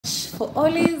for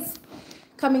always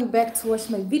coming back to watch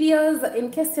my videos. In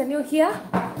case you're new here,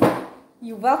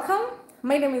 you're welcome.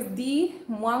 My name is Dee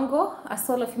Mwango, a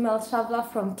solo female traveler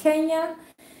from Kenya,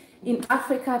 in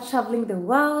Africa, traveling the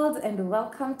world, and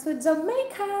welcome to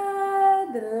Jamaica,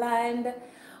 the land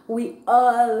we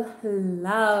all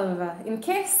love. In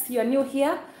case you're new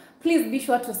here, please be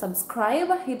sure to subscribe,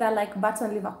 hit that like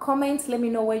button, leave a comment, let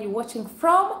me know where you're watching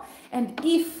from, and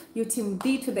if you team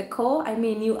D to the core, I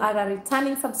mean you are a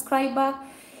returning subscriber,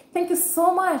 thank you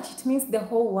so much. It means the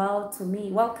whole world to me.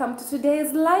 Welcome to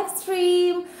today's live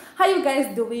stream. How you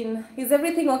guys doing? Is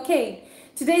everything okay?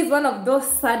 Today is one of those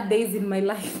sad days in my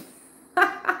life.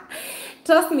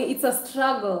 Trust me, it's a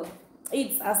struggle.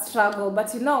 It's a struggle,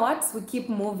 but you know what? We keep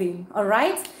moving, all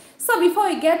right? So before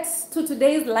we get to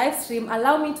today's live stream,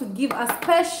 allow me to give a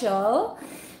special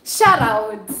shout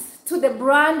out to the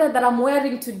brand that I'm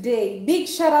wearing today. Big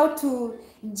shout out to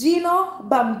Gino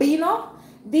Bambino.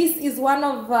 This is one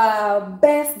of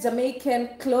best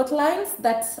Jamaican cloth lines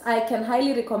that I can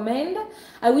highly recommend.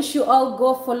 I wish you all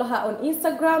go follow her on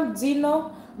Instagram,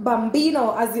 Gino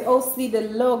Bambino, as you all see the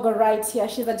logo right here.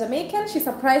 She's a Jamaican. She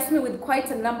surprised me with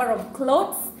quite a number of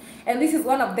clothes, and this is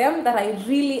one of them that I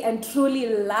really and truly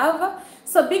love.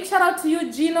 So big shout out to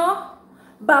you, Gino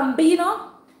Bambino.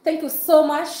 Thank you so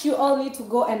much. You all need to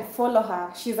go and follow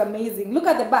her. She's amazing. Look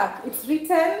at the back. It's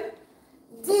written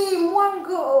Dee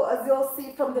Mwango, as you all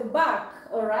see from the back.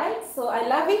 All right, so I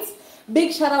love it.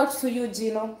 Big shout out to you,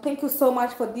 Gino. Thank you so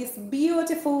much for this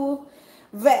beautiful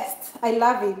vest. I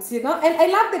love it, you know, and I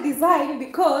love the design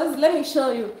because let me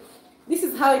show you. This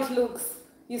is how it looks.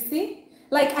 You see,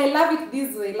 like I love it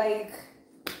this way, like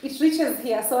it reaches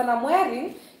here. So when I'm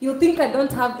wearing, you'll think I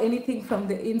don't have anything from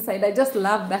the inside. I just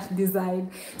love that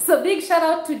design. So big shout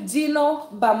out to Gino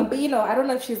Bambino. I don't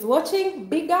know if she's watching.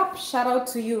 Big up, shout out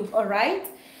to you. All right.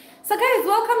 So guys,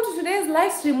 welcome to today's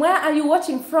live stream. Where are you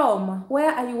watching from?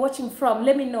 Where are you watching from?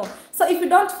 Let me know. So if you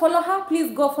don't follow her,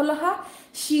 please go follow her.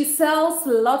 She sells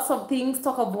lots of things.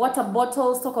 Talk of water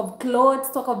bottles, talk of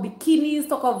clothes, talk of bikinis,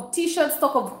 talk of t-shirts,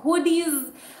 talk of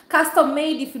hoodies, custom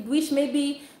made. If you wish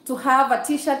maybe to have a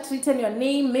t-shirt written your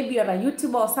name, maybe you're a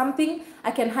YouTuber or something, I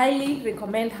can highly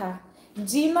recommend her.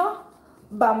 Gino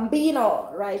Bambino,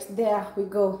 right there we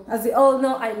go. As you all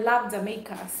know, I love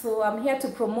Jamaica, so I'm here to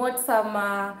promote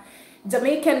some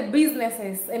Jamaican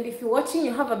businesses. And if you're watching,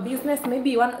 you have a business,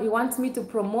 maybe you want me to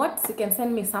promote, you can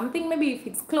send me something, maybe if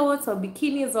it's clothes or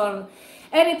bikinis or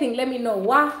anything, let me know.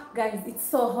 Wow guys, it's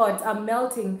so hot, I'm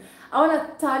melting. I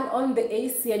want to turn on the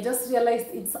AC. I just realized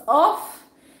it's off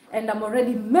and I'm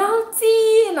already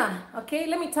melting. Okay,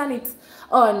 let me turn it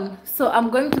on. So I'm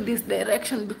going to this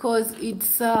direction because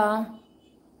it's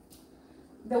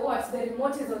the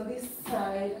remote is on this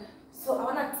side, so I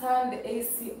want to turn the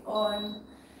AC on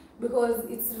because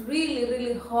it's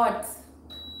really hot.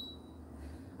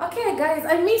 Okay guys,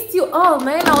 I missed you all,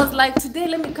 man. I was like, today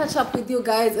let me catch up with you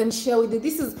guys and share with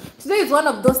you. Today is one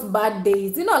of those bad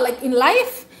days, you know, like in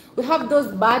life we have those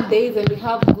bad days and we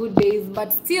have good days,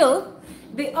 but still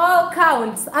they all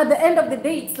count. At the end of the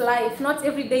day, it's life. Not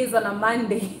every day is on a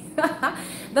Monday.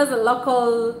 That's a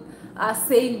local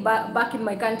saying back in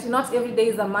my country. Not every day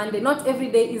is a Monday. Not every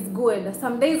day is good.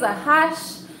 Some days are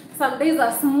harsh, some days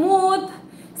are smooth,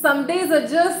 some days are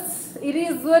just, it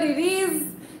is what it is.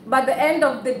 But the end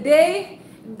of the day,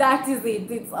 that is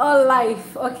it. It's all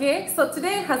life. Okay, so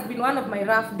today has been one of my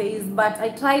rough days, but I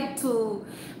tried to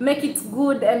make it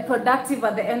good and productive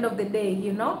at the end of the day,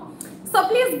 you know. So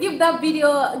please give that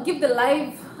video, give the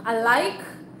live a like,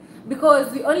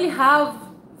 because we only have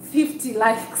 50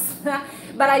 likes.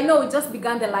 But I know we just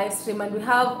began the live stream and we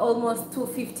have almost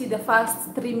 250 the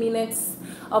first 3 minutes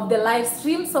of the live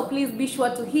stream. So please be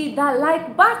sure to hit that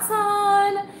like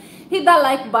button. Hit that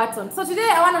like button. So today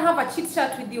I want to have a chit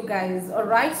chat with you guys. All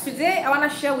right, today I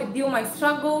want to share with you my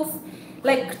struggles.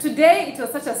 Like today it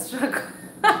was such a struggle.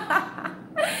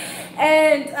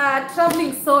 And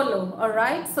traveling solo. All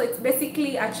right, so it's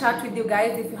basically a chat with you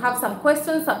guys. If you have some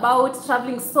questions about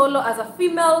traveling solo as a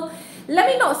female, let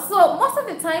me know. So most of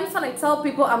the times when I tell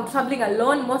people I'm traveling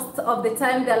alone, most of the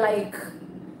time they're like,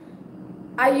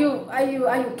 are you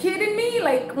kidding me?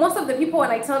 Like most of the people, when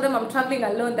I tell them I'm traveling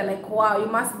alone, they're like, wow, you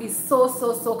must be so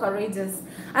courageous.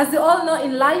 As you all know,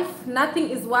 in life nothing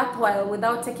is worthwhile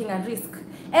without taking a risk.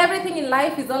 Everything in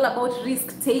life is all about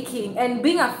risk taking, and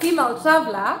being a female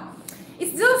traveler,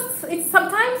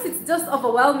 sometimes it's just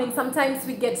overwhelming. Sometimes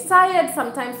we get tired,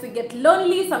 sometimes we get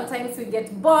lonely, sometimes we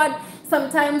get bored,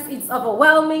 sometimes it's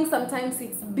overwhelming, sometimes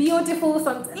it's beautiful,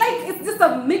 like it's just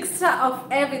a mixture of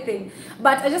everything.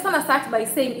 But I just want to start by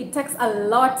saying it takes a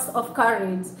lot of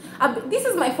courage. This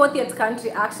is my 40th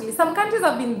country actually. Some countries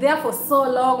I've been there for so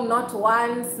long, not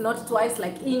once, not twice,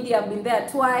 like India, I've been there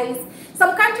twice.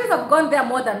 Some countries I've gone there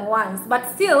more than once, but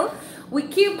still we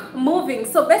keep moving.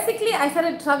 So basically I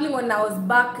started traveling when I was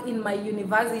back in my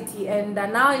university, and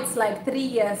now it's like 3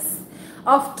 years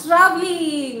of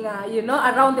traveling,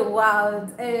 around the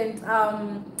world. And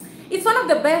it's one of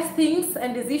the best things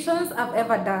and decisions I've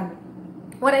ever done.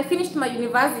 When I finished my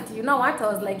university, you know what,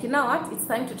 I was like, you know what, it's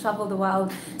time to travel the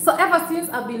world. So ever since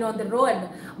I've been on the road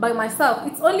by myself.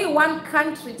 It's only one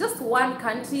country, just one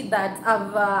country that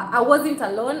I wasn't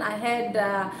alone. I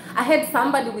had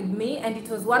somebody with me, and it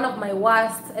was one of my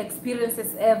worst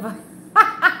experiences ever.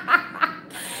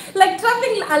 Like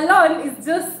traveling alone is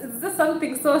just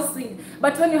something so sweet,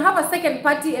 but when you have a second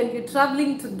party and you're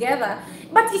traveling together,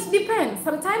 but it depends.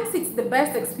 Sometimes it's the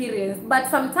best experience, but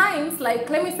sometimes, like,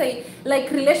 let me say,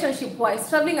 like relationship wise,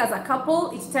 traveling as a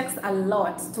couple, it takes a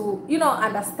lot to,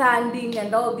 understanding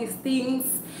and all these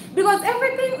things, because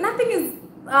nothing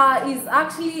is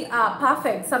actually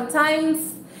perfect.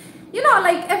 Sometimes,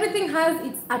 like everything has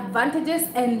its advantages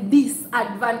and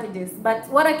disadvantages. But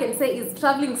what I can say is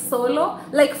traveling solo,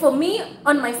 like for me,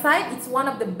 on my side, it's one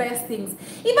of the best things.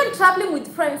 Even traveling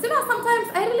with friends,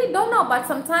 sometimes I really don't know, but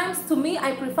sometimes to me,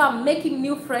 I prefer making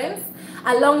new friends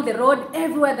along the road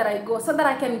everywhere that I go, so that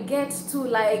I can get to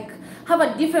like have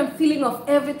a different feeling of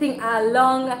everything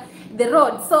along the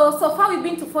road. So far we've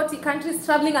been to 40 countries.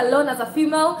 Traveling alone as a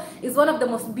female is one of the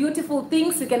most beautiful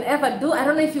things you can ever do. I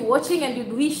don't know if you're watching and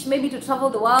you'd wish maybe to travel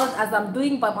the world as I'm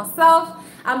doing by myself.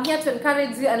 I'm here to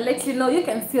encourage you and let you know you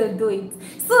can still do it.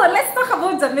 So let's talk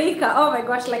about Jamaica. Oh my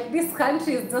gosh, like this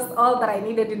country is just all that I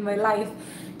needed in my life.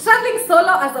 Traveling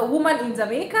solo as a woman in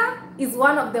Jamaica is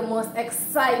one of the most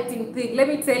exciting things, let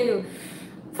me tell you.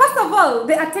 First of all,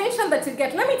 the attention that you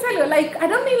get, let me tell you, like, I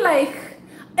don't mean like,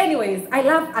 anyways, I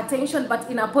love attention, but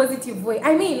in a positive way.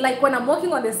 I mean, like when I'm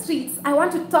walking on the streets, I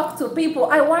want to talk to people.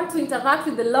 I want to interact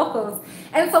with the locals.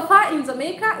 And so far in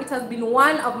Jamaica, it has been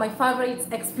one of my favorite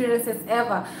experiences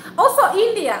ever. Also,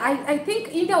 India. I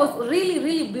think India was really,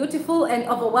 really beautiful and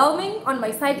overwhelming on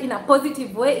my side in a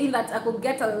positive way, in that I could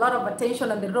get a lot of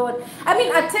attention on the road. I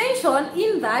mean, attention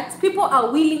in that people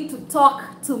are willing to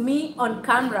talk to me on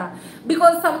camera.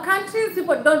 Because some countries,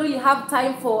 people don't really have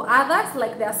time for others.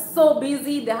 Like they're so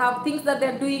busy. They have things that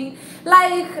they're doing.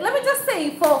 Like, let me just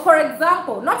say, for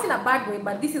example, not in a bad way,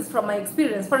 but this is from my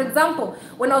experience. For example,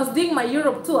 when I was doing my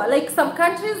Europe tour, like some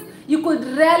countries, you could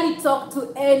rarely talk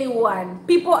to anyone.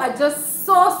 People are just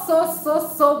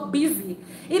so busy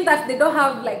in that they don't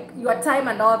have like your time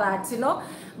and all that,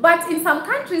 But in some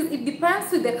countries, it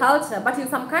depends with the culture. But in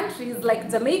some countries,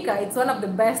 like Jamaica, it's one of the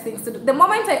best things to do. The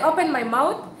moment I open my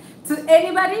mouth to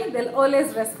anybody, they'll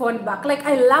always respond back. Like,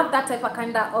 I love that type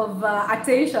of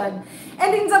attention.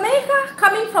 And in Jamaica,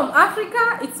 coming from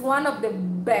Africa, it's one of the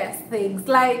best things.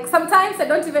 Like, sometimes I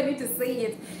don't even need to say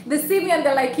it. They see me and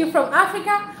they're like, "You from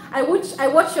Africa? I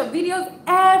watch your videos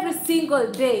every single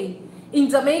day." In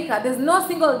Jamaica, there's no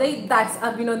single day that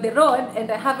I've been on the road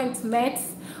and I haven't met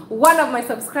one of my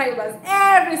subscribers.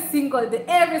 Every single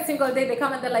day they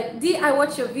come and they're like, "D, I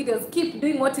watch your videos, keep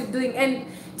doing what you're doing." And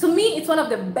to me, it's one of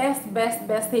the best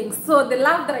things. So the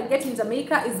love that I get in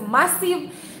Jamaica is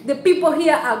massive. The people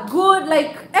here are good,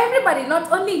 like everybody,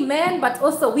 not only men but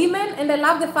also women. And I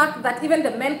love the fact that even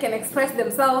the men can express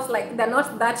themselves, like they're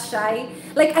not that shy.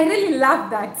 Like, I really love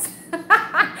that.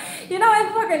 When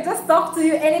people can just talk to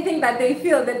you, anything that they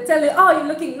feel, they tell you, "Oh, you're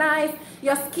looking nice,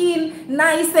 your skin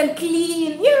nice and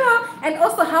clean," and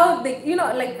also how they,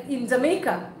 like in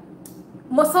Jamaica,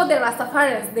 most of the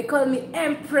Rastafarians, they call me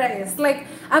Empress. Like,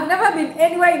 I've never been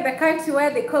anywhere in the country where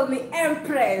they call me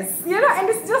Empress, and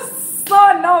it's just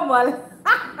so normal.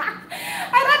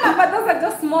 I don't know, but those are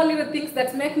just small little things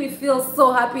that make me feel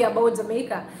so happy about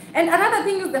Jamaica. And another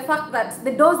thing is the fact that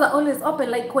the doors are always open,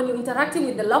 like when you're interacting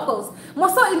with the locals, more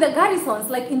so in the garrisons,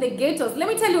 like in the ghettos. Let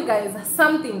me tell you guys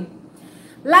something.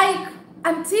 Like,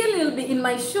 until you'll be in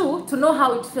my shoe to know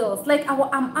how it feels. Like,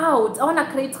 I'm out, I want to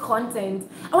create content,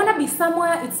 I want to be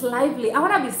somewhere it's lively, I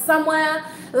want to be somewhere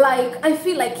like I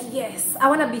feel like, yes, I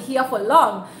want to be here for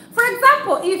long. For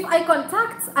example, if I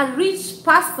contact a rich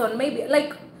person, maybe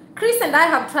like Chris and I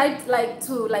have tried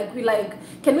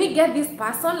can we get this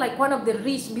person, like one of the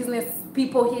rich business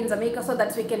people here in Jamaica, so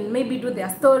that we can maybe do their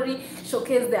story,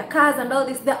 showcase their cars and all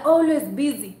this. They're always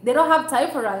busy, they don't have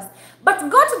time for us. But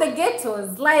go to the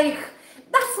ghettos, like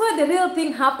That's where the real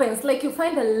thing happens. Like, you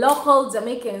find the local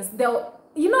Jamaicans, they'll,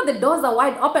 you know, the doors are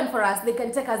wide open for us. They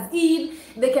can take us in,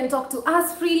 they can talk to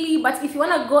us freely. But if you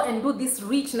want to go and do these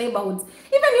rich neighborhoods,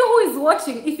 even you who is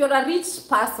watching, if you're a rich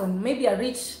person, maybe a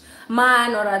rich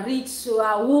man or a rich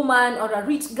woman or a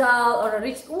rich girl or a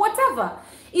rich whatever,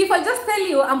 if I just tell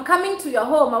you I'm coming to your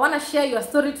home, I want to share your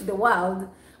story to the world,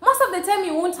 most of the time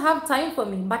you won't have time for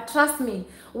me. But trust me,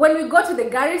 when we go to the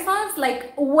garrisons,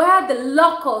 like where the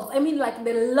locals, I mean like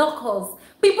the locals,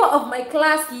 people of my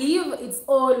class live, it's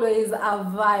always a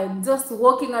vibe. Just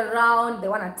walking around, they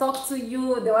want to talk to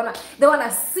you, they want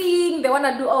to sing, they want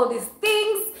to do all these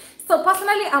things. So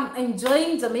personally, I'm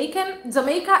enjoying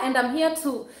Jamaica, and I'm here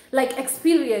to like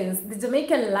experience the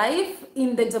Jamaican life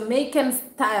in the Jamaican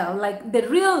style, like the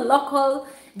real local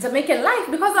Jamaican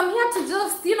life, because I'm here to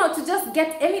just, you know, to just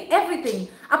get everything.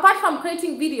 Apart from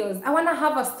creating videos, I want to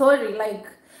have a story, like,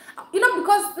 you know,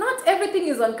 because not everything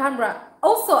is on camera.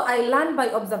 Also, I learn by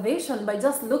observation, by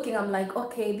just looking. I'm like,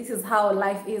 okay, this is how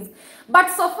life is. But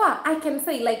so far, I can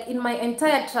say, like, in my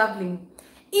entire traveling,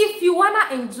 if you want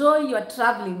to enjoy your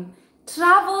traveling,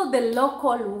 travel the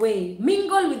local way,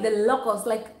 mingle with the locals,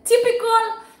 like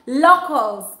typical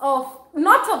locals of,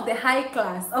 not of the high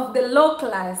class, of the low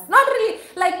class. Not really,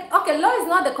 like, okay, low is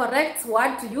not the correct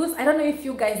word to use. I don't know if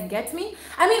you guys get me.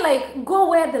 I mean, like, go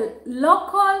where the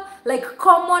local, like,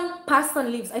 common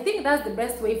person lives. I think that's the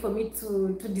best way for me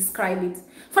to describe it.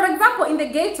 For example, in the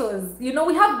ghettos, you know,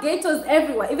 we have ghettos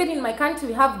everywhere. Even in my country,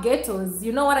 we have ghettos.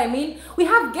 You know what I mean? We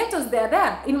have ghettos, they're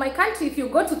there. In my country, if you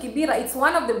go to Kibera, it's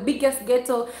one of the biggest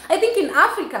ghetto, I think, in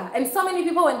Africa. And so many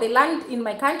people, when they land in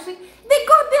my country, they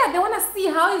go there, they want to see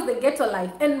how is the ghetto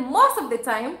life. And most of the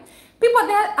time, people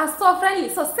there are so friendly.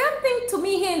 So same thing to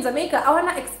me here in Jamaica. I want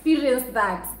to experience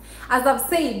that. As I've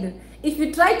said, if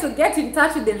you try to get in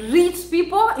touch with the rich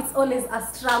people, it's always a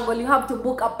struggle. You have to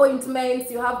book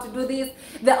appointments, you have to do this.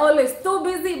 They're always too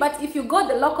busy. But if you go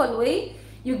the local way,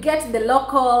 you get the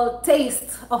local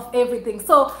taste of everything.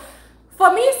 So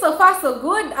for me, so far so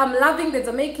good. I'm loving the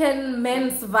Jamaican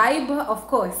men's vibe, of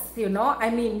course, you know.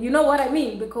 I mean, you know what I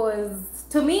mean, because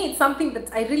to me, it's something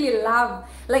that I really love.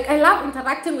 Like, I love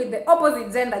interacting with the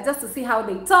opposite gender just to see how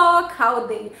they talk, how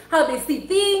they see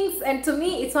things. And to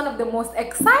me, it's one of the most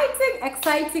exciting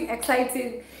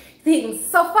things.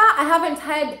 So far, I haven't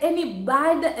had any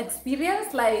bad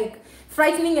experience, like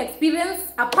frightening experience,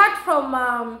 apart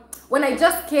from when I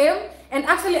just came. And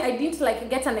actually, I didn't like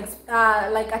get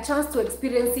like a chance to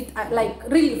experience it like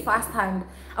really firsthand.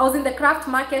 I was in the craft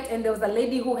market and there was a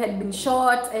lady who had been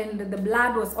shot and the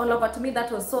blood was all over. To me,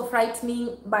 that was so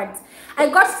frightening. But I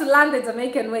got to learn the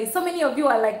Jamaican way. So many of you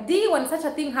are like, D, when such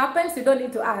a thing happens, you don't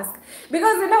need to ask.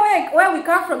 Because you know, like, where we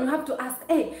come from, you have to ask,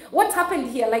 hey, what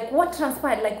happened here? Like, what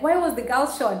transpired? Like, why was the girl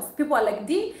shot? People are like,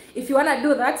 D, if you want to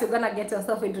do that, you're going to get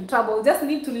yourself into trouble. You just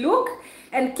need to look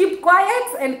and keep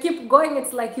quiet and keep going.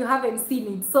 It's like you haven't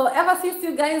seen it. So ever since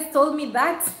you guys told me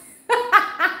that,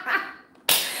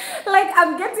 like,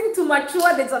 I'm getting to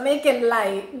mature the Jamaican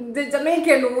life, the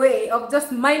Jamaican way of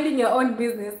just minding your own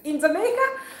business. In Jamaica,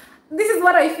 this is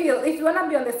what I feel. If you want to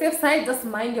be on the safe side, just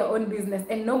mind your own business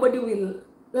and nobody will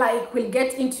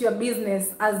get into your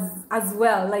business as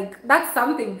well. Like, that's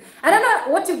something. I don't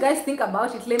know what you guys think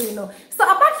about it. Let me know. So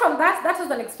apart from that, that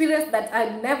was an experience that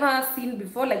I've never seen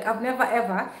before. Like, I've never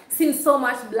ever seen so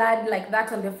much blood like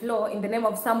that on the floor in the name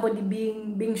of somebody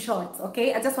being shot.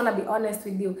 Okay, I just want to be honest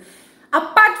with you.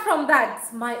 Apart from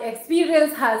that, my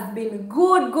experience has been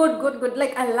good.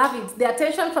 Like, I love it. The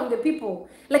attention from the people.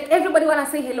 Like, everybody want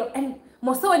to say hello. And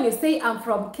most when you say I'm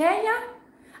from Kenya,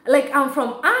 like I'm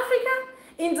from Africa.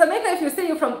 In Jamaica, if you say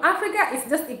you're from Africa, it's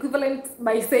just equivalent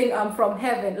by saying I'm from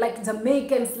heaven. Like,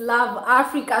 Jamaicans love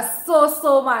Africa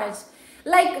so much.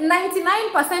 Like,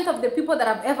 99% of the people that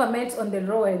I've ever met on the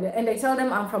road, and I tell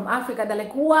them I'm from Africa, they're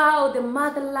like, wow, the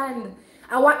motherland.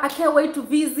 I can't wait to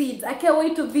visit. I can't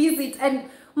wait to visit. And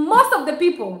most of the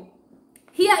people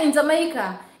here in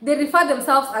Jamaica, they refer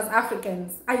themselves as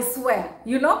Africans. I swear,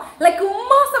 you know, like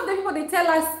most of the people,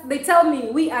 they tell me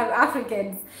we are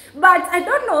Africans. But I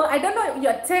don't know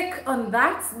your take on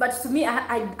that. But to me,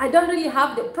 I don't really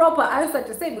have the proper answer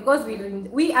to say, because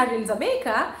we are in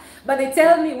Jamaica, but they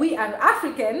tell me we are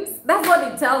Africans. That's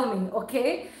what they tell me,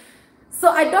 okay? So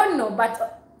I don't know,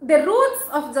 but the roots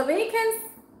of Jamaicans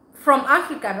from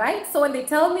Africa, right? So when they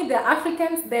tell me they're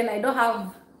Africans, then I don't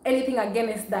have anything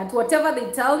against that. Whatever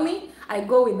they tell me, I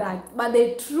go with that. But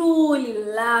they truly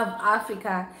love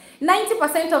Africa.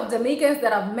 90% of Jamaicans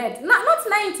that I've met, not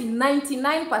 90,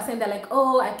 99%, they're like,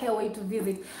 oh, I can't wait to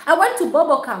visit. I went to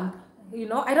Bobo Camp, you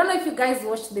know. I don't know if you guys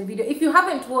watched the video. If you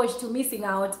haven't watched, you're missing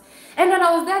out. And when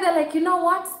I was there, they're like, you know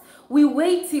what? we're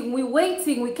waiting,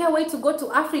 we can't wait to go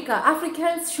to Africa.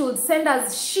 Africans should send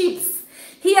us ships.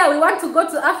 Here, we want to go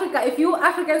to Africa. If you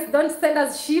Africans don't send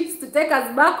us ships to take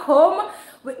us back home,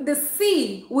 the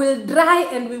sea will dry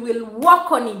and we will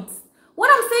walk on it.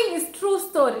 What I'm saying is true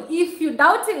story. If you're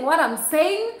doubting what I'm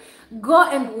saying, go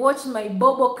and watch my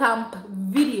Bobo Camp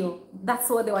video. That's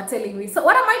what they were telling me. So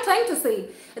what am I trying to say?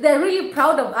 They're really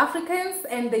proud of Africans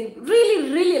and they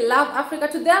really, really love Africa.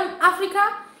 To them,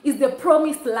 Africa is the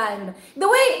promised land. The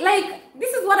way, like,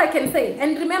 this is what I can say.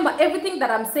 And remember, everything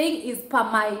that I'm saying is per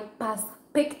my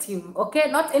perspective, okay?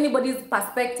 Not anybody's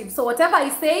perspective. So whatever I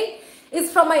say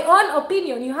is from my own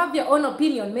opinion. You have your own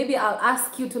opinion. Maybe I'll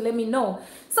ask you to let me know.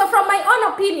 So from my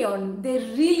own opinion, they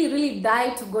really, really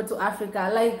die to go to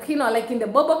Africa. Like, you know, like in the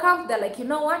Bobo Camp, they're like, you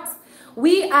know what?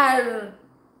 We are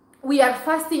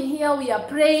fasting here, we are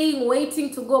praying,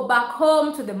 waiting to go back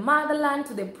home to the motherland,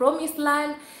 to the promised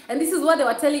land. And this is what they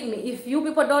were telling me. If you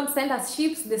people don't send us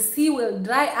ships, the sea will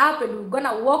dry up and we're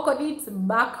gonna walk on it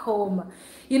back home.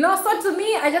 You know, so to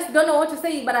me, I just don't know what to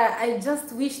say, but I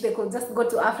just wish they could just go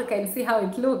to Africa and see how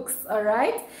it looks, all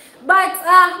right? But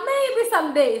maybe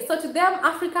someday. So to them,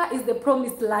 Africa is the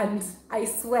promised land, I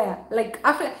swear. Like,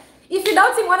 Africa. If you're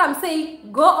doubting what I'm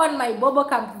saying, go on my Bobo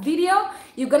Camp video.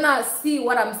 You're gonna see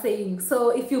what I'm saying.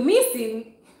 So if you're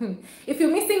missing,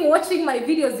 watching my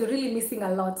videos, you're really missing a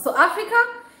lot. So Africa,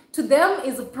 to them,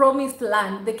 is a promised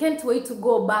land. They can't wait to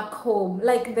go back home.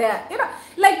 Like they're, you know,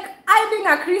 like I being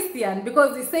a Christian,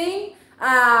 because they're saying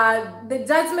the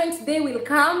judgment day will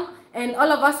come and all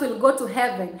of us will go to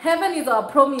heaven. Heaven is our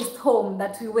promised home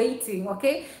that we're waiting,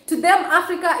 okay? To them,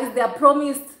 Africa is their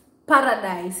promised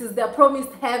paradise, is their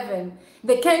promised heaven.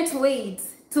 They can't wait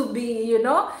to be, you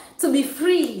know, to be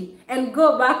free and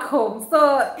go back home.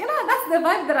 So, you know, that's the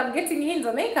vibe that I'm getting here in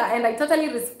Jamaica, and I totally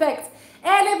respect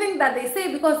anything that they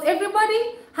say, because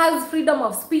everybody has freedom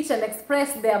of speech and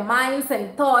express their minds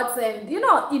and thoughts and, you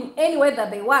know, in any way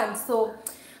that they want. So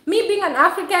me being an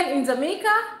African in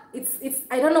Jamaica, it's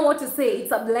I don't know what to say.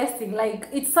 It's a blessing. Like,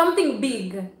 it's something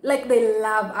big. Like, they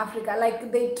love Africa.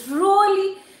 Like, they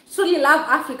truly love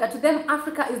Africa. To them,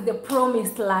 Africa is the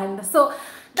promised land. So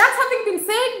that having been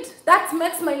said, that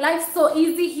makes my life so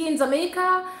easy here in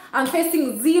Jamaica. I'm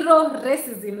facing zero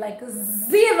racism, like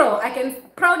zero. I can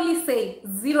proudly say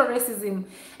zero racism.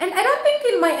 And I don't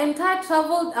think in my entire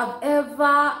travel I've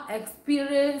ever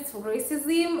experienced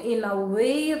racism in a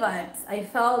way that I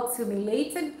felt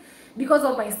humiliated because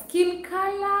of my skin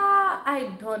color.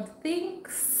 I don't think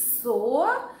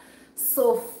so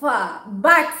far.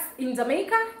 But in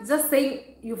Jamaica, just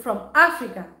saying you're from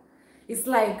Africa, it's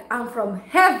like I'm from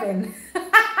heaven.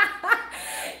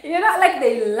 You know, like,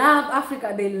 they love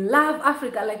Africa. They love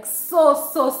Africa like so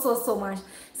much.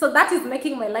 So that is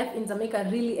making my life in Jamaica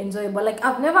really enjoyable. Like,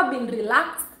 I've never been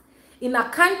relaxed in a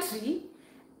country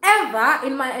ever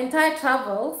in my entire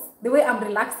travels the way I'm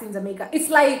relaxed in Jamaica. It's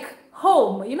like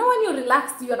home. You know, when you're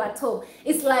relaxed, you're at home.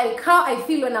 It's like how I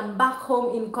feel when I'm back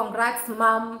home in Congrats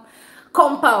Mom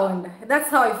compound. That's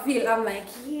how I feel. I'm like,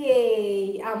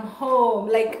 yay, I'm home.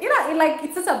 Like, you know, like,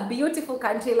 it's such a beautiful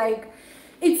country. Like,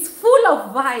 it's full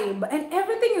of vibe and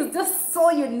everything is just so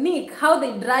unique. How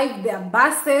they drive their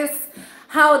buses,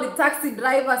 how the taxi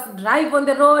drivers drive on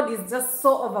the road is just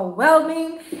so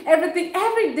overwhelming. Everything,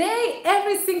 every day,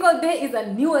 every single day is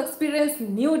a new experience,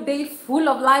 new day, full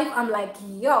of life. I'm like,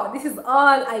 yo, this is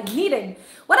all I needed.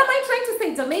 What am I trying to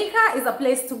say? Jamaica is a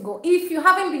place to go. If you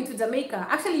haven't been to Jamaica,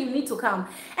 actually, you need to come.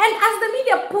 And as the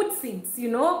media puts it, you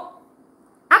know,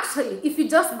 actually, if you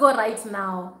just go right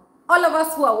now, all of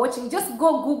us who are watching, just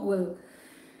go Google.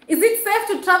 Is it safe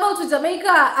to travel to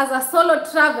Jamaica as a solo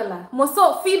traveler? More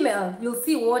so female, you'll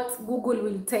see what Google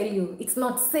will tell you. It's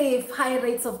not safe, high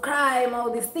rates of crime, all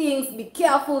these things, be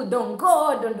careful, don't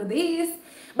go, don't do this.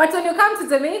 But when you come to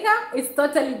Jamaica, it's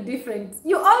totally different.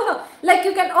 You all know, like,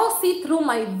 you can all see through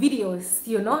my videos,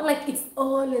 you know, like, it's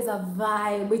always a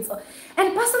vibe.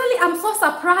 And personally, I'm so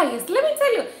surprised. Let me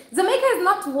tell you, Jamaica is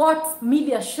not what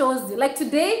media shows you. Like,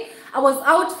 today, I was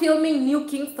out filming New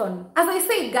Kingston. As I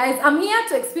said, guys, I'm here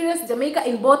to experience Jamaica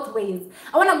in both ways.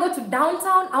 I want to go to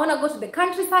downtown, I want to go to the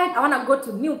countryside, I want to go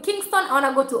to New Kingston, I want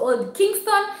to go to Old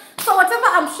Kingston. So whatever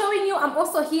I'm showing you, I'm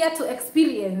also here to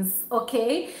experience,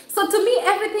 okay? So to me,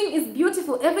 everything is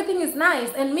beautiful, everything is nice.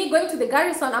 And me going to the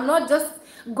garrison, I'm not just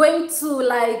going to,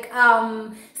 like,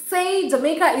 say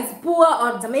Jamaica is poor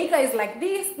or Jamaica is like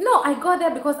this. No, I go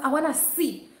there because I want to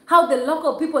see how the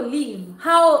local people live,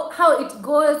 how it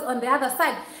goes on the other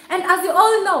side. And as you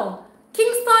all know,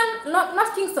 Kingston,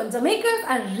 not Kingston, Jamaicans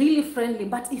are really friendly.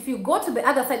 But if you go to the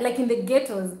other side, like in the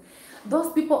ghettos,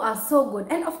 Those people are so good.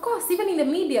 And of course, even in the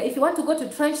media, if you want to go to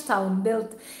Trench Town, even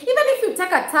if you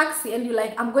take a taxi and you're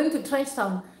like, I'm going to Trench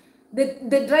Town,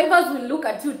 the drivers will look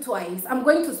at you twice. I'm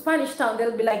going to Spanish Town,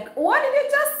 they'll be like, what did you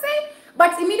just say?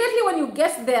 But immediately when you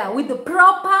get there with the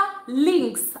proper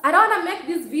links, I don't want to make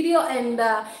this video and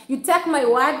you take my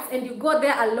words and you go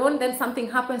there alone, then something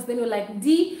happens, then you're like,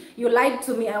 D, you lied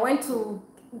to me. I went to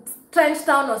Trench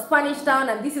Town or Spanish Town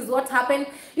and this is what happened.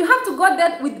 You have to go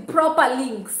there with proper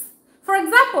links. For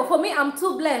example, for me, I'm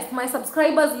too blessed. My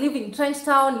subscribers live in Trench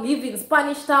Town, live in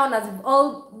Spanish Town, as you've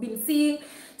all been seeing.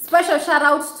 Special shout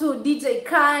outs to DJ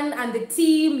Khan and the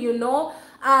team, you know.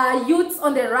 Youths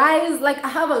on the rise. Like, I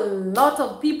have a lot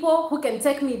of people who can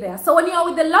take me there. So when you are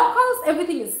with the locals,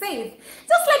 everything is safe.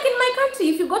 Just like in my country,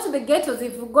 if you go to the ghettos,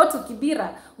 if you go to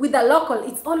Kibera with a local,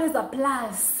 it's always a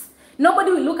plus.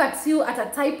 Nobody will look at you at a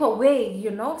type of way,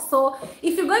 you know. So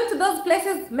if you're going to those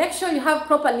places, make sure you have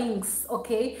proper links,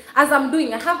 okay? As I'm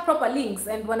doing, I have proper links,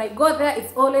 and when I go there,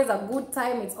 it's always a good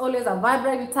time. It's always a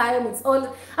vibrant time.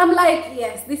 I'm like,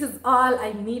 yes, this is all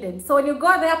I needed. So when you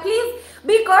go there, please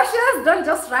be cautious. Don't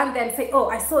just run there and say, oh,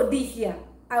 I saw D here,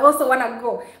 I also want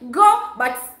to go,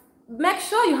 but make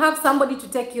sure you have somebody to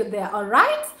take you there, all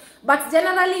right? But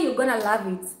generally, you're gonna love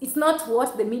it. It's not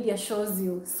what the media shows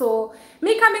you. So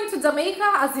me coming to Jamaica,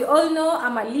 as you all know,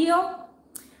 I'm a Leo.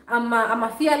 I'm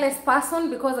a fearless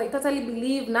person because I totally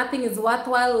believe nothing is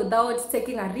worthwhile without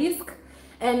taking a risk.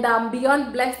 And I'm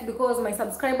beyond blessed because my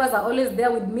subscribers are always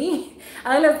there with me.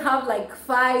 I always have like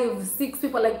 5, 6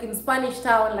 people, like in Spanish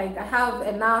Town. Like, I have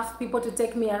enough people to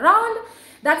take me around.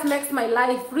 That makes my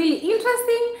life really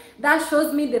interesting. That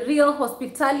shows me the real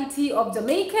hospitality of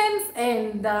Jamaicans,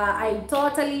 and I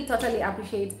totally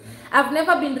appreciate. I've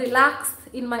never been relaxed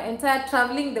in my entire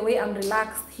traveling the way I'm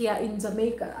relaxed here in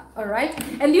Jamaica, all right?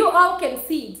 And you all can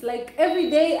see it. Like,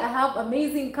 every day I have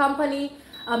amazing company.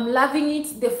 I'm loving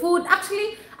it. The food,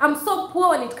 actually, I'm so poor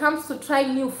when it comes to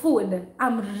trying new food.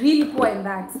 I'm really poor in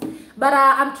that. But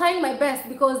I'm trying my best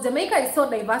because Jamaica is so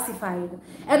diversified.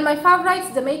 And my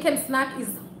favorite Jamaican snack is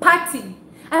patty.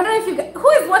 I don't know if you guys, who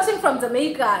is watching from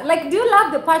Jamaica? Like, do you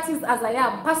love the parties as I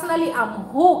am? Personally, I'm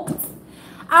hooked.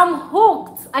 I'm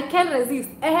hooked. I can't resist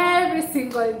every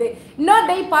single day. No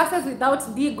day passes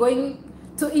without me going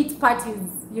to eat parties,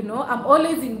 you know. I'm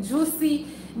always in juicy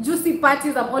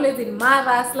parties. I'm always in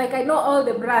Mother's. Like, I know all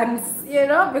the brands, you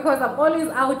know, because I'm always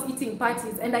out eating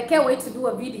parties, and I can't wait to do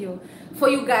a video for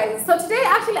you guys. So today,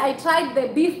 actually, I tried the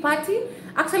beef patty.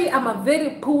 Actually, I'm a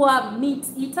very poor meat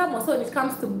eater, also when it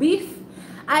comes to beef.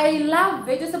 I love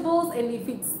vegetables, and if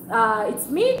it's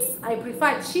meat, I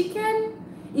prefer chicken.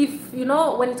 If, you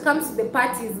know, when it comes to the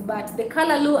patties, but the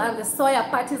kalaloo and the soya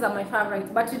patties are my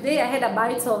favorite. But today I had a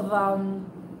bite of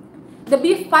the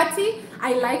beef patty.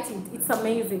 I liked it. It's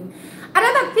amazing.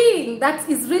 Another thing that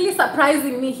is really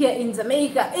surprising me here in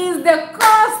Jamaica is the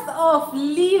cost of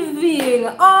living.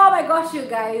 Oh my gosh, you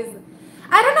guys.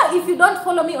 I don't know, if you don't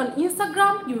follow me on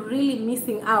Instagram, you're really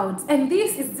missing out. And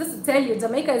this is just to tell you,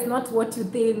 Jamaica is not what you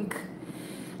think.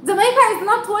 Jamaica is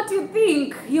not what you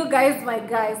think, you guys, my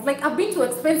guys. Like, I've been to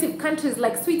expensive countries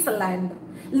like Switzerland,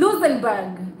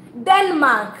 Luxembourg,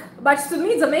 Denmark, but to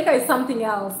me, Jamaica is something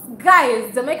else.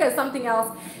 Guys, Jamaica is something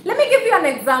else. Let me give you an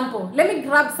example. Let me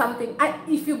grab something.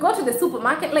 If you go to the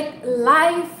supermarket, like,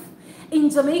 life in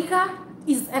Jamaica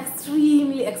is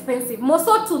extremely expensive, more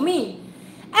so to me.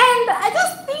 And I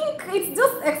just think it's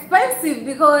just expensive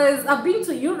because I've been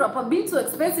to Europe, I've been to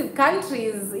expensive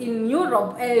countries in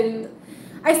Europe, and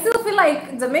I still feel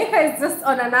like Jamaica is just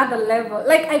on another level.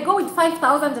 Like, I go with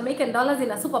 5,000 Jamaican dollars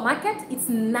in a supermarket, it's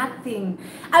nothing.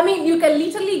 I mean, you can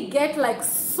literally get like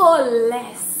so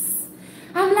less.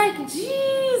 I'm like,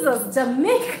 Jesus,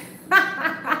 Jamaica.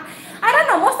 I don't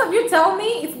know, most of you tell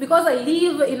me it's because I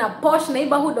live in a posh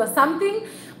neighborhood or something,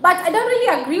 but I don't really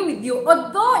agree with you.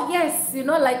 Although, yes, you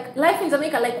know, like, life in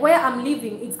Jamaica, like where I'm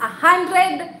living, it's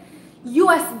 $100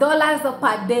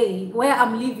 per day where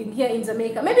I'm living here in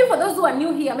Jamaica. Maybe for those who are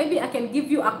new here, maybe I can give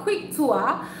you a quick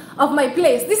tour of my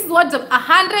place. This is what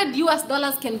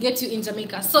 $100 can get you in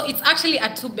Jamaica. So it's actually a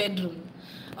 2-bedroom.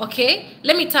 Okay,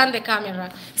 let me turn the camera.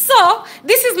 So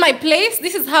this is my place.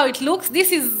 This is how it looks.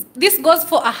 This goes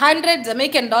for $100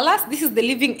 Jamaican dollars. This is the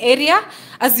living area.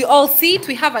 As you all see it,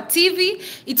 we have a TV.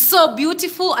 It's so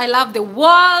beautiful. I love the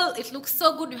wall. It looks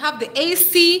so good. We have the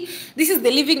AC. This is the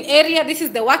living area. This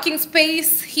is the working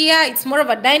space here. It's more of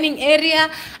a dining area.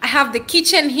 I have the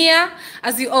kitchen here,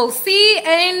 as you all see,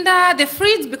 and the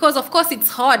fridge, because of course it's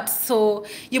hot, so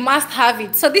you must have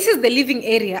it. So this is the living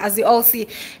area, as you all see.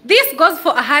 This goes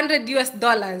for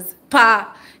 $100 per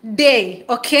day,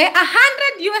 okay?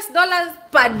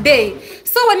 $100 per day.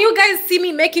 So when you guys see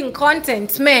me making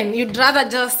content, man, you'd rather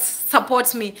just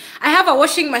support me. I have a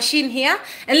washing machine here,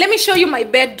 and let me show you my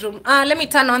bedroom. Let me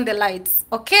turn on the lights.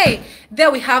 Okay,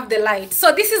 there we have the light.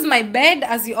 So this is my bed,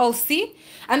 as you all see,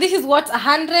 and this is what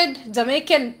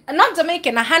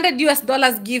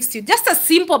 $100 gives you. Just a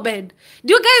simple bed.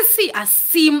 Do you guys see a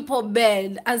simple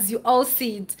bed, as you all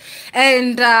see it?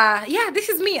 And yeah, this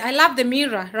is me. I love the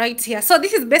mirror right here. So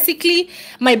this is basically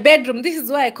my bedroom. This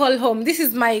is where I call home. This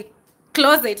is my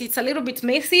closet. It's a little bit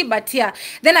messy, but yeah.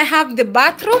 Then I have the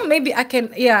bathroom. Maybe I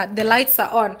can, yeah, the lights are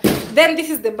on. Then this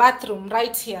is the bathroom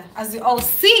right here, as you all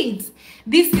see it.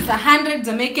 This is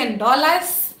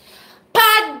 $100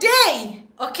 per day.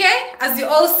 Okay, as you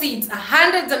all see, it's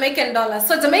 $100.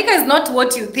 So Jamaica is not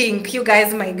what you think, you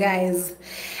guys, my guys.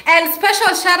 And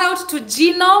special shout out to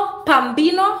Gino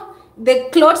Pambino. The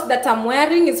clothes that I'm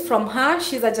wearing is from her.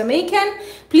 She's a Jamaican.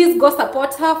 Please go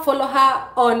support her. Follow her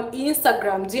on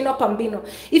Instagram, Gino Pambino.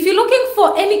 If you're looking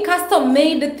for any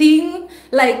custom-made thing,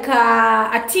 like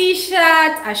a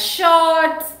t-shirt, a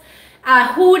short,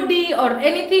 a hoodie, or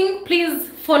anything, please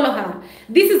follow her.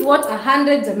 This is what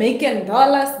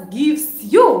 $100 gives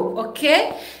you,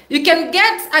 okay? You can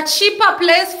get a cheaper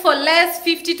place for less,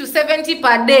 50 to 70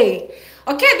 per day.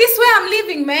 Okay, this way I'm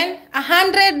living, man.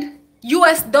 $100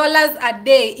 a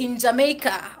day in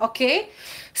Jamaica, okay?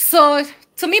 So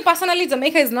to me personally,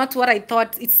 Jamaica is not what I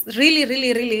thought. It's really,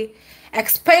 really, really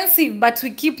expensive, but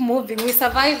we keep moving, we're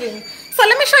surviving. So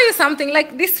let me show you something.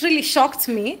 Like, this really shocked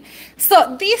me.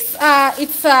 So this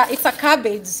it's a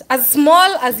cabbage, as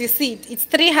small as you see it. It's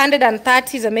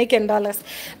 330 Jamaican dollars.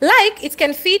 Like, it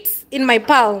can fit in my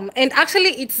palm, and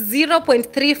actually it's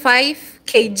 0.35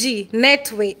 kg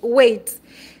net weight.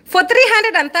 For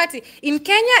 330 in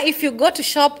Kenya, if you go to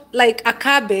shop like a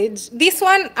cabbage, this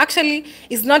one actually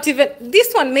is not even,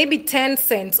 this one maybe 10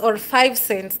 cents or 5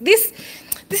 cents. This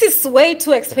is way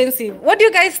too expensive. What do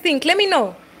you guys think? Let me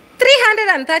know.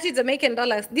 330 Jamaican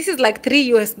dollars. This is like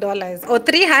 $3 or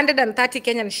 330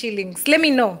 Kenyan shillings. Let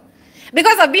me know.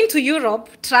 Because I've been to Europe,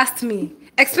 trust me.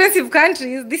 Expensive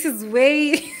countries, this is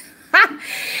way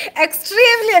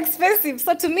extremely expensive.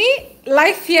 So to me,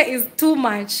 life here is too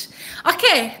much.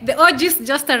 Okay, the OGs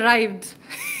just arrived.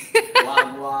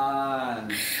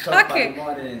 One. Okay.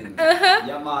 Morning.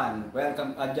 Yeah, man.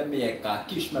 Welcome to Jamaica.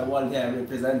 Kish my world here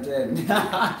representing.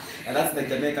 And that's the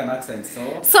Jamaican accent.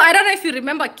 So I don't know if you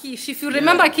remember Kish. If you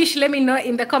remember Kish, let me know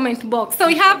in the comment box. So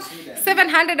we have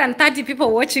 730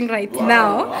 people watching right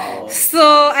now. Wow.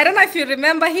 So I don't know if you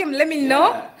remember him. Let me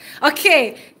know.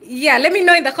 Okay. Yeah, let me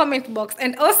know in the comment box.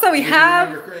 And also we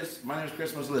have... My name is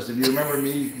Christmas List. If you remember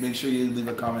me, make sure you leave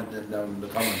a comment down in the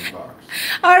comment box.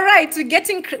 All right,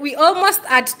 we almost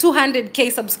at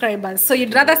 200K subscribers. So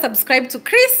you'd rather subscribe to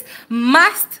Chris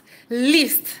Must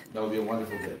List. That would be a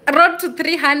wonderful day. Road to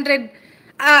 300...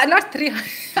 not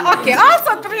 300. Okay,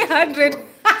 also 300.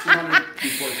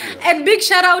 And big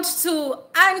shout out to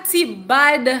Auntie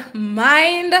Bad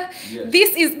Mind. Yes.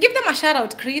 This is, give them a shout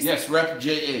out, Chris. Yes, Rep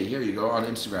JA. Here you go on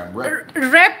Instagram.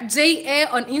 Rep JA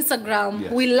on Instagram.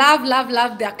 Yes. We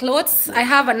love their clothes. Yes. I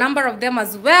have a number of them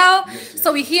as well. Yes, yes.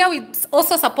 So we're here with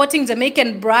also supporting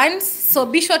Jamaican brands. So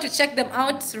be sure to check them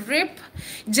out. Rep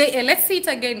JA. Let's see it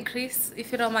again, Chris,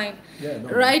 if you don't mind. Yeah, no,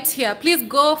 right here. Please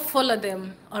go follow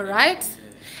them. All right.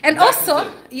 And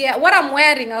also, yeah, what I'm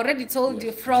wearing, I already told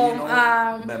you, from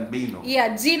Bambino.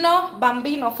 Yeah, Gino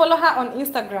Bambino. Follow her on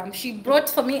Instagram. She brought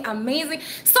for me amazing,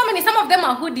 so many. Some of them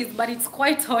are hoodies, but it's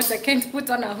quite hot. I can't put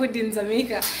on a hoodie in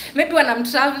Jamaica. Maybe when I'm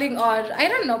traveling, or I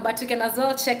don't know, but you can as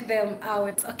well check them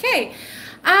out. Okay.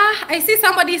 I see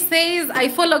somebody says I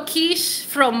follow Kish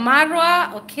from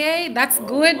Marwa. Okay, that's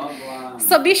good.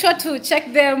 So be sure to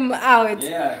check them out.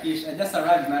 Yeah, Kish, I just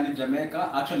arrived, man, in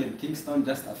Jamaica. Actually, in Kingston,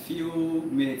 just a few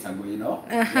minutes ago, you know.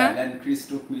 Yeah, then Chris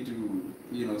took me to,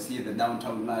 you know, see the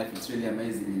downtown life. It's really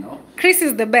amazing, you know. Chris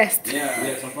is the best. Yeah,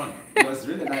 yeah, some fun. It was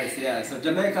really nice. Yeah. So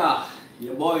Jamaica,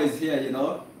 your boy is here, you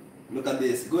know. Look at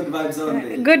this. Good vibes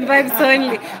only. Good vibes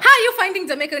only. How are you finding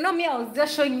Jamaica? You know me, I was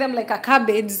just showing them like a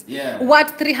cabbage. Yeah.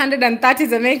 What, 330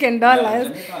 Jamaican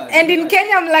dollars? Yeah, and in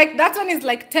Kenya, I'm like, that one is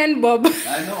like 10 bob.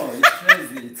 I know, it's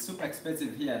crazy. It's super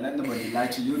expensive here. Let nobody lie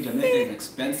to you. Jamaica is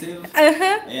expensive.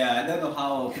 Yeah, I don't know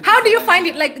how. How do you find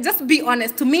it? Like, just be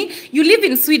honest. To me, you live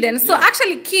in Sweden. So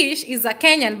actually, Kish is a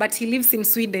Kenyan, but he lives in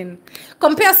Sweden.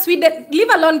 Compare Sweden, leave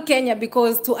alone Kenya,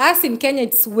 because to us in Kenya,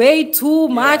 it's way too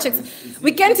much.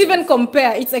 We can't even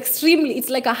compare. It's extremely, it's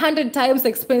like 100 times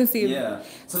expensive. Yeah.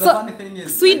 So the funny thing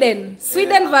is, Sweden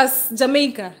versus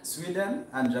Jamaica. Sweden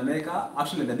and Jamaica,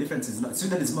 actually the difference is not,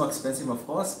 Sweden is more expensive, of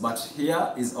course, but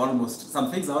here is almost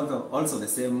something things are also the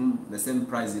same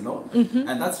price, you know.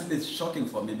 And that's really shocking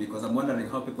for me because I'm wondering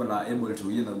how people are able to,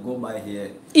 you know, go by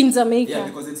here in Jamaica. Yeah,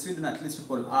 because in Sweden at least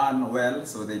people earn well,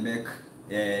 so they make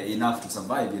enough to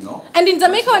survive, you know. And in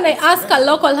Jamaica, when I ask a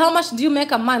local, how much do you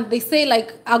make a month? They say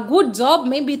like a good job,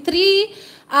 maybe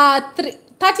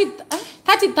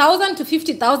 30,000 to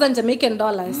 50,000 Jamaican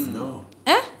dollars. No.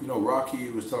 Eh? You know,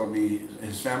 Rocky was telling me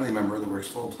his family member that works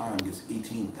full time gets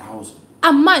 18,000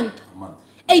 a month. a month.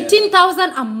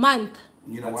 18,000 a month.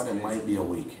 You know what? It might be a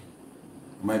week.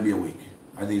 It might be a week.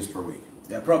 I think it's per week.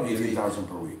 Yeah, probably 18,000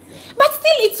 per week. Yeah. But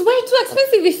still, it's way too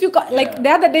expensive if you got, like the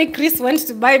other day, Chris went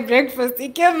to buy breakfast. He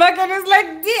came back and was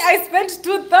like, D, I spent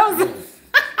 2,000.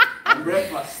 on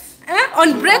breakfast.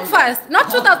 On breakfast. Not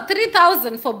 2,000,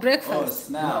 3,000 for Oh, breakfast.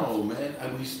 snap. No, man.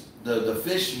 The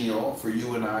fish meal for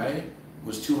you and I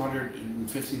was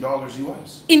 $250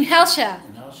 US. In Hellshire.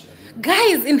 In Hellshire.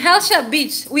 Guys, in Hellshire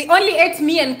Beach, we only ate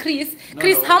me and Chris.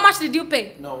 Chris, no. how much did you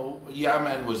pay? No,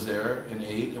 Yaman was there and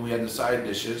ate, and we had the side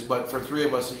dishes, but for 3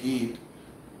 of us to eat,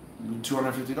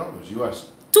 $250 US.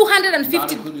 250.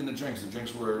 Not including the drinks. The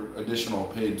drinks were additional,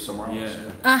 paid somewhere else.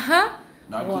 Yeah. Uh-huh.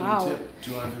 Not including Wow. tip.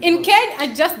 $250. In Kenya, I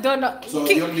just don't know. So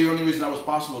the only reason that was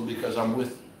possible because I'm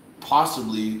with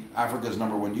possibly Africa's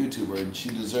 #1 YouTuber, and she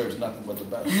deserves nothing but the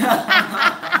best.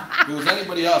 If it was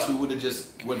anybody else, we would have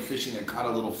just went fishing and caught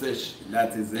a little fish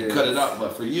That is and it. cut it up.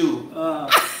 But for you,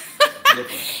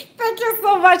 different. Thank you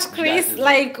so much, Chris. That's it.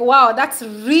 Like, wow, that's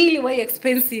really way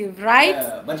expensive, right?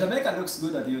 Yeah, but Jamaica looks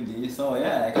good at you, D. So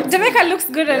yeah, I can Jamaica see. looks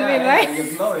good on me, right?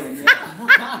 You're glowing. Yeah.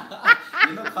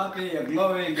 You look happy. You're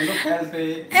glowing. You look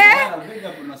healthy. Yeah, big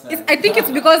up on yourself. I think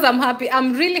it's because I'm happy.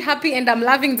 I'm really happy and I'm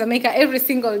loving Jamaica every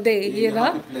single day, You're you in a know?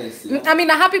 happy place, yeah. I'm in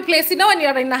a happy place. You know, when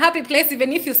you're in a happy place,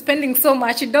 even if you're spending so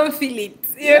much, you don't feel it,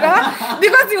 you know?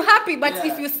 Because you're happy, but Yeah.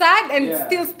 if you're sad and Yeah.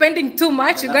 still spending too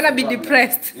much, you're going to That's be the problem.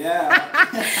 depressed. Yeah.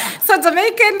 So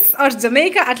Jamaicans or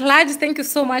Jamaica at large, thank you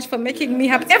so much for making me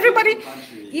happy. It's a Everybody, beautiful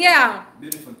country. yeah.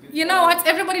 Beautiful people. You know what?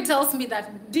 Everybody tells me that,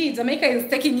 D, Jamaica is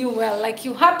taking you well. Like,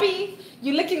 you're happy,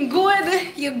 you're looking good,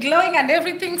 you're glowing and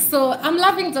everything. So I'm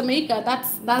loving Jamaica.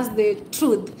 That's the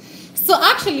truth. So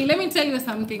actually, let me tell you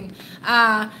something.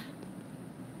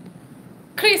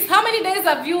 Chris, how many days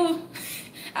are you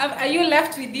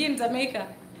left with you in Jamaica?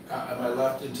 Am I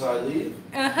left until I leave?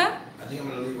 Uh-huh. I think I'm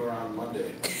going to leave around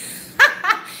Monday.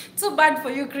 Too bad for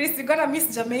you, Chris. You're gonna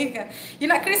miss Jamaica. You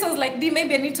know, Chris was like, D,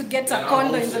 maybe I need to get a And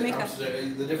condo in I'm Jamaica.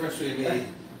 the difference between me,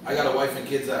 I got a wife and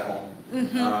kids at home,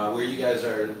 where you guys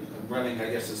are running, I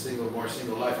guess, a more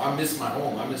single life. I miss my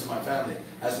home. I miss my family.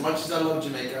 As much as I love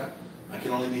Jamaica, I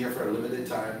can only be here for a limited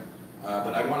time.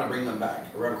 But I want to bring them back.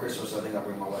 Around Christmas, I think I'll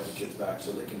bring my wife and kids back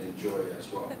so they can enjoy it as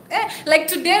well. Like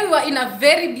today we were in a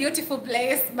very beautiful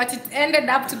place, but it ended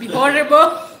up to be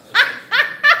horrible.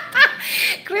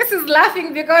 Chris is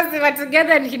laughing because we were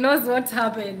together and he knows what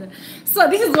happened. So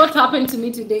this is what happened to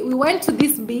me today. We went to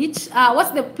this beach.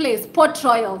 What's the place? Port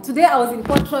Royal. Today I was in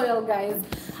Port Royal, guys.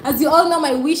 As you all know,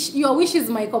 your wish is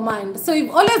my command. So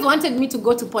you've always wanted me to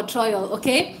go to Port Royal,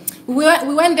 okay? We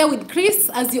went there with Chris,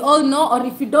 as you all know, or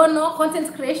if you don't know,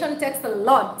 content creation takes a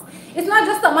lot. It's not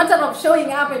just a matter of showing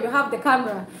up and you have the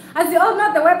camera. As you all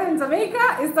know, the weather in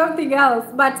Jamaica is something else,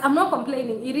 but I'm not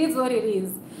complaining. It is what it is.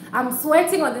 I'm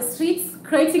sweating on the streets,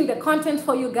 creating the content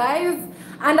for you guys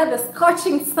under the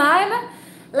scorching sun.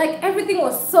 Like, everything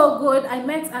was so good. I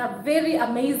met a very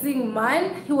amazing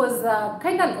man. He was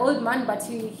kind of an old man, but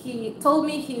he told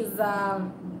me his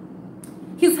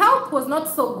health was not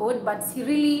so good, but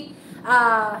he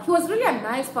was really a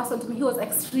nice person to me. He was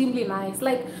extremely nice.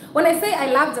 Like, when I say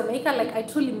I love Jamaica, like, I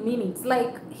truly mean it.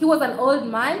 Like, he was an old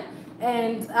man,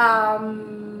 and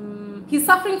he's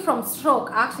suffering from stroke,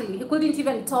 actually. He couldn't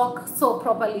even talk so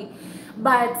properly,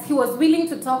 but he was willing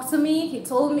to talk to me. He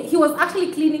told me he was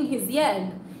actually cleaning his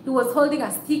yard. He was holding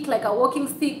a stick, like a walking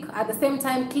stick, at the same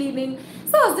time cleaning.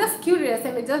 So I was just curious,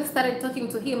 and I just started talking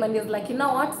to him, and he was like, you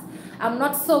know what? I'm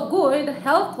not so good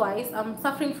health-wise. I'm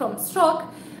suffering from stroke,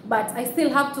 but I still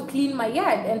have to clean my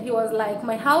yard. And he was like,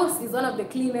 my house is one of the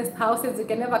cleanest houses you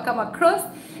can ever come across,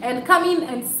 and come in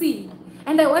and see.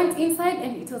 And I went inside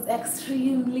and it was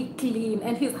extremely clean,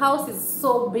 and his house is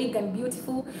so big and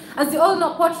beautiful. As you all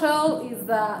know, Port Royal is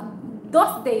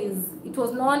those days, it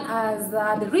was known as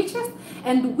the richest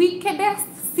and wickedest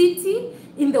city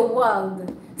in the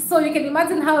world. So you can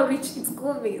imagine how rich it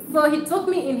could be. So he took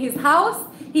me in his house.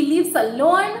 He lives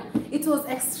alone. It was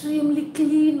extremely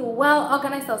clean, well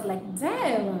organized. I was like,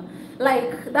 damn,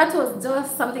 like, that was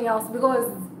just something else.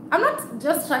 Because I'm not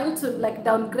just trying to like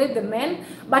downgrade the man,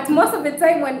 but most of the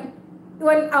time when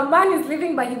a man is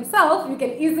living by himself, you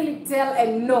can easily tell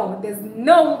and know there's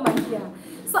no woman here.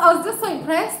 So I was just so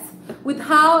impressed. with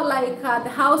how like the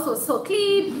house was so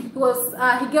clean.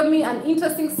 He gave me an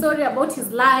interesting story about his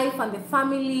life and the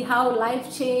family, how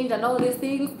life changed and all these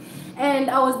things. And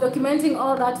I was documenting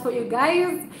all that for you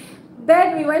guys.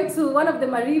 Then we went to one of the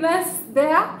marinas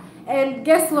there, and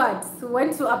guess what? We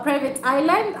went to a private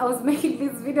island. I was making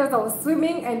these videos, I was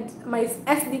swimming, and my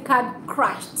SD card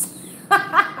crashed.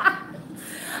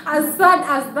 As sad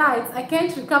as that, I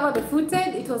can't recover the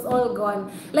footage. It was all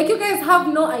gone. Like, you guys have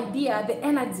no idea the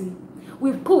energy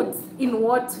we put in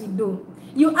what we do.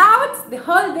 You out the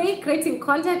whole day creating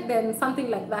content, then something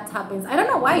like that happens. I don't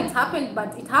know why it happened,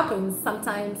 but it happens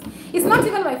sometimes. It's not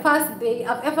even my first day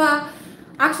I've ever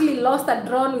actually lost a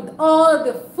drone with all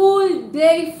the full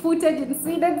day footage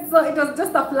incident. So it was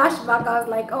just a flashback. I was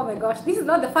like, oh my gosh, this is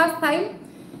not the first time.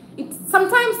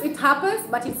 Sometimes it happens,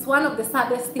 but it's one of the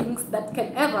saddest things that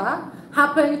can ever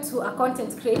happen to a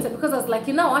content creator, because I was like,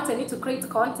 you know what, I need to create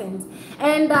content.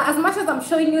 And as much as I'm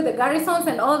showing you the garrisons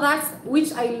and all that,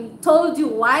 which I told you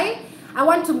why, I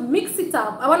want to mix it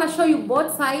up. I want to show you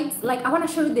both sides. Like, I want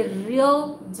to show you the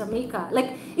real Jamaica.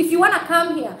 Like, if you want to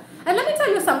come here, and let me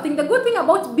tell you something, the good thing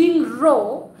about being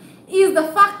raw is the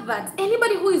fact that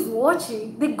anybody who is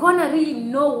watching, they're gonna really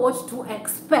know what to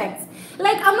expect.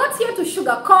 Like, I'm not here to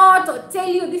sugarcoat or tell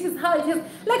you this is how it is.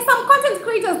 Like, some content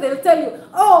creators, they'll tell you,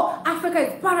 oh, Africa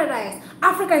is paradise,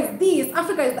 Africa is this,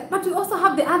 Africa is that. But we also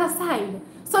have the other side.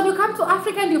 So you come to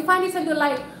Africa and you find it and you're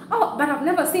like, oh, but I've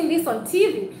never seen this on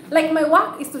TV. Like, my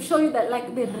work is to show you that,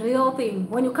 like, the real thing.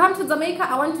 When you come to Jamaica,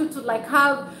 I want you to like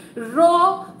have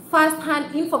raw,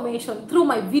 first-hand information through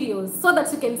my videos, so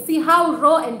that you can see how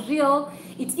raw and real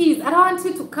it is. I don't want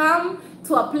you to come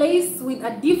to a place with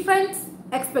a different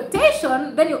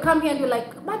expectation, then you come here and you're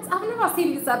like, but I've never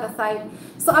seen this other side.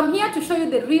 So I'm here to show you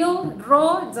the real,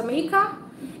 raw Jamaica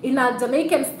in a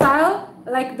Jamaican style,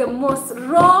 like the most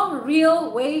raw,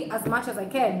 real way as much as I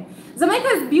can. Jamaica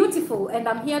is beautiful, and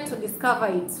I'm here to discover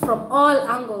it from all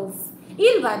angles.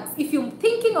 In that, if you're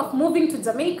thinking of moving to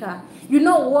Jamaica, you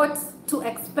know what to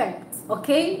expect,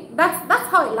 okay? That's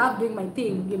how I love doing my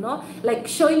thing, you know, like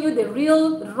showing you the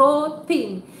real raw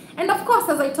thing. And of course,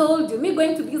 as I told you, me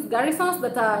going to these garrisons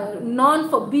that are known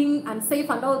for being unsafe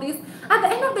and all this, at the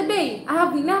end of the day, I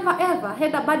have never ever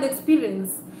had a bad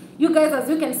experience. You guys, as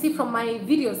you can see from my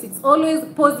videos, it's always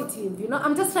positive, you know.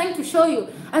 I'm just trying to show you,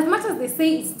 as much as they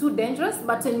say it's too dangerous,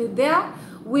 but when you're there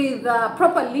with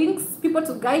proper links, people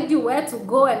to guide you where to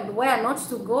go and where not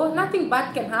to go, nothing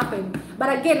bad can happen.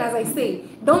 But again, as I say,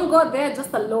 don't go there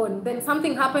just alone. Then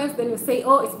something happens, then you say,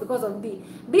 oh, it's because of me.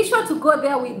 Be sure to go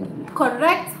there with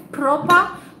correct,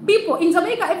 proper people. In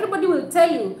Jamaica, everybody will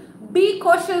tell you, be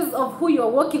cautious of who you're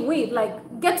working with.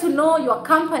 Like, get to know your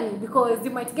company, because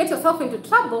you might get yourself into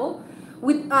trouble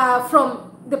with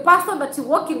from the person that you're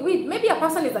working with. Maybe a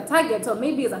person is a target, or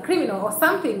maybe is a criminal or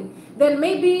something. Then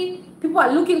maybe people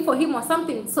are looking for him or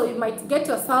something, so you might get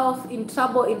yourself in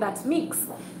trouble in that mix.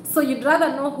 So you'd rather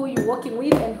know who you're working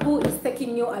with and who is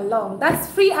taking you along. That's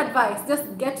free advice.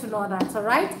 Just get to know that, all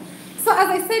right? So as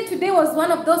I said, today was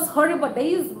one of those horrible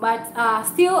days, but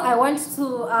still I went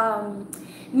to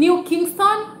New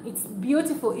Kingston. It's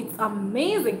beautiful. It's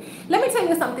amazing. Let me tell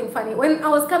you something funny. When I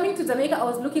was coming to Jamaica, I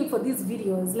was looking for these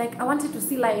videos. Like, I wanted to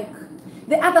see like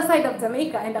the other side of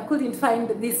Jamaica, and I couldn't find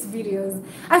these videos.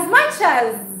 As much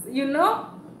as, you know,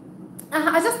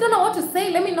 I just don't know what to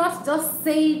say. Let me not just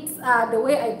say it the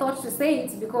way I thought to say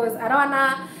it, because I don't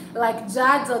wanna like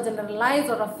judge or generalize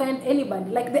or offend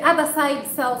anybody. Like, the other side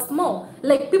sells more.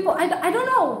 Like, people, I don't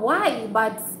know why,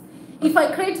 but if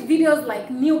I create videos like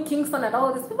New Kingston and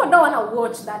all this, people don't want to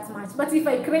watch that much. But if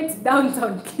I create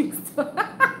downtown Kingston,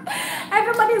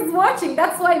 everybody's watching.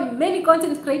 That's why many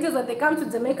content creators, when they come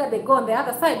to Jamaica, they go on the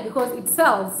other side, because it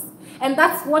sells. And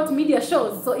that's what media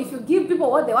shows. So if you give people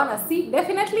what they want to see,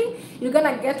 definitely you're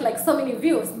going to get like so many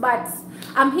views. But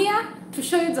I'm here to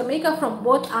show you Jamaica from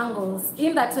both angles.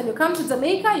 In that, when you come to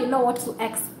Jamaica, you know what to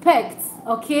expect,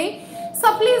 okay?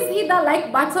 So please hit that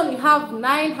like button. We have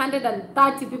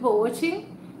 930 people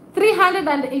watching,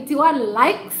 381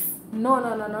 likes. No.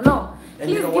 And Please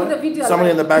you know give what? the video Somebody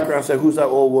a in the like. background said, who's that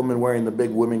old woman wearing the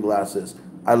big women glasses?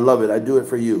 I love it. I do it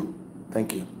for you.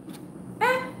 Thank you.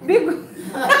 Big.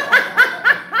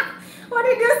 What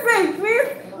did you say, please?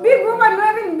 Big woman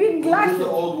wearing big Who's glasses. the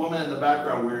old woman in the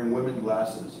background wearing women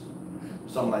glasses?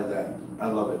 Something like that. I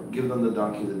love it. Give them the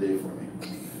donkey of the day for me.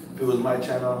 If it was my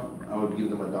channel, I would give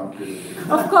them a donkey of the day.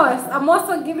 Of course, I'm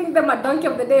also giving them a donkey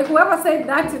of the day. Whoever said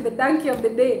that is the donkey of the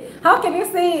day. How can you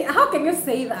say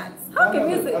that? How can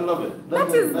you say? I love it. That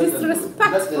is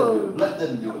disrespectful. Let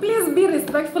them do it. Please be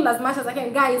respectful as much as I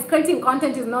can. Guys, creating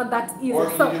content is not that easy. Or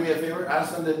can So, you do me a favor?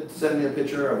 Ask them to send me a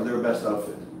picture of their best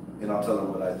outfit. and I'll tell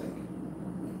them what I think.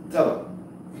 Tell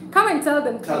them. Come and tell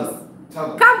them, Tell please. them. Tell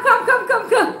them. Come.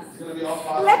 It's gonna be all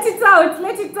positive.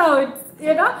 Let it out,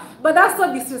 you know? But that's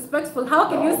so disrespectful. How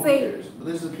can you who say? cares? But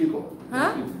this is people.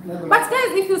 Huh? Never But mind.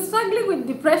 guys, if you're struggling with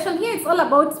depression, here it's all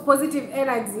about positive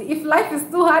energy. If life is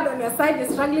too hard on your side, you're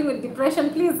struggling with depression,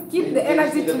 please keep the They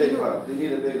energy need a to big you. hug. They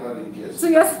need a big hug and kiss. So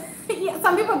yeah,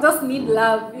 some people just need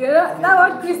love, you know?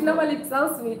 That's what Chris normally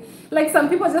tells me. Like some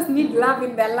people just need love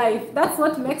in their life. That's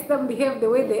what makes them behave the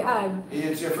way they are.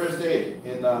 It's your first day.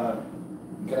 And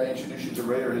can I introduce you to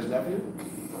Ray or his nephew?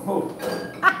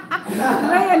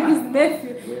 Ray and his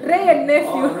nephew. Ray and nephew.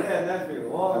 Oh, Ray and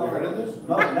nephew. Oh, Have you heard of this?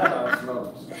 No,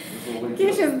 never.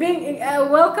 Kish is being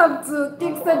welcome to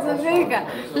Kingston, Jamaica.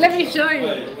 Let me show you.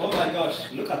 Wait, oh my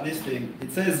gosh, look at this thing.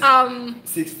 It says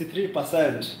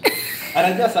 63%. And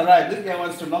I just arrived. This guy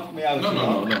wants to knock me out.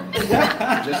 No.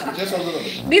 just a little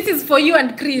bit. This is for you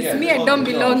and Chris. Yeah, Me, I don't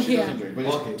no, belong she here. doesn't drink, but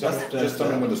Okay, just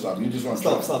tell me when to stop. You just want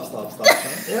to Stop.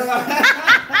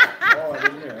 Oh, I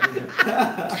didn't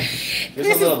hear.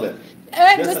 Just a little bit.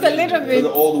 Just a little For bit.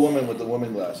 the old woman with the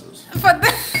woman glasses. For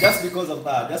the Just because of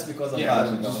that. Just the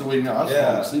that. way now. I was Yeah.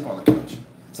 falling asleep on the couch.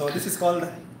 So this is called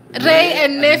Ray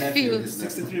and nephew. It's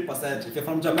 63%. If you're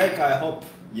from Jamaica, I hope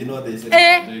you know this. Eh,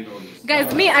 There you go. This.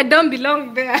 guys, me, I don't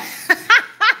belong there.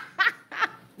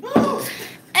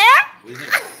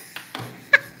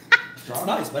 It's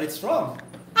nice, but it's strong.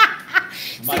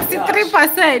 My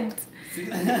 63%. gosh.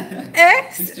 Eh?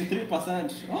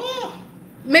 63%. Oh.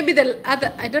 Maybe the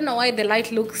other, I don't know why the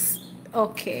light looks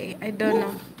okay. I don't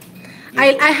know.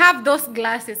 I have those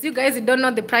glasses. You guys don't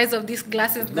know the price of these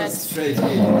glasses That's straight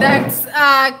in.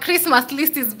 that Christmas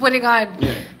list is putting on.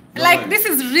 Yeah. Like this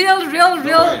is real.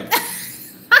 worry.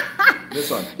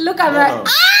 This one. Look at No, that.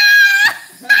 no.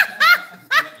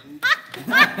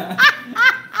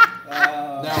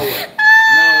 Now what?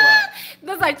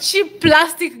 Those are cheap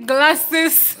plastic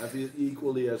glasses. I feel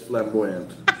equally as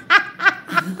flamboyant.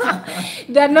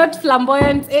 They're not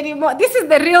flamboyant anymore. This is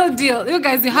the real deal. You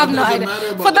guys, you have no doesn't idea. matter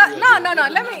about For the the real no, deal. no, no.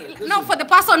 Doesn't Let matter. me no. For the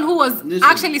person who was Listen.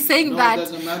 actually saying No, it that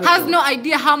doesn't matter, has though. no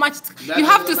idea how much That you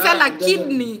have to doesn't sell a matter. It doesn't-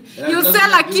 kidney. That You doesn't sell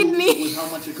a have to do kidney. With how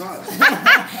much it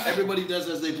costs. Everybody does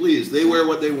as they please. They wear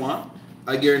what they want.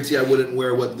 I guarantee I wouldn't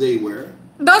wear what they wear.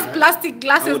 Those plastic I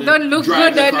glasses wouldn't don't look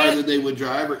drive good the on cars it. that they would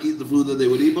drive or eat the food that they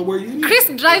would eat. But we're unique. Chris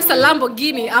drives a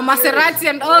Lamborghini, a Maserati,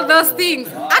 and all those things.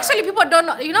 Actually, people don't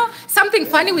know. You know, something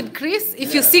funny with Chris,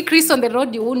 if you see Chris on the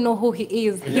road, you won't know who he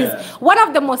is. Yeah. He's one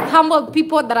of the most humble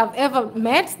people that I've ever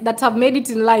met that have made it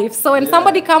in life. So when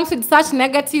somebody comes with such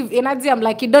negative energy, I'm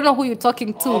like, you don't know who you're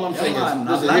talking All to. I'm saying Yeah, man,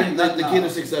 is, listen, I'm learning that the key now. to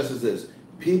success is this.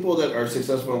 People that are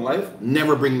successful in life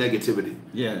never bring negativity.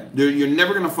 Yeah. You're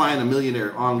never going to find a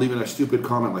millionaire on leaving a stupid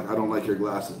comment like, I don't like your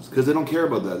glasses. Because they don't care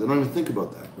about that. They don't even think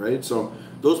about that, right? So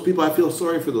those people, I feel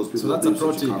sorry for those people. So that's that a leave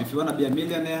pro such tip. comment. If you want to be a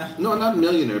millionaire, No, not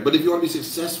millionaire, but if you want to be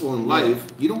successful in life,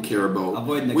 you don't care about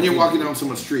Avoid when you're negativity. walking down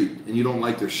someone's street and you don't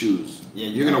like their shoes. Yeah,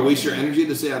 you're going to know. waste your energy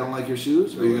to say, I don't like your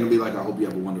shoes? Or you're going to be like, I hope you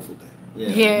have a wonderful day.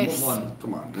 Yes. Move on.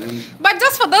 Come on, man. But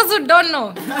just for those who don't know,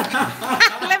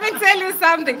 let me tell you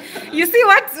something. You see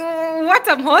what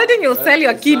I'm holding? You'll sell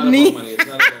your It's not about kidney. money. It's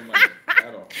not about money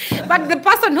at all. But the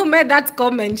person who made that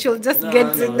comment, she'll just No, get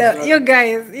no, to it's the. not- You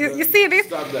guys, you see this?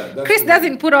 Stop that. That's Chris the-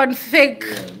 doesn't put on fake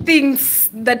things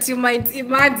that you might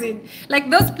imagine. Like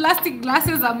those plastic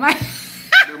glasses are mine.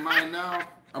 They're mine now.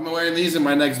 I'm wearing these in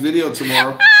my next video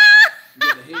tomorrow. The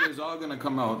haters all gonna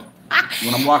come out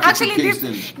when I'm walking Actually, to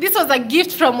Kingston. this was a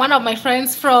gift from one of my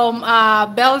friends from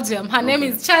Belgium. Her name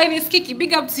is Chinese Kiki.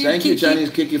 Big up to you, Thank you, Kiki. Chinese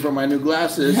Kiki, for my new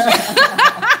glasses.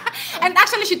 And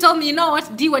actually, she told me, you know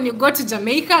what, D, when you go to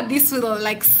Jamaica, this will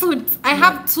like suit. I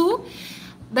have two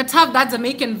that have that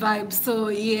Jamaican vibe. So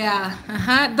yeah,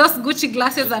 those Gucci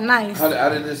glasses are nice. How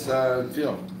did this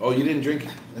feel? Oh, you didn't drink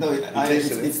it? No,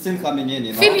 it's still coming in,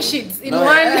 you know. Finish it in No,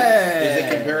 one. Is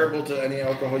it comparable to any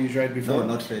alcohol you tried before? No,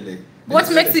 not really. What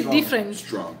It's makes it strong. different?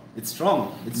 Strong. It's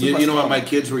strong. It's You super know when strong. my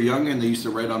kids were young and they used to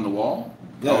write on the wall?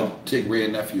 Yeah. I would take Ray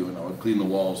and Nephew and I would clean the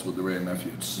walls with the Ray and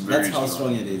Nephew. It's very That's how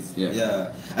strong it is.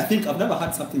 Yeah. I think I've never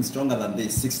had something stronger than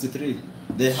this. 63.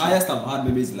 The highest I've had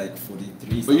maybe is like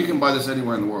 43. But you can buy this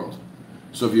anywhere in the world.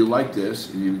 So if you like this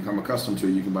and you become accustomed to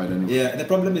it, you can buy it anywhere. Yeah. The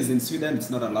problem is in Sweden, it's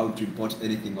not allowed to import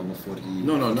anything over 40.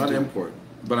 No, not 42. import.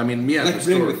 But I mean, me at Like the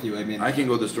bring store. with you, I mean. I can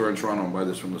go to the store in Toronto and buy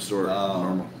this from the store.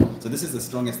 Normal. So this is the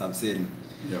strongest I've seen.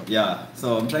 Yeah. Yeah.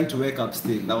 So I'm trying to wake up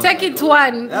still. That was Take like- it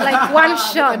one, like one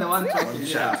shot. One shot.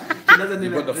 Yeah. She doesn't You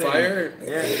even put the drink. fire?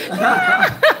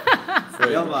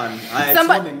 Yeah, man. It's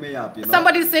Somebody- warming me up, you know.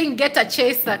 Somebody's saying get a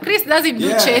chaser. Chris doesn't do Yeah,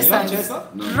 you want chasers. chaser?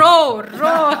 Raw.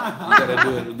 You gotta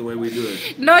do it the way we do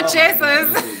it. No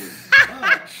chasers.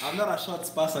 I'll I'm not a shots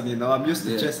person, you know. I'm used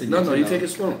to chasing it. No, you know. take it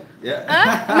slow.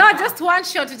 Yeah. No, just one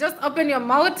shot. You just open your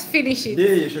mouth, finish it.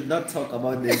 Yeah, you should not talk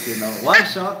about this, you know. One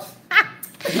shot.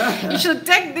 You should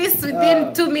take this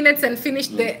within 2 minutes and finish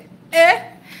the. Eh?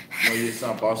 No, it's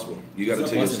not possible. You got to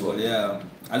It's take not it slow. possible, yeah.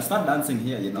 I'll start dancing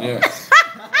here, you know. Yeah.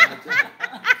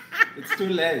 It's too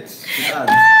late to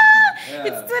dance. Yeah.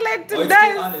 It's too late to It's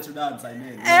dance. too early to dance, I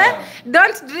mean. Eh?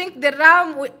 Don't drink the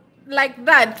rum like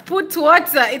that. Put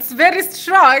water. It's very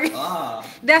strong. Ah.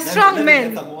 They're strong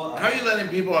men. How are you letting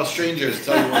people or strangers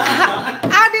tell you what to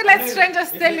How do you let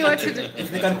strangers tell you what to do?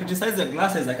 If they can criticize your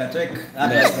glasses, I can take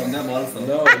advice from them also.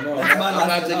 No, do? I'm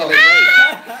not taking advice.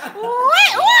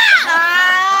 Wait, what?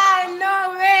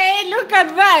 No way. Look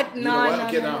at that. You know what?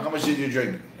 Okay, now, how much did you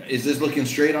drink? Is this looking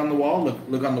straight on the wall?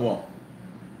 Look on the wall.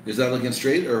 Is that looking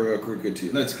straight or crooked to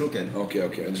you? No, it's crooked. Okay. I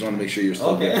just want to make sure you're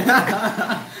still Okay.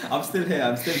 there. I'm still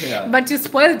here. But you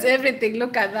spoiled everything.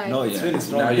 Look at that. No, it's really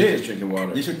strong. Now you're just drinking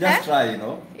water. You should just try, you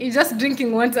know. You're just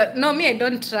drinking water. No, me, I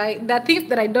don't try. There are things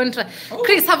that I don't try.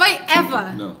 Chris, have I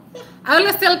ever? No. I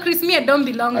always tell Chris, me, I don't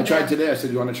belong I there. tried today. I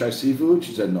said, "You want to try seafood?"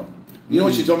 She said, "No." You know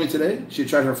what she told me today? She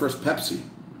tried her first Pepsi.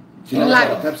 She never Like-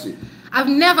 tried a Pepsi. I've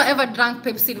never ever drank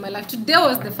Pepsi in my life. Today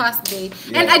was the first day.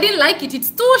 And I didn't like it. It's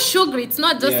too sugary. It's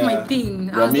not just my thing.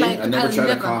 I was like, I never I'll tried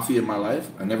a coffee in my life.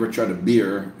 I never tried a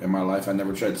beer in my life. I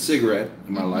never tried a cigarette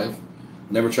in my life.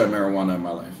 Never tried marijuana in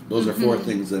my life. Those are four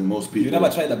things that most people. You never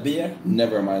tried a beer?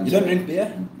 Never mind. You don't drink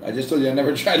beer? I just told you I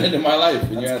never tried it in my life.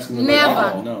 And you're asking me. Never.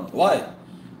 Like, no. Why?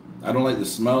 I don't like the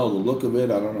smell, the look of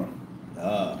it. I don't know.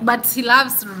 But he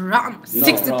loves rum. You know,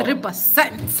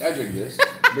 63%. I drink this.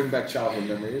 Bring back childhood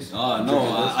memories. Oh no,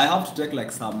 I have to take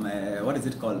like some what is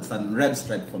it called? Some red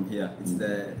stripe from here. It's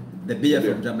the beer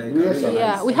from Jamaica.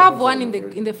 Yeah, we have one in the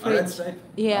A red fridge. stripe?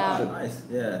 Yeah. Ah, nice.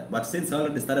 Yeah. But since I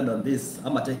already started on this,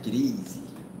 I'ma take it easy.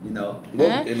 You know.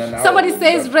 Look, in an hour, Somebody we'll be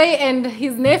says done. Ray and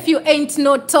his nephew ain't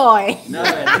no toy. No,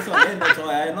 this one ain't no toy.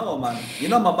 I know, man. You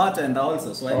know my bartender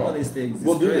also, so I know these things. It's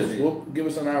We'll do crazy. this. We'll give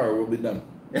us an hour. We'll be done.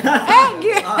 All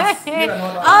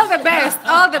the best,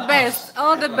 all the best,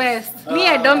 all the best. Me,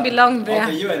 I don't belong there.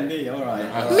 Okay, you and me,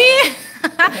 alright. Me,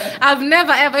 I've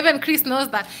never ever, even Chris knows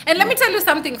that. And let me tell you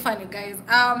something funny, guys.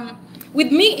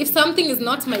 With me, if something is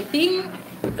not my thing,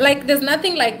 like there's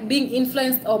nothing like being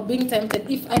influenced or being tempted.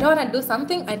 If I don't want to do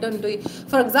something, I don't do it.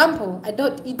 For example, I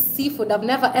don't eat seafood. I've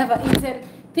never ever eaten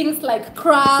things like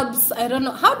crabs. I don't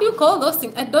know. How do you call those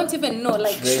things? I don't even know.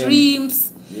 Like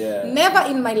shrimps. Yeah.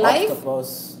 Never in my life.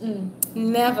 Octopus.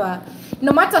 Never.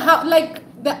 No matter how, like,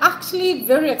 they're actually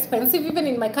very expensive. Even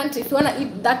in my country, if you want to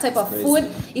eat that type of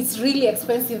food, it's really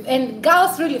expensive. And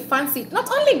girls really fancy it. Not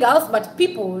only girls, but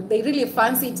people, they really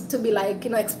fancy it to be like, you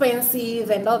know, expensive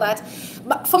and all that.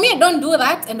 But for me, I don't do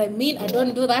that. And I mean, I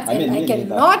don't do that. I mean, and I me neither.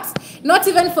 cannot, not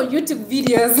even for YouTube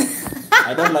videos.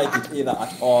 I don't like it either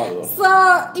at all.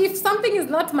 So if something is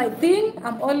not my thing,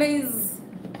 I'm always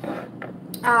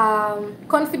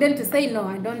confident to say no,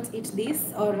 I don't eat this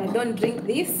or I don't drink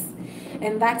this,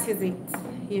 and that is it,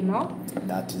 you know.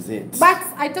 That is it. But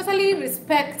I totally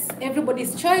respect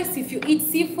everybody's choice. If you eat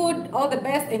seafood, all the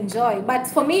best, enjoy. But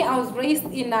for me, I was raised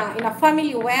in a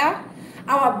family where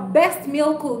our best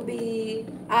meal could be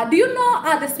do you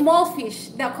know the small fish?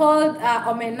 They're called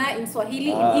omena in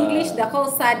Swahili. In English, they're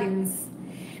called sardines.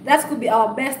 That could be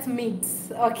our best meat,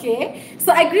 okay?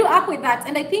 So I grew up with that,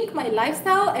 and I think my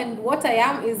lifestyle and what I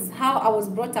am is how I was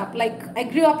brought up. Like, I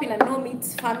grew up in a no-meat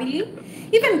family.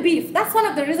 Even beef, that's one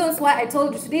of the reasons why I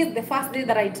told you today is the first day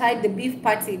that I tried the beef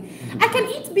patty. I can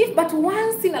eat beef, but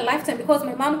once in a lifetime, because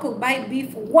my mom could buy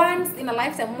beef once in a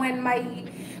lifetime. When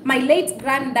my late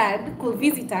granddad could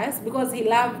visit us, because he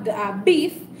loved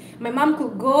beef, my mom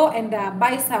could go and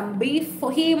buy some beef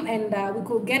for him, and we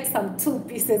could get some 2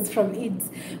 pieces from it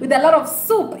with a lot of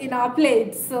soup in our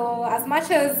plate. So as much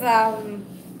as,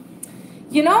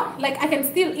 you know, like I can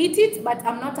still eat it, but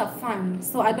I'm not a fan,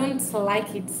 so I don't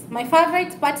like it. My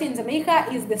favorite patty in Jamaica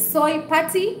is the soy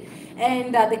patty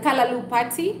and the kalaloo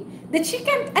patty. The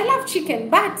chicken, I love chicken,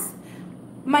 but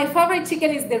my favorite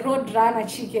chicken is the roadrunner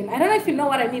chicken. I don't know if you know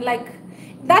what I mean, like,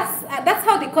 that's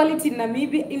how they call it in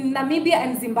Namibia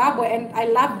and Zimbabwe, and I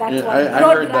love that one. I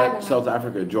heard that South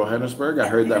Africa, Johannesburg. I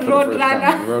heard that for the first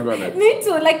time. Roadrunner. Me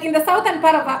too. Like in the southern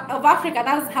part of Africa,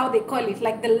 that's how they call it,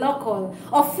 like the local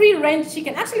or free range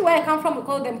chicken. Actually, where I come from, we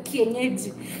call them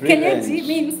kienyeji. Kienyeji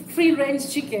means free range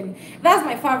chicken. That's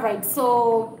my favorite.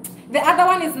 So the other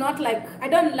one is not like, I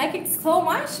don't like it so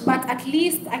much, but at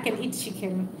least I can eat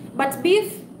chicken. But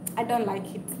beef, I don't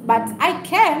like it, but I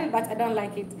can, but I don't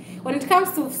like it. When it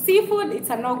comes to seafood, it's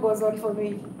a no-go zone for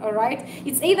me, all right?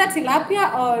 It's either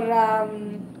tilapia or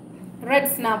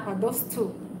red snapper, those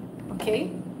two,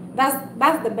 okay?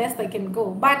 That's the best I can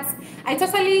go. But I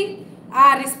totally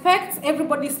respect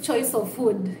everybody's choice of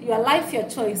food. Your life, your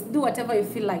choice. Do whatever you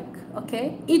feel like.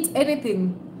 Okay, eat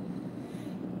anything.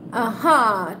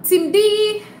 Team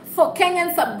D for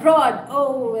Kenyans abroad.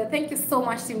 Oh, thank you so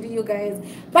much, Team D, you guys.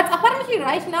 But apparently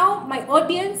right now my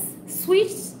audience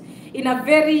switched in a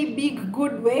very big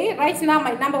good way. Right now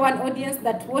my #1 audience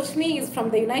that watch me is from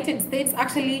the United States.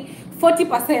 Actually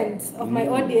 40% of my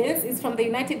audience is from the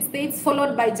United States,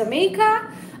 followed by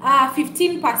Jamaica,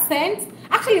 15%.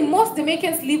 Actually, most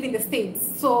Jamaicans live in the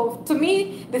States. So to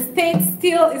me, the States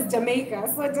still is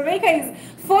Jamaica. So Jamaica is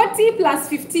 40 plus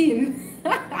 15.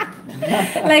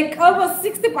 Like almost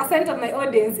 60% of my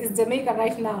audience is Jamaica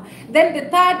right now. Then the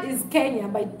third is Kenya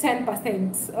by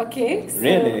 10%. Okay? So,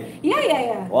 Really?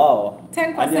 Yeah. Wow.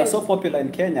 10%. And you're so popular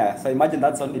in Kenya, so imagine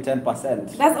that's only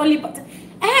 10%. That's only,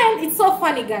 and it's so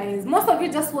funny, guys. Most of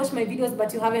you just watch my videos,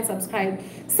 but you haven't subscribed.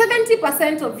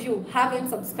 70% of you haven't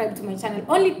subscribed to my channel.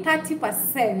 Only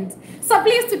 30%. So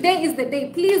please, today is the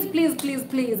day.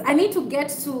 Please. I need to get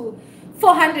to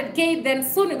 400K, then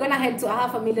soon we're gonna head to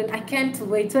 500,000. I can't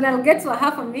wait. When I'll get to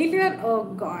 500,000, oh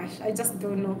gosh, I just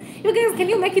don't know. You guys, can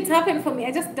you make it happen for me?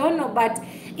 I just don't know. But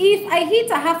if I hit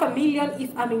 500,000,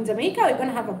 if I'm in Jamaica, we're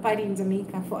gonna have a party in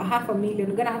Jamaica for 500,000.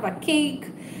 We're gonna have a cake,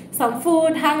 some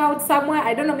food, hang out somewhere.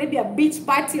 I don't know, maybe a beach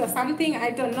party or something.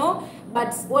 I don't know.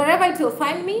 But wherever it will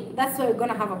find me, that's where we're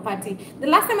gonna have a party. The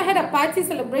last time I had a party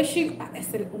celebrating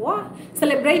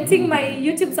my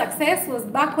YouTube success was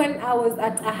back when I was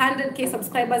at 100K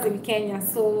subscribers in Kenya.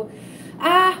 So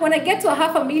when I get to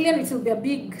 500,000, it will be a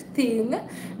big thing.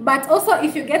 But also,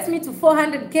 if you get me to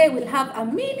 400K, we'll have a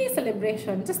mini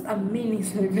celebration, just a mini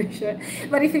celebration.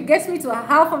 But if you get me to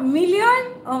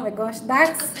 500,000, oh my gosh,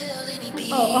 that's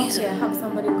okay. I have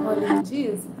somebody calling.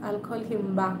 Jeez, I'll call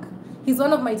him back. He's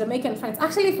one of my Jamaican friends.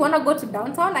 Actually, if you want to go to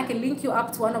downtown, I can link you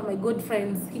up to one of my good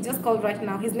friends. He just called right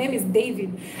now. His name is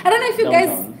David. I don't know if you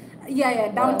Downtown. guys...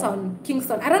 Yeah, downtown,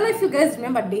 Kingston. I don't know if you guys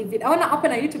remember David. I want to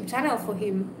open a YouTube channel for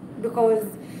him because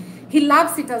he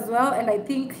loves it as well, and I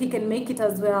think he can make it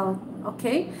as well.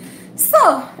 Okay?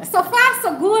 So far,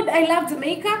 so good. I love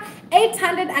Jamaica.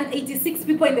 886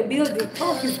 people in the building.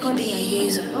 Oh, he's calling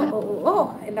again.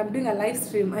 Oh. And I'm doing a live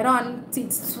stream. I don't want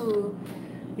it to,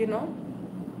 you know...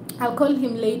 I'll call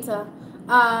him later.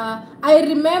 I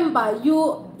remember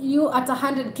you at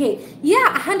 100K.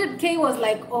 Yeah, 100K was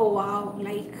like, oh wow,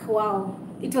 like wow.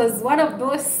 It was one of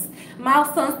those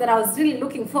milestones that I was really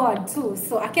looking forward to.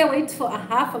 So I can't wait for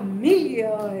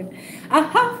 500,000.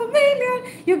 500,000,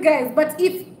 you guys. But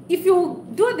if you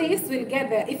do this, we'll get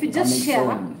there. If you just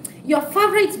share your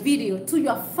favorite video to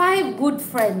your 5 good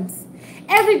friends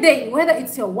every day, whether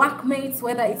it's your workmates,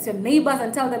 whether it's your neighbors,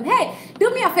 and tell them, hey, do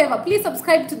me a favor, please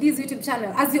subscribe to this YouTube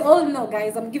channel. As you all know,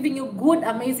 guys, I'm giving you good,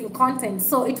 amazing content.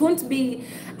 So it won't be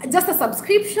just a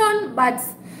subscription, but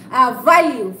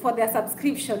value for their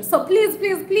subscription. So please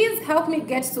help me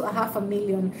get to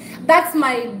 500,000. That's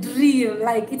my dream.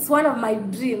 Like, it's one of my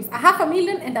dreams.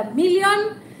 500,000 and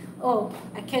 1,000,000. Oh,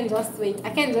 I can't just wait.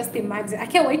 I can't just imagine. I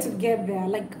can't wait to get there.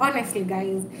 Like, honestly,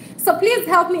 guys. So please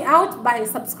help me out by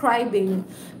subscribing.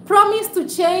 Promise to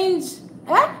change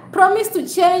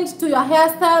to your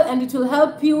hairstyle, and it will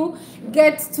help you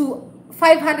get to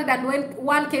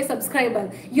 501K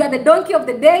subscribers. You are the donkey of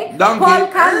the day, Paul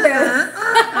Campbell.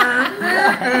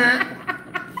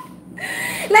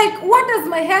 Like, what does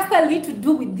my hairstyle need to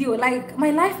do with you? Like, my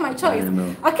life, my choice.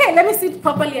 Okay, let me sit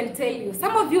properly and tell you.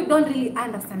 Some of you don't really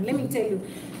understand. Let me tell you.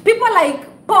 People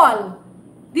like Paul,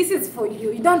 this is for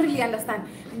you. You don't really understand.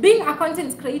 Being a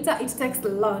content creator, it takes a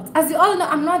lot. As you all know,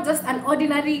 I'm not just an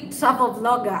ordinary travel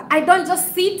vlogger. I don't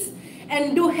just sit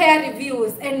and do hair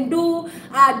reviews and do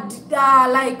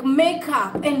like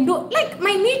makeup and do, like,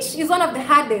 my niche is one of the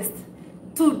hardest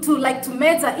to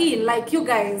measure in, like you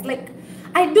guys. Like,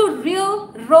 I do real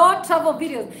raw travel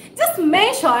videos. Just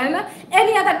mention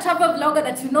any other travel vlogger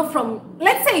that you know from,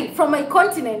 let's say, from my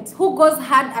continent, who goes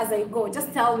hard as I go.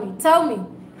 Just tell me.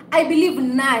 I believe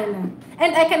none.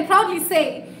 And I can proudly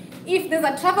say, if there's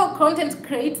a travel content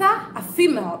creator, a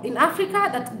female in Africa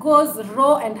that goes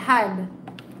raw and hard,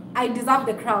 I deserve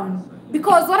the crown.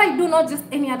 Because what I do, not just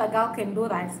any other girl can do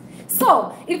that.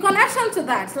 So, in connection to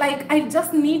that, like, I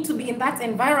just need to be in that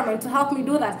environment to help me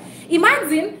do that.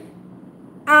 Imagine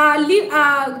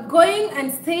going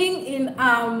and staying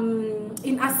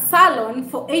in a salon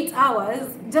for 8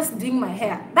 hours just doing my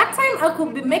hair. That time I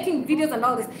could be making videos and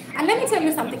all this. And let me tell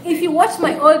you something. If you watch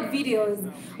my old videos,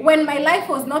 when my life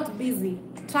was not busy,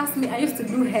 trust me, I used to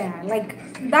do hair. Like,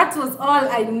 that was all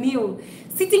I knew.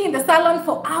 Sitting in the salon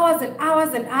for hours and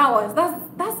hours and hours.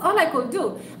 That's all I could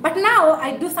do. But now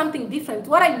I do something different.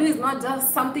 What I do is not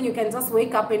just something you can just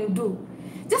wake up and do.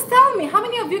 Just tell me, how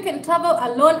many of you can travel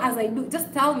alone as I do?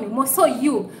 Just tell me. More so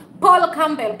you, Paul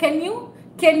Campbell, can you?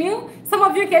 Can you? Some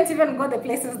of you can't even go the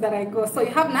places that I go. So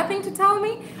you have nothing to tell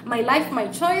me. My life, my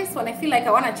choice. When I feel like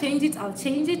I want to change it, I'll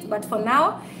change it. But for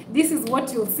now, this is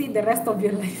what you'll see the rest of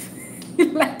your life.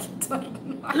 You like it or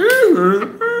not?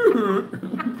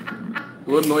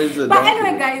 What noise is it? But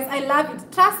anyway, guys, I love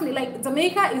it. Trust me, like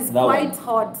Jamaica is quite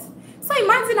hot. So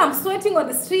imagine I'm sweating on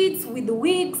the streets with the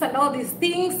wigs and all these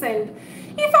things, and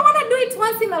if I want to do it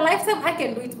once in a lifetime, I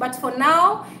can do it. But for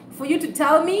now, for you to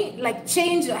tell me, like,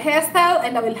 change your hairstyle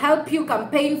and I will help you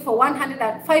campaign for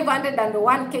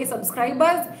 501K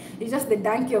subscribers, it's just the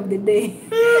donkey of the day.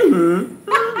 You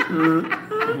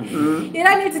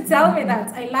don't need to tell me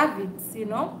that. I love it, you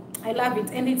know. I love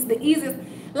it. And it's the easiest.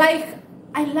 Like,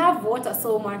 I love water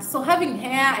so much. So having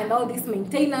hair and all these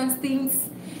maintenance things,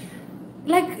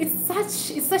 like, it's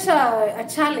such a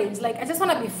challenge. Like, I just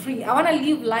want to be free. I want to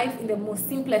live life in the most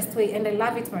simplest way, and I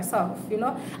love it myself, you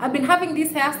know. I've been having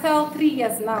this hairstyle 3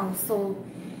 years now, so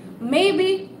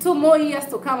maybe 2 more years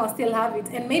to come I'll still have it,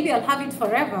 and maybe I'll have it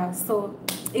forever. So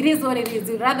it is what it is.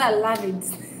 You'd rather love it.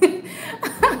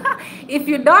 If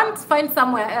you don't, find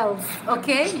somewhere else,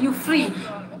 okay? You free.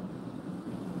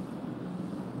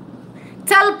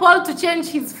 Tell Paul to change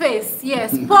his face.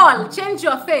 Yes, Paul, change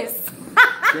your face.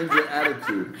 Change your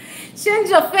attitude. Change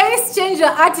your face, change your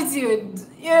attitude,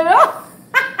 you know.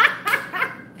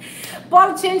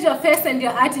 Paul, change your face and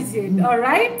your attitude, all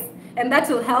right? And that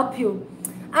will help you.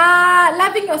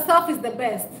 Loving yourself is the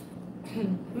best.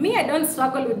 Me, I don't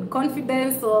struggle with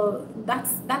confidence, or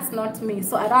that's not me,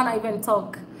 so I don't even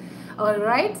talk, all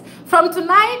right? From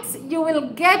tonight, you will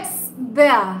get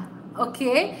there,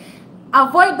 okay?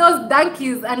 Avoid those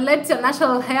donkeys and let your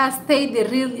natural hair stay the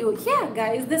real you. Yeah,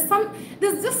 guys, there's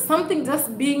just something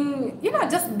just being, you know,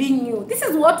 just being you. This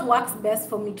is what works best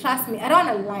for me. Trust me, I don't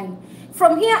want to lie.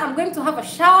 From here, I'm going to have a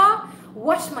shower,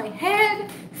 wash my head,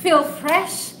 feel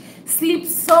fresh, sleep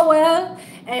so well,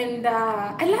 and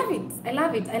I love it. I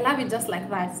love it. I love it just like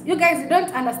that. You guys, you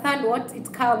don't understand what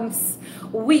it comes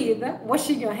with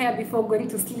washing your hair before going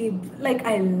to sleep. Like,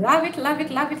 I love it, love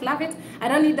it, love it, love it. I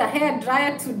don't need a hair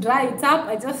dryer to dry it up.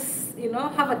 I just, you know,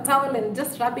 have a towel and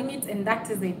just rubbing it, and that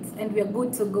is it. And we're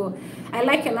good to go. I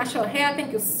like your natural hair.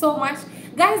 Thank you so much.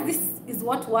 Guys, this is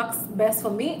what works best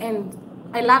for me, and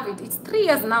I love it. It's 3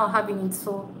 years now having it,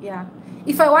 so yeah.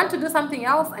 If I want to do something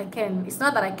else, I can. It's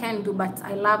not that I can't do, but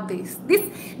I love this.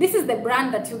 This is the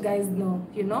brand that you guys know,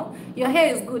 you know. Your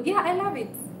hair is good. Yeah, I love it.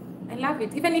 I love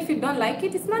it. Even if you don't like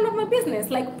it, it's none of my business.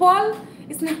 Like Paul,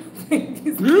 it's none of my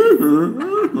business.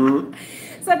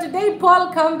 So today,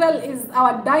 Paul Campbell is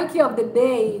our donkey of the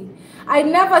day. I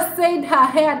never said her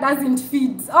hair doesn't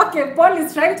fit. Okay, Paul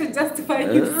is trying to justify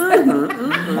himself.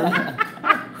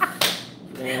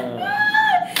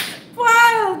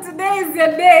 Paul, today is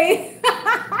your day.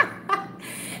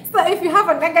 So if you have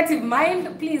a negative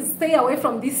mind, please stay away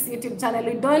from this YouTube channel.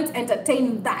 We don't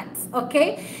entertain that,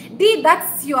 okay? D,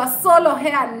 that's your solo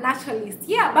hair naturalist.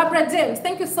 Yeah, Barbara James,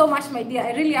 thank you so much, my dear.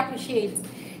 I really appreciate it.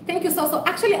 Thank you so.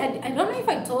 Actually, I don't know if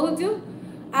I told you.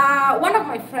 One of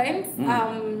my friends,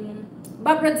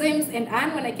 Barbara James and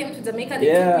Anne, when I came to Jamaica,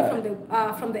 they took me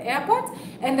from the airport,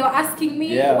 and they were asking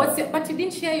me, what's your, but you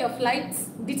didn't share your flight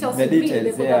details with me.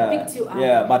 They could have picked you up.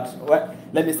 Yeah, but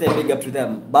let me say big up to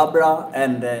them, Barbara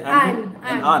and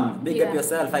Anne. Big up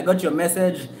yourself. I got your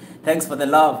message. Thanks for the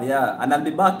love, and I'll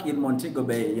be back in Montego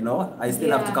Bay, you know. I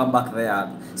still have to come back there.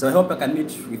 So I hope I can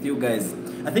meet with you guys.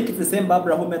 I think it's the same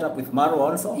Barbara who met up with Maro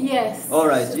also. Yes. All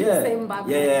right, the same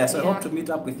Barbara. Yeah. So I hope to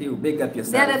meet up with you. Big up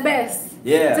yourself. They're the best.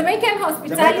 Yeah. Jamaican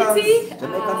hospitality.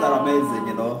 Jamaicans are amazing,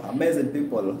 you know. Amazing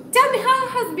people. Tell me, how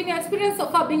has been your experience so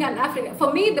far being an African?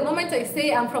 For me, the moment I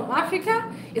say I'm from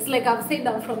Africa, it's like I've said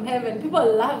I'm from heaven.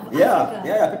 People love Africa.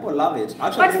 Yeah, people love it.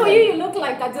 Actually, but for you look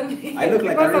like a Jamaican. I look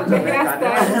like a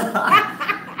Jamaican.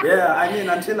 Yeah, I mean,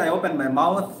 until I open my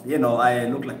mouth, you know, I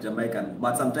look like Jamaican.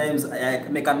 But sometimes I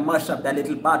can mash up that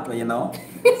little patwa, you know.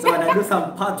 So when I do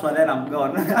some patwa, then I'm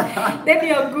gone. Then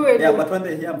you're good. Yeah, but when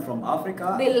they hear I'm from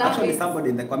Africa, they love actually it. Somebody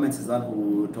in the comments is one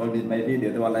who told me in my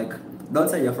video, they were like, don't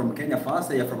say you're from Kenya first,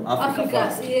 say you're from Africa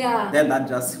first. Yeah. Then that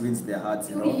just wins their hearts,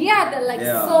 you know. Yeah, they're like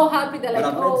so happy. They're like,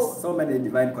 I've made so many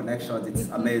divine connections. It's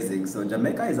amazing. So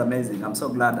Jamaica is amazing. I'm so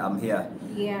glad I'm here.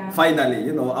 Yeah. Finally,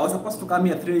 you know, I was supposed to come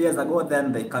here 3 years ago.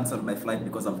 Then they canceled my flight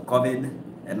because of COVID,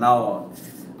 and now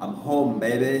I'm home,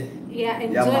 baby. Yeah,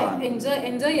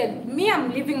 enjoy your. Me,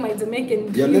 I'm living my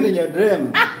Jamaican dream. You're living your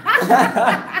dream.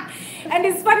 And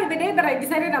And it's funny, the day that I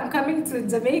decided I'm coming to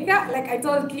Jamaica, like I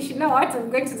told Kish, you know what, I'm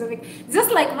going to Jamaica.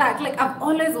 Just like that, like I've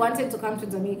always wanted to come to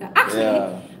Jamaica.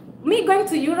 Actually, me going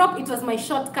to Europe, it was my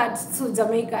shortcut to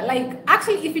Jamaica. Like,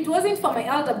 actually, if it wasn't for my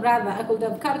elder brother, I could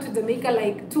have come to Jamaica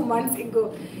like 2 months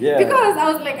ago. Yeah. Because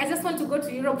I was like, I just want to go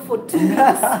to Europe for 2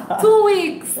 weeks. 2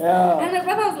 weeks. Yeah. And my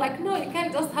brother was like, no, you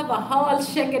can't just have a whole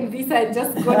Schengen visa and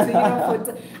just go to Europe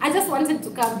for I just wanted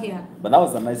to come here. But that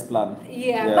was a nice plan.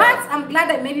 Yeah. But I'm glad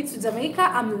I made it to Jamaica.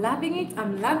 I'm loving it.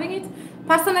 I'm loving it.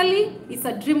 Personally, it's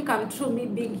a dream come true, me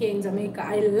being here in Jamaica.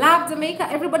 I love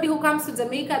Jamaica. Everybody who comes to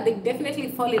Jamaica, they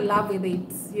definitely fall in love with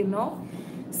it, you know.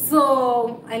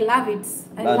 So I love it.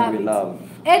 I love it.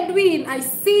 Edwin, I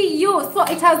see you. So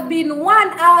it has been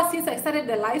 1 hour since I started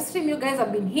the live stream. You guys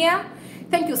have been here.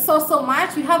 Thank you so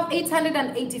much. We have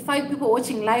 885 people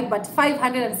watching live, but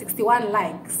 561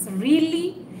 likes.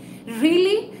 Really?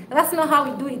 Really? That's not how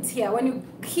we do it here. When you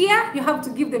here, you have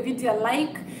to give the video a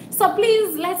like. So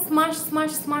please, let's smash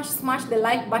the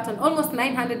like button. Almost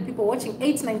 900 people watching,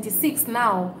 896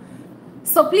 now.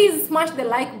 So please smash the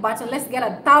like button. Let's get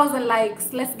 1,000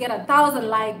 likes. Let's get 1,000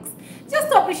 likes.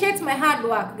 Just to appreciate my hard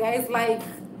work, guys. Like,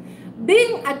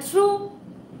 being a true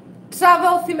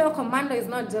travel female commando is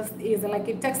not just easy. Like,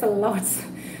 it takes a lot.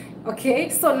 Okay,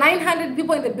 so 900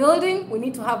 people in the building. We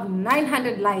need to have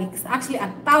 900 likes, actually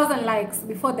 1,000 likes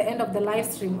before the end of the live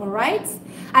stream. All right,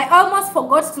 I almost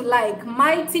forgot to like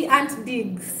Mighty Aunt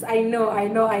Diggs. I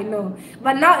know,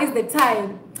 but now is the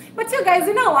time. But you guys,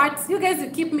 you know what, you guys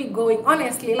will keep me going,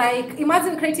 honestly. Like,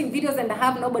 imagine creating videos and I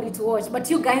have nobody to watch,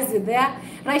 but you guys are there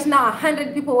right now,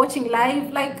 100 people watching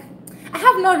live. Like, I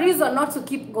have no reason not to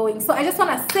keep going. So I just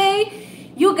want to say,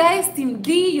 you guys, Team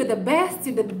D, you're the best.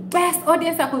 You're the best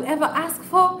audience I could ever ask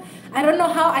for. I don't know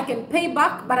how I can pay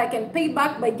back, but I can pay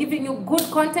back by giving you good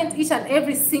content each and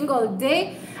every single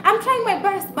day. I'm trying my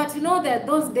best, but you know, there are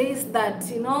those days that,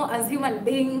 you know, as human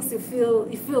beings, you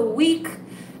feel weak.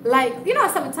 Like, you know,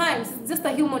 sometimes it's just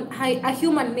a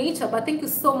human nature. But thank you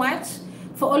so much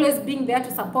for always being there to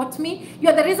support me.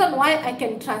 You're the reason why I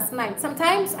can trust night.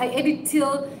 Sometimes I edit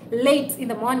till late in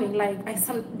the morning. Like,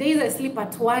 some days I sleep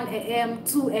at 1 a.m.,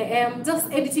 2 a.m.,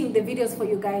 just editing the videos for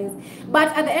you guys. But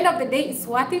at the end of the day, it's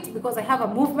worth it because I have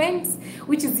a movement,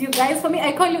 which is you guys. For me,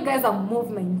 I call you guys a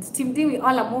movement. Team D, we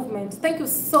all a movement. Thank you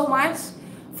so much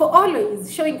for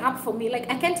always showing up for me.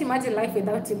 Like, I can't imagine life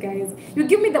without you guys. You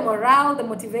give me the morale, the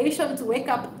motivation to wake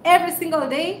up every single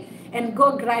day and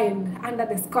go grind under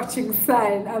the scorching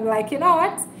sun. I'm like, you know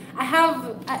what? I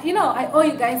have, you know, I owe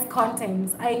you guys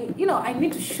content. I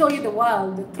need to show you the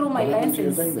world through my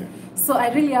lenses. So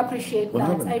I really appreciate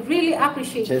that. I really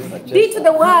appreciate it. D to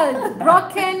the world,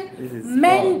 broken,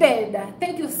 mended.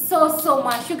 Thank you so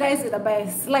much. You guys are the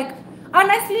best. Like,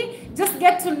 honestly, just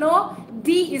get to know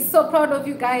D is so proud of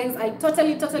you guys. I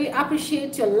totally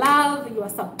appreciate your love, your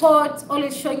support,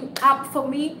 always showing up for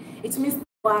me. It means the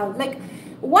world. Like,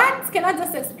 words cannot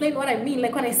just explain what I mean.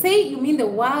 Like, when I say you mean the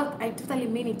world, I totally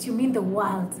mean it. You mean the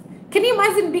world. Can you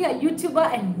imagine being a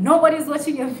YouTuber and nobody's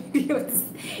watching your videos?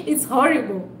 It's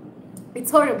horrible. It's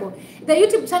horrible. There are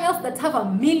YouTube channels that have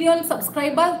 1 million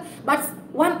subscribers, but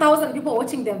 1,000 people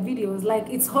watching their videos. Like,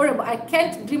 it's horrible. I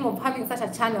can't dream of having such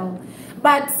a channel.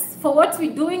 But for what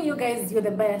we're doing, you guys, you're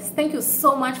the best. Thank you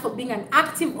so much for being an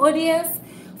active audience,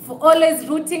 for always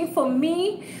rooting for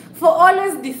me, for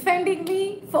always defending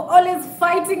me, for always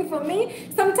fighting for me.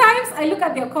 Sometimes I look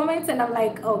at your comments and I'm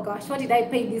like, oh gosh, what did I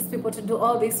pay these people to do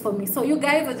all this for me? So you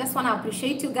guys, I just want to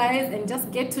appreciate you guys and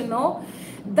just get to know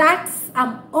that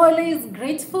I'm always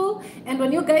grateful. And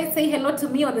when you guys say hello to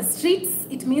me on the streets,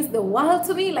 it means the world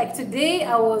to me. Like today,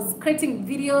 I was creating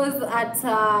videos at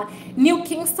New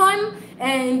Kingston,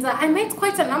 and I met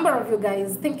quite a number of you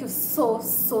guys. Thank you so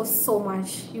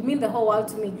much. You mean the whole world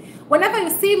to me. Whenever you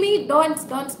see me, don't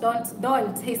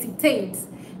hesitate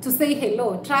to say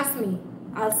hello. Trust me,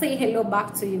 I'll say hello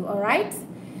back to you. All right.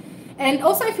 And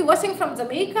also, if you're watching from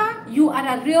Jamaica, you are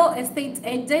a real estate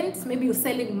agent. Maybe you're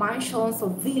selling mansions or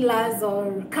villas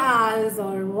or cars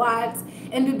or what,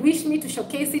 and you wish me to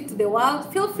showcase it to the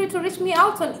world, feel free to reach me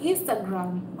out on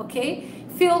Instagram, okay?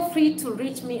 Feel free to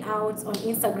reach me out on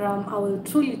Instagram. I will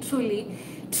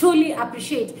truly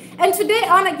appreciate. And today,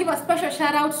 I want to give a special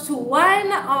shout out to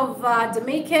one of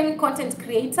Jamaican content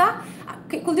creator.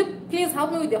 Could you please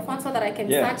help me with your phone so that I can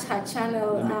search her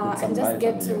channel and just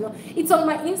get to know? It's on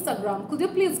my Instagram. Could you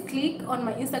please click on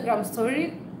my Instagram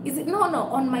story? Is it no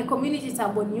on my community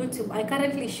tab on YouTube? I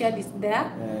currently shared it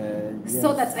there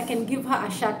so that I can give her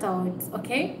a shout out.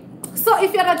 Okay. So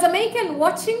if you're a Jamaican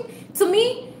watching, to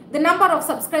me, the number of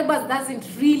subscribers doesn't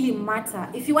really matter.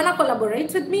 If you want to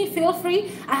collaborate with me, feel free.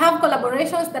 I have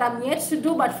collaborations that I'm yet to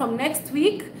do, but from next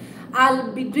week,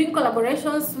 I'll be doing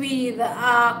collaborations with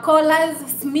Callers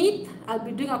Smith. I'll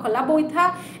be doing a collab with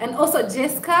her, and also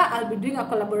Jessica. I'll be doing a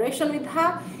collaboration with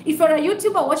her. If you're a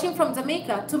YouTuber watching from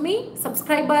Jamaica, to me,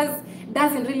 subscribers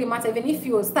doesn't really matter. Even if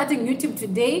you're starting YouTube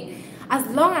today, as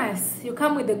long as you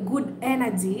come with a good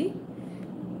energy,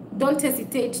 don't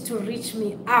hesitate to reach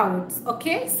me out.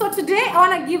 Okay, so today I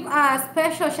want to give a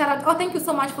special shout out. Oh, thank you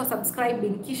so much for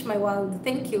subscribing, Kish My World.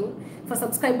 Thank you for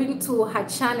subscribing to her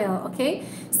channel. Okay,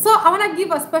 so I want to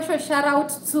give a special shout out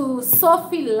to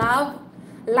Sophie Love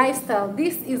Lifestyle.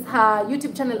 This is her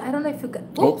YouTube channel. I don't know if you got.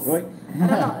 Oops. Oh, right. I don't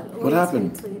know. What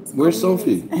happened? Where's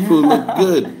Sophie? Who look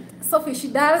good? Sophie, she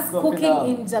does cooking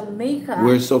in Jamaica.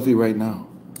 Where's Sophie right now?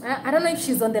 I don't know if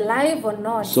she's on the live or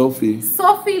not. Sophie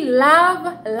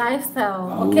Love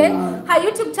Lifestyle. Okay, Oh. her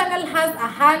YouTube channel has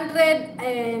 100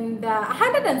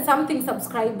 and something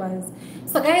subscribers.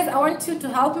 So guys, I want you to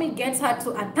help me get her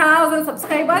to 1,000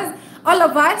 subscribers. All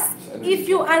of us, if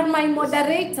you are my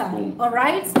moderator, all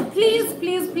right, please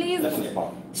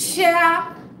share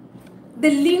the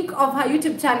link of her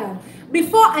YouTube channel.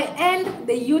 Before I end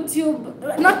the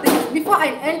YouTube, before I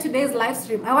end today's live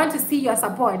stream, I want to see your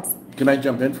support. Can I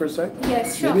jump in for a sec?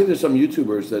 Yes, sure. Maybe there's some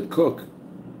YouTubers that cook.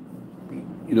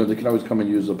 You know, they can always come and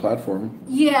use the platform.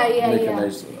 Yeah. Make a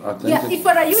nice, authentic. Yeah, if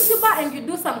you're a YouTuber and you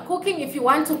do some cooking, if you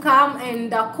want to come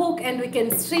and cook and we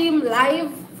can stream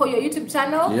live for your YouTube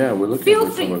channel, Yeah, we're looking feel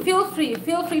for free, somebody.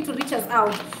 feel free to reach us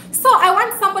out. So I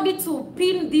want somebody to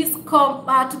pin this, her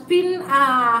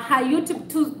YouTube,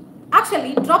 to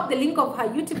actually drop the link of her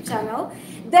YouTube channel.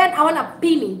 Then I want to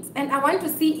pin it and I want to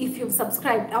see if you've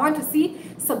subscribed. I want to see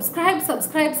subscribe.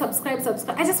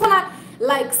 I just want to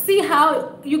like see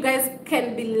how you guys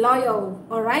can be loyal,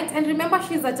 all right? And remember,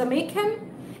 she's a Jamaican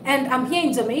and I'm here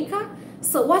in Jamaica.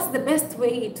 So what's the best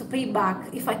way to pay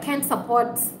back if I can't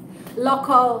support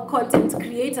local content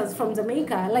creators from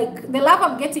Jamaica? Like, the love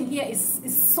I'm getting here is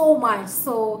so much.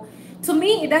 So to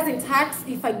me, it doesn't hurt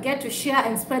if I get to share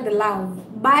and spread the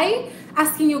love by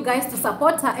asking you guys to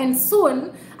support her. And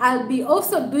soon I can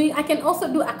also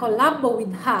do a collab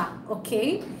with her.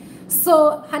 Okay,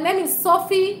 so her name is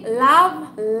Sophie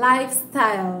Love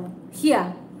Lifestyle.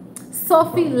 Here,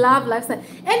 Sophie Love Lifestyle.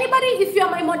 Anybody, if you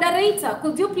are my moderator,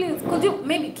 could you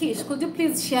maybe Kish, could you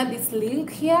please share this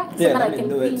link here so that I can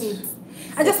pin it?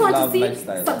 I just want to see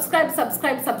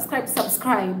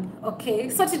subscribe. Okay,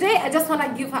 so today I just want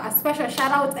to give her a special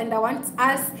shout out, and I want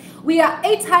us, we are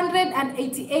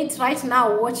 888 right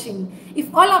now watching.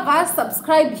 If all of us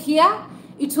subscribe here,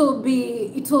 it will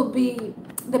be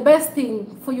the best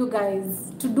thing for you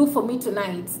guys to do for me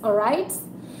tonight. All right.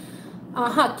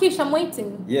 Kish, I'm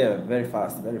waiting. Yeah, very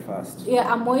fast. Yeah,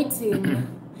 I'm waiting.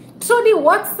 Trudy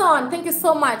Watson, thank you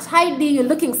so much. Heidi, you're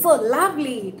looking so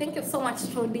lovely. Thank you so much,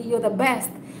 Trudy. You're the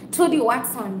best. Trudy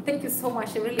Watson, thank you so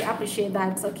much. I really appreciate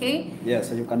that. Okay. Yeah,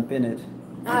 so you can pin it.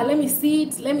 Let me see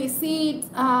it.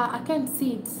 I can't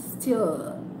see it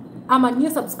still. I'm a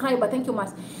new subscriber. Thank you much.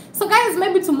 So guys,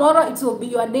 maybe tomorrow it will be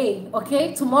your day.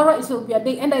 Okay, tomorrow it will be your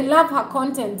day. And I love her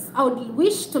content. I would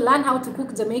wish to learn how to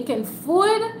cook Jamaican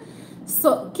food.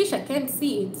 So Kish, I can't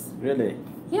see it. Really?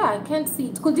 Yeah, I can't see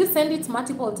it. Could you send it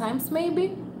multiple times,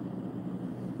 maybe?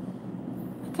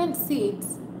 I can't see it.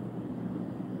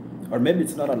 Or maybe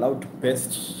it's not allowed to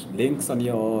paste links on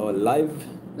your live.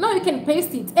 No, you can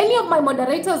paste it. Any of my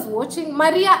moderators watching,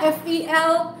 Maria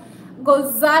FEL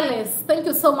Gonzalez, thank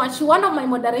you so much. One of my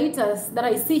moderators that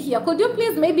I see here. Could you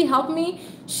please maybe help me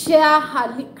share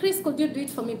her link? Chris, could you do it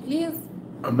for me, please?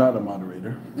 I'm not a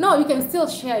moderator. No, you can still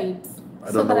share it. I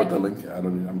don't know what the link.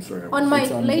 I'm sorry. On my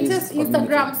on latest this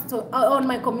Instagram, on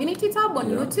my community tab on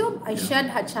YouTube, I shared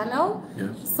her channel.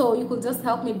 Yes. So you could just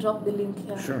help me drop the link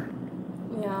here. Sure.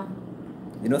 Yeah.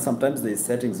 You know, sometimes there's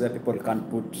settings where people can't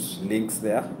put links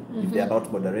there if they are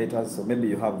not moderators. So maybe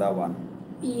you have that one.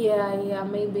 Yeah,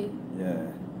 maybe.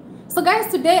 Yeah. So guys,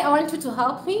 today I want you to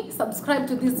help me subscribe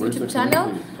to this Where's YouTube the channel.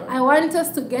 community? I want us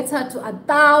to get her to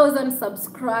 1,000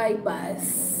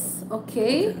 subscribers.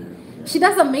 Okay? She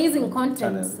does amazing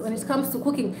content when it comes to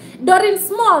cooking. Doreen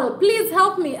Small, please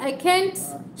help me. I can't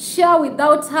share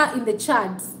without her in the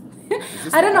chat.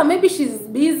 I don't know, maybe she's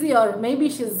busy or maybe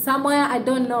she's somewhere, I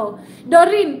don't know.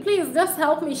 Doreen, please just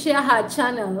help me share her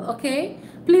channel, okay?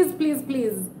 Please.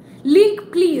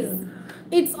 Link, please.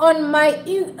 It's on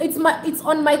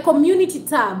my community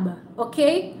tab,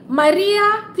 okay?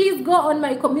 Maria, please go on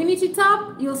my community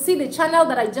tab. You'll see the channel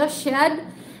that I just shared.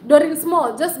 Doreen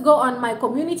Small, just go on my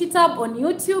community tab on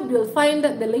YouTube. You'll find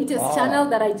the latest channel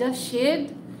that I just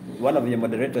shared. One of your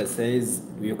moderators says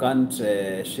you can't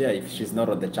share if she's not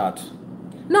on the chat.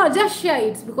 No, just share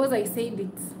it because I said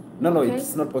it. No, okay?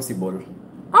 it's not possible.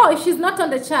 Oh, if she's not on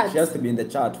the chat. She has to be in the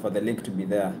chat for the link to be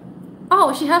there.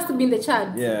 Oh, she has to be in the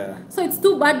chat. Yeah. So it's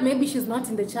too bad maybe she's not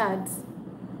in the chat.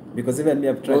 Because even me,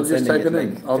 I've tried Just type it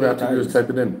in. like All we have to do is type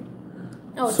it in.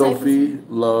 Oh, Sophie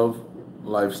Love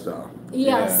Lifestyle.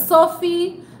 Yeah,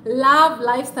 Sophie Love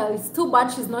Lifestyle. It's too bad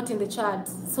she's not in the chat.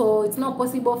 So it's not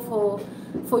possible for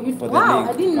you to... Wow,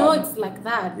 I didn't know it's like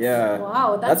that. Yeah.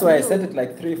 Wow, that's why I sent it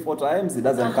like 3-4 times. It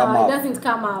doesn't come up. It doesn't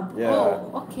come up. Yeah.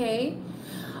 Oh, okay.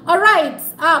 All right.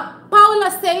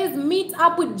 Paula says, meet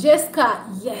up with Jessica.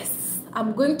 Yes,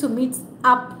 I'm going to meet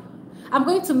up. I'm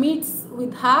going to meet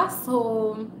with her.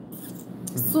 So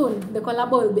soon, the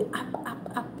collab will be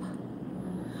up.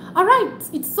 All right.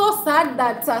 It's so sad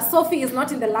that Sophie is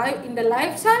not in the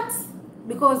live chat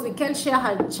because we can't share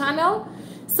her channel.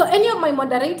 So any of my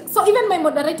moderators, so even my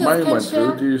moderators can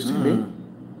share. Do you see me?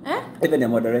 Eh? Even the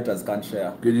moderators can't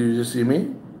share. Did you just see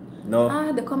me?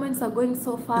 No. The comments are going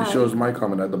so far. It shows my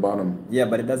comment at the bottom. Yeah,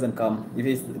 but it doesn't come. If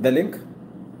it's the link,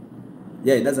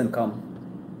 yeah, it doesn't come.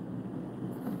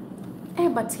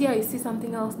 But here you see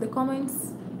something else. The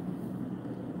comments,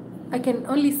 I can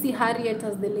only see Harriet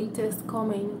as the latest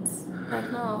comments right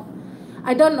now.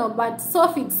 I don't know, but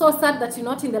Sophie, it's so sad that you're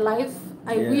not in the live.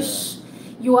 I wish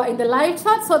you are in the live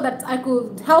chat so that I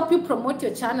could help you promote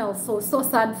your channel. So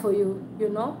sad for you, you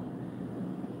know?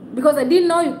 Because I didn't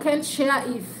know you can't share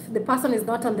if the person is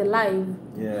not on the live.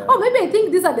 Yeah. Oh, maybe I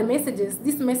think these are the messages.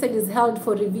 This message is held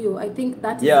for review. I think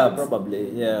that is it.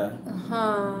 Probably, yeah.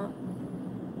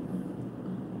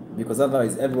 Because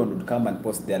otherwise everyone would come and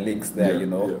post their links there, you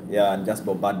know. Yeah, and just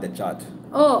bombard the chat.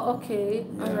 Oh, okay.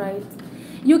 Yeah. All right.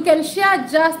 You can share,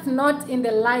 just not in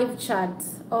the live chat.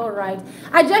 All right.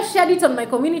 I just shared it on my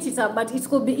community tab, but it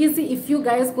could be easy if you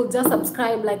guys could just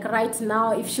subscribe like right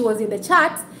now if she was in the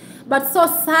chat. But so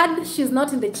sad she's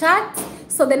not in the chat.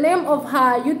 So the name of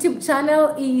her YouTube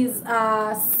channel is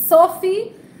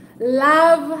Sophie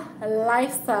Love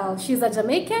Lifestyle. She's a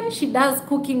Jamaican. She does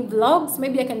cooking vlogs.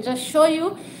 Maybe I can just show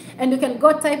you and you can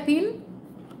go type in.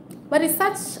 But it's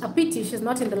such a pity she's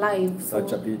not in the live.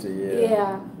 Such a pity,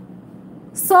 yeah.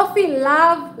 Sophie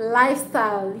Love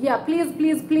Lifestyle. Yeah, please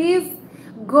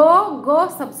go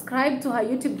subscribe to her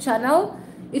YouTube channel.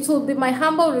 It will be my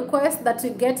humble request that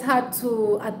we get her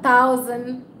to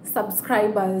 1,000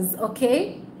 subscribers,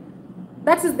 okay?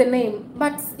 That is the name.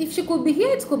 But if she could be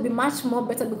here, it could be much more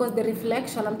better because the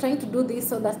reflection, I'm trying to do this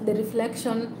so that the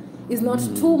reflection is not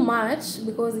too much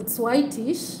because it's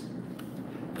whitish.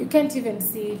 You can't even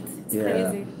see it. It's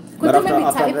crazy. Could you maybe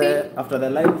type it? After the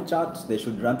live chat, they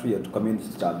should run to your community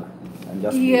tab and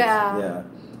just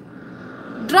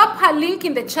drop her link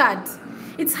in the chat.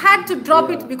 It's hard to drop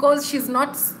it because she's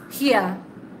not here.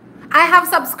 I have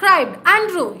subscribed.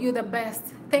 Andrew, you're the best.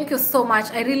 Thank you so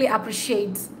much. I really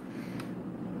appreciate.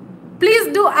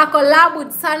 Please do a collab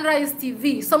with Sunrise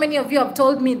TV. So many of you have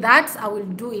told me that. I will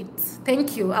do it.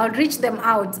 Thank you. I'll reach them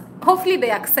out. Hopefully they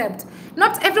accept.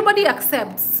 Not everybody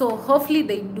accepts. So hopefully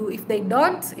they do. If they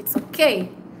don't, it's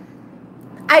okay.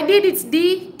 I did it,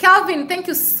 D. Calvin, thank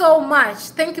you so much.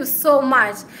 Thank you so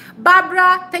much.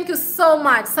 Barbara, thank you so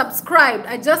much. Subscribed.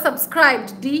 I just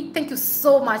subscribed, D. Thank you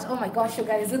so much. Oh my gosh, you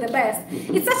guys, you're the best.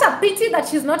 It's such a pity that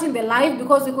she's not in the live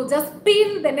because we could just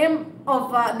pin the name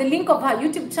of the link of her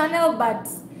YouTube channel, but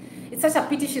it's such a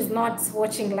pity she's not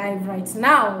watching live right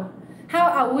now. How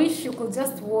I wish you could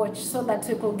just watch so that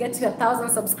we could get to 1,000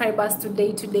 subscribers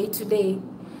today.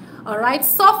 All right,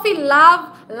 Sophie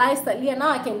Love Lifestyle. Yeah, now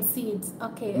I can see it.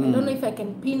 Okay, I don't know if I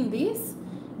can pin this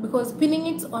because pinning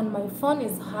it on my phone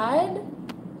is hard.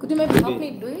 Could you maybe help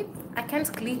me do it? I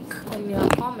can't click on your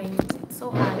comment. It's so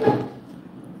hard.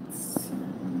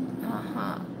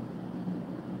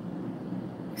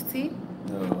 See?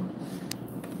 No.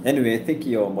 Anyway, I think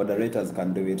your moderators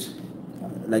can do it.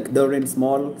 Like Doreen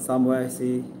Small somewhere, I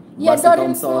see. Yeah,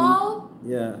 Doreen Small.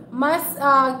 Yeah.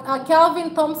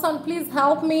 Calvin Thompson, please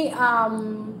help me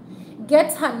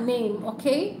get her name,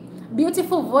 okay?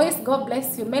 Beautiful voice, God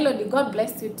bless you. Melody, God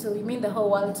bless you too. You mean the whole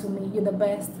world to me. You're the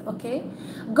best, okay?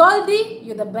 Goldie,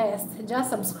 you're the best. Just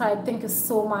subscribe. Thank you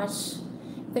so much.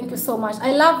 Thank you so much.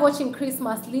 I love watching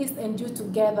Christmas List and you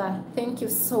together. Thank you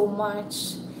so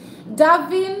much.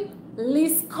 Davin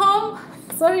Liscombe.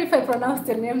 Sorry if I pronounced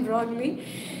your name wrongly.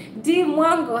 D.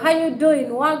 Mwango, how you doing?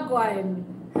 Wagwan.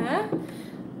 Huh?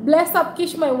 Bless up,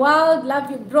 Kish my world. Love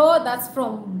you, bro. That's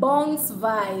from Bong's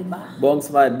Vibe. Bong's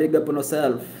Vibe. Big up on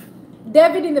yourself.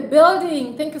 David in the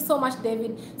building. Thank you so much,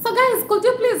 David. So guys, could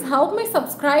you please help me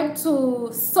subscribe to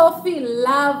Sophie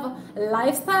Love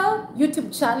Lifestyle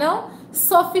YouTube channel?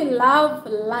 Sophie Love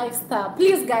Lifestyle.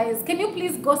 Please guys, can you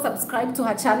please go subscribe to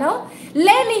her channel?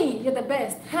 Lenny, you're the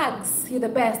best. Hugs, you're the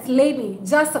best. Lenny,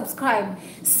 just subscribe.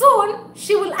 Soon,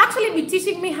 she will actually be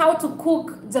teaching me how to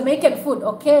cook Jamaican food.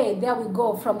 Okay, there we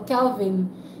go, from Kelvin.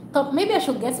 Maybe I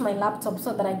should get my laptop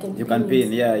so that I can You can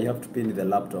pin, yeah, you have to pin the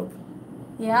laptop.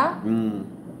 Yeah?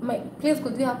 Please,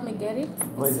 could you help me get it?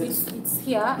 It's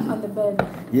here on the bed.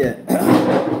 Yeah.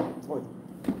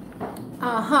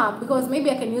 Because maybe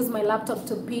I can use my laptop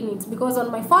to pin it. Because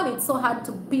on my phone, it's so hard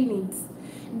to pin it.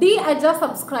 D, I just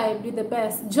subscribed. You're the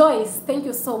best. Joyce, thank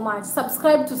you so much.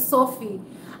 Subscribe to Sophie.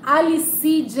 Ali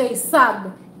CJ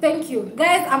Sub, thank you.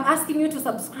 Guys, I'm asking you to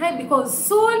subscribe because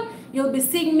soon you'll be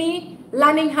seeing me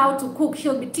learning how to cook.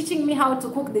 She'll be teaching me how to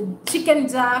cook the chicken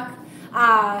jack,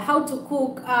 how to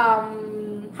cook,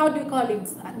 how do you call it?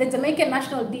 The Jamaican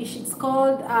national dish. It's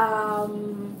called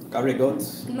curry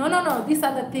goats. No, this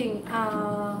other thing.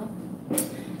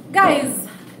 Guys,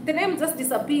 the name just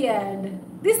disappeared.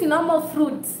 This normal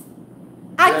fruit.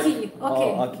 Aki.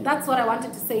 Okay, Aki. That's what I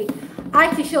wanted to say.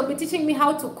 Aki, she'll be teaching me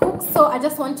how to cook. So I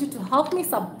just want you to help me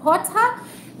support her.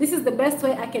 This is the best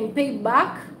way I can pay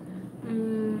back.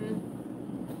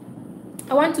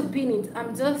 I want to pin it.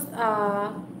 I'm just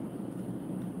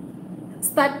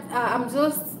I'm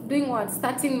just doing what?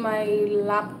 Starting my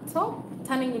laptop,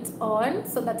 turning it on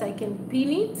so that I can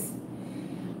pin it.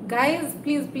 Guys,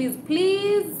 please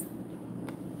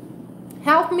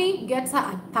help me get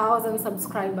her 1,000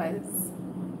 subscribers.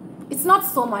 It's not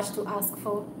so much to ask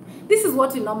for. This is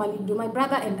what we normally do. My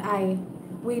brother and I,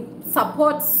 we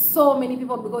support so many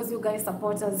people because you guys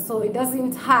support us. So it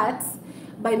doesn't hurt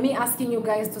by me asking you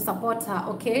guys to support her,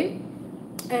 okay?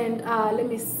 And let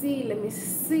me see,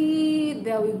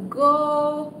 there we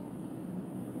go.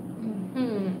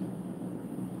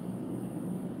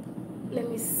 Let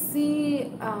me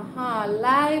see,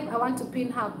 live. I want to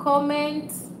pin her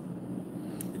comment.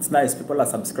 It's nice, people are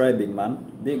subscribing, man.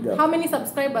 Big up. How many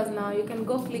subscribers now? You can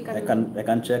go click and I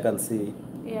can check and see.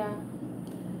 Yeah.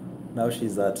 Now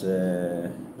she's at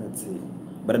let's see,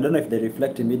 but I don't know if they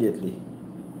reflect immediately.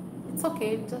 It's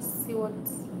okay, just see what.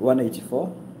 184.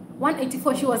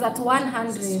 184. She was at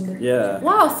 100. Yeah.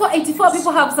 Wow. So 84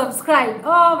 people have subscribed.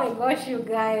 Oh my gosh, you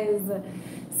guys.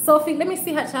 Sophie, let me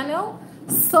see her channel.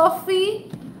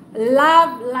 Sophie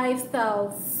Love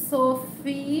Lifestyle.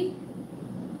 Sophie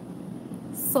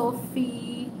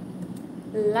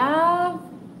Love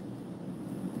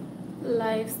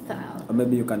Lifestyle. Or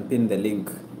maybe you can pin the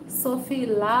link. Sophie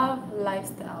Love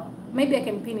Lifestyle. Maybe I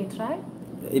can pin it, right?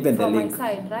 Even the from link. my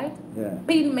side, right? Yeah.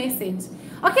 Pin message.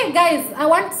 Okay, guys, I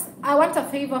want a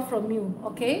favor from you,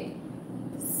 okay?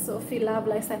 Sophie Love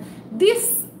Lifestyle.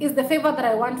 This is the favor that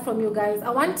I want from you guys. I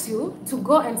want you to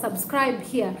go and subscribe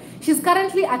here. She's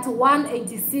currently at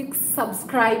 186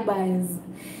 subscribers.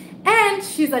 And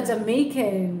she's a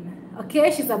Jamaican,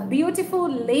 okay? She's a beautiful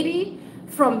lady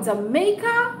from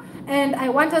Jamaica. And I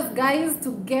want us guys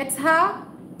to get her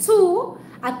to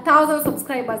 1,000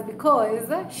 subscribers because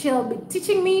she'll be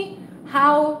teaching me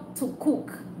how to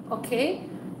cook, okay?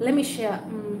 Let me share.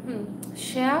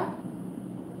 Share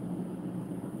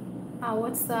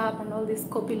WhatsApp and all this.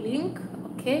 Copy link.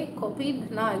 Okay,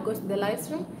 copied. Now I go to the live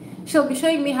stream. She'll be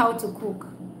showing me how to cook,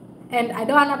 and I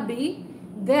don't wanna be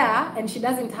there and she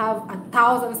doesn't have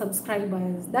 1,000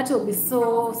 subscribers. That will be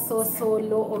so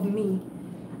low of me.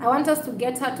 I want us to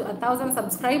get her to 1,000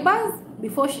 subscribers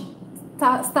before she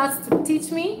starts to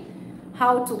teach me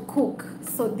how to cook.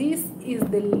 So this is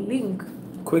the link.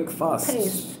 Quick, fast.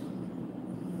 Paste.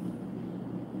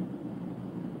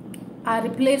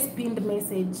 Replace pinned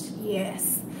message.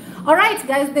 Yes. All right,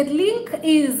 guys. The link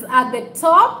is at the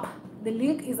top. The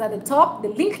link is at the top. The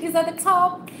link is at the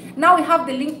top. Now we have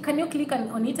the link. Can you click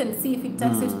on it and see if it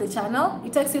takes you to the channel?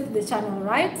 It takes you to the channel,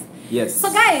 right? Yes. So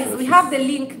guys, we have the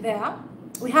link there.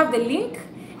 We have the link.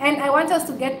 And I want us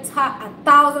to get her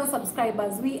 1,000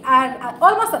 subscribers. We are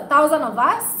almost 1,000 of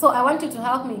us. So I want you to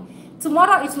help me.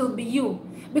 Tomorrow it will be you.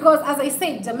 Because as I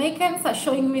said, Jamaicans are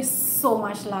showing me so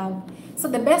much love. So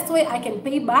the best way I can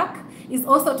pay back is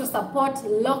also to support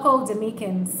local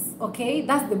Jamaicans. Okay?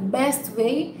 That's the best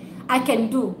way I can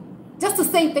do. Just to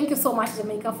say thank you so much,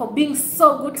 Jamaica, for being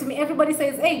so good to me. Everybody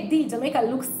says, hey, D, Jamaica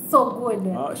looks so good.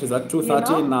 Oh, she's at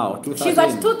 213 now. 213. She's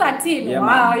at 213. Yeah,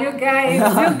 wow, man. you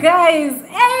guys.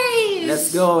 Hey!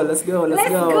 Let's go. Let's go. Let's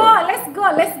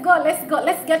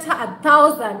get her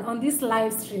 1,000 on this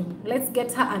live stream. Let's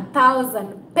get her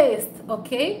 1,000. Paste,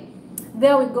 okay?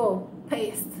 There we go.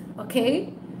 Paste,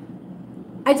 okay?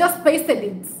 I just pasted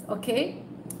it, okay?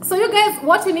 So you guys,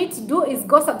 what you need to do is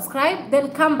go subscribe,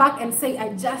 then come back and say,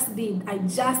 I just did. I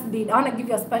want to give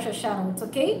you a special shout out,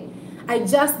 okay? I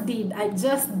just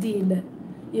did.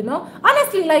 You know,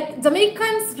 honestly, like,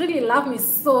 Jamaicans really love me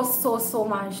so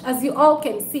much, as you all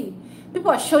can see.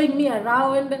 People are showing me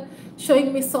around,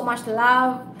 showing me so much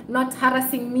love, not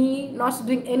harassing me, not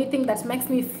doing anything that makes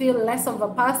me feel less of a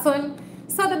person.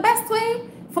 So the best way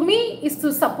for me is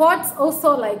to support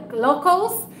also like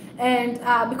locals, and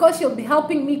because she'll be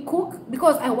helping me cook,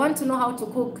 because I want to know how to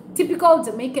cook typical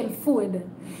Jamaican food.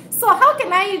 So how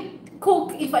can I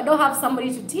cook if I don't have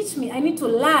somebody to teach me? I need to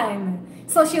learn.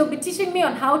 So she'll be teaching me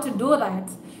on how to do that.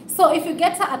 So if you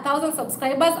get her 1,000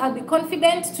 subscribers, I'll be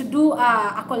confident to do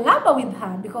a collab with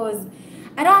her, because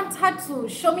I don't want her to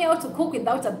show me how to cook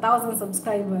without 1,000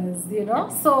 subscribers, you know.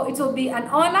 So it will be an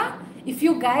honor if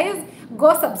you guys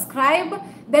go subscribe,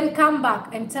 then come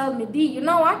back and tell me, D, you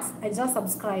know what? I just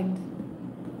subscribed.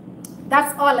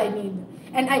 That's all I need.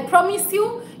 And I promise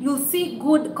you, you'll see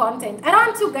good content. I don't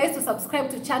want you guys to subscribe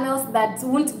to channels that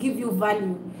won't give you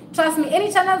value. Trust me, any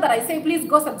channel that I say, please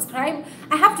go subscribe,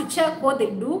 I have to check what they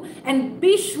do and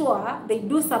be sure they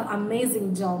do some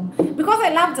amazing job. Because I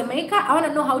love Jamaica, I want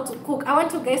to know how to cook. I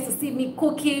want you guys to see me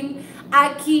cooking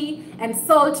ackee and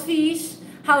saltfish,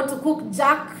 how to cook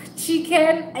jack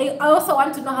chicken. I also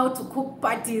want to know how to cook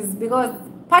patties, because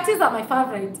patties are my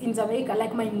favorite in Jamaica,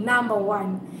 like my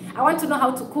 #1. I want to know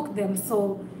how to cook them,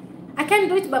 so I can't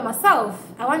do it by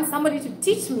myself. I want somebody to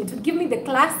teach me, to give me the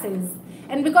classes.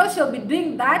 And because she'll be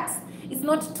doing that, it's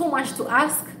not too much to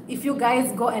ask if you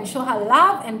guys go and show her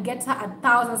love and get her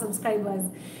 1,000 subscribers.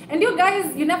 And you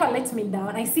guys, you never let me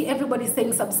down. I see everybody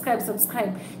saying subscribe.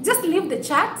 Just leave the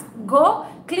chat, go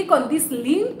click on this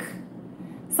link,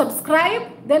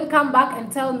 subscribe, then come back and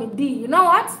tell me, D, you know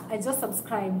what? I just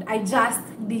subscribed. I just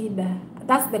did.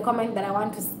 That's the comment that I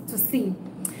want to see.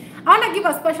 I want to give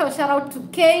a special shout out to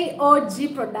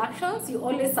KOG Productions. You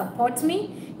always support me.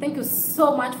 Thank you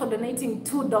so much for donating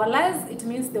 $2. It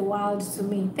means the world to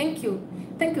me. Thank you.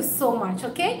 Thank you so much,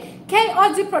 okay?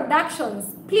 KOG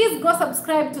Productions, please go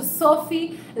subscribe to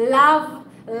Sophie Love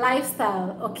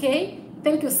Lifestyle, okay?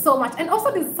 Thank you so much. And also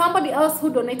there's somebody else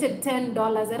who donated $10.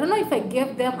 I don't know if I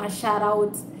gave them a shout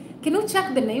out. Can you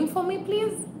check the name for me,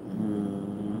 please?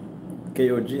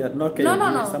 KOG, not KOG,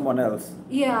 no. someone else.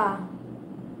 Yeah.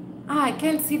 I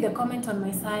can't see the comment on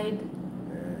my side.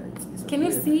 Can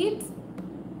you see it?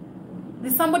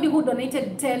 There's somebody who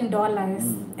donated $10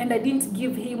 and I didn't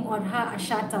give him or her a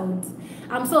shout out.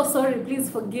 I'm so sorry, please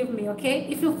forgive me, okay?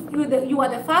 If you are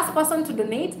the first person to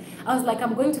donate, I was like,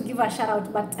 I'm going to give a shout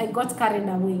out, but I got carried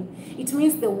away. It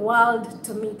means the world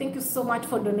to me. Thank you so much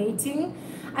for donating.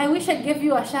 I wish I gave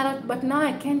you a shout out, but now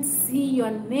I can't see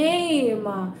your name.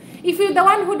 If you're the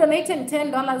one who donated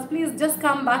 $10, please just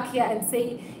come back here and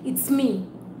say, it's me,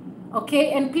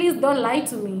 okay? And please don't lie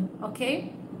to me,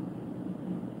 okay?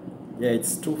 Yeah,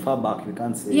 it's too far back. We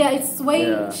can't see. Yeah, it's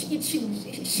way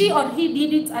she or he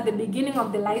did it at the beginning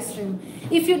of the live stream.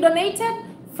 If you donated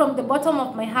from the bottom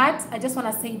of my heart, I just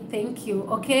want to say thank you.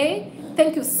 Okay,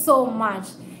 thank you so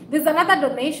much. There's another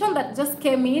donation that just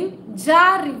came in.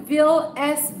 Jariville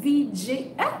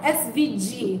SVG.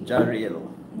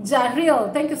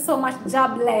 Jaril. Thank you so much.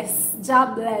 God bless.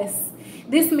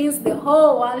 This means the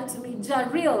whole world to me.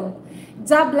 Jaril.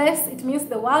 God bless, it means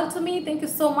the world to me. Thank you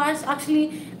so much.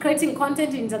 Actually, creating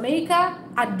content in Jamaica,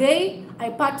 a day I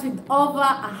part with over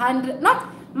 100,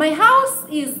 my house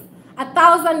is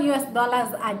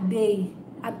 $1,000 a day.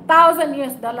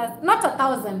 $1,000, not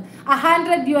 1,000,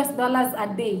 $100 a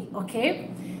day,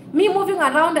 okay? Me moving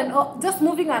around and just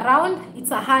moving around, it's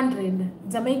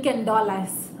 100 Jamaican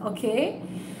dollars, okay?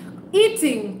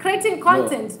 Eating, creating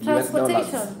content,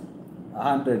 transportation.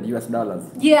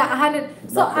 $100. Yeah, 100.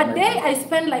 So a day I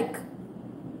spend like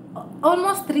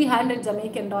almost 300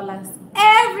 Jamaican dollars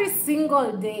every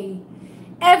single day.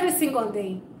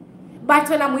 But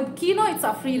when I'm with Kino, it's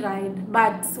a free ride.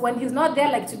 But when he's not there,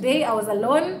 like today, I was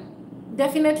alone,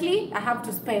 definitely I have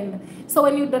to spend. So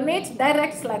when you donate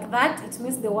direct like that, it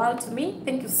means the world to me.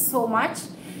 Thank you so much.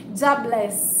 God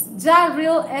bless.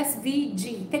 Real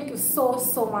SVG. Thank you so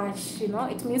much. You know,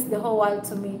 it means the whole world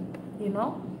to me, you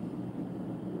know.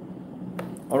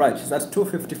 All right, she's at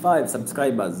 255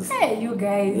 subscribers. Hey, you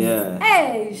guys. Yeah.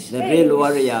 Real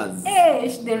warriors.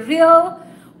 The real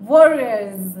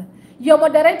warriors. Your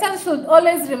moderators should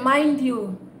always remind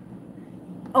you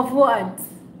of what?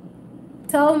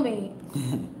 Tell me.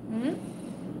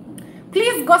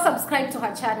 Please go subscribe to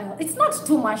her channel. It's not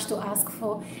too much to ask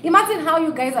for. Imagine how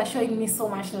you guys are showing me so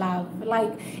much love.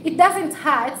 Like, it doesn't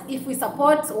hurt if we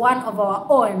support one of our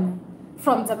own.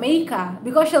 from Jamaica,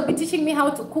 because she'll be teaching me how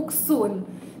to cook soon.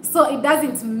 So it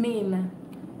doesn't mean,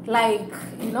 like,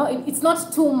 you know, it's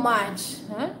not too much.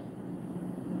 Huh?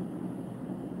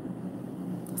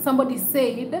 Somebody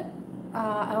said,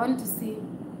 I want to see.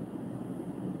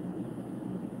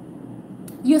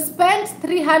 You spent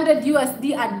 300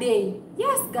 USD a day.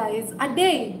 Yes, guys, a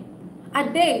day. A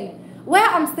day. Where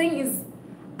I'm staying is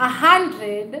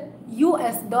 100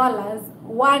 US dollars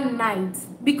one night.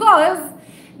 Because,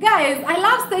 guys, I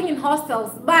love staying in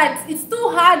hostels, but it's too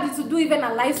hard to do even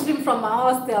a live stream from a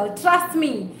hostel. Trust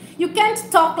me. You can't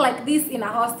talk like this in a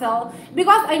hostel,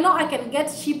 because I know I can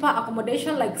get cheaper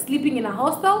accommodation like sleeping in a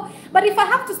hostel. But if I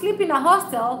have to sleep in a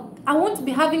hostel, I won't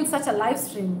be having such a live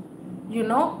stream, you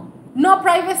know? No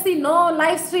privacy, no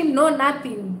live stream, no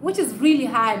nothing, which is really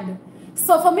hard.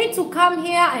 So for me to come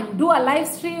here and do a live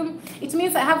stream, it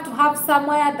means I have to have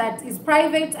somewhere that is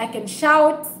private. I can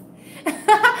shout.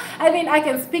 I mean, I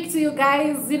can speak to you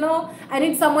guys, you know. I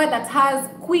need somewhere that has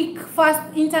quick, fast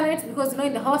internet, because, you know,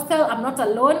 in the hostel, I'm not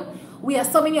alone. We are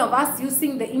so many of us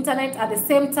using the internet at the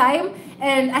same time.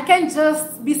 And I can't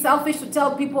just be selfish to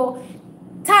tell people,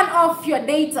 turn off your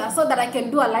data so that I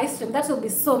can do a live stream. That will be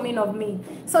so mean of me.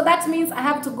 So that means I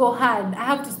have to go hard. I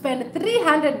have to spend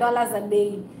 $300 a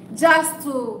day just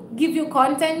to give you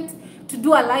content, to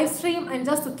do a live stream, and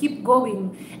just to keep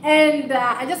going. And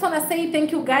I just want to say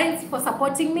thank you guys for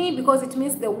supporting me, because it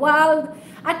means the world.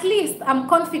 At least I'm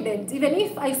confident, even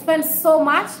if I spend so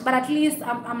much, but at least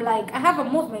I'm like, I have a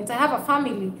movement, I have a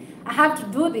family, I have to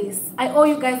do this. I owe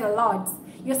you guys a lot.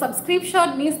 Your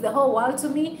subscription means the whole world to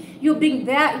me. You being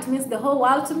there, it means the whole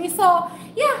world to me. So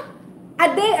yeah,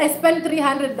 a day I spend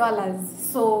 $300.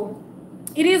 So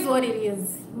it is what it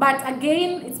is. But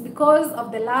again, it's because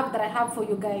of the love that I have for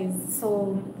you guys.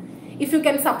 So if you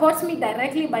can support me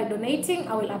directly by donating,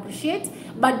 I will appreciate.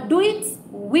 But do it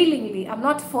willingly. I'm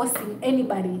not forcing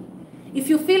anybody. If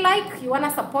you feel like you want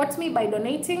to support me by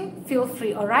donating, feel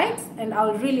free, all right? And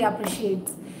I'll really appreciate.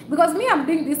 Because me, I'm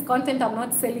doing this content, I'm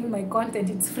not selling my content.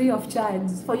 It's free of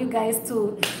charge for you guys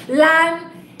to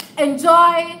learn,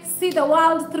 enjoy, see the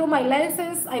world through my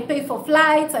lenses. I pay for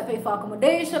flights, I pay for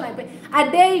accommodation, I pay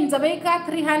a day in Jamaica,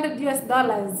 300 US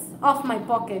dollars off my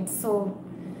pocket. So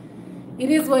it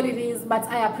is what it is, but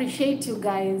I appreciate you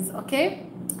guys, okay?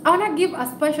 I want to give a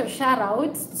special shout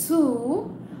out to,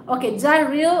 okay,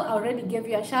 Jarrell, I already gave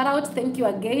you a shout out. Thank you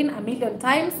again a million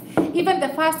times. Even the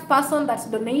first person that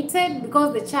donated,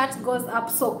 because the chat goes up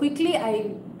so quickly,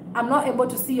 I'm not able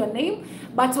to see your name,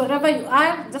 but wherever you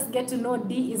are, just get to know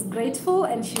D is grateful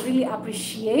and she really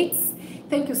appreciates.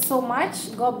 Thank you so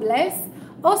much. God bless.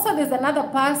 Also, there's another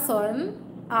person.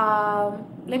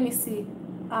 Let me see.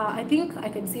 I think I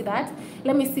can see that.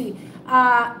 Let me see.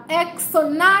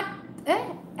 Exonat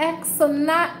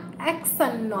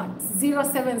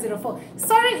 0704.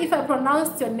 Sorry if I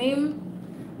pronounced your name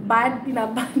bad, in a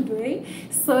bad way.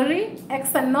 Sorry.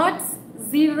 Exonat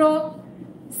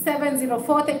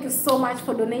 0704. Thank you so much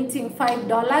for donating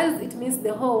 $5. It means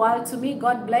the whole world to me.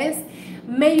 God bless.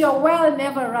 May your well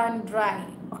never run dry.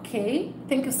 Okay.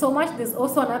 Thank you so much. There's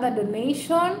also another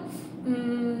donation.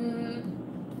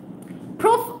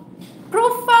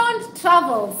 Profound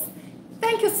Travels.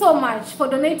 Thank you so much for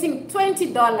donating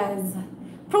 $20.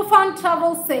 Profound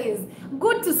Travel says,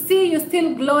 good to see you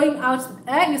still glowing out.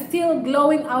 You're still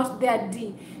glowing out there,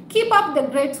 D. Keep up the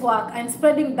great work and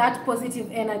spreading that positive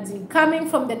energy coming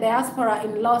from the diaspora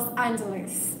in Los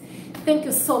Angeles. Thank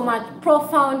you so much,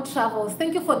 Profound Travels.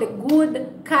 Thank you for the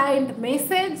good, kind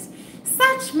message.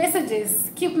 Such messages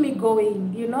keep me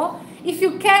going, you know. If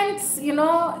you can't, you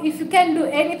know, if you can't do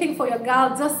anything for your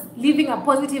girl, just leaving a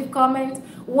positive comment,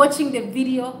 watching the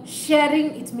video,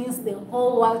 sharing, it means the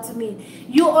whole world to me.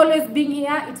 You always being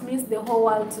here, it means the whole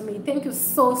world to me. Thank you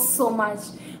so, so much.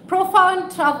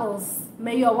 Profound Travels.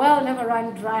 May your well never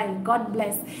run dry. God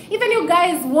bless. Even you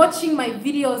guys watching my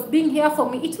videos, being here for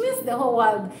me, it means the whole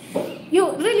world.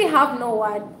 You really have no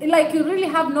word. Like, you really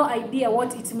have no idea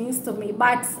what it means to me.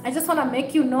 But I just want to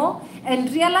make you know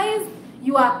and realize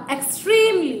you are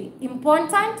extremely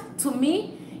important to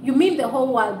me. You mean the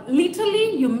whole world.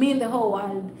 Literally, you mean the whole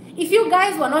world. If you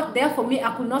guys were not there for me,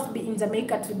 I could not be in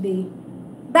Jamaica today.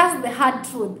 That's the hard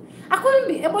truth. I couldn't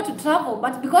be able to travel,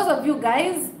 but because of you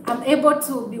guys, I'm able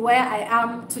to be where I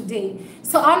am today.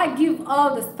 So I want to give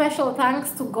all the special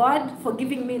thanks to God for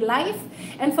giving me life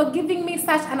and for giving me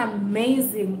such an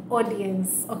amazing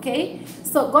audience, okay?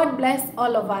 So God bless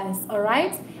all of us, all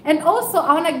right? And also,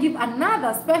 I want to give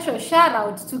another special shout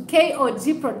out to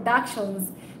KOG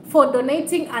Productions for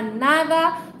donating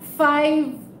another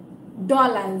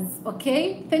 $5,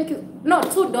 okay? Thank you. No,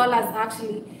 $2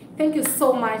 actually. Thank you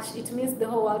so much. It means the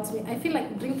whole world to me. I feel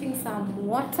like drinking some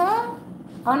water. I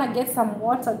want to get some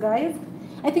water, guys.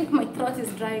 I think my throat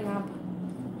is drying up.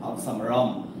 Have some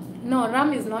rum. No,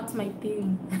 rum is not my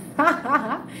thing.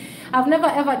 I've never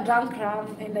ever drunk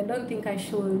rum, and I don't think I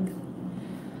should.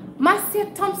 Marcia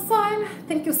Thompson,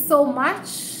 thank you so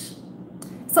much.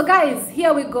 So guys,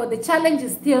 here we go. The challenge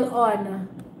is still on.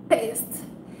 Paste.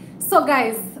 So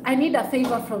guys, I need a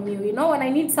favor from you. You know, when I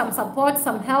need some support,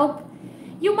 some help,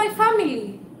 you, my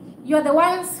family, you're the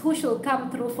ones who should come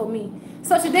through for me.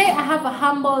 So today I have a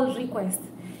humble request.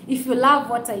 If you love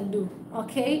what I do,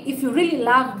 okay? If you really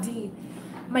love D,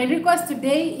 my request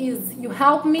today is you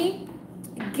help me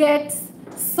get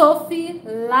Sophie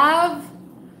Love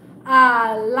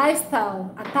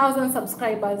Lifestyle 1,000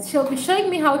 subscribers. She'll be showing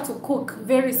me how to cook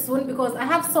very soon because I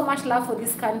have so much love for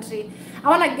this country. I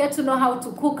want to get to know how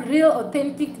to cook real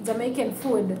authentic Jamaican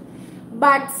food.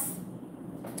 But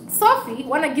Sophie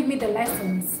want to give me the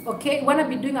lessons, okay? Want to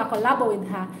be doing a collab with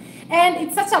her. And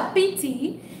it's such a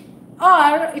pity,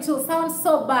 or it will sound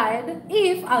so bad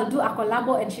if I'll do a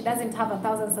collab and she doesn't have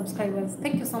 1,000 subscribers.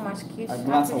 Thank you so much, Kish. A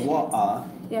glass of water.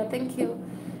 Yeah, thank you.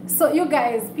 So you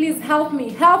guys, please help me,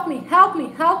 help me, help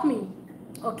me, help me.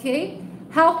 Okay?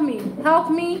 Help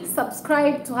me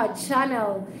subscribe to her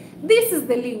channel. This is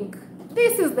the link.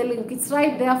 This is the link. It's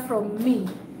right there from me.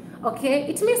 Okay?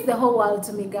 It means the whole world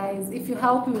to me, guys. If you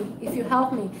help me, if you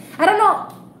help me. I don't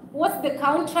know what's the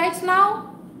count right now.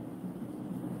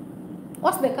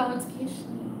 What's the count, Kish?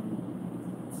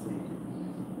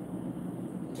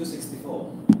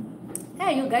 264.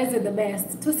 Hey, you guys are the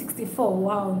best. 264,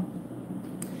 wow.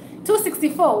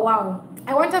 264, wow.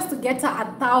 I want us to get to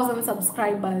 1,000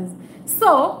 subscribers.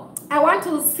 So I want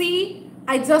to see.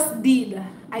 I just did.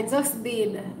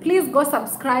 Please go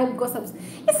subscribe.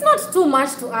 It's not too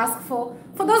much to ask for.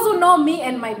 For those who know me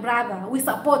and my brother, we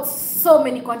support so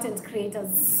many content creators.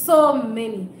 So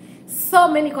many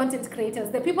content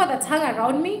creators. The people that hang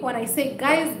around me, when I say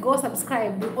guys go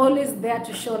subscribe, they're always there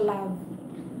to show love.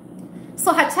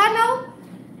 So her channel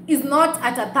is not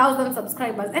at 1,000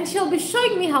 subscribers, and she'll be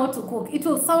showing me how to cook. It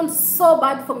will sound so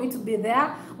bad for me to be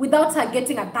there without her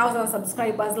getting 1,000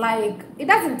 subscribers. Like, it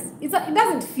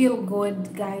doesn't feel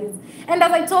good, guys. And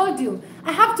as I told you,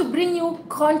 I have to bring you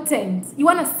content. You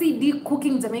want to see deep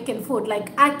cooking Jamaican food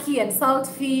like ackee and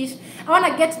saltfish. I want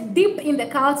to get deep in the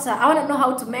culture. I want to know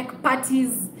how to make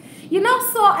patties, you know.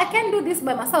 So I can't do this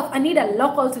by myself. I need a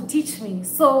local to teach me.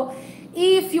 So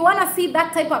if you want to see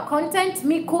that type of content,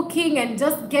 me cooking and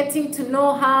just getting to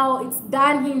know how it's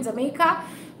done here in Jamaica,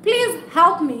 please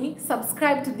help me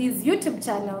subscribe to this YouTube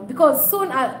channel, because soon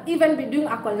I'll even be doing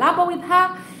a collab with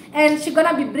her, and she's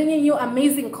gonna be bringing you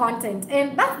amazing content.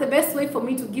 And that's the best way for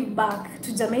me to give back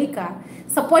to Jamaica,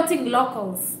 supporting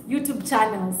locals YouTube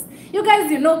channels. You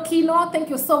guys, you know Kino. Thank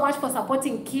you so much for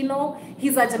supporting Kino.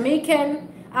 He's a Jamaican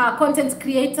content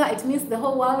creator. It means the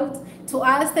whole world to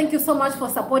us. Thank you so much for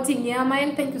supporting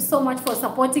Yemen. Thank you so much for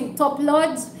supporting Top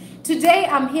Lodge. Today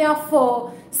I'm here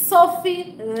for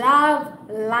Sophie Love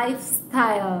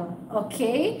Lifestyle.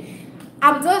 Okay,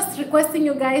 I'm just requesting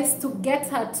you guys to get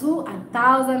her to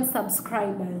 1,000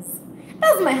 subscribers.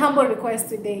 That's my humble request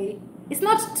today. It's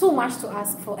not too much to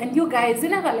ask for, and you guys, you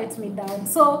never let me down.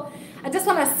 So I just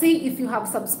want to see if you have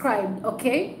subscribed.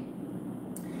 Okay,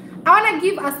 I want to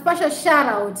give a special shout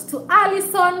out to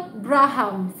Alison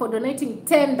Braham for donating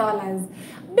 $10.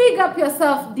 Big up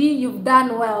yourself, D. You've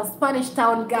done well. Spanish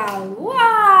Town girl.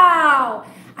 Wow!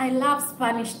 I love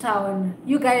Spanish Town.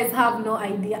 You guys have no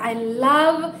idea. I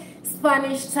love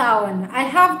Spanish Town. I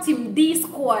have Team D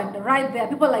squad right there.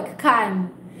 People like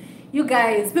Khan. You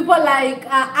guys. People like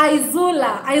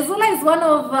Aizula. Aizula is one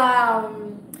of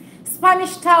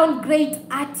Spanish Town great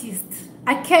artists.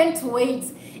 I can't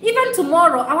wait. Even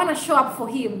tomorrow, I want to show up for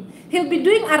him. He'll be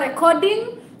doing a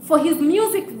recording for his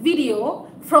music video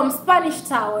from Spanish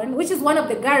Town, which is one of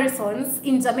the garrisons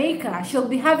in Jamaica. She'll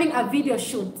be having a video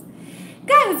shoot.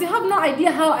 Guys, you have no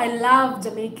idea how I love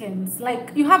Jamaicans.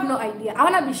 Like, you have no idea. I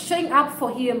want to be showing up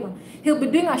for him. He'll be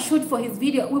doing a shoot for his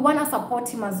video. We want to support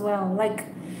him as well. Like,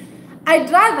 I'd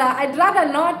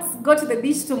rather not go to the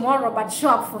beach tomorrow, but show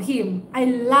up for him. I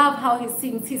love how he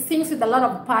sings. He sings with a lot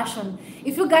of passion.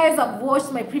 If you guys have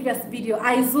watched my previous video,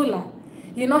 Aizula,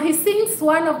 you know, he sings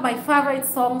one of my favorite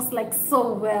songs like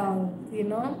so well, you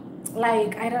know.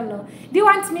 Like, I don't know. Do you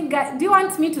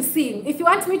want me to sing? If you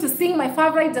want me to sing my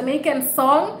favorite Jamaican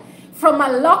song from a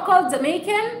local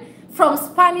Jamaican from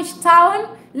Spanish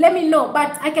Town, let me know.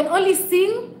 But I can only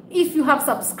sing if you have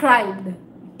subscribed.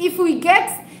 If we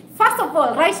get, first of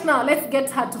all, right now, let's get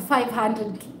her to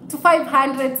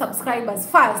 500 subscribers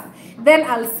first. Then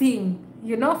I'll sing.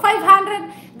 You know,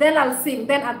 500, then I'll sing.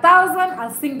 Then 1,000,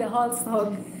 I'll sing the whole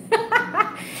song.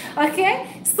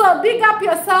 Okay? So big up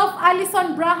yourself,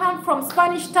 Alison Braham from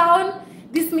Spanish Town.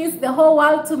 This means the whole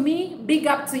world to me. Big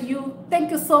up to you.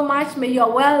 Thank you so much. May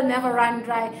your well never run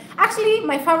dry. Actually,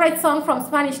 my favorite song from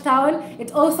Spanish Town,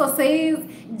 it also says,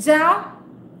 Ja,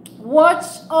 watch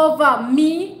over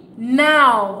me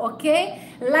now. Okay?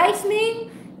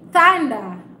 Lightning,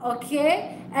 thunder.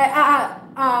 Okay?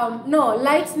 No,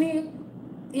 lightning,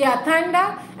 yeah,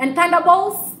 thunder and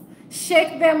thunderbolts,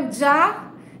 shake them, Ja.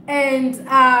 And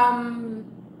I'm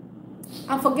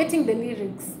forgetting the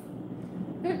lyrics.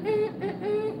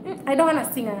 I don't want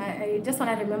to sing. I just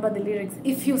want to remember the lyrics.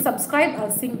 If you subscribe,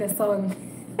 I'll sing the song.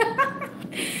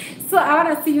 So I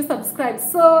want to see you subscribe.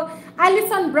 So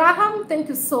Alison Braham, thank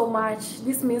you so much.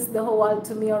 This means the whole world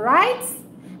to me, all right?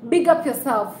 Big up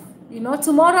yourself. You know,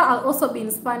 tomorrow I'll also be in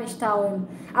Spanish Town.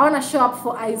 I want to show up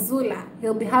for Aizula.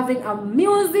 He'll be having a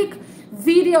music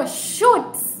video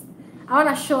shoot. I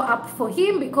want to show up for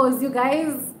him because you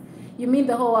guys, you mean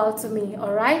the whole world to me,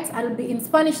 all right? I'll be in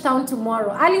Spanish Town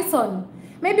tomorrow. Alison,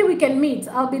 maybe we can meet.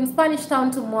 I'll be in Spanish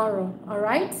Town tomorrow, all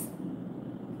right?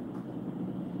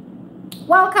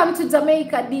 Welcome to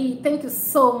Jamaica, D. Thank you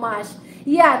so much.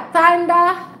 Yeah,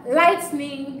 thunder,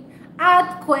 lightning,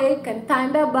 earthquake, and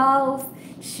thunderbolts.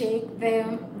 Shake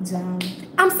them down.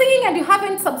 I'm singing and you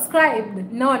haven't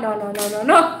subscribed. No.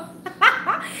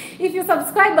 If you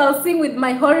subscribe, I'll sing with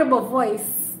my horrible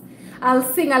voice. I'll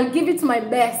sing, I'll give it my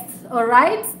best, all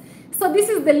right? So this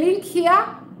is the link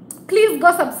here. Please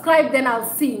go subscribe, then I'll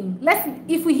sing.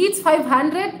 If we hit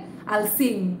 500, I'll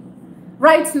sing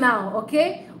right now,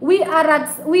 okay? We are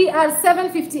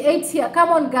 758 here. Come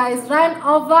on, guys, run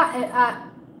over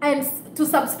and to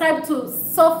subscribe to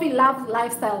Sophie Love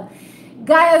Lifestyle.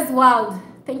 Gaia's World,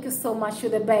 thank you so much.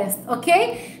 You're the best,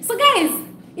 okay? So, guys,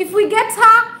 if we get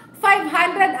her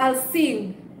 500, I'll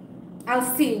sing.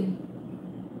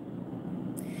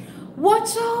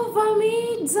 Watch over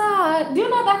me, Dad. Do you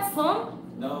know that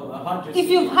song? No, I heard if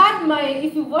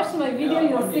you've watched my video,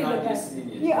 you'll sing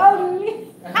it. You only.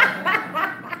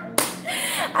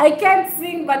 I can't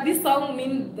sing, but this song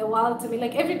means the world to me.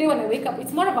 Like every day when I wake up,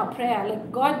 it's more of a prayer.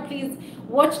 Like, God, please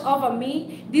watch over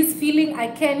me. This feeling I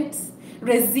can't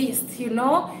resist, you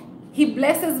know. He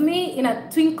blesses me in a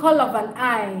twinkle of an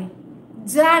eye.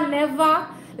 Jah never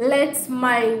let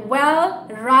my well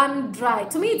run dry.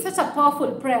 To me, it's such a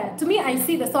powerful prayer. To me, I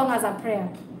see the song as a prayer.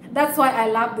 That's why I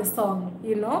love the song,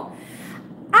 you know.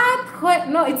 Earthquake,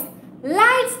 no, it's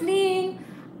lightning,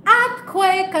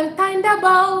 earthquake, and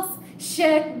thunderbolts.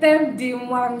 Shake them,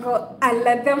 Dimwango, and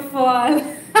let them fall.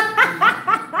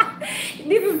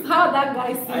 This is how that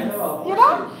guy sings. I know. You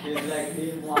know? It's like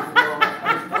Dimwango.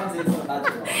 It comes in so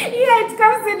natural. Yeah, it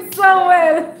comes in so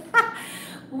well.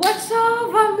 Watch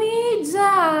over me,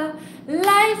 Jah.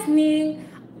 Lightning,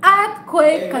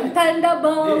 earthquake, and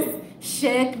thunderbolts.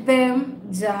 Shake them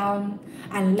down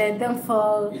and let them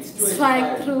fall.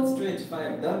 Strike through. It's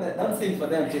 25. Don't sing for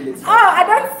them till it's 500. Oh, I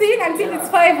don't sing until it's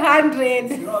 500.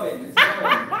 It's growing.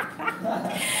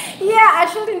 Yeah, I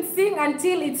shouldn't sing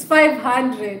until it's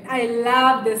 500. I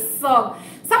love this song.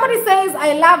 Somebody says,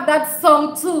 I love that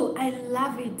song too. I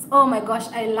love it. Oh my gosh,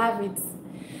 I love it.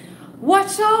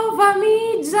 Watch over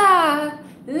me, Jah.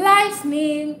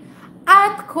 Lightning,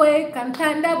 earthquake, and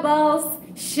thunderbolts.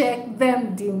 Shake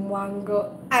them,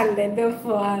 Dimwango, and let them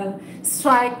fall.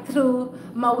 Strike through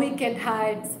my wicked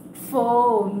heart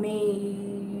for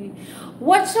me.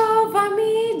 Watch over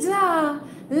me, Jah.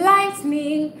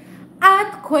 Lightning,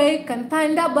 earthquake, and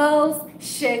thunderbolts.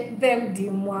 Shake them,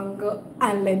 Dimwango,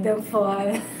 and let them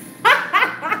fall.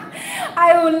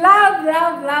 I will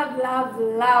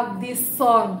love this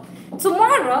song.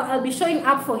 Tomorrow, I'll be showing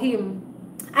up for him.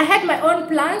 I had my own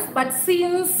plans, but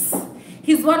since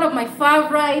he's one of my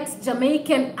favorite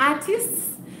Jamaican artists,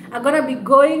 I'm gonna be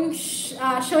going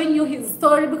showing you his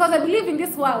story, because I believe in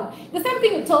this world. The same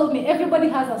thing you told me, everybody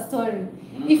has a story.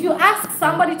 If you ask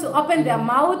somebody to open their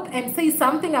mouth and say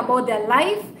something about their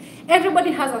life,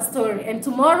 everybody has a story. And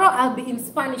tomorrow I'll be in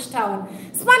Spanish Town.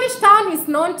 Spanish Town is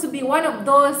known to be one of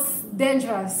those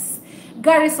dangerous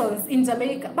garrisons in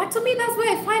Jamaica. But to me, that's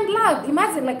where I find love.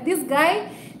 Imagine, like, this guy,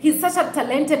 he's such a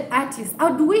talented artist. I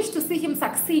would wish to see him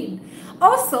succeed.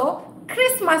 Also,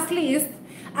 Christmas List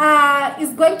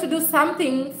is going to do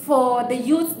something for the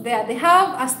youth there. They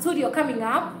have a studio coming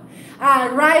up,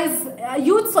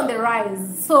 Youths on the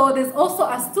Rise. So there's also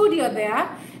a studio there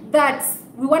that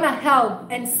we want to help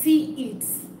and see it.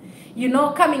 you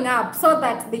know, coming up, so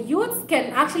that the youths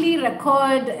can actually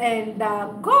record and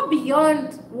go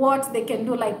beyond what they can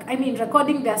do, like, I mean,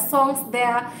 recording their songs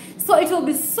there. So it will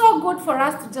be so good for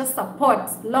us to just support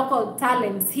local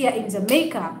talents here in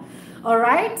Jamaica. All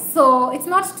right, so it's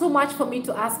not too much for me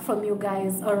to ask from you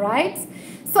guys. All right,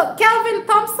 so Kelvin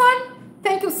Thompson,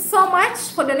 thank you so much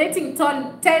for donating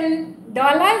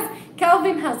 $10.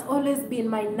 Kelvin has always been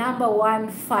my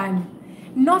 #1 fan.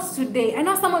 Not today. I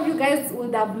know some of you guys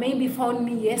would have maybe found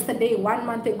me yesterday, 1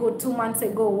 month ago, 2 months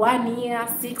ago, 1 year,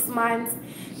 6 months.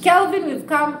 Kelvin,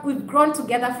 we've grown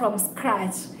together from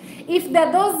scratch. If there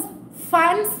are those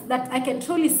fans that I can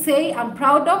truly say I'm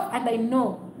proud of, and I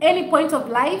know any point of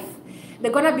life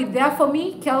they're gonna be there for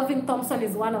me, Kelvin Thompson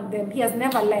is one of them. He has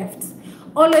never left.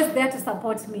 Always there to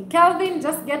support me. Kelvin,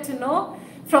 just get to know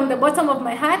from the bottom of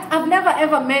my heart, I've never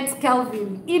ever met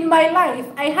Kelvin in my life.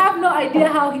 I have no idea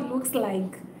how he looks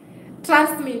like.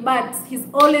 Trust me, but he's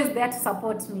always there to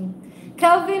support me.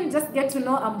 Kelvin, just get to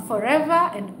know I'm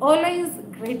forever and always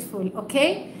grateful,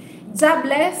 okay? God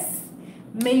bless.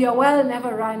 May your well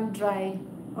never run dry,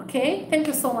 okay? Thank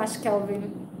you so much,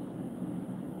 Kelvin.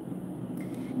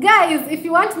 Guys, if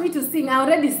you want me to sing, I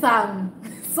already sang.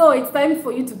 So it's time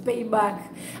for you to pay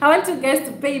back. I want you guys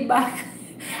to pay back.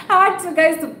 I want you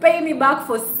guys to pay me back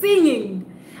for singing.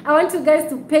 I want you guys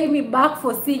to pay me back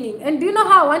for singing. And do you know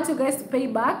how I want you guys to pay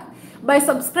back? By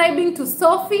subscribing to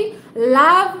Sophie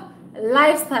Love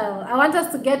Lifestyle. I want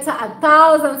us to get to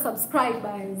 1,000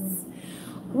 subscribers.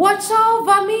 Watch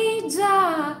over me,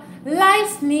 Jah.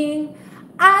 Lightning,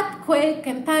 earthquake,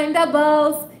 and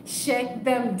thunderbolts. Shake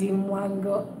them,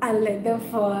 Dimwango, and let them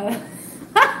fall.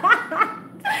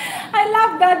 I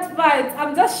love that part.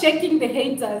 I'm just shaking the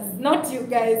haters, not you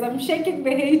guys. I'm shaking the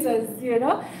haters, you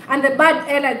know, and the bad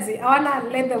energy. I wanna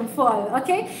let them fall,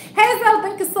 okay? Hazel,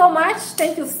 thank you so much.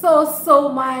 Thank you so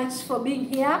much for being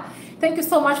here. Thank you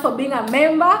so much for being a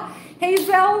member.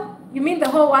 Hazel, you mean the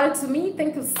whole world to me.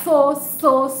 Thank you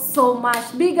so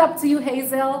much. Big up to you,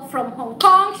 Hazel, from Hong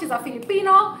Kong. She's a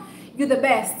Filipino. You're the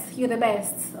best. You're the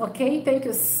best, okay? Thank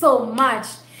you so much.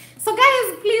 So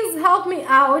guys, please help me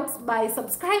out by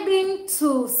subscribing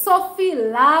to Sophie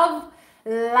Love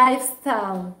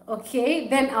Lifestyle, okay?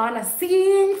 Then I wanna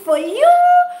sing for you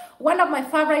one of my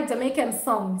favorite Jamaican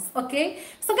songs, okay?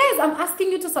 So guys, I'm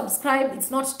asking you to subscribe. It's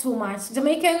not too much.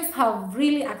 Jamaicans have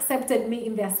really accepted me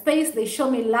in their space. They show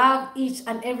me love each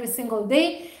and every single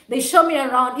day. They show me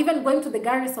around, even going to the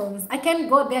garrisons. I can't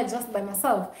go there just by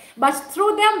myself. But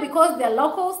through them, because they're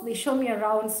locals, they show me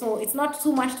around. So it's not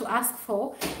too much to ask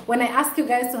for. When I ask you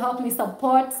guys to help me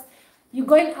support, you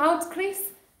going out, Chris?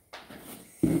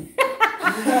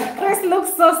 Chris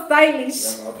looks so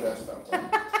stylish.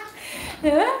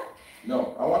 Huh?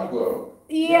 No, I want to go out.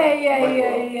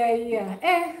 Yeah.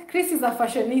 Chris is a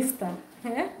fashionista.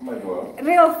 Eh? Might go out.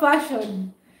 Real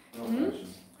fashion.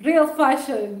 Real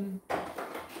fashion.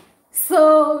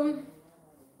 So,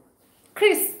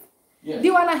 Chris, yes. Do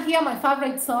you want to hear my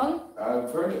favorite song?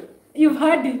 I've heard it. You've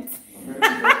heard it.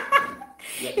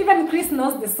 Even Chris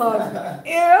knows the song.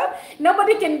 Yeah?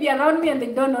 Nobody can be around me and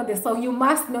they don't know the song. You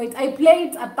must know it. I play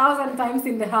it 1,000 times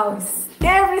in the house.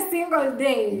 Every single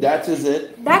day. That is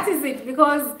it. That is it.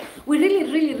 Because we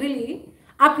really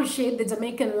appreciate the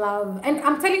Jamaican love. And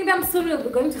I'm telling them soon we'll be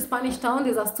going to Spanish Town.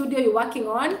 There's a studio you're working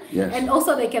on. Yes. And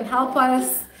also they can help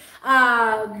us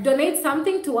donate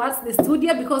something towards the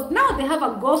studio, because now they have a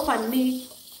GoFundMe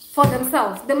for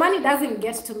themselves. The money doesn't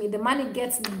get to me. The money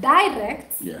gets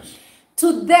direct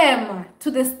to them, to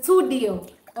the studio.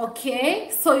 Okay,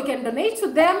 so you can donate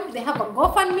to them. They have a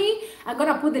GoFundMe. I'm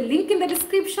gonna put the link in the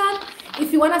description.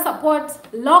 If you want to support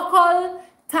local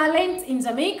talent in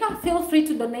Jamaica, feel free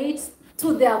to donate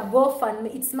to their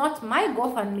GoFundMe. It's not my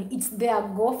GoFundMe, it's their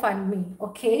GoFundMe.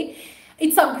 Okay,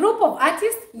 it's a group of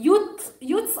artists,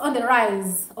 youths on the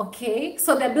rise. Okay,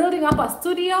 so they're building up a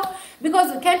studio,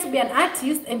 because you can't be an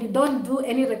artist and you don't do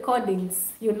any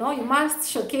recordings. You know, you must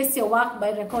showcase your work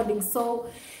by recording. So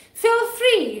feel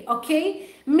free. Okay,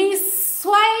 Miss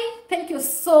Sway, thank you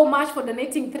so much for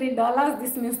donating $3.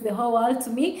 This means the whole world to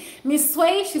me. Miss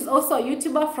Sway, she's also a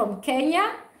YouTuber from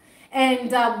Kenya.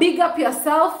 And big up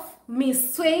yourself,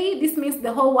 Miss Sway. This means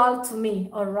the whole world to me.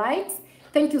 All right,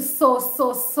 thank you so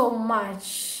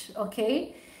much.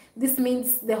 Okay, this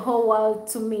means the whole world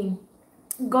to me.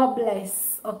 God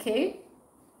bless. Okay,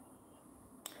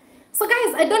 so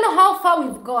guys, I don't know how far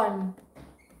we've gone.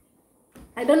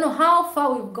 I don't know how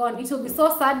far we've gone. It will be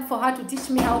so sad for her to teach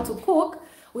me how to cook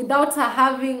without her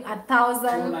having 1,000.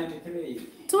 293.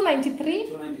 293?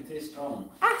 293 strong.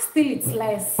 Still it's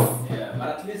less. Yeah,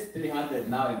 but at least 300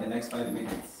 now in the next 5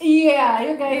 minutes. Yeah,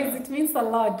 you guys, it means a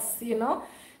lot, you know.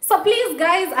 So please,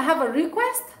 guys, I have a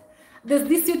request. There's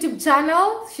this YouTube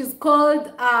channel. She's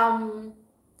called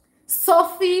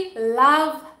Sophie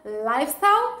Love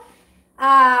Lifestyle.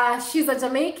 She's a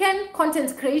Jamaican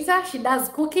content creator. She does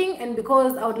cooking, and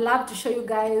because I would love to show you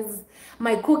guys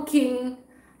my cooking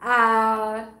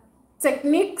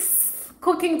techniques,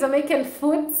 cooking Jamaican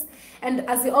foods. And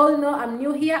as you all know, I'm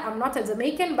new here. I'm not a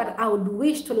Jamaican, but I would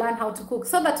wish to learn how to cook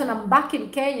so that when I'm back in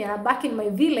Kenya, back in my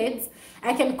village,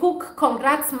 I can cook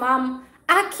congrats mom,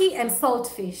 ackee and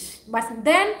saltfish. But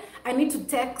then I need to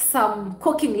take some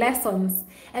cooking lessons.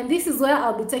 And this is where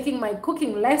I'll be taking my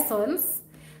cooking lessons.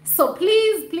 So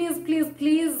please, please, please,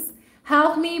 please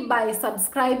help me by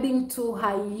subscribing to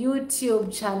her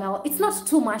YouTube channel. It's not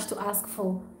too much to ask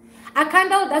for. A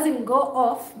candle doesn't go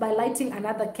off by lighting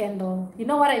another candle. You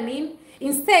know what I mean?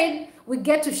 Instead, we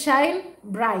get to shine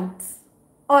bright.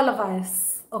 All of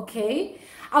us, okay?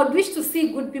 I would wish to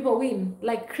see good people win,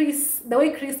 like Chris, the way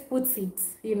Chris puts it,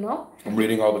 you know? I'm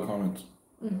reading all the comments.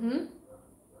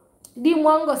 D.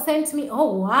 Mwango sent me,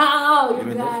 oh wow,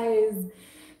 you guys.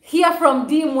 Hear from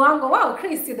D. Mwango. Wow,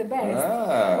 Chris, you're the best.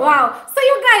 Wow. So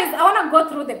you guys, I want to go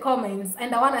through the comments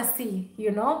and I want to see,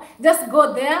 you know. Just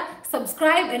go there,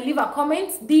 subscribe and leave a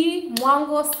comment. D.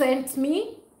 Mwango sent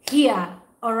me here.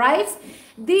 All right.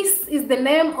 This is the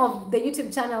name of the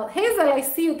YouTube channel. Hazel, I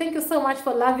see you. Thank you so much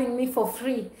for loving me for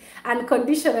free and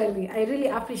conditionally. I really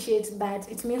appreciate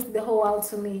that. It means the whole world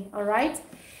to me. All right.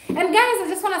 And guys, I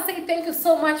just want to say thank you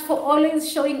so much for always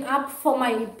showing up for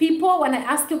my people. When I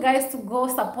ask you guys to go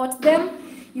support them,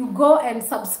 you go and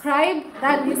subscribe.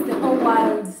 That means the whole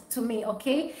world to me,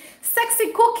 okay?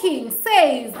 Sexy Cooking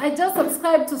says, I just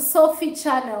subscribed to Sophie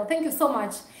channel. Thank you so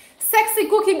much. Sexy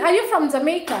Cooking, are you from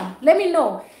Jamaica? Let me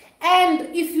know.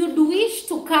 And if you do wish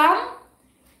to come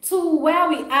to where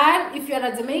we are, if you're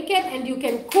a Jamaican and you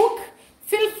can cook,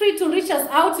 feel free to reach us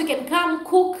out. You can come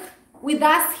cook with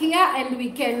us here and we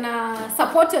can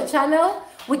support your channel.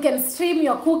 We can stream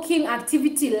your cooking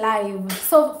activity live.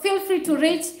 So feel free to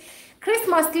reach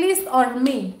Christmas list or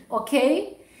me,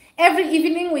 okay? Every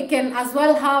evening we can as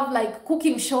well have like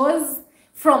cooking shows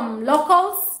from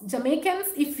locals, Jamaicans.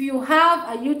 If you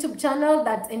have a YouTube channel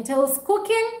that entails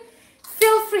cooking,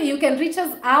 feel free, you can reach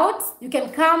us out. You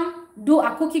can come do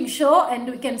a cooking show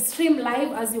and we can stream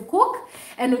live as you cook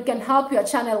and we can help your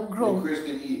channel grow. And Chris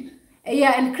can eat.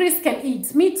 Yeah, and Chris can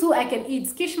eat. Me too, I can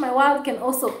eat. Kish My World can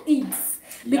also eat.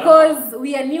 Because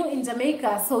we are new in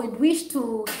Jamaica, so we wish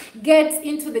to get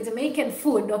into the Jamaican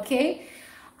food, okay?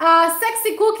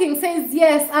 Sexy Cooking says,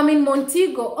 yes, I'm in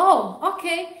Montego. Oh,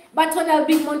 okay. But when I'll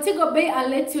be in Montego Bay, I'll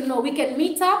let you know. We can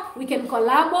meet up, we can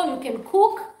collab, you can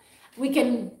cook, we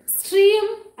can stream.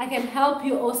 I can help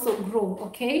you also grow,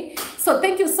 okay? So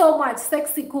thank you so much,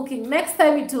 Sexy Cooking. Next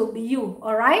time it will be you,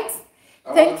 all right?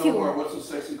 Thank you. More. What's the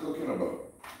sexy cooking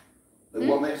about? Like,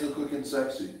 what makes the cooking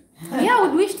sexy? Yeah, I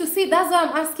would wish to see. That's why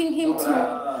I'm asking him to,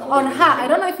 on her. I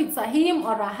don't know if it's a him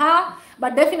or a her,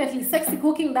 but definitely sexy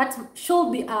cooking, that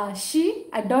should be a she.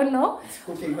 I don't know. It's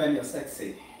cooking when you're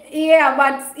sexy. Yeah,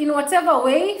 but in whatever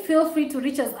way, feel free to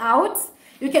reach us out.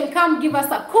 You can come give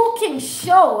us a cooking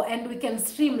show and we can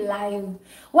stream live.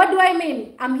 What do I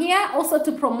mean? I'm here also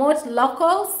to promote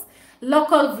local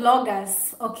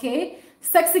vloggers, okay?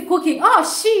 Sexy Cooking. Oh,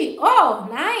 she. Oh,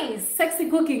 nice. Sexy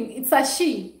Cooking. It's a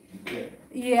she. Okay.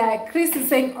 Yeah, Chris is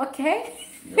saying, okay.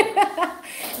 Yeah.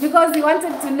 Because he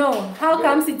wanted to know how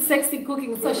comes it's Sexy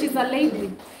Cooking. So she's a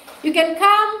lady. You can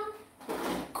come,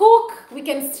 cook. We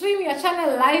can stream your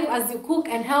channel live as you cook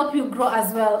and help you grow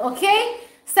as well, okay?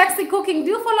 Sexy Cooking. Do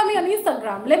you follow me on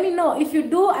Instagram? Let me know. If you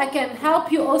do, I can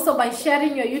help you also by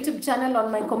sharing your YouTube channel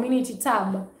on my community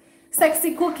tab.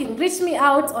 Sexy Cooking. Reach me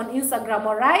out on Instagram,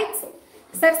 all right?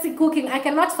 Sexy Cooking. I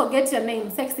cannot forget your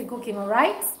name. Sexy Cooking, all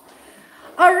right?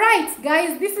 All right,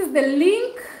 guys, this is the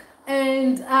link.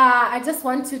 And I just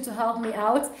want you to help me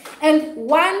out. And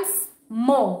once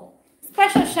more,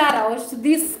 special shout out to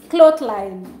this cloth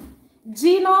line.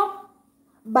 Gino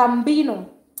Bambino.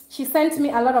 She sent me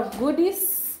a lot of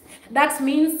goodies. That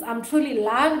means I'm truly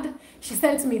loved. She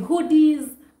sent me hoodies,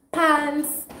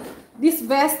 pants, this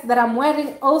vest that I'm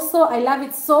wearing also. I love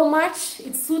it so much.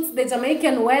 It suits the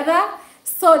Jamaican weather.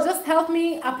 So just help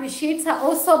me appreciate her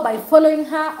also by following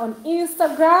her on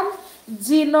Instagram,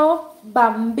 Gino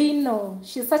Bambino.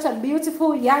 She's such a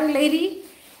beautiful young lady,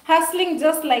 hustling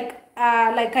just like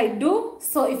I do.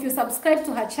 So if you subscribe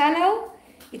to her channel,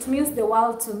 it means the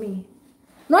world to me.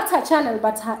 Not her channel,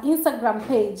 but her Instagram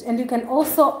page. And you can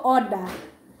also order,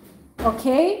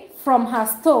 okay, from her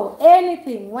store.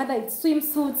 Anything, whether it's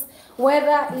swimsuits,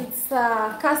 whether it's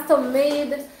custom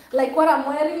made, like what I'm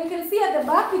wearing. You can see at the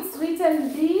back, it's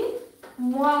written D.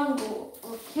 Mwango,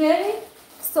 okay?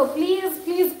 So please,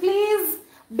 please, please,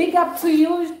 big up to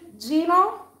you,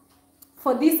 Gino,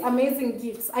 for these amazing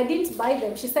gifts. I didn't buy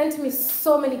them. She sent me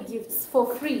so many gifts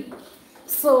for free.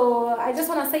 So I just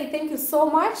want to say thank you so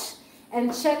much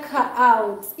and check her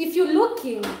out. If you're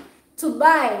looking to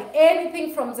buy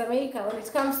anything from Jamaica when it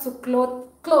comes to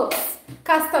clothes,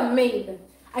 custom made,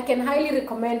 I can highly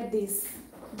recommend this.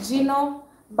 Gino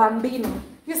Bambino.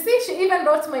 You see, she even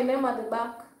wrote my name at the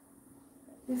back.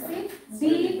 You see?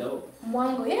 D.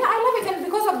 Mwango. Yeah, I love it. And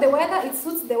because of the weather, it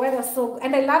suits the weather so.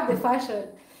 And I love the fashion.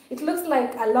 It looks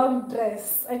like a long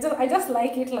dress. I just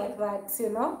like it like that, you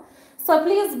know. So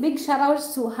please, big shout out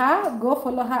to her. Go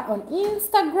follow her on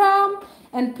Instagram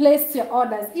and place your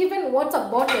orders. Even water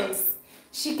bottles.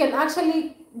 She can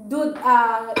actually do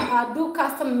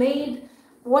custom made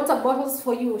water bottles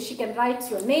for you. She can write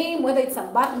your name, whether it's a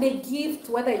birthday gift,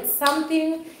 whether it's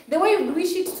something, the way you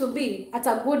wish it to be, at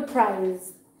a good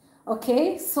price.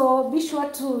 Okay, so be sure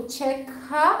to check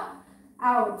her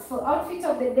out. So outfit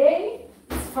of the day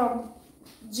is from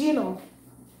Gino.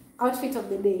 Outfit of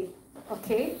the day.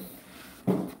 Okay.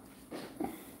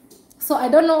 So I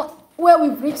don't know where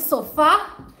we've reached so far.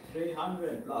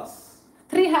 300 plus.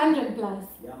 300 plus.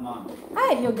 Yeah, man.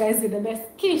 Ah, you guys are the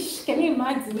best. Kish, can you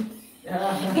imagine?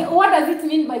 Yeah. What does it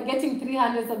mean by getting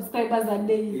 300 subscribers a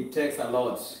day? It takes a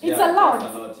lot. It's a lot. It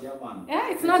takes a lot. Yeah, man.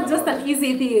 Yeah, it's not just an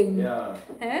easy thing. Yeah.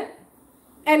 Eh?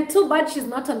 And too bad she's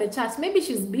not on the chat. Maybe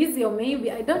she's busy or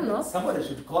maybe, I don't know. Somebody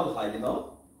should call her, you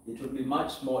know. It would be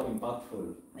much more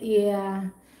impactful. Yeah.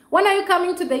 When are you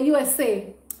coming to the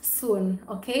USA? Soon,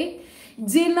 okay?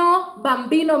 Gino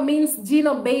Bambino means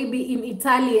Gino baby in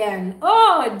Italian.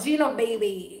 Oh, Gino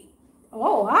baby.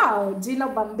 Oh, wow. Gino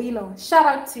Bambino. Shout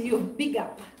out to you. Big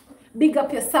up. Big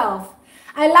up yourself.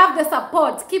 I love the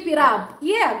support. Keep it up.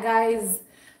 Yeah, guys.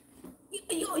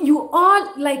 You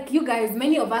all, like you guys,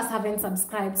 many of us haven't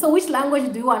subscribed. So which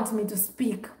language do you want me to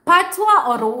speak? Patois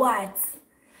or what?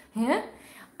 Yeah?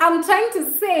 I'm trying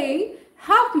to say,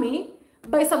 help me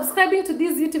by subscribing to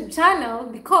this YouTube channel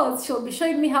because she'll be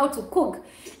showing me how to cook.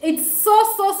 It's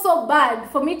so bad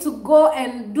for me to go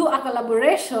and do a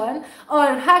collaboration or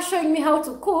her showing me how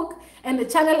to cook and the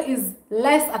channel is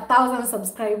less 1,000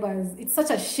 subscribers. It's such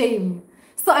a shame.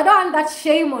 So I don't want that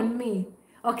shame on me.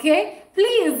 Okay,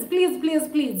 please, please, please,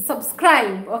 please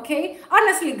subscribe. Okay,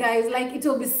 honestly guys, like it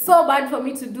will be so bad for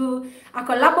me to do a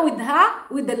collab with her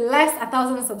with the less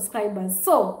 1,000 subscribers.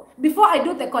 So before I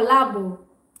do the collab,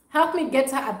 help me get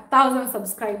her 1,000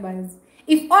 subscribers.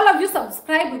 If all of you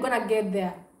subscribe, we're gonna get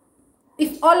there.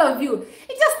 If all of you,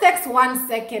 it just takes 1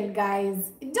 second, guys.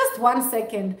 Just 1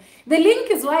 second. The link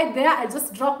is right there. I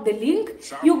just dropped the link.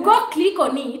 You go click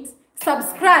on it,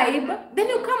 subscribe, then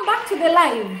you come back to the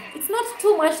live. It's not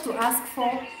too much to ask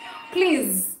for.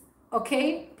 Please,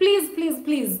 okay? Please, please,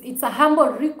 please. It's a humble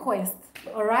request,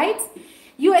 all right?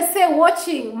 USA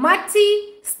watching,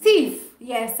 Matty, Steve.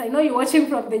 Yes, I know you're watching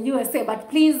from the USA, but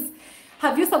please,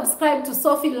 have you subscribed to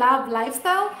Sophie Love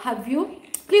Lifestyle? Have you?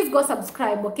 Please go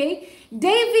subscribe, okay?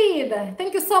 David,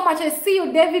 thank you so much. I see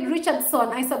you, David Richardson.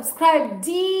 I subscribed.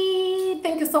 D,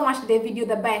 thank you so much, David. You're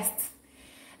the best.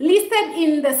 Listed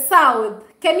in the South.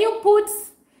 Can you put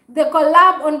the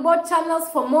collab on both channels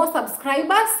for more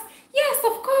subscribers? Yes,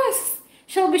 of course.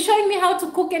 She'll be showing me how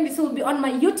to cook and it will be on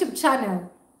my YouTube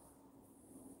channel.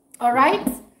 All right?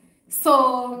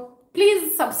 So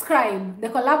please subscribe. The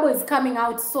collab is coming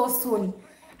out so soon.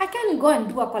 I can't go and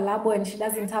do a collab and she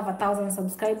doesn't have 1,000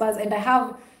 subscribers and I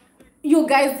have you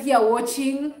guys here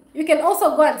watching. You can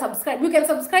also go and subscribe. You can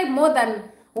subscribe more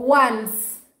than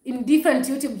once in different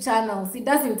YouTube channels. It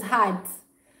doesn't hurt.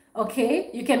 Okay?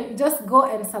 You can just go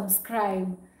and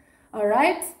subscribe. All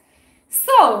right?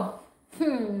 So,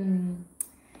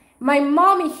 my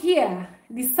mommy here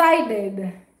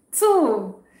decided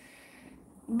to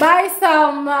buy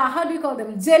some, how do you call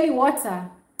them? Jelly water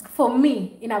for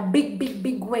me in a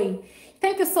big way.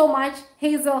 Thank you so much,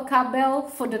 Hazel Cabell,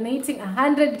 for donating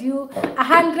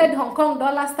 100 Hong Kong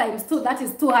dollars times 2. That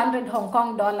is 200 Hong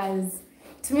Kong dollars.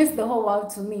 It means the whole world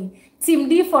to me. Team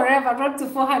D forever, road to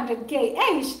 400K.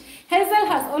 Hazel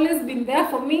has always been there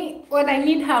for me when I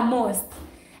need her most.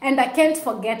 And I can't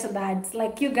forget that.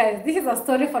 Like you guys, this is a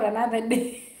story for another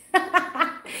day.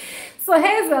 So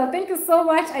Hazel, thank you so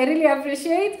much. I really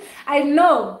appreciate. I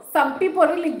know some people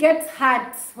really get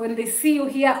hurt when they see you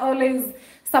here always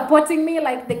supporting me,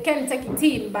 like they can't take it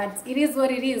in, but it is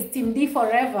what it is. Team D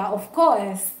forever, of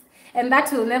course. And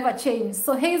that will never change.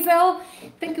 So Hazel,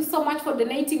 thank you so much for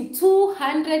donating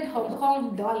 200 Hong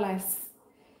Kong dollars.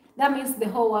 That means the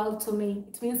whole world to me.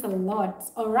 It means a lot.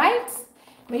 All right?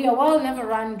 May your well never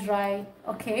run dry.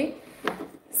 Okay?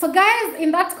 So guys,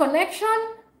 in that connection,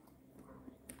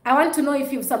 I want to know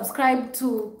if you've subscribed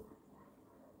to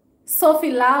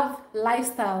Sophie Love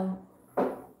Lifestyle.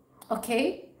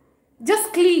 Okay?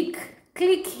 Just click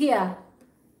here.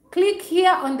 Click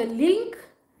here on the link.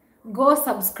 Go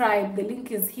subscribe. The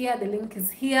link is here. The link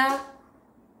is here.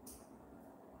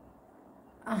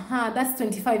 That's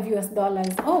 25 US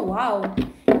dollars. Oh, wow.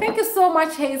 Thank you so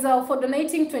much, Hazel, for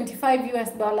donating 25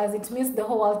 US dollars. It means the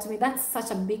whole world to me. That's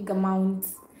such a big amount.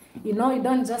 You know, you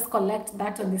don't just collect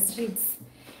that on the streets.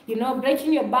 You know,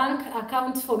 breaking your bank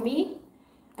account for me,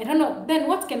 I don't know. Then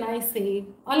what can I say?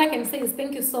 All I can say is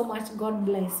thank you so much. God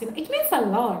bless. You know, it means a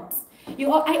lot.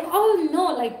 I all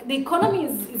know, like, the economy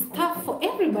is tough for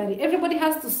everybody. Everybody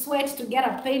has to sweat to get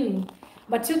a penny.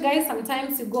 But you guys,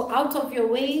 sometimes you go out of your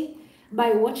way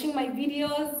by watching my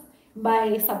videos,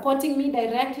 by supporting me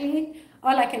directly.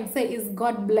 All I can say is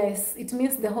God bless. It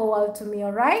means the whole world to me,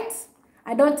 all right?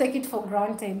 I don't take it for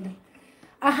granted.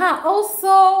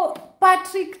 Also,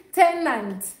 Patrick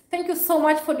Tennant, thank you so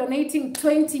much for donating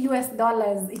 20 US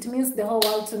dollars. It means the whole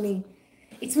world to me.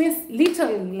 It means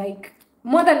literally, like,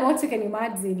 more than what you can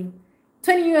imagine.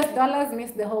 20 US dollars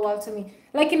means the whole world to me.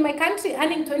 Like, in my country,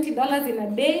 earning $20 in a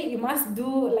day, you must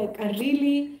do like a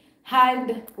really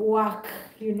hard work,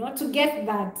 you know, to get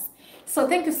that. So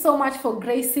thank you so much for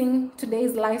gracing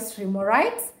today's live stream, all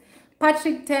right?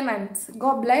 Patrick Tennant,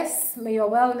 God bless. May your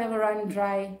well never run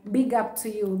dry. Big up to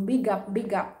you. Big up,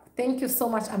 big up. Thank you so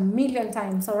much a million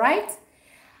times, all right?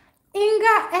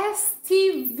 Inga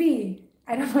STV.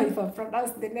 I don't know if I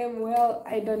pronounced the name well.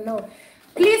 I don't know.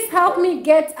 Please help me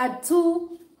get a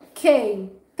 2K.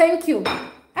 Thank you.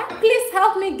 Please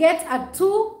help me get a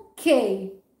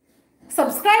 2K.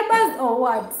 Subscribers or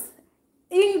what?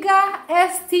 Inga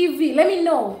STV. Let me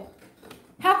know.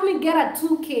 Help me get a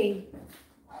 2K.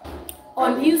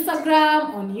 On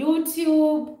Instagram, on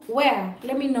YouTube, where?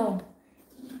 Let me know.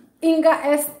 Inga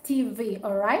STV,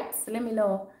 all right? So let me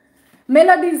know.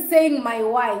 Melody is saying my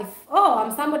wife. Oh,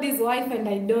 I'm somebody's wife and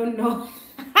I don't know.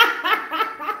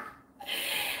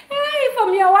 Hey, if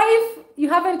I'm your wife, you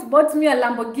haven't bought me a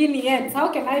Lamborghini yet. How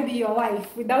can I be your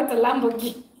wife without a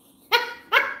Lamborghini?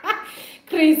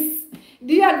 Chris,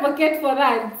 do you advocate for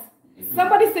that?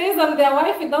 Somebody says I'm their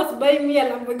wife without buying me a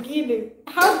Lamborghini.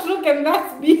 How true can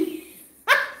that be?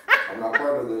 I'm not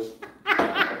part of this.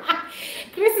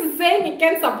 Chris is saying he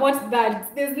can't support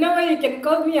that. There's no way you can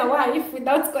call me a wife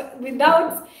without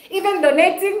even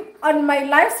donating on my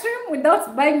live stream,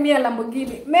 without buying me a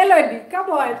Lamborghini. Melody,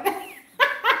 come on.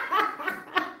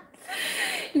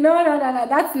 No,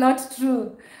 that's not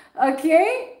true.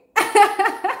 Okay?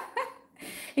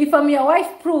 If I'm your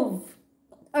wife, prove.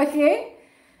 Okay?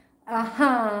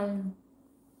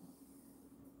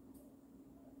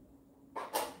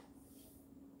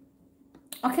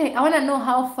 Okay, I want to know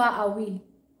how far are we.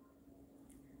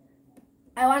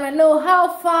 I want to know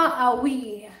how far are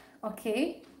we.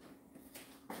 Okay.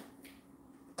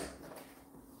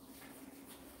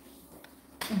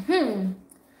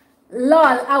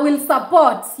 Lol, I will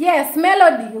support. Yes,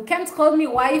 Melody, you can't call me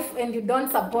wife and you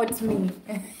don't support me.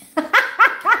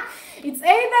 It's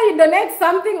either you donate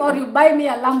something or you buy me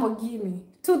a Lamborghini.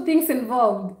 Two things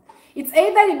involved. It's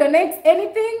either you donate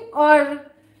anything or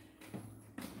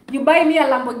you buy me a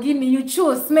Lamborghini. You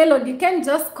choose. Melody, you can't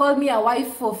just call me a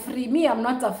wife for free. Me, I'm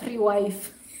not a free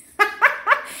wife.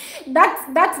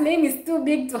 That name is too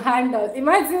big to handle.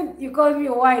 Imagine you call me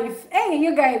a wife. Hey,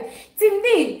 you guys. Team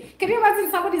D, can you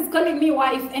imagine somebody's calling me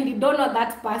wife and you don't know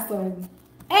that person?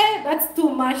 That's too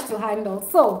much to handle.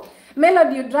 So,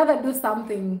 Melody, you'd rather do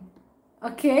something.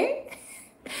 Okay?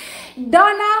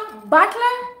 Donna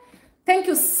Butler, thank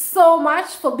you so much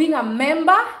for being a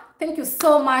member. Thank you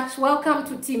so much. Welcome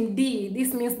to Team D.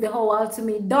 This means the whole world to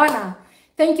me. Donna,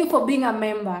 thank you for being a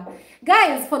member.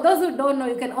 Guys, for those who don't know,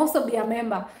 you can also be a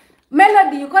member.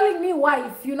 Melody, you're calling me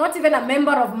wife. You're not even a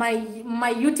member of my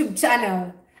YouTube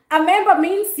channel. A member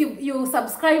means you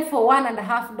subscribe for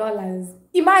 $1.50.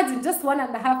 Imagine just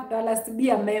 $1.50 to be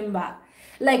a member.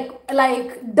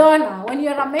 Like Donna, when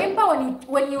you're a member,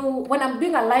 when I'm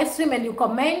doing a live stream and you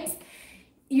comment,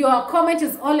 your comment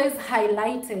is always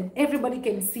highlighted. Everybody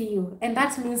can see you, and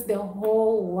that means the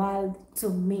whole world to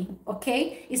me.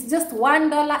 Okay, it's just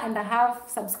 $1.50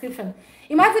 subscription.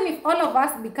 Imagine if all of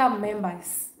us become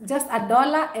members, just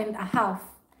 $1.50.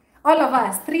 All of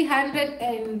us,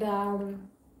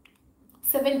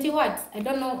 370 watts. I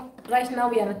don't know. Right now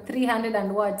we are at 300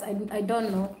 and watts. I don't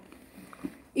know.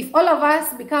 If all of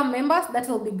us become members, that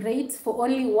will be great for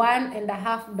only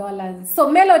 $1.50. So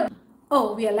Melody.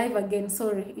 Oh, we are live again.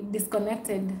 Sorry, it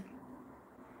disconnected.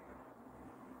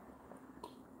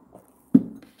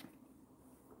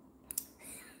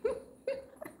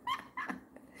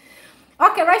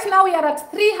 Okay, right now we are at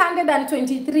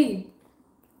 323.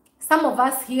 Some of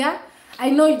us here, I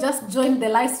know you just joined the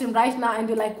live stream right now and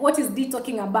you're like, what is Dee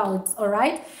talking about? All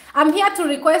right. I'm here to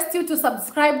request you to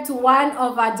subscribe to one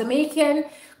of our Jamaican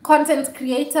content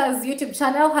creators YouTube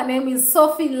channel. Her name is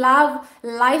Sophie Love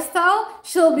Lifestyle.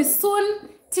 She'll be soon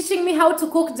teaching me how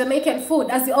to cook Jamaican food.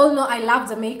 As you all know, I love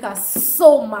Jamaica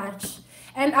so much.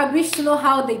 And I wish to know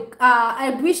how I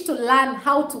wish to learn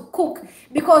how to cook,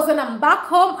 because when I'm back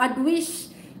home, I'd wish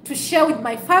to share with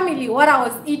my family what I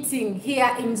was eating here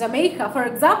in Jamaica. For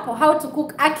example, how to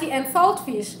cook ackee and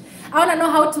saltfish. I want to know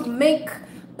how to make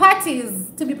patties,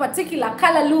 to be particular,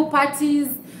 callaloo patties,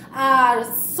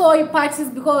 soy patties,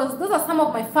 because those are some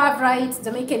of my favorite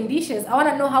Jamaican dishes. I want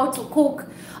to know how to cook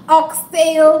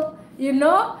oxtail, you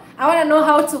know. I want to know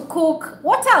how to cook.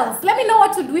 What else? Let me know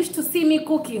what you'd wish to see me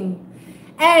cooking.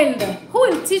 And who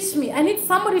will teach me? I need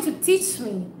somebody to teach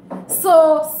me.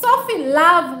 So Sophie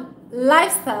Love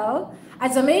Lifestyle, a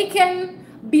Jamaican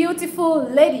beautiful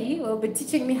lady, will be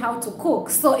teaching me how to cook.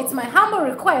 So it's my humble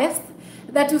request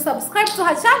that you subscribe to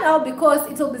her channel, because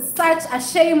it will be such a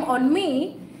shame on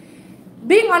me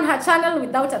being on her channel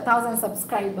without 1,000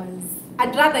 subscribers.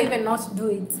 I'd rather even not do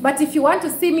it. But if you want to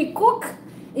see me cook,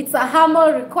 it's a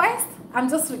humble request. I'm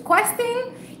just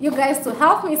requesting you guys to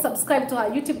help me subscribe to her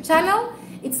YouTube channel.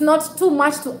 It's not too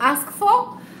much to ask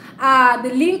for.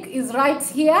 The link is right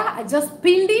here. I just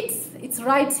pinned it. It's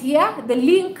right here. The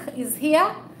link is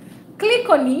here. Click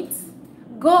on it.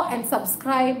 Go and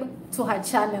subscribe to her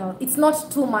channel. It's not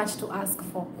too much to ask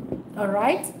for. All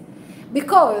right?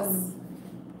 Because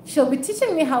she'll be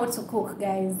teaching me how to cook,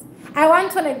 guys. I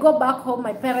want, when I go back home,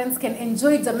 my parents can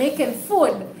enjoy Jamaican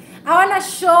food. I want to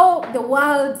show the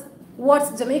world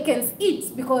what Jamaicans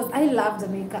eat, because I love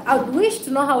Jamaica. I would wish to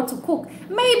know how to cook.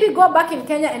 Maybe go back in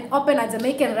Kenya and open a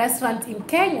Jamaican restaurant in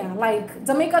Kenya, like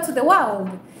Jamaica to the world.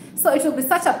 So it will be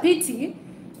such a pity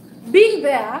being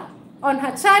there on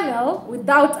her channel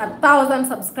without 1,000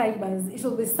 subscribers. It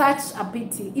will be such a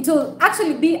pity. It will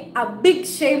actually be a big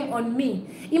shame on me.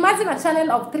 Imagine a channel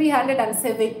of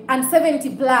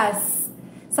 370 plus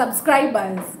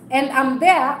subscribers, and I'm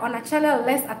there on a channel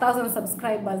less 1,000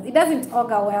 subscribers. It doesn't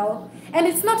augur well, and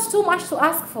it's not too much to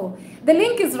ask for. The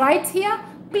link is right here.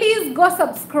 Please go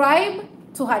subscribe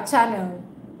to her channel.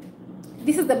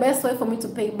 This is the best way for me to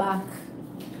pay back,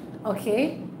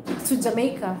 okay, to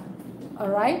Jamaica. All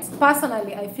right,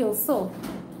 personally I feel so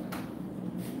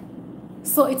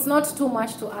it's not too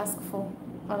much to ask for.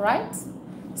 All right,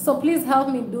 so please help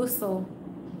me do so.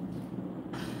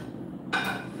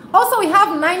 Also, we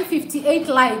have 958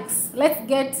 likes. Let's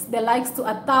get the likes to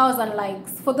 1,000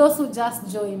 likes for those who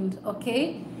just joined.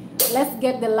 Okay, let's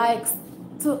get the likes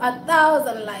to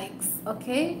 1,000 likes.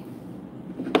 Okay,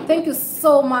 thank you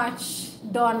so much,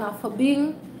 Donna, for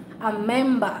being a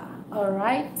member. All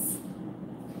right,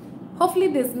 hopefully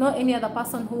there's no any other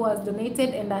person who has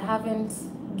donated and I haven't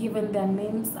given their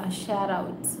names a shout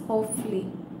out, hopefully.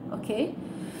 Okay,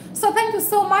 so thank you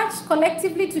so much.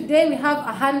 Collectively today we have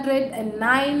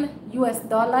 $109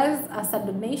 as a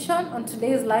donation on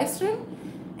today's live stream.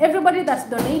 Everybody that's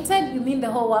donated, you mean the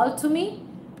whole world to me.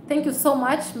 Thank you so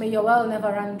much. May your well never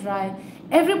run dry.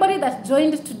 Everybody that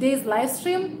joined today's live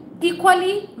stream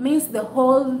equally means the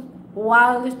whole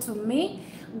world to me.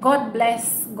 God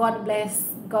bless, God bless,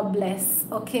 God bless.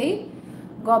 Okay,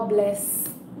 God bless.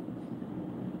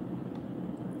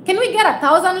 Can we get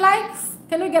 1,000 likes?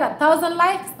 Can we get 1,000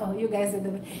 likes? Oh, you guys are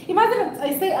doing. Imagine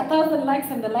I say 1,000 likes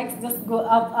and the likes just go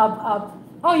up, up, up.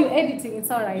 Oh, you're editing. It's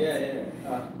all right. Yeah.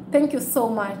 Thank you so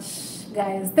much,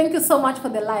 guys. Thank you so much for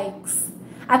the likes.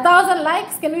 1,000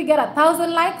 likes. Can we get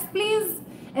 1,000 likes, please?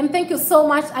 And thank you so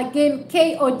much again,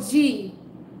 KOG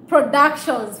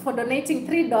Productions, for donating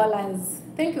 $3.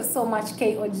 Thank you so much,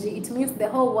 KOG. It means the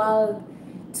whole world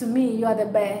to me. You are the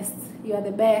best. You are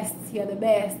the best. You are the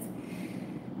best.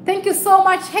 Thank you so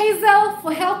much, Hazel,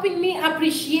 for helping me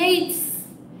appreciate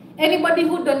anybody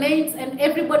who donates and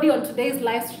everybody on today's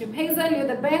live stream. Hazel, you're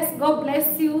the best. God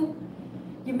bless you.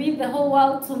 You mean the whole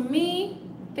world to me.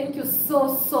 Thank you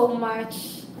so, so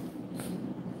much.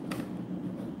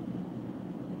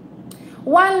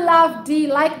 One love, D.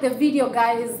 Like the video,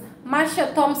 guys.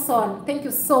 Marsha Thompson, thank you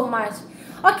so much.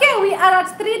 Okay, we are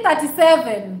at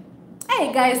 337.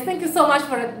 Hey guys, thank you so much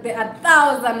for the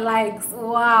 1,000 likes.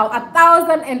 Wow,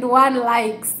 1,001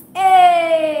 likes.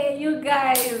 Hey, you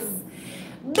guys.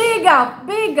 Big up,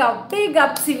 big up, big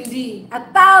up, Team D.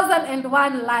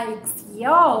 1,001 likes.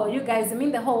 Yo, you guys, it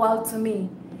mean the whole world to me.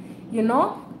 You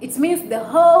know, it means the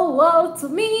whole world to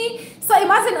me. So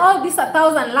imagine all these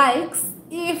 1,000 likes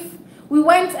if we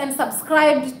went and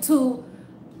subscribed to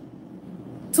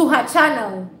her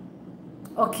channel.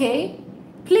 Okay?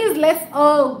 Please, let's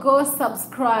all go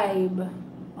subscribe.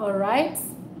 All right.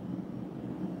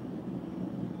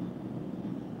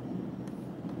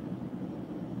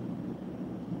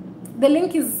 The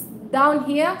link is down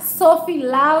here. Sophie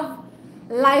Love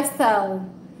Lifestyle.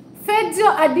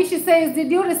 Fejo Adishi says,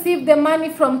 did you receive the money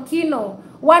from Kino,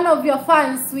 one of your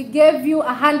fans? We gave you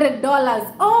 $100.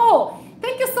 Oh,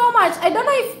 thank you so much. I don't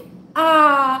know if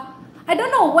I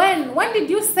don't know when did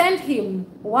you send him?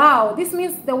 Wow, this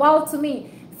means the world to me.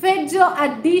 Fejo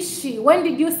Adishi, when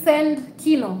did you send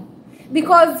Kino?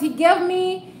 Because he gave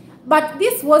me, but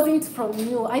this wasn't from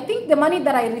you. I think the money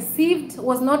that I received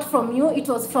was not from you. It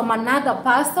was from another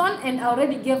person, and I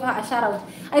already gave her a shout out.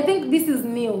 I think this is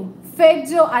new.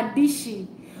 Fejo Adishi,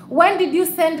 when did you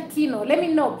send Kino? Let me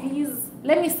know, please.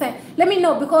 Let me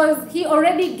know, because he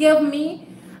already gave me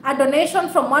a donation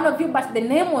from one of you, but the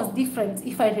name was different.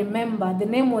 If I remember, the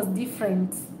name was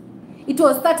different. It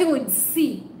was starting with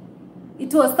C.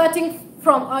 It was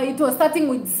starting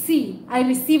with C. I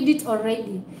received it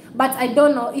already, but I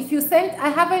don't know if you sent.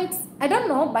 I don't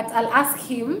know, but I'll ask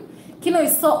him. Kino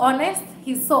is so honest.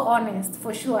 He's so honest,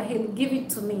 for sure. He'll give it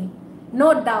to me,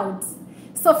 no doubt.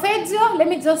 So Fejo, let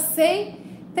me just say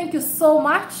thank you so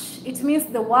much. It means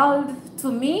the world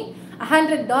to me.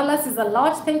 $100 is a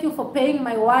lot. Thank you for paying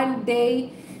my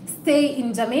one-day stay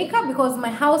in Jamaica, because my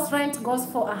house rent goes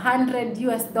for $100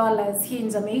 US here in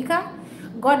Jamaica.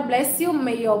 God bless you.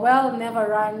 May your well never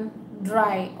run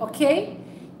dry. Okay?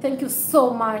 Thank you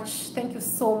so much. Thank you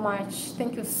so much.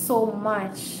 Thank you so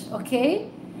much. Okay?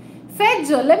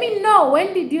 Fejo, let me know,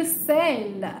 when did you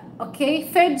send? Okay?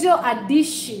 Fejo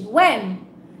Adishi, when?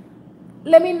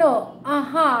 Let me know.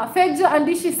 Fejo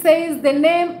Adishi says the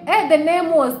name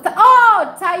was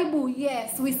Taibu.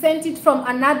 Yes, we sent it from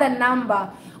another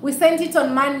number. We sent it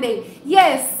on Monday.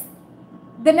 Yes,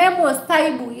 the name was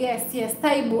Taibu. Yes,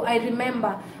 Taibu. I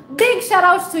remember. Big shout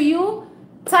out to you,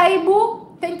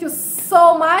 Taibu. Thank you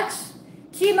so much.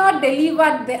 Kino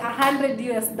delivered the $100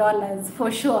 US for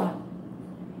sure.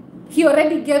 He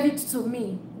already gave it to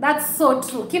me. That's so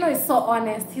true. Kino is so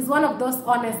honest. He's one of those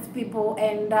honest people.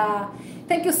 And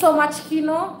thank you so much,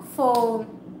 Kino, for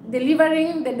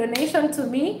delivering the donation to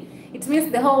me. It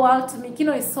means the whole world to me.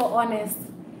 Kino is so honest.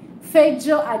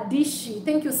 Fejo Adishi,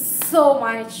 thank you so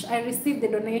much. I received the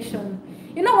donation.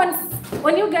 You know,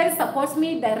 when you guys support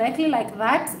me directly like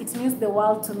that, it means the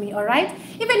world to me, all right?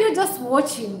 Even you just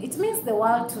watching, it means the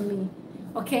world to me,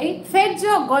 okay?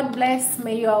 Fejo, God bless.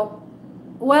 May your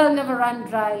well never run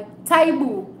dry.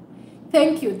 Taibu,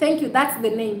 thank you. That's the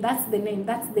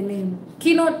name.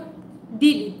 Kino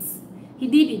did it. He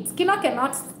did it. Kino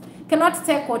cannot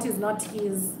take what is not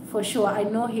his, for sure. I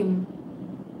know him.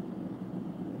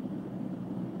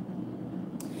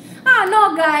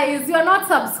 No, guys, you're not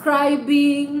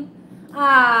subscribing.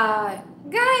 Guys,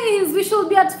 we should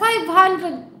be at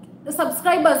 500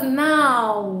 subscribers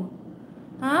now.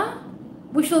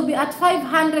 We should be at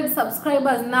 500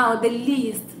 subscribers now, the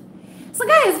least. So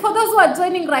guys, for those who are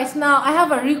joining right now, I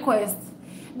have a request.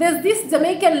 There's this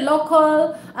Jamaican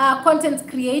local content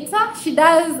creator. She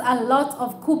does a lot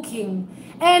of cooking.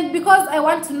 And because I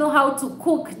want to know how to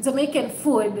cook Jamaican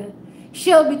food,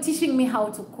 she'll be teaching me how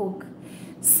to cook.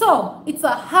 So it's a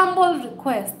humble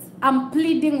request. I'm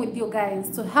pleading with you guys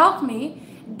to help me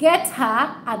get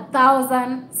her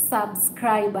 1,000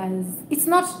 subscribers. It's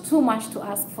not too much to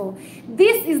ask for.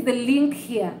 This is the link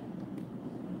here.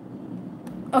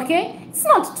 Okay? It's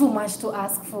not too much to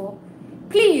ask for.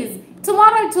 Please,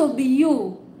 tomorrow it will be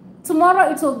you.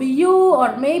 Tomorrow it will be you,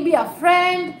 or maybe a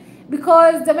friend,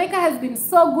 because Jamaica has been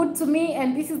so good to me,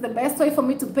 and this is the best way for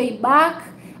me to pay back.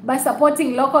 By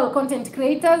supporting local content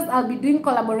creators, I'll be doing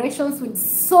collaborations with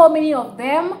so many of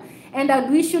them, and I'd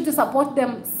wish you to support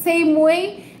them same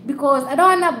way, because I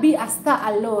don't want to be a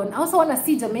star alone. I also want to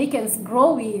see Jamaicans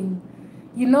growing,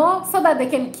 you know, so that they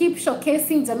can keep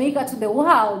showcasing Jamaica to the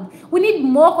world. We need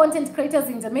more content creators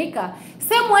in Jamaica.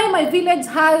 Same way my village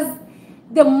has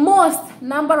the most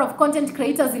number of content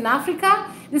creators in Africa,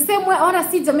 the same way I want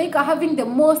to see Jamaica having the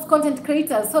most content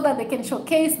creators so that they can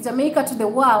showcase Jamaica to the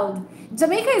world.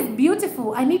 Jamaica is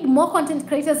beautiful. I need more content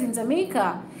creators in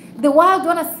Jamaica. The world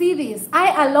want to see this.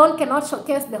 I alone cannot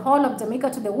showcase the whole of Jamaica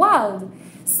to the world.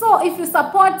 So if you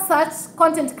support such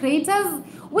content creators,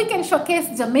 we can showcase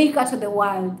Jamaica to the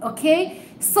world, okay?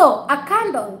 So a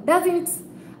candle doesn't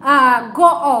go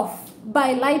off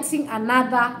by lighting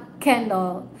another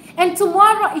candle. And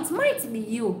tomorrow it might be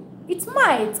you. It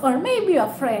might, or maybe your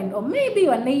friend, or maybe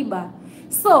your neighbor.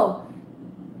 So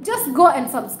just go and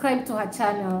subscribe to her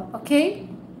channel, okay?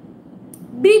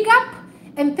 Big up,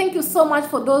 and thank you so much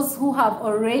for those who have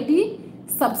already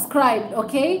subscribed,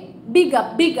 okay? Big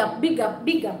up, big up, big up,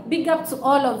 big up, big up to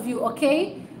all of you,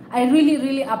 okay? I really,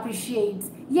 really appreciate.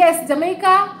 Yes,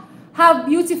 Jamaica have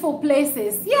beautiful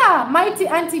places. Yeah, mighty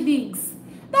Auntie Diggs.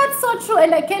 That's so true,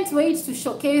 and I can't wait to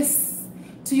showcase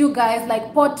to you guys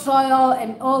like Port Royal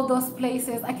and all those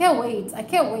places. I can't wait,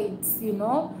 you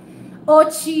know.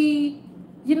 Ochi,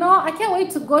 you know, I can't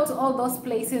wait to go to all those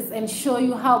places and show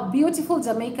you how beautiful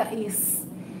Jamaica is.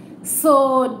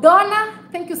 So Donna,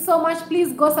 thank you so much.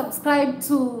 Please go subscribe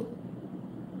to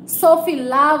Sophie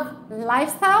Love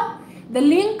Lifestyle. The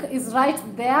link is right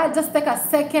there. Just take a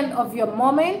second of your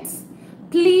moment.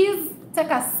 Please take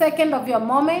a second of your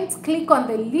moment. Click on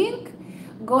the link.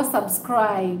 Go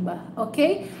subscribe.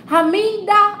 Okay.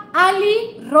 Hamida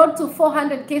Ali, road to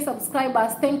 400k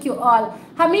subscribers. Thank you all.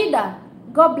 Hamida,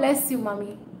 God bless you,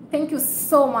 mommy. Thank you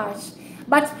so much.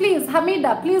 But please,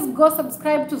 Hamida, please go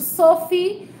subscribe to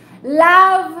Sophie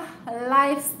Love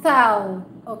Lifestyle.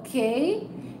 Okay.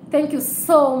 Thank you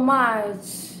so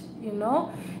much. You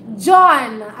know.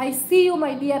 John, I see you,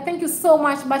 my dear. Thank you so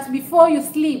much. But before you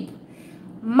sleep,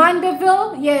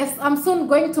 Mandeville, yes, I'm soon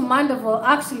going to Mandeville,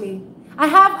 actually. I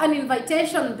have an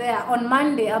invitation there on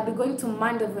Monday. I'll be going to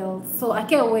Mandeville. So I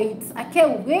can't wait. I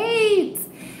can't wait.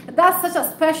 That's such a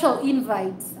special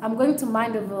invite. I'm going to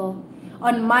Mandeville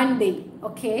on Monday,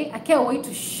 okay? I can't wait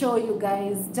to show you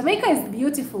guys. Jamaica is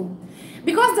beautiful.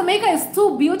 Because Jamaica is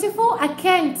too beautiful, I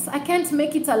can't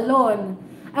make it alone.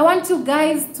 I want you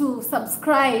guys to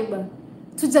subscribe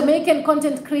to Jamaican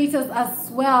content creators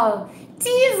as well.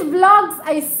 Tease Vlogs,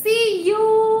 I see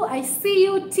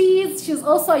you, Tease. She's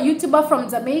also a YouTuber from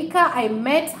Jamaica. I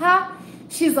met her.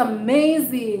 She's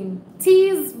amazing.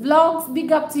 Tease Vlogs,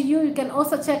 big up to you. You can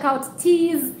also check out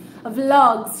Tease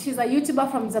Vlogs. She's a YouTuber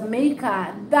from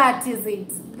Jamaica. That is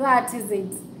it. That is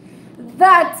it.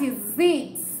 That is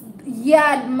it.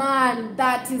 Yeah, man,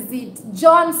 that is it.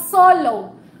 John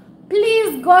Solo,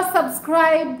 please go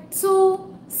subscribe to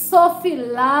Sophie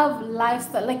Love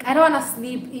Lifestyle. Like, I don't want to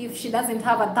sleep if she doesn't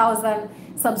have 1,000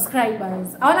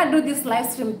 subscribers. I want to do this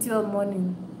live stream till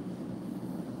morning.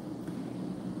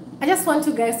 I just want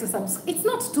you guys to subscribe. It's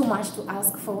not too much to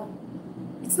ask for.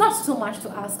 It's not too much to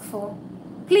ask for.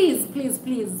 Please, please,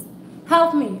 please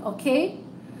help me, okay?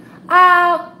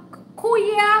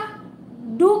 Kuya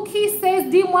Duki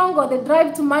says, D Mwango, the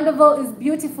drive to Mandeville is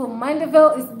beautiful.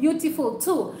 Mandeville is beautiful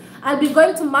too. I'll be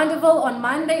going to Mandeville on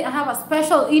Monday. I have a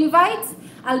special invite.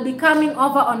 I'll be coming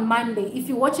over on Monday. If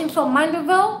you're watching from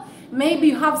Mandeville, maybe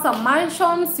you have some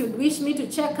mansions you'd wish me to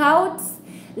check out,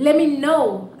 let me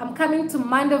know. I'm coming to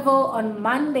Mandeville on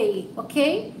Monday,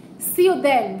 okay? See you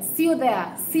then. See you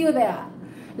there. See you there.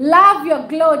 Love your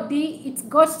glow, D. It's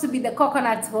got to be the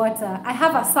coconut water. I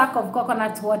have a sack of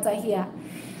coconut water here.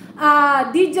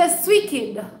 DJ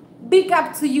Swicked, big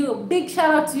up to you. Big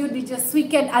shout out to you, DJ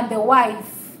Swicked, and the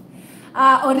wife,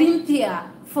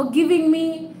 Orinthia, for giving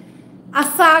me a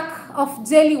sack of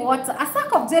jelly water. A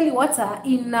sack of jelly water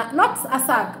in, not a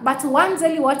sack, but one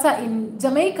jelly water in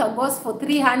Jamaica goes for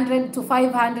 300 to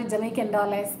 500 Jamaican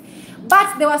dollars.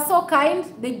 But they were so kind,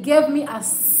 they gave me a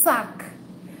sack.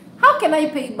 How can I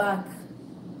pay back?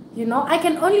 You know, I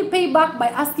can only pay back by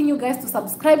asking you guys to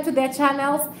subscribe to their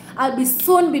channels. I'll be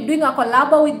soon be doing a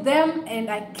collab with them, and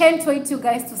I can't wait you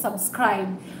guys to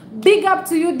subscribe. Big up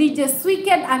to you, DJ Swicked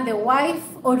and the wife,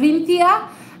 Orinthia.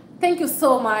 Thank you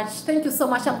so much. Thank you so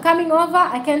much. I'm coming over.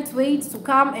 I can't wait to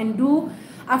come and do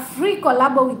a free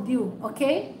collab with you,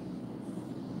 okay?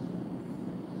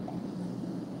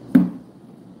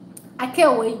 I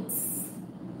can't wait.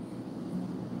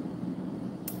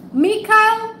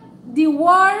 Mikael, the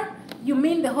war, you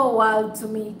mean the whole world to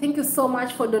me. Thank you so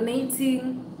much for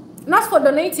donating. Not for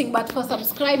donating, but for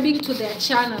subscribing to their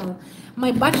channel.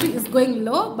 My battery is going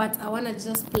low, but I want to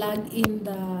just plug in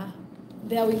the...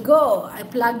 There we go. I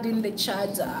plugged in the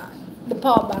charger, the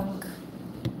power bank.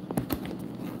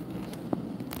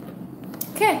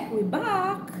 Okay, we're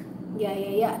back.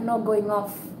 Yeah. No going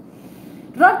off.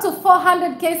 Road to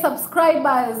 400k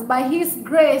subscribers by His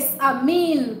Grace.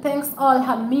 Amin. Thanks all,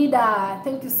 Hamida.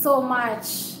 Thank you so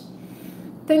much.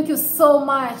 Thank you so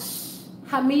much,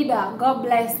 Hamida. God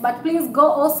bless. But please go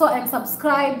also and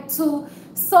subscribe to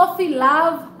Sophie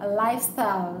Love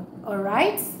Lifestyle. All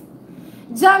right?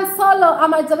 John Solo,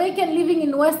 I'm a Jamaican living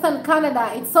in Western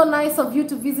Canada. It's so nice of you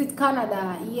to visit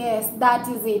Canada. Yes, that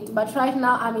is it. But right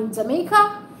now I'm in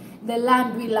Jamaica, the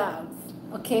land we love.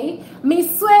 Okay?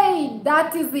 Miss Sway,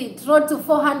 that is it. Road to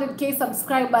 400k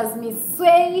subscribers, Miss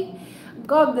Sway.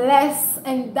 God bless.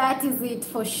 And that is it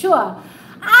for sure.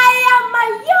 I am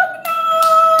Mayugno.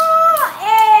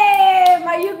 Hey,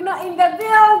 Mayugno in the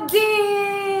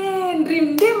building.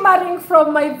 Remembering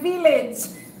from my village.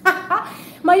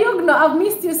 Mayugno, I've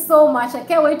missed you so much. I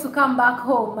can't wait to come back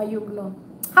home, Mayugno.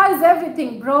 How is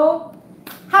everything, bro?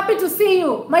 Happy to see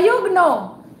you.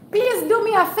 Mayugno, please do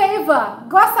me a favor.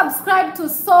 Go subscribe to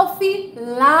Sophie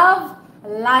Love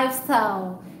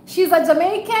Lifestyle. She's a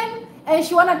Jamaican and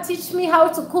she wanna teach me how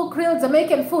to cook real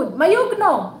Jamaican food.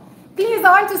 Mayugno, please,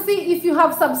 I want to see if you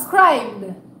have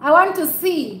subscribed. I want to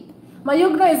see.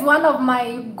 Mayugno is one of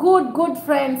my good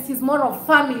friends. He's more of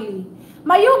family.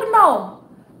 Mayugno,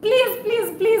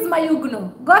 please,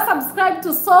 Mayugno, go subscribe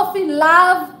to Sophie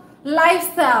Love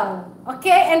Lifestyle,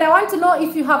 okay? And I want to know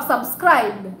if you have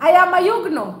subscribed. I am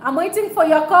Mayugno. I'm waiting for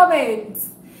your comments.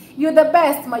 You're the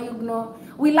best, Mayugno.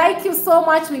 We like you so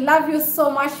much. We love you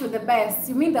so much. You're the best.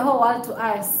 You mean the whole world to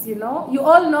us, you know? You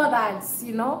all know that,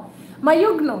 you know?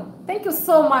 Mayugno, thank you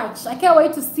so much. I can't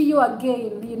wait to see you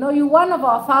again. You know, you're one of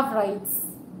our favorites,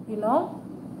 you know?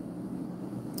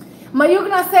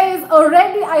 Mayugna says,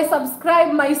 already I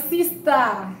subscribe, my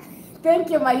sister.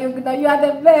 Thank you, Mayugna. You are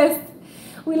the best.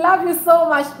 We love you so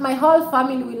much. My whole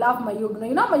family, we love Mayugna.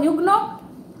 You know, Mayugna,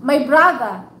 my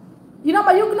brother. You know,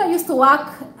 Mayugna used to work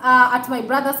at my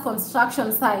brother's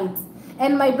construction site.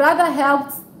 And my brother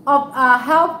helped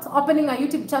opening a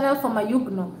YouTube channel for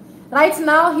Mayugna. Right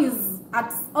now, he's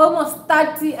at almost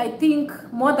 30, I think,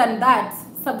 more than that,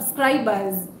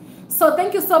 subscribers. So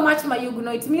thank you so much,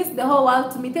 Mayugno. It means the whole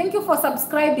world to me. Thank you for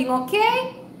subscribing,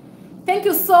 okay? Thank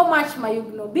you so much,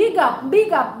 Mayugno. Big up,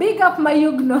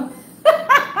 Mayugno.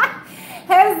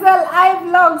 Hazel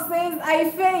iVlog says,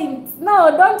 I faint.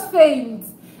 No, don't faint.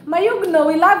 Mayugno,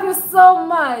 we love you so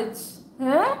much.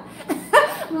 Huh?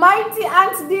 Mighty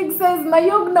Aunt Dig says,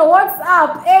 Mayugno, what's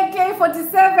up?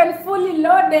 AK-47 fully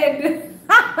loaded.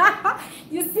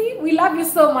 You see, we love you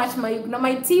so much, Mayugno.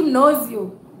 My team knows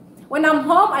you. When I'm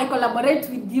home, I collaborate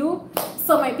with you.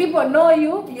 So my people know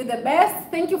you. You're the best.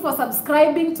 Thank you for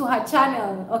subscribing to her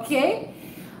channel, okay?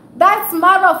 That's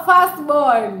Mara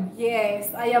Firstborn.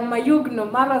 Yes, I am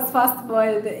Mayugno, Mara's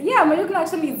firstborn. Yeah, Mayugno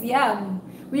actually is young.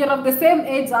 We are of the same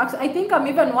age, actually. I think I'm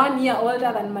even 1 year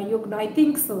older than Mayugno. I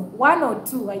think so. 1 or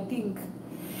 2, I think.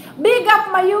 Big up,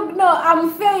 Mayugno. I'm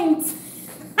faint.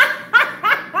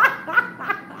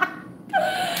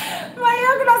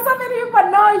 Mayugno, so many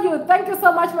people know you. Thank you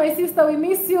so much, my sister. We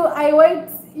miss you. I wait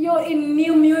you in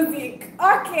new music.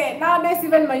 Okay, nowadays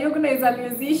even Mayugno is a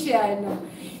musician.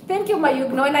 Thank you,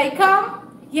 Mayugno. When I come,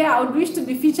 yeah, I would wish to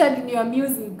be featured in your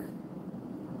music.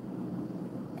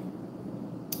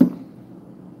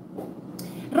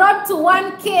 Road to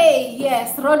 1K.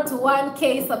 Yes, road to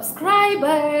 1K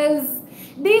subscribers.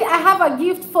 D, I have a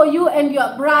gift for you and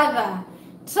your brother.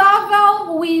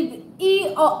 Travel with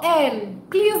E-O-N.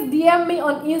 Please DM me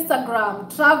on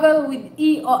Instagram. Travel with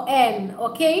E-O-N,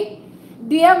 okay?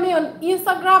 DM me on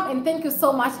Instagram and thank you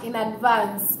so much in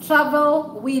advance.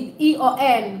 Travel with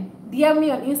E-O-N. DM me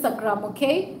on Instagram,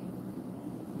 okay?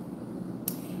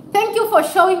 Thank you for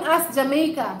showing us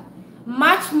Jamaica.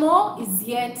 Much more is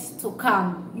yet to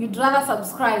come. You'd rather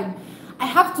subscribe. I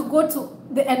have to go to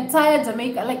the entire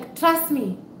Jamaica. Like, trust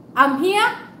me, I'm here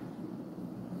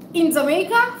in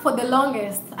Jamaica for the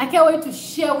longest. I can't wait to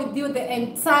share with you the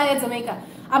entire Jamaica.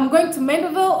 I'm going to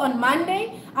Mandeville on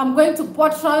Monday. I'm going to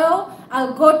Port Royal.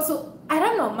 I'll go to, I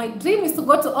don't know, my dream is to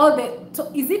go to all the,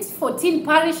 is it 14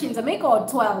 parish in Jamaica or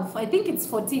 12? I think it's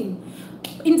 14.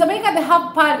 In Jamaica, they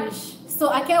have parish. So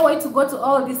I can't wait to go to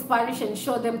all these parish and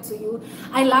show them to you.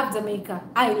 I love Jamaica.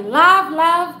 I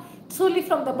love, truly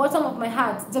from the bottom of my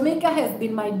heart. Jamaica has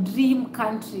been my dream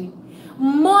country.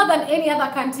 More than any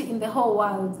other country in the whole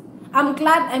world. I'm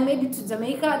glad I made it to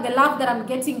Jamaica. The love that I'm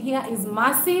getting here is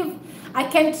massive. I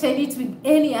can't trade it with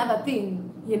any other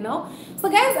thing, you know. So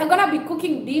guys, I'm gonna be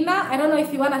cooking dinner. I don't know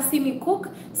if you wanna see me cook.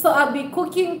 So I'll be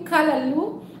cooking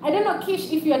kalaloo. I don't know,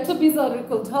 Kish, if you are too busy or you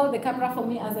could hold the camera for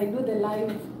me as I do the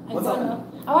live. I don't know.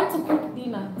 I want to cook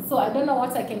dinner, so I don't know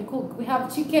what I can cook. We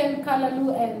have chicken,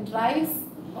 kalaloo, and rice.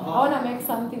 I want to make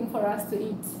something for us to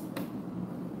eat.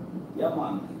 Yeah,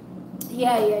 man.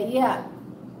 Yeah.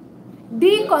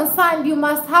 Be concerned, you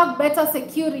must have better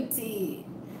security.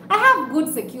 I have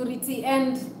good security,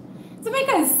 and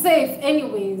Jamaica is safe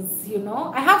anyways, you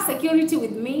know. I have security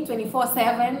with me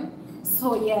 24/7,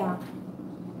 so yeah.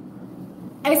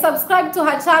 I subscribe to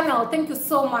her channel. Thank you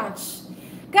so much.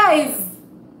 Guys,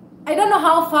 I don't know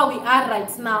how far we are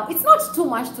right now. It's not too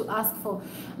much to ask for.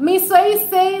 Miss Soy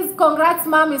says, congrats,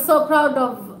 mom. Is so proud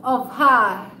of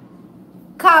her.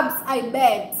 Cabs, I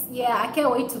bet. Yeah, I can't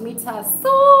wait to meet her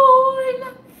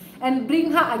soon and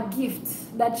bring her a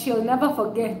gift that she'll never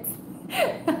forget.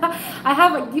 I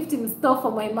have a gift in store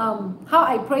for my mom. How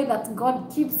I pray that God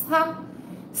keeps her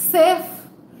safe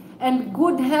and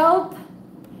good health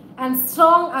and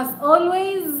strong as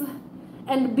always,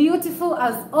 and beautiful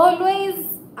as always,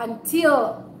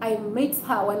 until I meet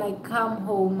her when I come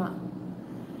home.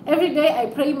 Every day I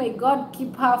pray, may God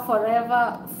keep her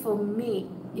forever for me,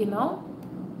 you know.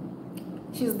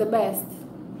 She's the best.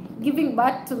 Giving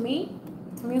birth to me,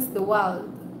 it means the world.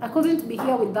 I couldn't be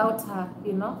here without her,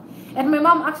 you know. And my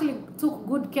mom actually took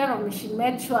good care of me. She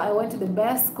made sure I went to the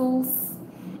best schools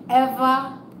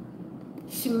ever.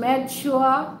 She made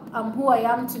sure I'm who I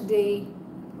am today,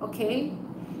 okay?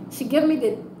 She gave me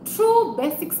the true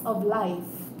basics of life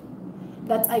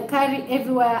that I carry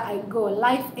everywhere I go,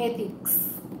 life ethics.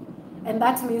 And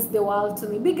that means the world to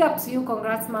me. Big up to you.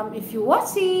 Congrats, mom. If you're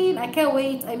watching, I can't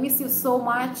wait. I miss you so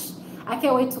much. I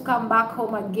can't wait to come back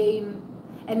home again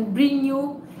and bring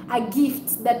you a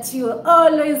gift that you'll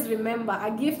always remember,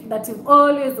 a gift that you've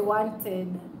always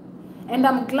wanted. And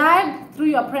I'm glad through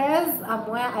your prayers, I'm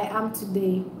where I am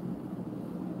today.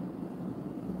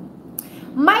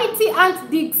 Mighty Aunt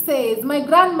Dick says, my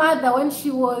grandmother, when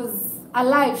she was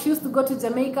alive, she used to go to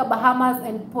Jamaica, Bahamas,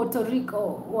 and Puerto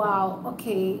Rico. Wow,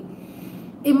 okay.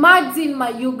 Imagine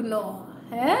Mayugno.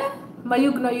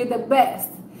 Mayugno, you're the best.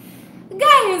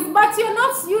 Guys, but you're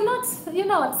not, you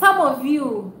know, some of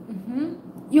you,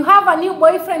 you have a new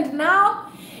boyfriend now?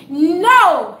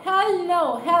 No, hell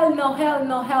no, hell no, hell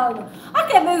no, hell no.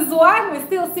 Okay, there's one, we're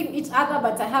still seeing each other,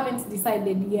 but I haven't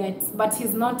decided yet. But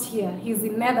he's not here, he's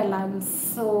in Netherlands,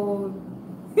 so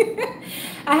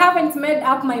I haven't made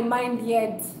up my mind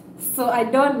yet, so I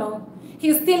don't know.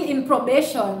 He's still in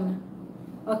probation,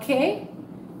 okay?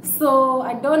 So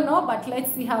I don't know, but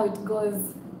let's see how it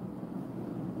goes.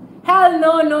 Hell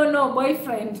no, no, no,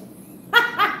 boyfriend.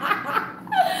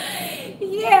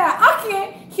 Yeah,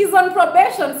 okay, he's on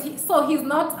probation, so he's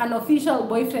not an official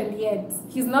boyfriend yet.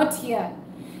 He's not here.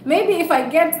 Maybe if I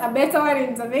get a better one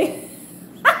in Jamaica,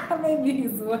 maybe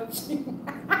he's watching.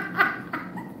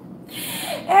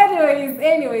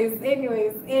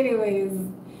 anyways,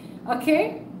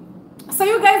 okay? So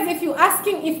you guys, if you're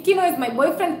asking if Kino is my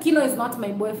boyfriend, Kino is not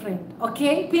my boyfriend,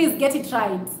 okay? Please get it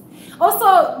right.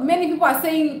 Also, many people are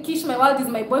saying Kish My World is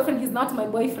my boyfriend. He's not my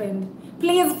boyfriend.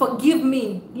 Please forgive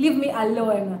me. Leave me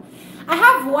alone. I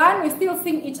have one. We're still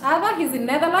seeing each other. He's in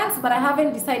Netherlands, but I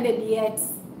haven't decided yet.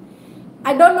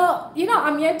 I don't know. You know,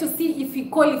 I'm yet to see if he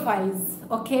qualifies,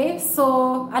 okay?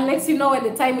 So I'll let you know when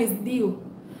the time is due,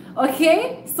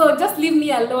 okay? So just leave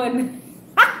me alone.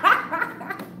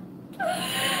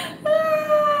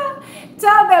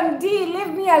 Tell them, D,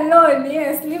 leave me alone.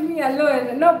 Yes, leave me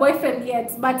alone. No boyfriend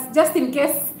yet, but just in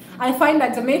case I find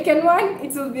a Jamaican one,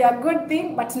 it will be a good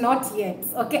thing, but not yet,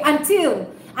 okay? Until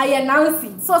I announce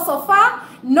it. So far,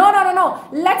 no.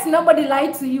 Let nobody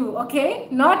lie to you, okay?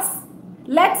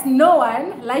 Let no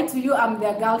one lie to you I'm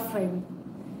their girlfriend,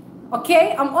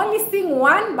 okay? I'm only seeing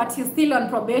one, but he's still on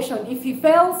probation. If he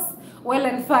fails, well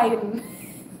and fine.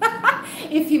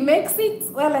 If he makes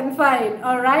it, well and fine,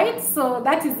 all right? So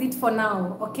that is it for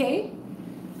now, okay?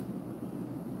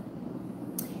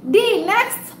 The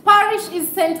next parish is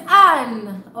St.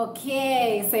 Anne.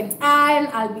 Okay, St. Anne,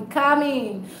 I'll be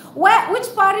coming.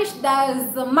 Which parish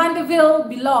does Mandeville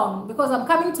belong? Because I'm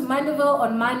coming to Mandeville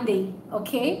on Monday,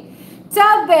 okay?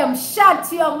 Tell them,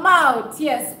 shut your mouth.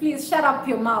 Yes, please shut up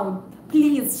your mouth.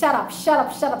 Please, shut up.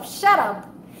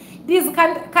 This is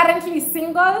currently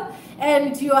single,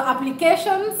 and your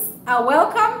applications are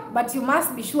welcome, but you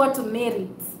must be sure to merit.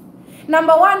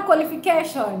 Number one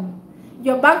qualification,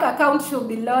 your bank account should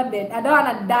be loaded. I don't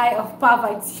want to die of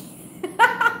poverty.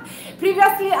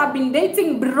 Previously, I've been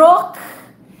dating broke.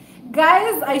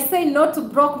 Guys, I say no to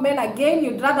broke men again.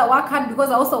 You'd rather work hard because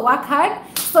I also work hard.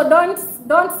 So don't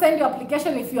send your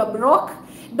application if you're broke.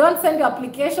 Don't send your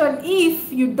application if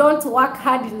you don't work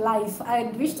hard in life. I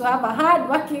wish to have a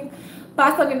hard-working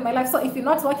person in my life. So if you're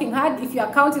not working hard, if your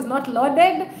account is not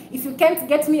loaded, if you can't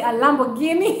get me a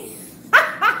Lamborghini,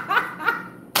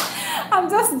 I'm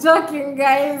just joking,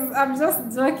 guys. I'm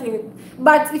just joking.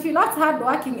 But if you're not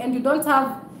hardworking and you don't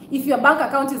have, if your bank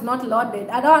account is not loaded,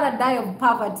 I don't want to die of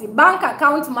poverty. Bank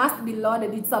account must be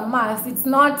loaded. It's a must. It's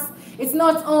not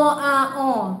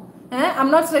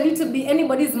I'm not ready to be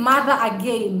anybody's mother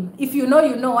again. If you know,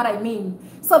 you know what I mean.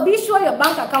 So be sure your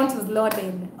bank account is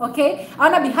loaded, okay? I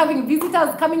want to be having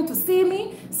visitors coming to see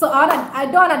me. So I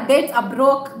don't want to date a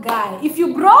broke guy. If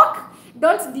you broke,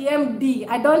 don't DM D.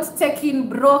 I don't take in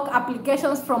broke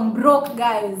applications from broke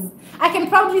guys. I can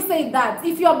proudly say that.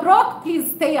 If you're broke,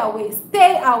 please stay away.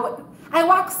 Stay away. I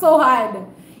work so hard.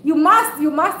 You must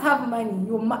have money.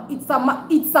 It's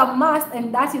a must,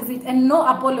 and that is it. And no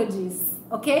apologies.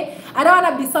 Okay? I don't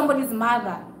want to be somebody's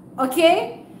mother.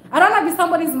 Okay? I don't want to be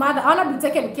somebody's mother. I want to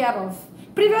be taken care of.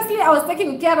 Previously, I was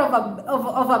taking care of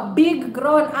a big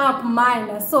grown-up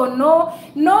man. So no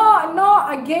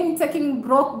again taking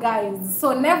broke guys.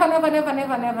 So never.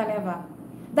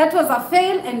 That was a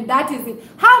fail, and that is it.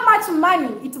 How much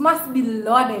money? It must be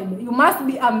loaded. You must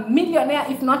be a millionaire,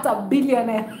 if not a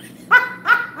billionaire.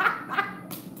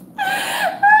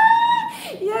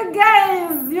 You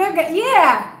guys,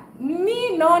 yeah.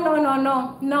 Me, no.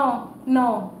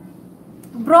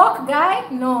 Broke guy,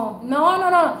 no.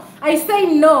 I say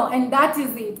no, and that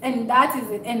is it, and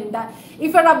that.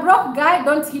 If you're a broke guy,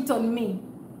 don't hit on me.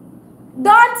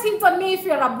 Don't hit on me if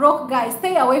you're a broke guy.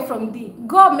 Stay away from D.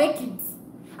 Go make it.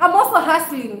 I'm also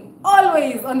hustling,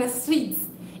 always on the streets.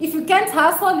 If you can't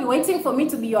hustle, you're waiting for me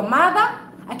to be your mother.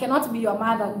 I cannot be your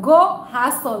mother. Go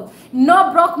hustle.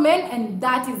 No broke men, and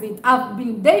that is it. I've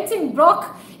been dating broke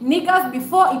niggas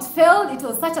before. It failed. It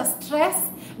was such a stress.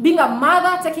 Being a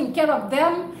mother, taking care of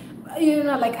them, you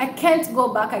know, like I can't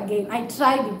go back again. I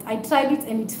tried it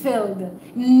and it failed.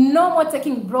 No more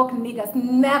taking broke niggas.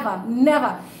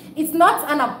 Never. It's not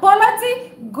an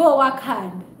apology. Go work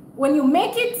hard. When you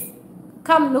make it,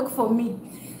 come look for me.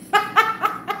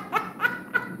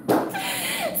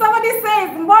 Somebody says,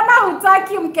 mbona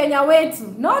hutaki Mkenya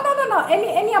wetu? No.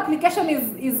 Any application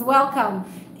is welcome.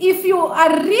 If you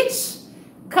are rich,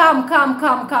 come.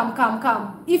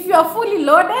 If you are fully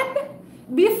loaded,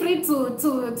 be free to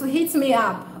hit me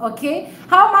up, okay?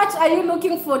 How much are you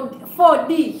looking for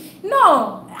D?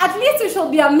 No, at least you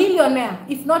should be a millionaire,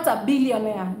 if not a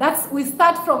billionaire. We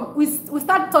start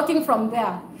talking from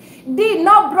there. D,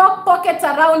 no broke pockets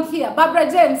around here. Barbara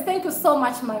James, thank you so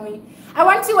much, mommy. I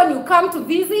want you, when you come to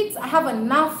visit, I have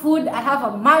enough food. I have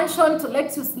a mansion to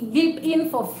let you sleep in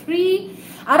for free.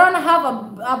 I don't have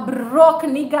a broke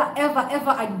nigga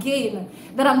ever again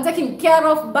that I'm taking care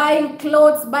of, buying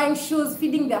clothes, buying shoes,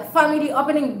 feeding their family,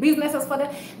 opening businesses for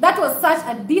them. That was such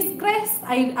a disgrace.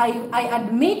 I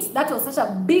admit that was such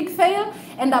a big fail,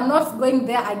 and I'm not going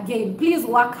there again. Please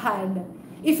work hard.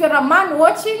 If you're a man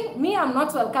watching me, I'm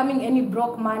not welcoming any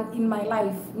broke man in my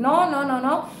life. No.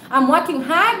 I'm working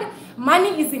hard.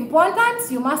 Money is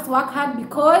important. You must work hard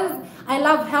because I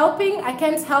love helping. I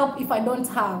can't help if I don't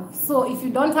have. So if you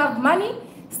don't have money,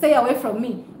 stay away from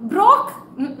me. Broke?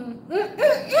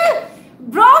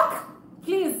 Broke?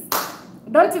 Please,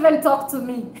 don't even talk to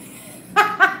me.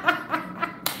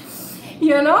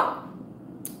 You know?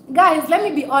 Guys, let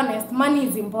me be honest, money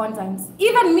is important.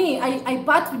 Even me, I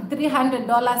part with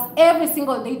 $300 every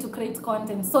single day to create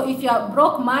content. So if you're a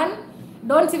broke man,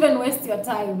 don't even waste your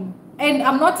time. And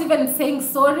I'm not even saying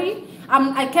sorry.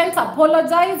 I can't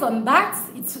apologize on that.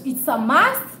 It's a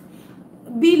must.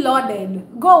 Be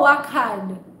loaded. Go work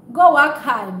hard. Go work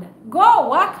hard. Go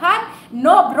work hard.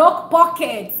 No broke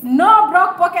pockets. No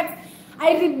broke pockets.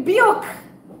 I rebuke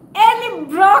any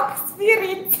broke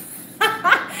spirit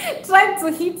trying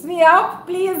to hit me up,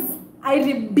 please. I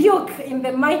rebuke in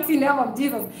the mighty name of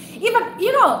Jesus.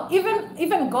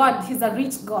 Even God, he's a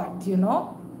rich God, you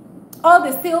know. All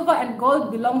the silver and gold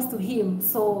belongs to him.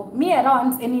 So me, I don't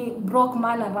want any broke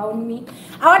man around me.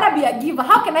 I want to be a giver.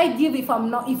 How can I give if I'm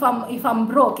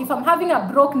broke? If I'm having a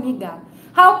broke nigga,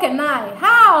 how can I?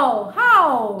 How?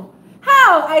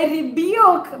 I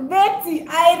rebuke, Betty.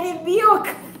 I rebuke.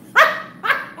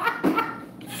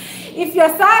 If your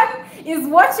son is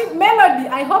watching, Melody,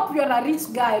 I hope you're a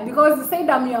rich guy because you said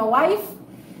I'm your wife.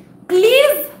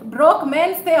 Please, broke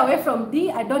men, stay away from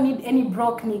D. I don't need any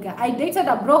broke nigga. I dated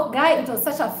a broke guy. It was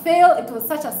such a fail. It was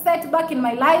such a setback in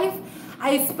my life.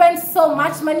 I spent so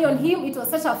much money on him. It was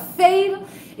such a fail.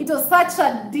 It was such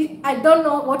a, I don't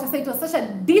know what to say. It was such a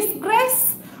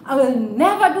disgrace. I will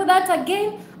never do that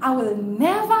again. I will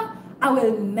never,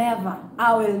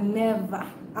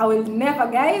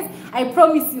 guys. I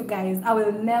promise you guys, I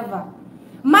will never.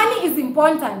 Money is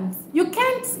important. You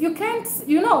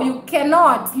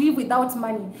cannot live without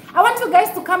money. I want you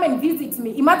guys to come and visit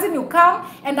me. Imagine you come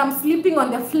and I'm sleeping on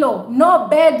the floor. No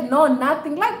bed, no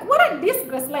nothing. Like, what a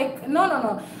disgrace. Like,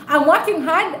 no. I'm working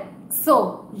hard.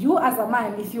 So, you as a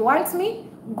man, if you want me,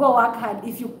 go work hard.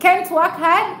 If you can't work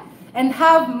hard and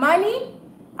have money,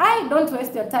 don't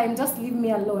waste your time. Just leave me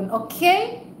alone,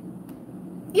 okay?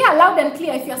 Yeah, loud and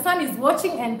clear. If your son is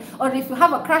watching or if you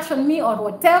have a crush on me or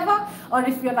whatever, or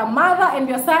if you're a mother and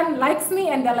your son likes me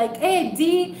and they're like, hey,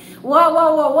 D,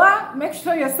 make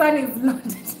sure your son is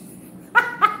loaded.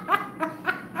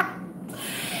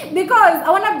 Because I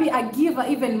want to be a giver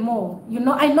even more. You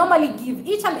know, I normally give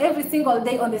each and every single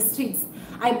day on the streets.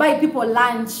 I buy people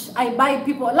lunch. I buy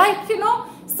people, like, you know,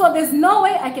 so there's no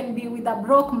way I can be with a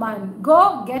broke man.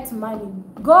 Go get money.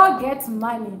 Go get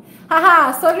money.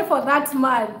 Haha, sorry for that,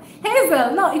 man.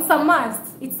 Hazel, no, it's a must.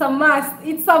 It's a must.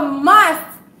 It's a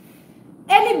must.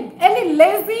 any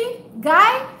lazy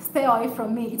guy, stay away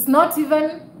from me. It's not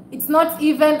even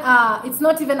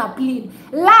a plead.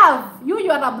 Love,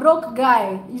 you are a broke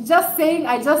guy. You're just saying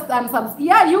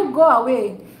yeah, you go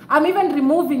away. I'm even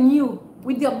removing you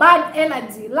with your bad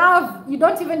energy. Love, you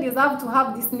don't even deserve to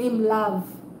have this name, Love.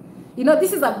 You know,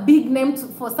 this is a big name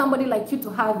for somebody like you to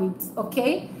have it,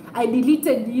 okay? I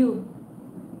deleted you.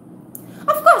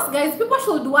 Of course, guys, people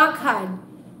should work hard.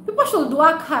 People should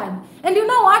work hard. And you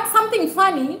know what? Something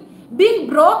funny, being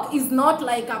broke is not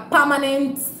like a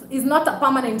permanent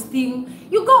thing.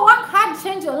 You go work hard,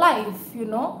 change your life, you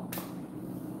know.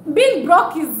 Being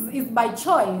broke is by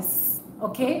choice,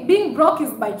 okay? Being broke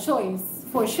is by choice,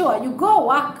 for sure. You go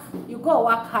work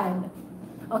hard,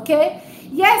 okay?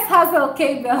 Yes, Hazel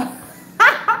Cable.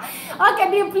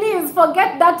 Okay, dear, please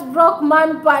forget that broke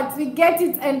man part. We get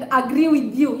it and agree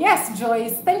with you. Yes,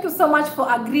 Joyce, thank you so much for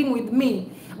agreeing with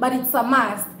me. But it's a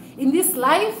must. In this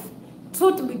life,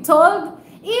 truth be told,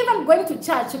 even going to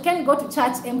church, you can't go to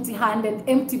church empty-handed,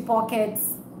 empty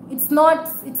pockets. It's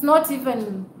not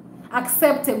even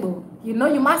acceptable. You know,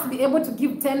 you must be able to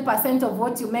give 10% of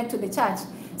what you make to the church.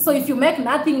 So if you make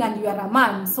nothing and you are a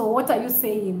man, so what are you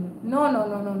saying? No.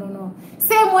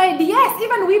 Same way, yes,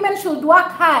 even women should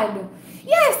work hard.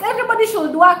 Yes, everybody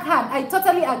should work hard. I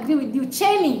totally agree with you.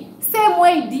 Cheney, same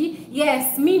way, D.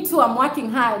 Yes, me too, I'm working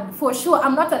hard, for sure.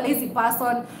 I'm not a lazy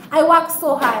person. I work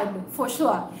so hard, for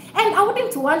sure. And I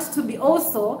wouldn't want to be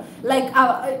also, like,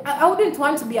 I wouldn't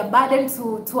want to be a burden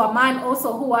to a man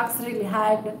also who works really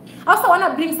hard. I also want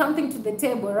to bring something to the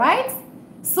table, right?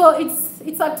 So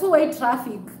it's a two-way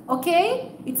traffic,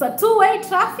 okay? It's a two-way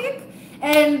traffic,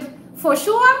 and for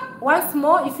sure, once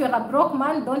more, if you're a broke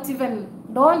man, don't even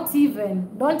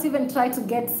try to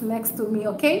get next to me,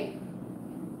 okay?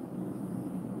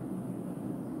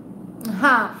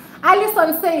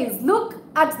 Alison says, look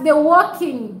at the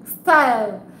walking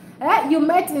style. You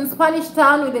met in Spanish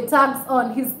Town with the tags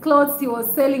on his clothes he was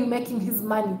selling, making his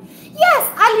money.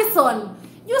 Yes, Alison,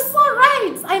 you're so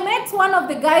right. I met one of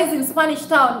the guys in Spanish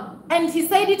Town, and he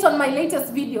said it on my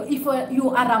latest video. If you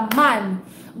are a man,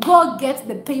 go get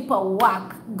the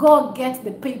paperwork. Go get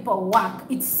the paperwork.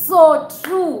 It's so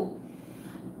true.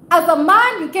 As a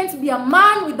man, you can't be a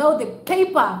man without the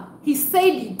paper. He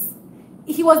said it.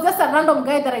 He was just a random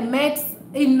guy that I met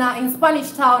in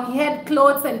Spanish Town. He had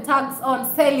clothes and tags on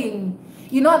selling.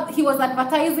 You know, he was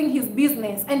advertising his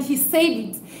business, and he said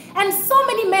it. And so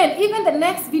many men, even the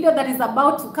next video that is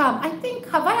about to come, I think,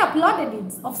 have I uploaded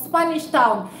it, of Spanish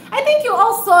Town? I think you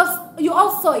all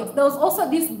saw it. There was also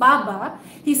this barber.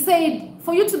 He said,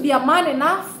 for you to be a man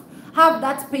enough, have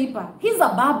that paper. He's a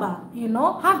barber, you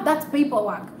know, have that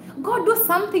paperwork. Go do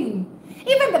something.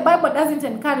 Even the Bible doesn't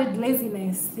encourage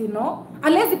laziness, you know. A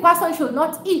lazy person should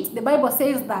not eat. The Bible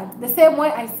says that. The same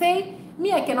way I say,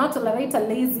 me, I cannot tolerate a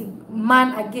lazy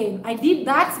man again. I did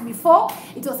that before.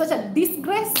 It was such a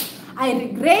disgrace. I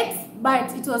regret,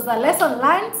 but it was a lesson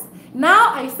learned.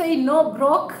 Now I say no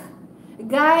broke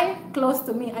guy close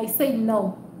to me. I say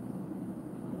no.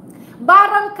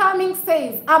 Baron Cummings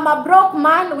says, I'm a broke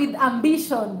man with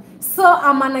ambition, so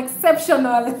I'm an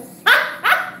exceptional.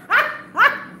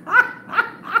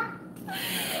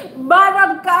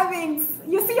 Baron Cummings,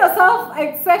 you see yourself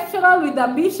exceptional with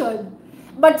ambition,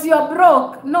 but you're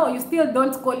broke. No, you still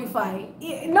don't qualify.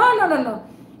 No.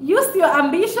 Use your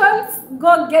ambitions,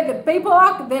 go get the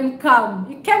paperwork, then come.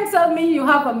 You can't tell me you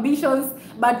have ambitions,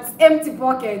 but empty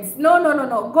pockets. No.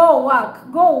 Go work.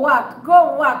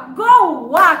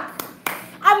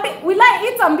 Will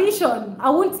I eat ambition? I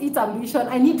won't eat ambition.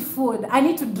 I need food. I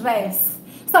need to dress.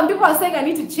 Some people are saying I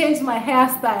need to change my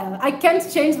hairstyle. I can't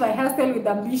change my hairstyle with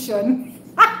ambition.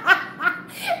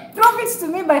 Prove it to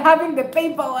me by having the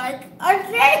paperwork,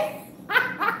 okay?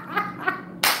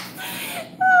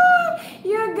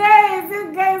 You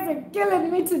guys are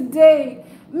killing me today.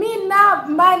 Me now,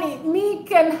 money. Me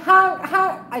can hang.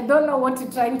 I don't know what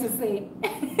you're trying to say.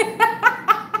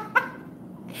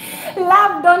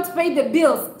 Love don't pay the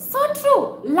bills. So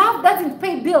true. Love doesn't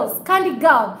pay bills. Candy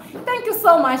girl. Thank you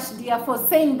so much, dear, for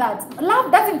saying that.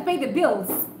 Love doesn't pay the bills.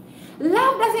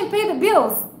 Love doesn't pay the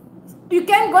bills. You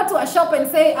can't go to a shop and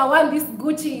say, I want this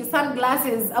Gucci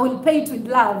sunglasses. I will pay it with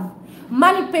love.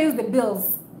 Money pays the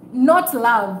bills, not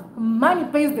love. Money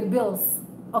pays the bills.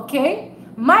 Okay?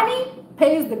 Money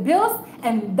pays the bills,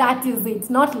 and that is it,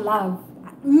 not love.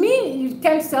 Me, you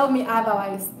can't tell me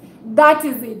otherwise. That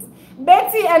is it.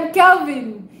 Betty and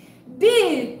Kelvin,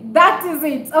 D, that is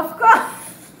it, of course.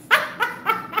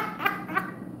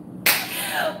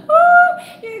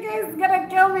 You guys gonna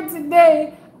kill me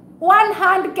today. one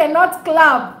hand cannot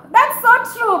clap. That's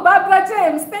so true, Barbara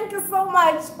James. Thank you so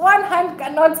much. One hand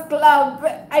cannot clap.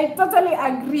 I totally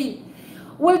agree.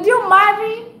 Would you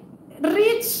marry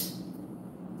rich?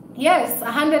 Yes,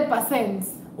 100%.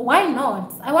 Why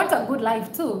not? I want a good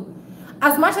life too.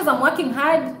 As much as I'm working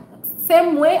hard,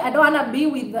 same way, I don't want to be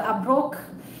with a broke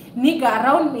nigga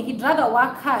around me. He'd rather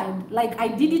work hard. Like I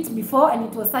did it before and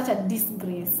it was such a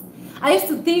disgrace. I used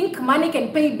to think money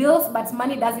can pay bills, but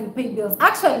money doesn't pay bills.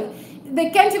 Actually,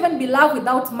 they can't even be loved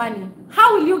without money.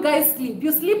 How will you guys sleep?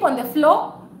 You sleep on the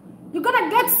floor? You're gonna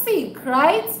get sick,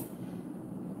 right?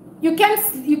 You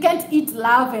can't eat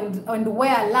love and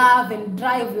wear love and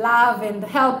drive love and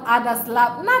help others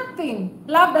love. Nothing.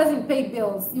 Love doesn't pay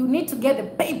bills. You need to get the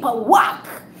paperwork.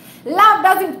 Love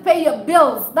doesn't pay your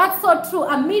bills. That's so true.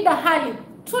 Amida Hali,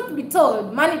 truth be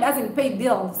told, money doesn't pay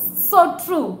bills. So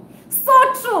true.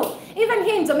 So true. Even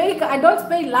here in Jamaica, I don't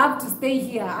pay love to stay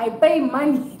here. I pay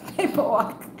money,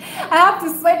 paperwork. I have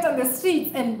to sweat on the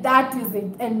streets, and that is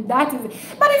it. And that is it.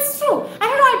 But it's true. I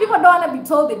don't know why people don't want to be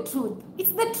told the truth.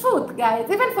 It's the truth, guys.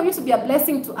 Even for you to be a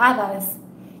blessing to others,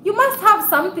 you must have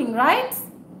something, right?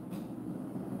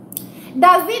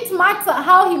 Does it matter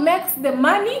how he makes the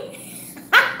money?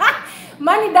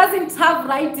 Money doesn't have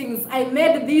writings. I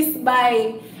made this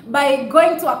by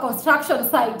going to a construction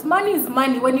site. Money is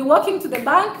money. When you walk into the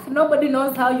bank, nobody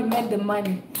knows how you made the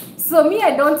money. So me,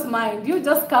 I don't mind. You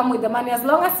just come with the money. As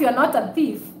long as you're not a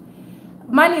thief,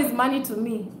 money is money to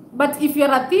me. But if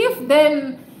you're a thief,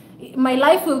 then my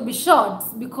life will be short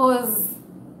because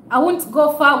I won't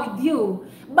go far with you.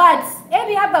 But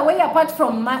any other way apart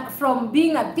from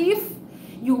being a thief,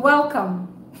 you're welcome.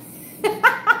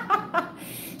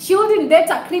 She wouldn't date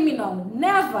a criminal.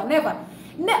 Never, never.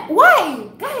 Why?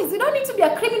 Guys, you don't need to be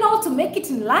a criminal to make it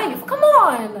in life. Come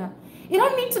on. You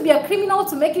don't need to be a criminal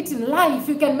to make it in life.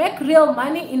 You can make real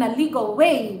money in a legal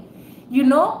way. You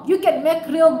know, you can make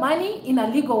real money in a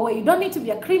legal way. You don't need to be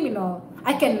a criminal.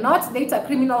 I cannot date a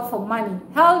criminal for money.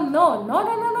 Hell no. No,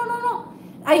 no, no, no, no, no.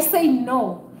 I say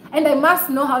no. And I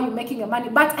must know how you're making your money.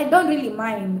 But I don't really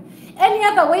mind. Any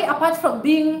other way apart from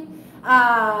being,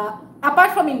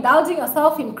 apart from indulging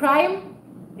yourself in crime,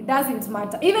 it doesn't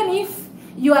matter. Even if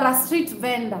you are a street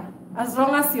vendor, as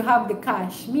long as you have the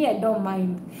cash, me, I don't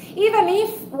mind. Even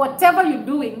if whatever you're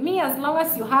doing, me, as long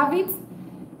as you have it,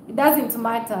 it doesn't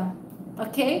matter.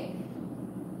 Okay?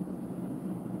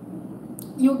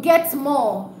 You get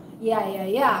more.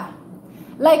 Yeah.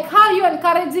 Like how you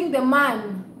encouraging the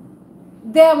man,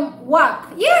 them work.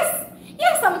 Yes,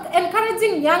 I'm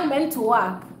encouraging young men to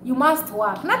work. You must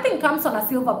work. Nothing comes on a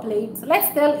silver plate.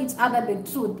 Let's tell each other the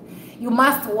truth. You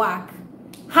must work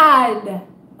hard.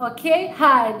 Okay,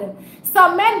 hard.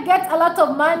 Some men get a lot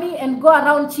of money and go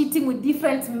around cheating with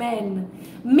different men.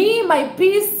 Me, my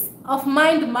peace of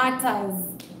mind matters.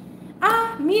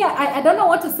 I don't know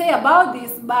what to say about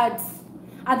this, but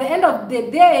at the end of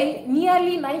the day,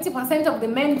 nearly 90% of the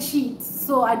men cheat.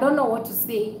 So I don't know what to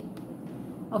say.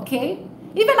 Okay?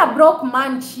 Even a broke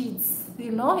man cheats,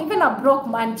 you know? Even a broke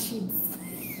man cheats.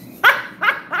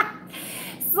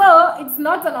 So it's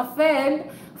not an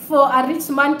offense for a rich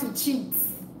man to cheat.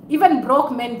 Even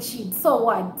broke men cheat. So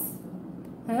what?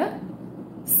 Huh?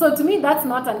 So to me, that's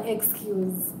not an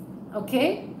excuse.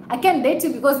 Okay? I can't date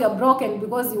you because you're broke and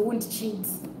because you won't cheat.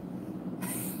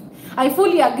 I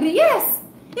fully agree. Yes.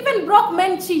 Even broke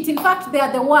men cheat. In fact, they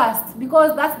are the worst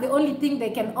because that's the only thing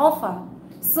they can offer.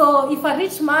 So if a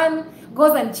rich man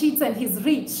goes and cheats and he's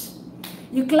rich,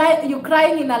 you're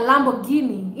crying in a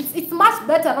Lamborghini. It's much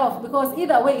better off because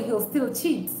either way, he'll still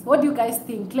cheat. What do you guys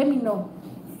think? Let me know.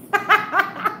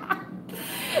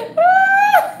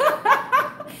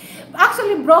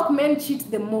 Actually, broke men cheat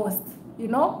the most, you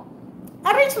know.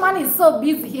 A rich man is so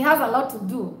busy. He has a lot to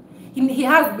do. He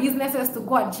has businesses to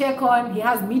go and check on. He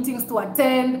has meetings to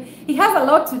attend. He has a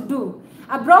lot to do.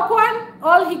 A broke one,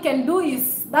 all he can do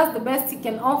is, that's the best he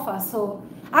can offer. So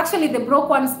actually, the broke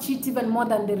ones cheat even more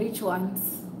than the rich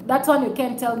ones. That one, you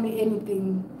can't tell me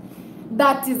anything.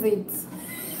 That is it.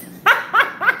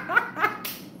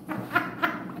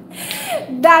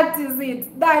 That is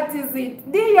it. That is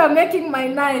it. Dee, you're making my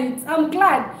night. I'm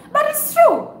glad. But it's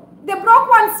true. The broke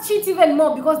ones cheat even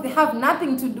more because they have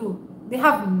nothing to do. They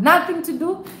have nothing to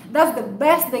do. That's the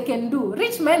best they can do.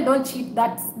 Rich men don't cheat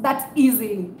that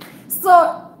easily.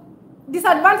 So,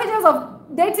 disadvantages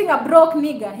of dating a broke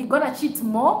nigga, he's gonna cheat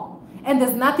more and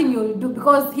there's nothing you'll do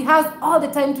because he has all the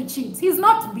time to cheat. He's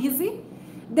not busy.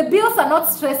 The bills are not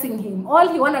stressing him. All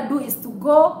he wanna do is to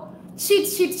go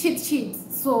cheat.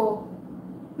 So,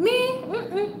 me,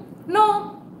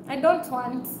 no, I don't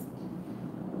want.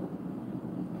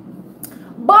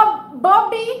 Bob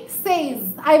Bobby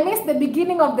says, I missed the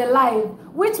beginning of the live.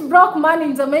 Which broke man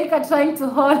in Jamaica trying to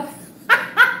hold?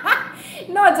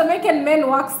 No, Jamaican men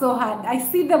work so hard. I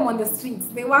see them on the streets.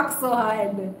 They work so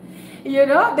hard. You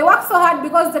know, they work so hard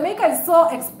because Jamaica is so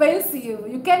expensive.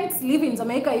 You can't live in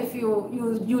Jamaica if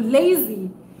you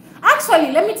lazy.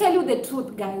 Actually, let me tell you the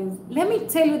truth, guys. Let me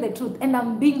tell you the truth, and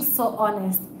I'm being so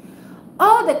honest.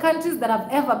 All the countries that I've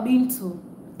ever been to,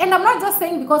 and I'm not just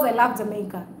saying because I love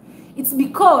Jamaica. It's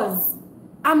because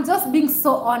I'm just being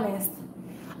so honest.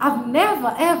 I've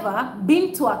never ever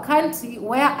been to a country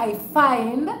where I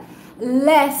find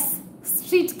less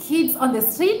street kids on the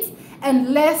street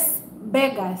and less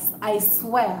beggars, I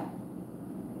swear.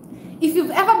 If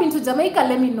you've ever been to Jamaica,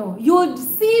 let me know. You would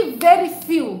see very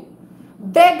few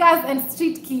beggars and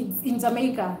street kids in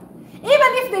Jamaica. Even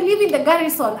if they live in the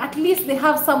garrison, at least they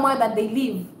have somewhere that they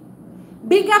live.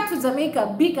 Big up to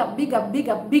Jamaica, big up, big up, big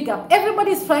up, big up.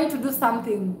 Everybody's trying to do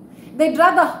something. They'd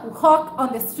rather hawk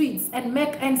on the streets and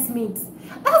make ends meet.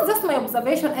 That's just my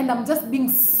observation, and I'm just being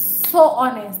so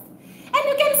honest. And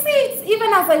you can see it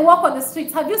even as I walk on the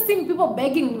streets. Have you seen people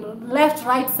begging left,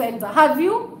 right, center? Have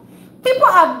you? People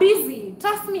are busy.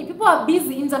 Trust me, people are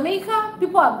busy. In Jamaica,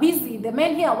 people are busy. The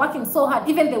men here are working so hard.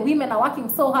 Even the women are working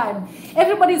so hard.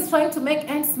 Everybody is trying to make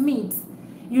ends meet.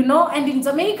 You know, and in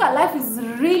Jamaica, life is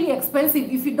really expensive.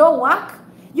 If you don't work,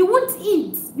 you won't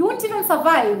eat. You won't even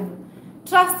survive.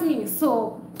 Trust me.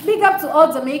 So, big up to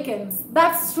all Jamaicans.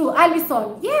 That's true.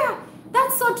 Alison, yeah,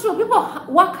 that's so true. People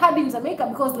work hard in Jamaica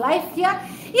because life here,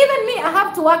 even me, I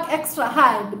have to work extra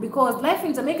hard because life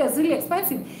in Jamaica is really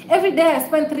expensive. Every day I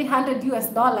spend $300 US.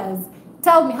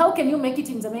 Tell me, how can you make it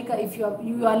in Jamaica if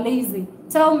you are lazy?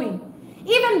 Tell me.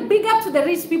 Even big up to the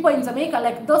rich people in Jamaica,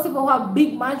 like those people who have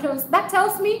big mansions. That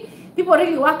tells me people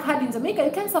really work hard in Jamaica.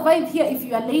 You can't survive here if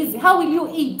you are lazy. How will you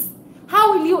eat?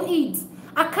 How will you eat?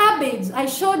 A cabbage, I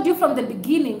showed you from the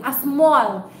beginning, a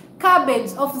small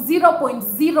cabbage of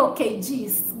 0.0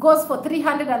 kgs goes for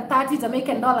 330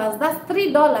 Jamaican dollars. That's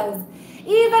 $3.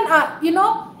 Even, you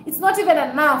know, it's not even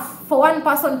enough for one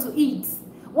person to eat.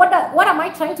 What am I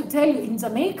trying to tell you? In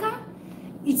Jamaica,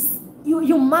 it's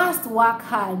you must work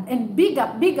hard, and big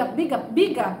up, big up, big up,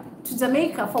 big up to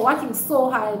Jamaica for working so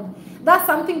hard. That's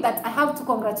something that I have to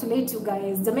congratulate you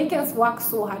guys. Jamaicans work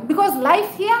so hard because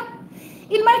life here,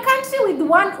 in my country, with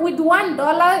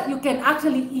 $1, you can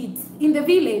actually eat. In the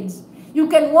village, you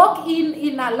can walk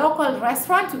in a local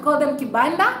restaurant. We call them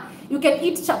kibanda. You can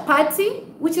eat chapati,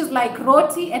 which is like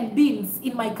roti and beans.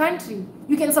 In my country,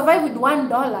 you can survive with $1,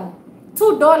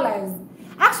 $2,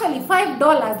 actually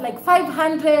 $5, like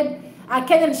 500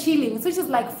 Kenyan shillings, which is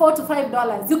like $4 to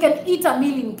 $5. You can eat a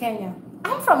meal in Kenya.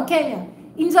 I'm from Kenya.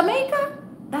 In Jamaica,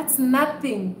 that's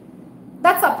nothing.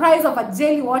 That's the price of a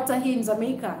jelly water here in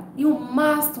Jamaica. You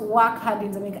must work hard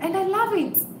in Jamaica. And I love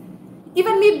it.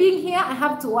 Even me being here, I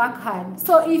have to work hard.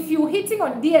 So if you're hitting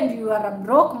on D and you are a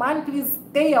broke man, please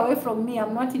stay away from me.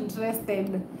 I'm not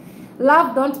interested.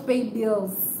 Love don't pay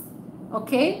bills.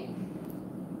 Okay?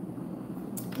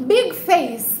 Big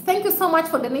Face, thank you so much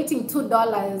for donating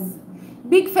 $2.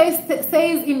 Big Face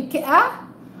says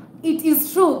it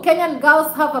is true. Kenyan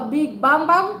girls have a big bam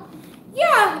bam.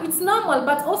 Yeah, it's normal,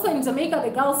 but also in Jamaica,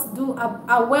 the girls do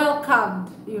a well carved,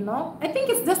 you know. I think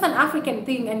it's just an African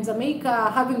thing, and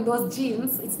Jamaica having those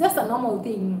genes, it's just a normal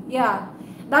thing. Yeah,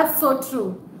 that's so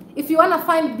true. If you want to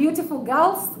find beautiful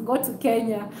girls, go to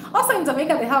Kenya. Also in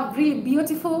Jamaica, they have really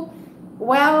beautiful,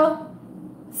 well,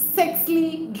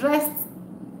 sexily dressed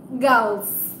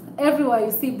girls. Everywhere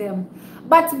you see them.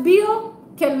 But Bill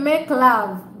can make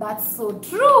love. That's so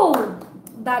true.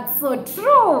 That's so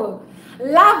true.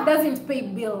 Love doesn't pay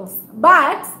bills,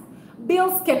 but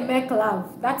bills can make love.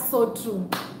 That's so true.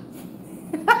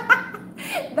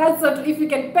 That's so true. If you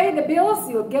can pay the bills,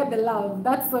 you'll get the love.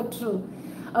 That's so true.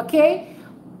 Okay?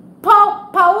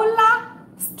 Paula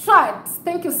Strat,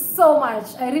 thank you so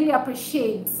much. I really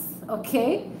appreciate.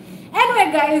 Okay?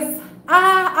 Anyway, guys,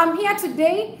 I'm here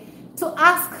today to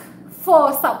ask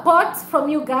for support from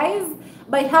you guys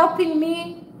by helping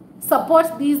me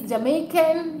support this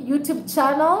Jamaican YouTube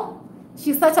channel.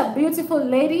 She's such a beautiful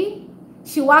lady.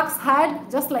 She works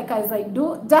hard just as I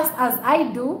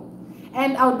do.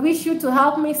 And I would wish you to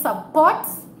help me support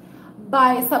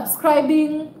by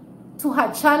subscribing to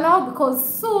her channel, because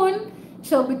soon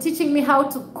she'll be teaching me how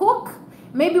to cook.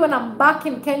 Maybe when I'm back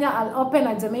in Kenya, I'll open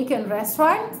a Jamaican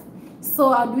restaurant. So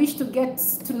I'd wish to get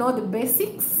to know the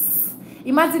basics.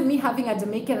 Imagine me having a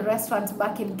Jamaican restaurant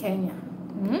back in Kenya.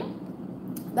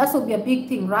 That would be a big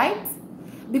thing, right?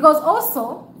 Because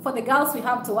also, for the girls, we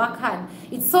have to work hard.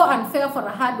 It's so unfair for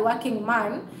a hard-working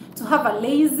man to have a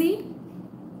lazy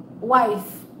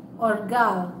wife or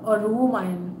girl or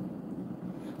woman.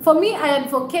 For me, I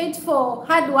advocate for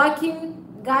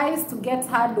hardworking guys to get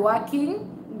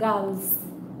hardworking girls.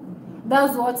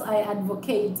 That's what I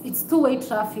advocate. It's two-way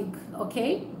traffic,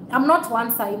 okay? I'm not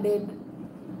one-sided.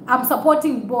 I'm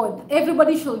supporting both.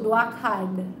 Everybody should work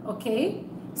hard, okay?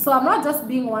 So I'm not just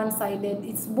being one-sided.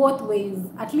 It's both ways.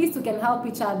 At least we can help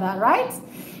each other, right?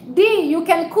 D, you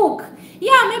can cook.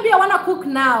 Yeah, maybe I want to cook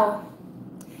now.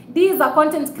 D is a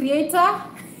content creator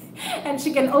and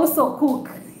she can also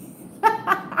cook.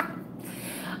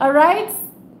 All right?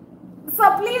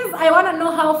 So please, I want to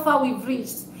know how far we've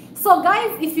reached. So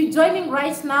guys, if you're joining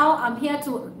right now, I'm here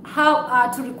to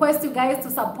request you guys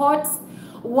to support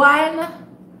one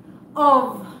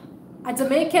of a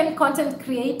Jamaican content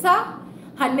creator.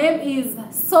 Her name is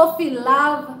Sophie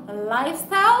Love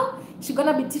Lifestyle. She's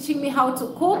gonna be teaching me how to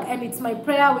cook, and it's my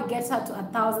prayer we get her to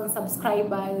 1,000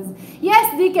 subscribers.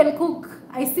 Yes, Dee can cook.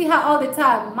 I see her all the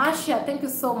time. Masha, thank you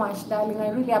so much, darling. I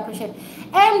really appreciate it.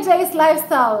 MJ's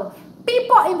Lifestyle.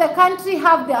 People in the country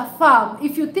have their farm.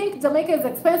 If you think Jamaica is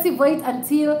expensive, wait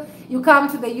until you come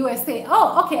to the USA.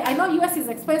 Oh, okay. I know US is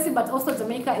expensive, but also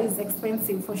Jamaica is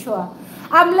expensive for sure.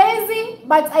 I'm lazy,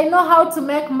 but I know how to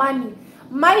make money.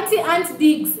 Mighty Aunt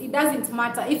Diggs, it doesn't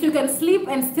matter. If you can sleep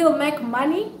and still make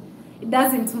money, it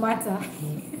doesn't matter.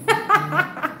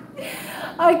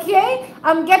 Okay,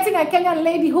 I'm getting a Kenyan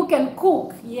lady who can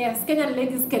cook. Yes, Kenyan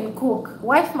ladies can cook.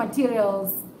 Wife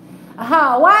materials.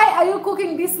 Why are you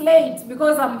cooking this late?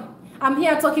 Because I'm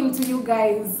here talking to you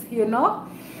guys, you know.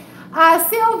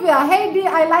 Sylvia, hey Dee,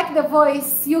 I like the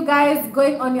voice. You guys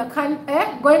going on your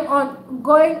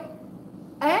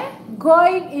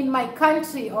going in my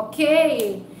country.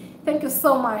 Okay, thank you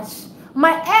so much.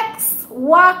 My ex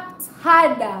worked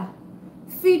harder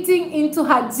fitting into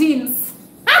her jeans.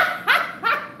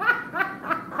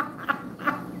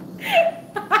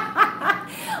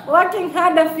 Working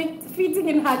harder fitting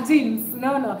in her jeans.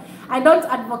 No, I don't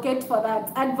advocate for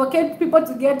that. I advocate people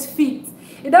to get fit.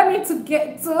 You don't need to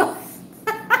get to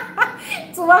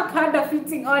to work harder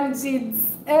fitting on jeans.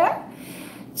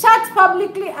 Chat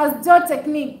publicly as Joe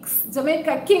Techniques,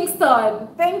 Jamaica, Kingston.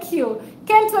 Thank you.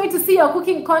 Can't wait to see your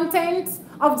cooking content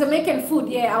of Jamaican food.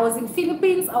 Yeah, I was in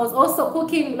Philippines. I was also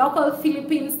cooking local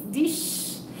Philippines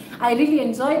dish. I really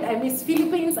enjoyed. I miss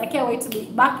Philippines. I can't wait to be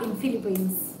back in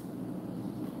Philippines.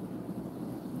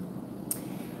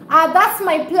 That's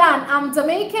my plan. I'm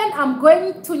Jamaican. I'm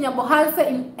going to Nyabohanse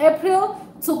in April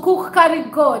to cook curry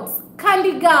goats.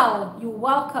 Candy girl, you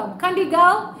welcome. Candy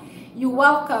girl, you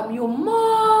welcome. You're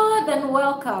more than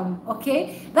welcome.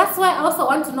 Okay, that's why I also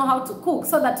want to know how to cook,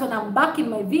 so that when I'm back in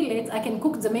my village I can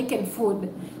cook Jamaican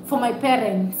food for my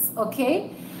parents.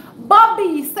 Okay,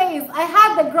 Bobby says I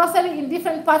heard the grocery in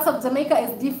different parts of Jamaica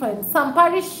is different. Some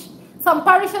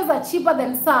parishes are cheaper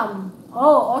than some.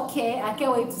 Oh, okay. I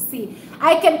can't wait to see.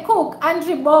 I can cook.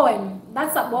 Andrew Bowen.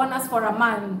 That's a bonus for a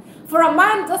man. For a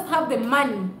man, just have the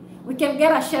money. We can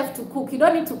get a chef to cook. You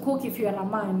don't need to cook if you're a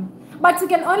man. But you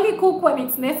can only cook when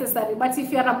it's necessary. But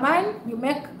if you're a man, you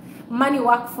make money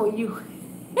work for you.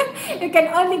 You can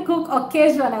only cook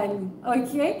occasionally.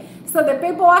 Okay? So the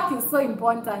paperwork is so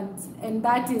important. And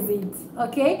that is it.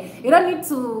 Okay? You don't need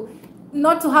to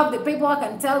not to have the paperwork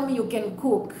and tell me you can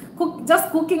cook.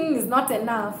 Just cooking is not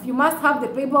enough. You must have the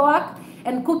paperwork,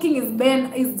 and cooking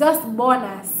is just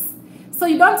bonus. So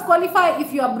you don't qualify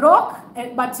if you are broke,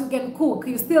 but you can cook.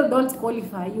 You still don't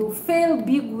qualify. You fail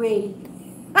big way.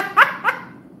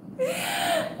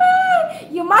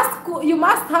 You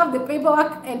must have the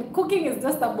paperwork, and cooking is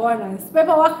just a bonus.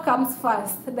 Paperwork comes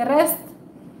first. The rest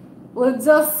will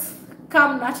just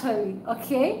come naturally.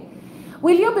 Okay?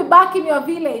 Will you be back in your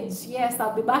village? Yes,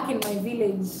 I'll be back in my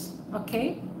village.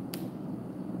 Okay?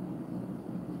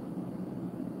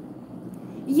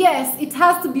 Yes, it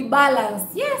has to be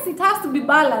balanced. Yes, it has to be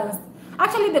balanced.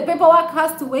 Actually, the paperwork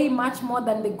has to weigh much more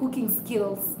than the cooking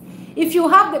skills. If you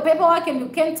have the paperwork and you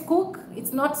can't cook,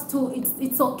 it's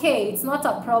okay. It's not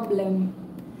a problem.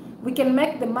 We can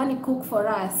make the money cook for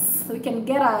us. We can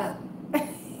get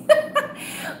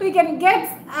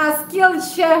a skilled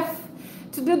chef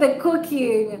to do the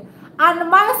cooking.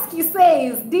 And Mansky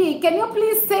says, Dee, can you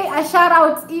please say a shout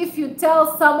out if you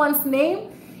tell someone's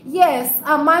name? Yes,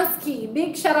 Amansky,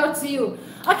 big shout out to you.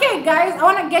 Okay guys, I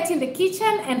want to get in the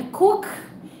kitchen and cook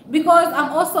because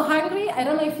I'm also hungry. I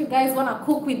don't know if you guys want to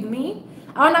cook with me.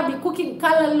 I want to be cooking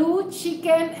kalaloo,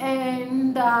 chicken,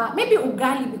 and maybe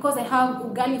ugali, because I have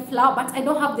ugali flour, but I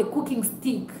don't have the cooking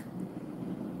stick.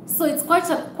 So it's quite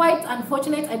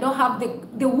unfortunate I don't have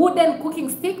the wooden cooking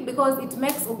stick, because it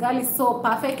makes ugali so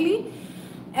perfectly.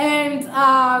 And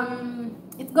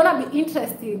it's gonna be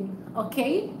interesting.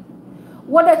 Okay,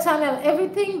 Water Channel,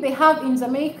 everything they have in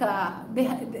Jamaica,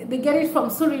 they get it from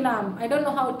Suriname. I don't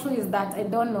know how true is that. I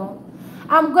don't know.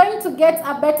 I'm going to get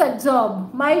a better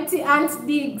job. Mighty Aunt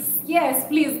Diggs. Yes,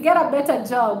 please, get a better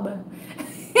job.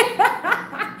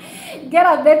 Get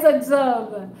a better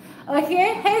job.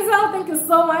 Okay, Hazel, thank you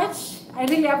so much. I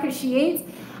really appreciate.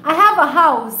 I have a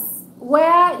house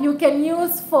where you can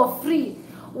use for free.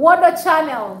 Water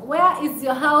Channel, where is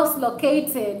your house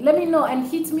located? Let me know and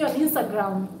hit me on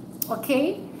Instagram.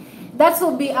 Okay, that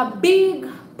will be a big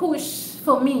push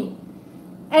for me.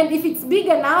 And if it's big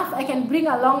enough, I can bring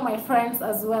along my friends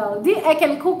as well. I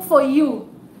can cook for you.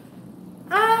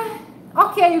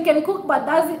 Okay, you can cook, but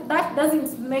that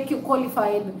doesn't make you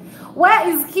qualified. Where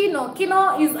is Kino?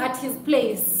 Kino is at his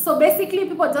place. So basically,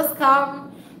 people just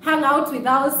come, hang out with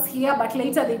us here, but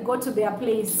later they go to their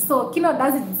place. So Kino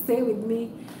doesn't stay with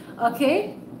me.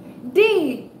 Okay?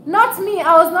 D, not me.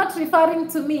 I was not referring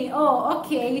to me. Oh,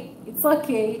 okay. It's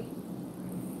okay.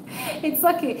 It's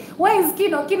okay. Where is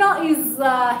Kino? Kino is,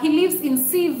 he lives in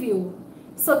Seaview.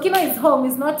 So Kino is home,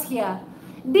 he's not here.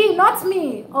 D, not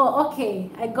me. Oh, okay.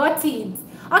 I got it.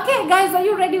 Okay, guys, are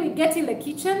you ready? We get in the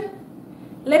kitchen?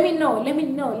 Let me know. Let me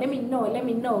know. Let me know. Let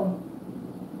me know.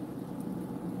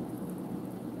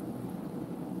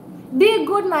 D,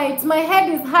 good night. My head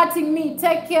is hurting me.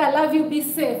 Take care. Love you. Be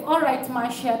safe. All right,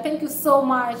 Marcia. Thank you so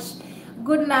much.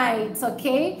 Good night.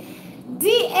 Okay.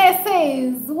 DA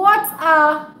says, what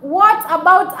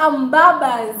about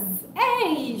Ambabas?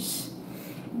 Eish.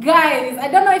 Guys, I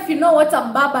don't know if you know what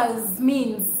Ambabas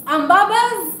means.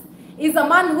 Ambabas is a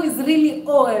man who is really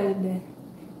old.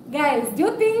 Guys, do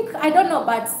you think, I don't know,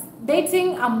 but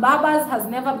dating Ambabas has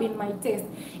never been my taste.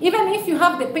 Even if you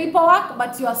have the paperwork,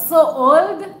 but you are so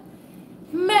old,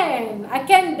 man, I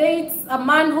can't date a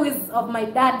man who is of my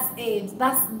dad's age.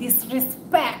 That's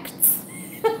disrespect.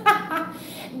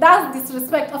 That's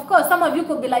disrespect. Of course, some of you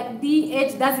could be like, the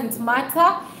age doesn't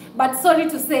matter, but sorry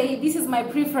to say, this is my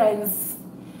preference.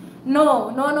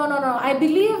 No. I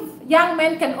believe young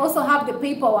men can also have the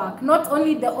paperwork, not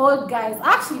only the old guys.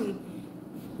 Actually,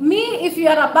 me, if you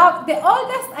are above, the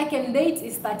oldest I can date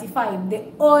is 35. The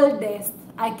oldest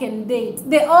I can date.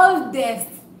 The oldest.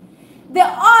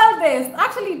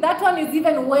 Actually, that one is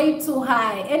even way too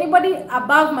high. Anybody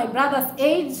above my brother's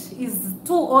age is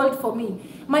too old for me.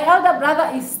 My elder brother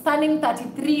is turning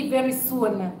 33 very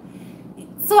soon.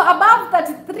 So above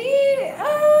 33,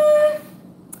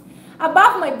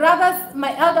 above my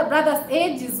elder brother's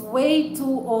age is way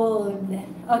too old.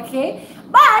 Okay?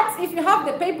 But if you have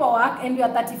the paperwork and you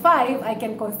are 35, I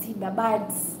can consider,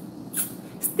 but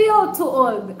still too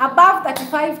old. Above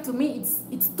 35 to me,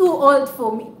 it's too old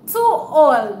for me. Too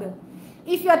old.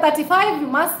 If you are 35, you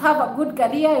must have a good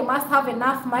career, you must have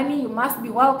enough money, you must be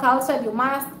well cultured, you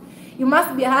must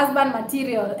be husband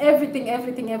material,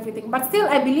 everything. But still,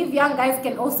 I believe young guys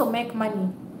can also make money.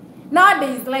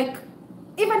 Nowadays, like,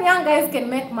 even young guys can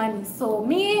make money. So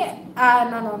me,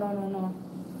 no.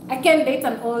 I can't date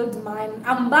an old man.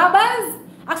 Babas,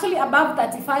 actually above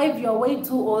 35, you're way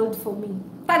too old for me.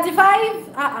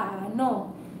 35,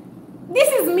 no. This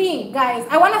is me, guys.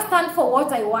 I want to stand for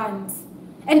what I want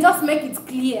and just make it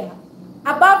clear.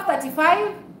 Above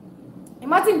 35,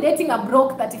 imagine dating a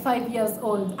broke 35 years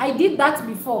old. I did that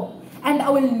before and I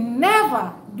will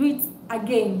never do it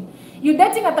again. You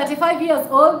dating a 35 years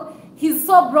old, he's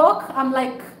so broke. I'm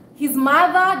like his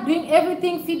mother, doing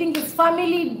everything, feeding his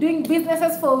family, doing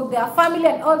businesses for their family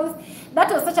and all this.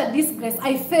 That was such a disgrace.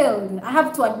 I failed. I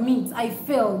have to admit, I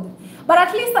failed. But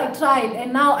at least I tried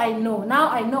and now I know. Now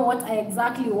I know what I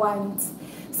exactly want.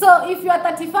 So if you are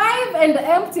 35 and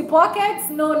empty pockets,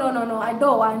 no, I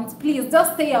don't want. Please,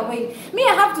 just stay away. Me,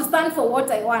 I have to stand for what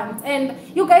I want. And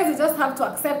you guys just have to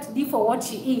accept D for what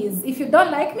she is. If you don't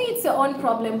like me, it's your own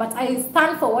problem. But I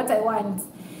stand for what I want.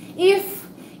 If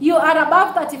you are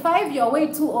above 35, you're way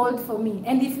too old for me.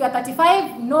 And if you are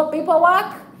 35, no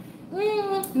paperwork,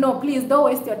 no, please don't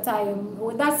waste your time.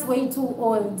 That's way too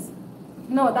old.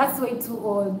 No, that's way too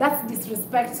old. That's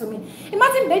disrespect to me.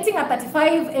 Imagine dating a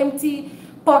 35 empty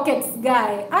pockets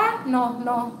guy.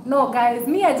 No, guys.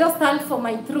 Me, I just stand for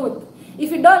my truth.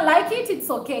 If you don't like it, it's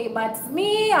okay. But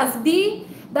me as D,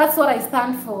 that's what I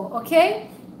stand for, okay?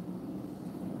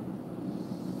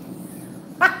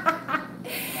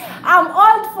 I'm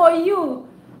old for you.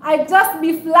 I just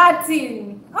be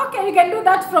flirting. Okay, you can do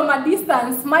that from a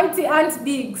distance. Mighty Aunt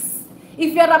Diggs.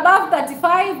 If you're above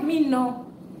 35, me no.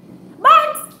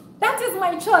 But that is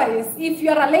my choice. If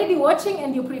you're a lady watching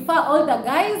and you prefer older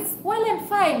guys, well and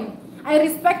fine. I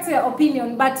respect your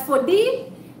opinion. But for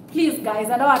D, please guys,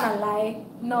 I don't want to lie.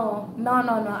 No.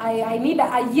 I need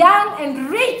a young,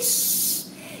 rich,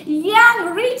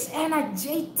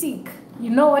 energetic You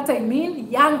know what I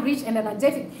mean? Young, rich, and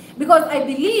energetic. Because I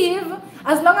believe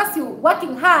as long as you're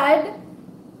working hard,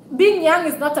 being young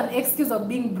is not an excuse of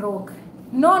being broke.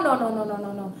 No, no, no, no, no,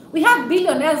 no, no. We have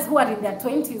billionaires who are in their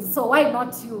 20s, so why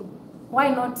not you? Why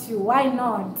not you? Why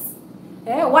not?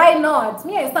 Why not?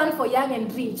 Me, I stand for young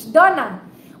and rich. Donna,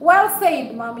 well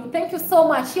said, mommy. Thank you so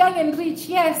much. Young and rich.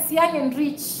 Yes, young and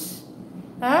rich.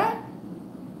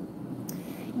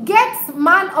 Get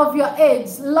man of your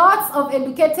age. Lots of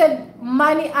educated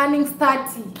money earning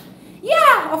 30.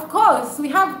 Yeah, of course. We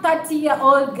have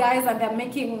 30-year-old guys and they're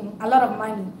making a lot of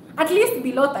money. At least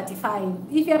below 35.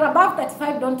 If you're above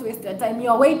 35, don't waste your time.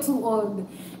 You're way too old.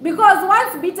 Because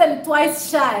once bitten, twice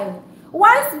shy.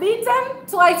 Once bitten,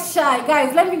 twice shy.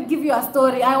 Guys, let me give you a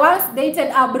story. I once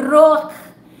dated a broke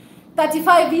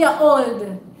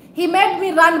 35-year-old. He made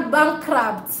me run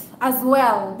bankrupt as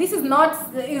well. This is not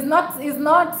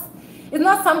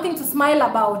something to smile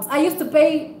about. I used to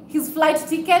pay his flight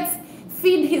tickets,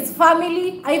 feed his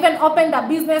family. I even opened a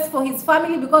business for his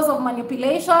family because of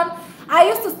manipulation. I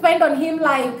used to spend on him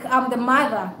like I'm the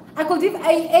mother.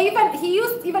 He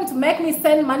used even to make me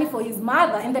send money for his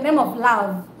mother in the name of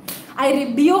love. I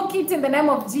rebuke it in the name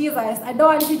of Jesus. I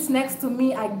don't want it next to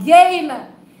me again.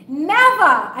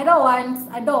 Never. I don't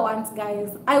want, guys.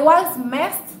 I once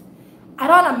messed. I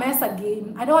don't want to mess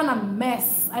again. I don't want to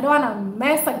mess. I don't want to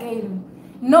mess again.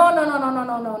 No, no, no, no, no,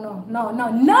 no, no, no, no, no,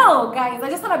 no, guys. I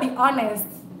just want to be honest.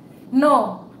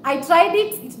 No. I tried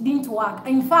it. It didn't work.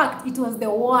 In fact, it was the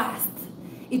worst.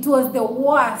 It was the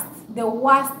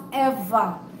worst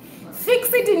ever. Fix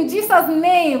it in Jesus'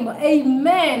 name.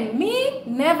 Amen. Me?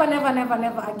 Never, never, never,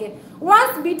 never again.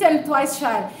 Once bitten, twice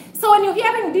shy. So when you're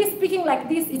hearing this, speaking like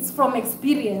this, it's from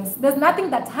experience. There's nothing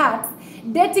that hurts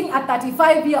dating a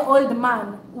 35-year-old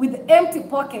man with empty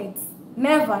pockets.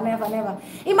 Never, never, never.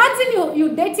 Imagine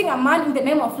you dating a man in the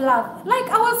name of love. Like,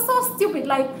 I was so stupid.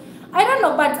 Like, I don't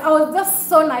know, but I was just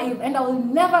so naive and I will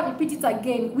never repeat it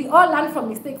again. We all learn from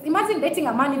mistakes. Imagine dating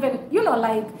a man even,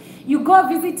 like you go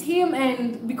visit him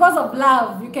and because of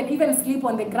love, you can even sleep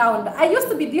on the ground. I used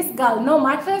to be this girl, no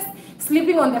mattress,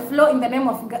 sleeping on the floor in the name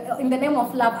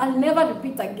of love. I'll never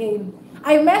repeat again.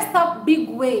 I messed up big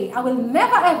way. I will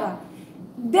never ever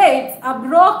date a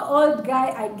broke old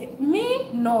guy. Me?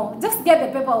 No. Just get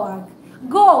the paperwork.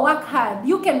 Go work hard.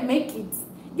 You can make it.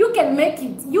 You can make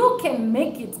it. You can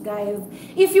make it, guys.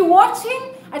 If you're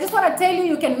watching, I just want to tell you,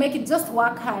 you can make it. Just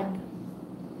work hard.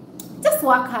 Just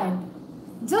work hard.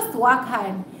 Just work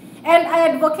hard. And I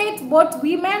advocate both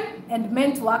women and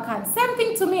men to work hard. Same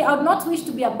thing to me. I would not wish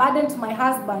to be a burden to my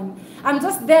husband. I'm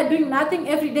just there doing nothing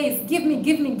every day. It's give me,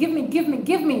 give me, give me, give me,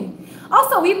 give me.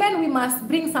 Also, women, we must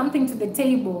bring something to the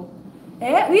table.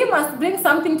 We must bring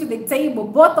something to the table,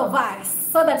 both of us,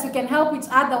 so that you can help each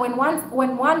other. When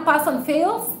one person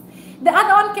fails, the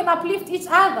other one can uplift each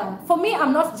other. For me,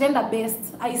 I'm not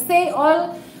gender-based. I say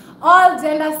all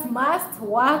genders must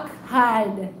work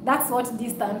hard. That's what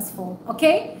this stands for,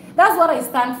 okay? That's what I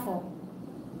stand for.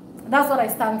 That's what I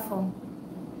stand for,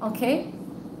 okay?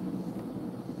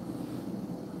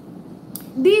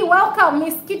 D, welcome,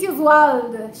 Miss Kitty's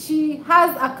World. She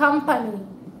has a company.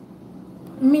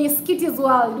 Miss Kitty's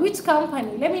World. Which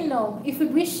company? Let me know. If you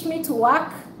wish me to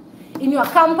work in your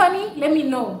company, let me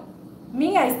know.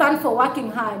 Me, I stand for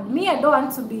working hard. Me, I don't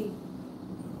want to be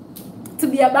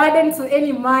a burden to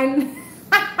any man.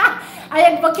 I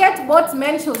advocate both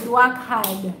men should work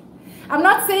hard. I'm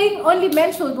not saying only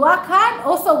men should work hard.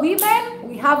 Also women,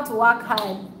 we have to work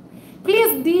hard.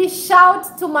 Please, D,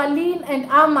 shout to Marlene and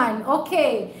Aman.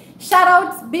 Okay. Shout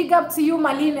out, big up to you,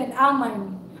 Marlene and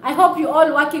Aman. I hope you're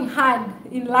all working hard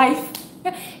in life.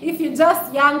 If you're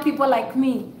just young people like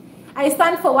me, I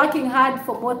stand for working hard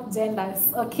for both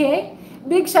genders, okay?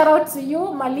 Big shout out to you,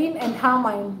 Marlene and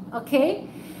Herman, okay?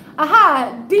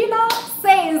 Aha, Dino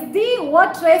says, D,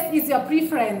 what race is your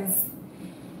preference?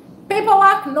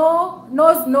 Paperwork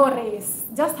knows no race.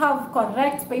 Just have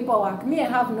correct paperwork. Me, I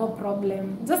have no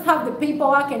problem. Just have the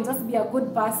paperwork and just be a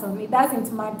good person. It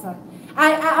doesn't matter.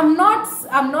 I'm not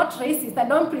racist. I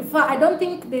don't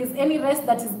think there's any race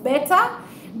that is better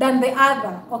than the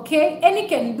other, okay? Any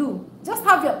can do. Just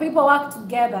have your paperwork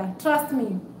together. Trust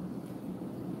me.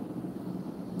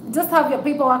 Just have your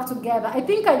paperwork together. I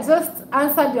think I just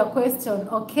answered your question,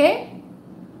 okay?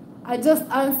 I just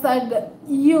answered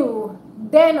you.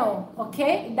 Deno,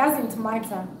 okay? It doesn't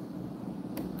matter.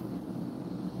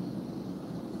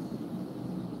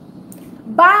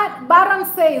 But Baron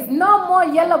says, no more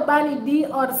yellow bunny D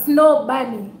or snow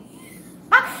bunny.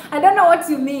 I don't know what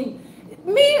you mean.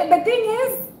 Me, the thing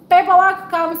is, paperwork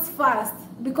comes first.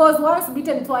 Because once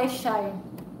bitten, twice shy.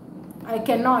 I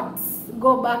cannot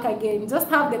go back again. Just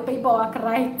have the paperwork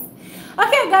right.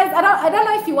 Okay, guys, I don't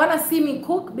know if you want to see me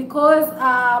cook because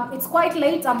it's quite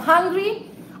late. I'm hungry.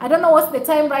 I don't know what's the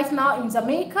time right now in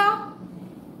Jamaica.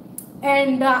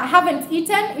 And I haven't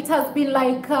eaten. It has been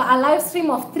like a live stream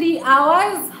of 3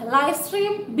 hours, live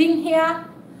stream, being here.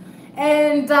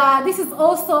 And this is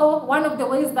also one of the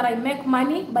ways that I make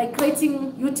money, by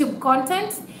creating YouTube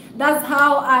content. That's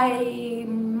how I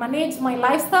manage my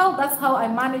lifestyle. That's how I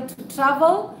manage to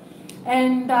travel.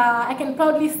 And I can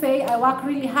proudly say I work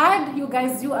really hard. You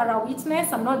guys, you are a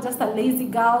witness. I'm not just a lazy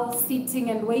girl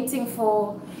sitting and waiting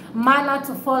for manna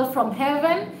to fall from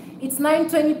heaven. It's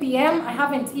 9:20 p.m. I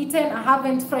haven't eaten. I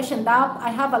haven't freshened up. I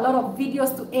have a lot of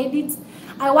videos to edit.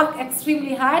 I work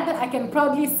extremely hard. I can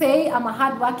proudly say I'm a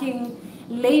hardworking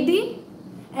lady,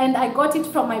 and I got it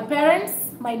from my parents.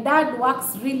 My dad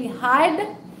works really hard.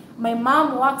 My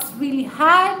mom works really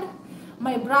hard.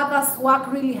 My brothers work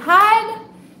really hard.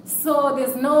 So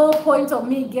there's no point of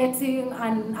me getting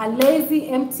a lazy,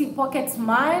 empty pocket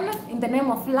man in the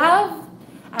name of love.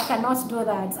 I cannot do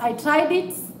that. I tried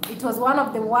it. It was one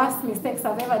of the worst mistakes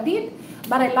I've ever did,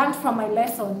 but I learned from my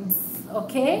lessons,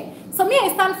 okay? So me,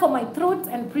 I stand for my truth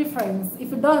and preference.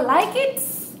 If you don't like it,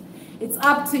 it's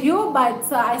up to you,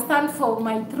 but I stand for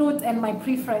my truth and my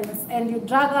preference, and you'd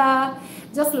rather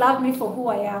just love me for who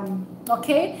I am,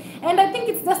 okay? And I think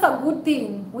it's just a good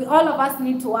thing. All of us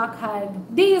need to work hard.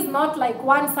 This is not like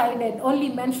one-sided, only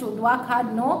men should work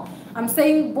hard. No, I'm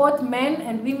saying both men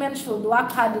and women should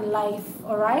work hard in life,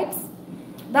 all right?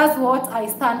 That's what I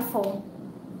stand for.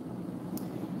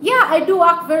 Yeah, I do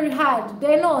work very hard.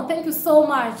 They know. Thank you so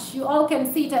much. You all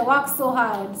can see it. I work so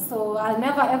hard. So I'll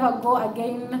never ever go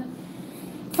again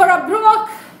for a broke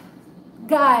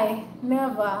guy.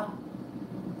 Never.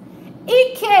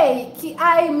 EK Ki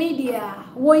Media.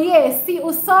 Woye, si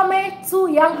usome tu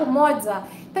yangu moja.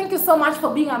 Thank you so much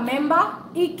for being a member.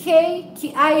 EK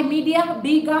Ki Media.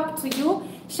 Big up to you.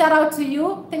 Shout out to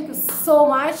you. Thank you so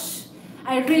much.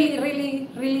 I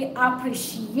really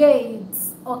appreciate.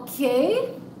 Okay,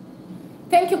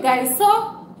 thank you guys.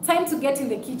 So time to get in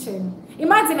the kitchen.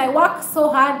 Imagine I work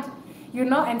so hard, you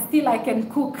know, and still I can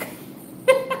cook.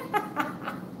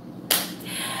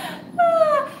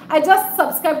 I just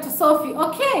subscribed to Sophie.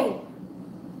 Okay,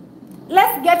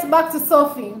 let's get back to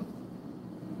Sophie.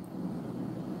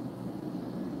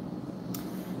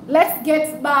 Let's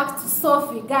get back to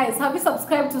Sophie. Guys, have you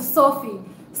subscribed to Sophie?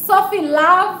 Sophie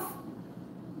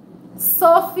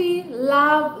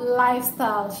Love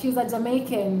Lifestyle. She's a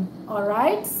Jamaican, all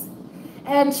right?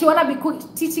 And she wanna be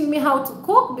teaching me how to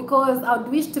cook, because I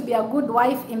would wish to be a good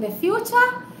wife in the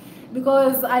future,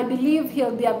 because I believe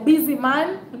he'll be a busy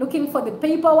man looking for the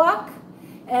paperwork,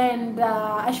 and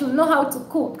I should know how to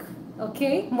cook,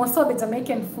 okay? More so the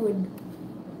Jamaican food.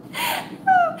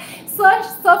 So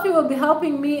Sophie will be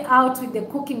helping me out with the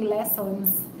cooking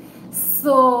lessons.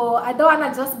 So I don't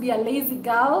wanna just be a lazy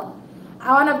girl.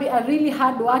 I want to be a really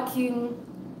hard-working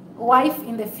wife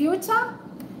in the future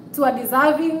to a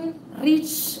deserving,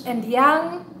 rich and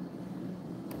young,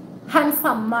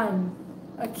 handsome man.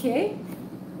 Okay?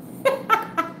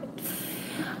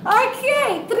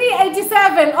 Okay,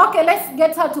 387. Okay, let's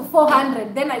get her to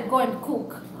 400. Then I go and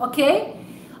cook. Okay?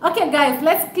 Okay, guys,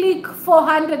 let's click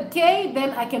 400K. Then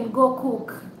I can go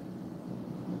cook.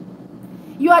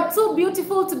 You are too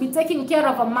beautiful to be taking care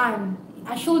of a man.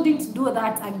 I shouldn't do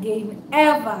that again,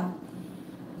 ever.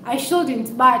 I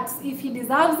shouldn't, but if he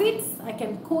deserves it, I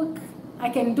can cook, I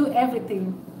can do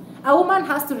everything. A woman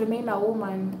has to remain a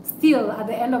woman, still, at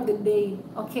the end of the day,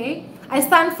 okay? I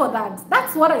stand for that.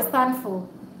 That's what I stand for.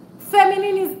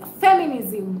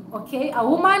 Feminism, okay? A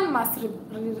woman must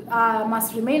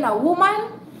remain a woman.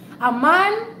 A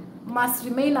man must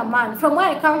remain a man. From where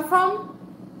I come from,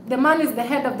 the man is the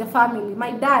head of the family.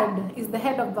 My dad is the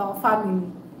head of our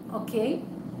family. Okay,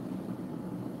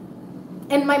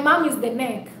 and my mom is the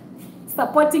neck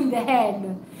supporting the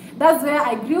head. That's where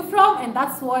I grew from, and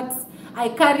that's what I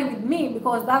carry with me,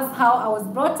 because that's how I was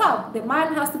brought up. The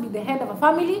man has to be the head of a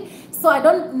family. So I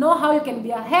don't know how you can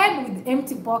be a head with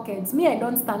empty pockets. Me, I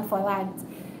don't stand for that.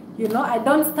 You know, I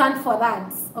don't stand for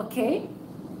that. Okay.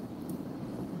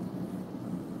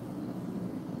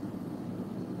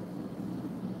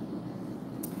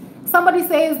 Somebody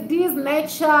says, D's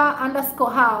nature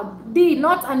 _hub. D,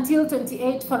 not until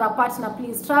 28 for a partner.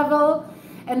 Please travel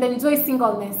and enjoy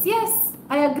singleness. Yes,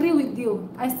 I agree with you.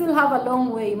 I still have a long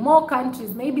way. More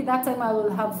countries. Maybe that time I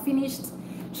will have finished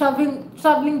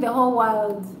traveling the whole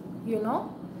world, you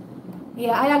know?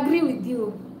 Yeah, I agree with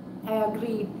you. I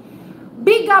agree.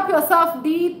 Big up yourself,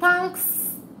 D.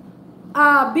 Thanks.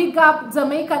 Big up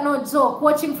Jamaica, no joke.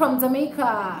 Watching from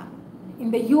Jamaica. In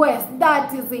the US,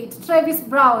 that is it. Travis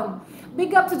Brown.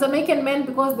 Big up to Jamaican men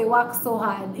because they work so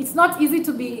hard. It's not easy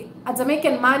to be a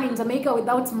Jamaican man in Jamaica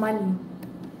without money.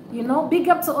 You know, big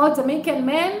up to all Jamaican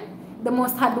men, the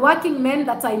most hardworking men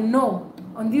that I know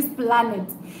on this planet.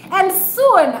 And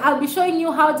soon I'll be showing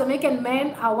you how Jamaican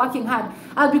men are working hard.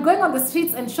 I'll be going on the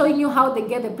streets and showing you how they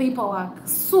get the paperwork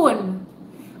soon.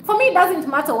 For me, it doesn't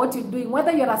matter what you're doing,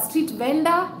 whether you're a street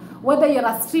vendor, whether you're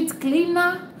a street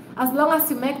cleaner, as long as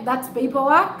you make that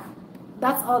paperwork,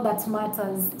 that's all that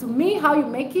matters. To me, how you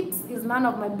make it is none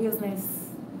of my business.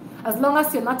 As long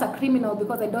as you're not a criminal,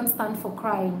 because I don't stand for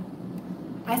crime.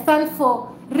 I stand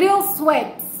for real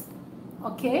sweat,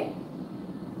 okay?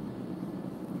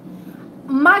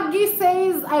 Maggie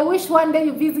says, I wish one day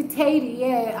you visit Haiti.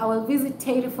 Yeah, I will visit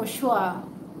Haiti for sure.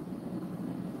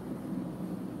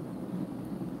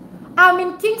 I'm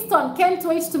in Kingston, can't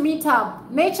wait to meet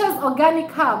up. Nature's Organic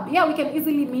Hub. Yeah, we can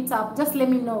easily meet up. Just let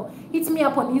me know. Hit me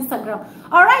up on Instagram.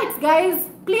 All right, guys,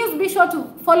 please be sure to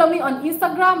follow me on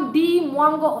Instagram, D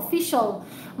Mwango Official.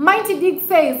 Mighty Dig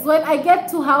says, when I get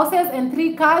 2 houses and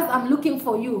 3 cars, I'm looking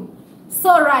for you.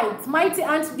 So right, Mighty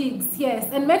Aunt Diggs, yes.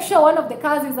 And make sure one of the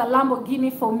cars is a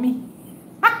Lamborghini for me.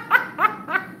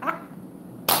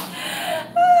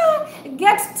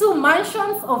 Get 2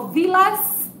 mansions or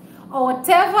villas or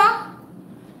whatever,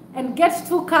 and get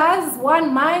 2 cars,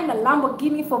 1 mine, a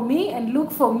Lamborghini for me, and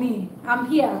look for me. I'm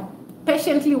here,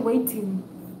 patiently waiting.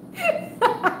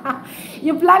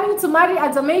 You're planning to marry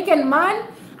a Jamaican man?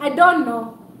 I don't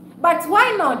know. But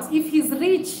why not? If he's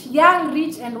rich, young,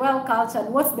 rich, and well-cultured,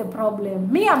 what's the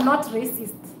problem? Me, I'm not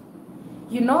racist.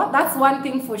 You know, that's one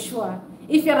thing for sure.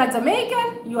 If you're a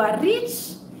Jamaican, you are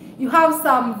rich, you have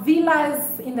some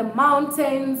villas in the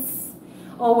mountains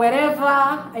or wherever,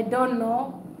 I don't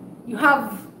know. You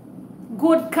have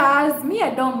good cars. Me,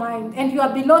 I don't mind. And you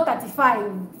are below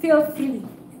 35. Feel free.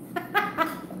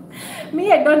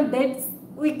 Me, I don't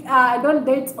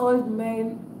date old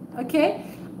men. Okay?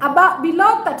 About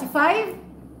below 35,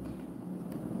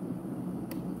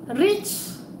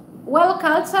 rich,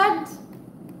 well-cultured,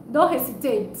 don't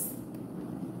hesitate.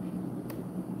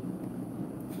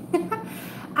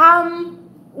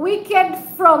 Wicked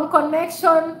from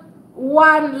connection,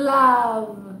 one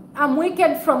love. I'm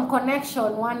wicked from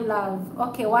connection, one love.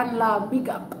 Okay, one love, big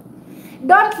up.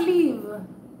 Don't leave.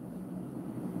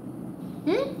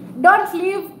 Don't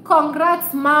leave.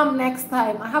 Congrats, mom, next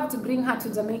time. I have to bring her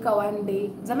to Jamaica one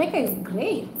day. Jamaica is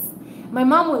great. My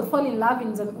mom will fall in love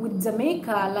with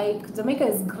Jamaica. Like, Jamaica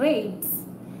is great.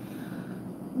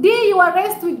 D, you are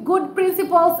raised with good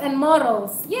principles and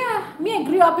morals. Yeah, me, I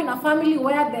grew up in a family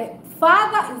where the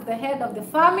father is the head of the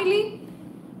family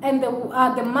and the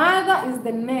mother is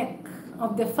the neck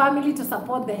of the family to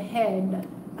support the head.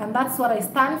 And that's what I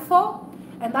stand for.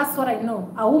 And that's what I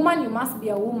know. A woman, you must be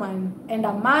a woman. And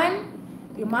a man,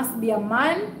 you must be a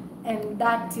man. And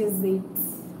that is it.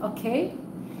 Okay?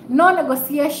 No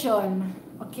negotiation.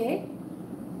 Okay?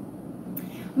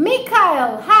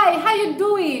 Mikael, hi, how you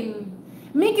doing?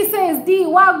 Mickey says, D,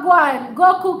 wagwan,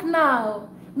 go cook now.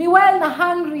 Me well na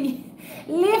hungry.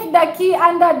 Leave the key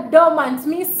under dormant.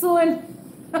 Me soon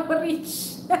rich.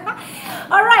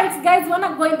 All right, guys,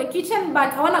 wanna go in the kitchen,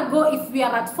 but I wanna go if we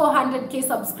are at 400k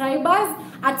subscribers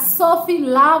at Sophie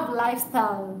Love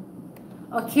Lifestyle.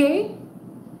 Okay?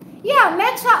 Yeah,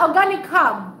 Nature Organic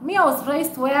Hub. Me, I was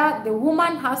raised where the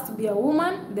woman has to be a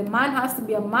woman, the man has to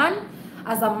be a man.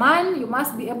 As a man, you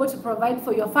must be able to provide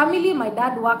for your family. My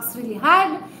dad works really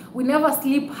hard. We never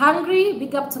sleep hungry.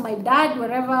 Big up to my dad,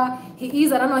 wherever he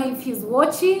is. I don't know if he's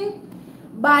watching.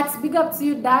 But big up to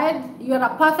you, Dad. You're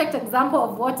a perfect example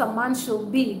of what a man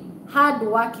should be.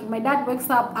 Hard-working. My dad wakes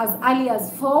up as early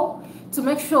as 4 to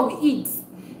make sure we eat.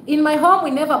 In my home,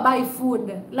 we never buy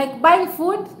food. Like buying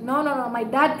food? No. My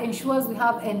dad ensures we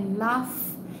have enough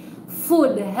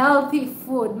food, healthy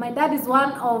food. My dad is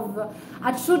one of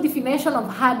a true definition of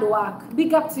hard work.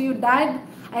 Big up to you, Dad.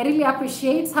 I really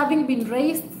appreciate having been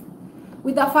raised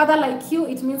with a father like you.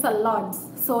 It means a lot.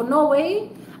 So no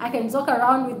way I can joke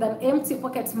around with an empty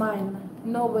pocket man.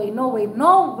 No way, no way,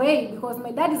 no way. Because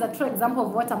my dad is a true example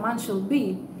of what a man should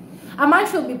be. A man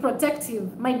should be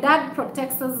protective. My dad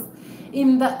protects us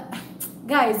in the...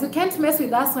 Guys, you can't mess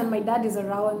with us when my dad is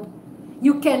around.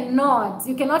 You cannot.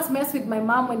 You cannot mess with my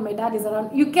mom when my dad is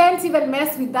around. You can't even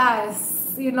mess with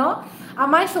us, you know. A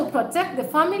man should protect the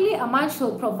family. A man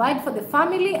should provide for the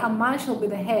family. A man should be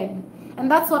the head.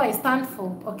 And that's what I stand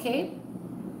for, okay?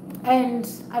 And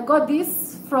I got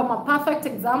this from a perfect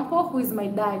example who is my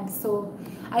dad. So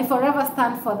I forever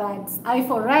stand for that. I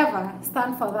forever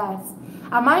stand for that.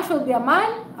 A man should be a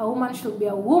man. A woman should be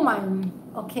a woman,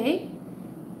 okay?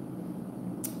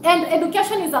 And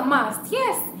education is a must.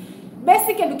 Yes.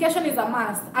 Basic education is a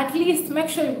must. At least make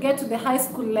sure you get to the high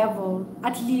school level.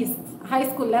 At least high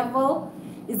school level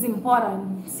is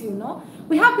important, you know.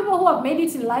 We have people who have made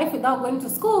it in life without going to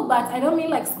school, but I don't mean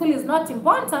like school is not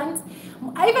important.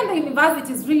 Even the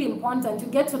university is really important. You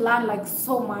get to learn like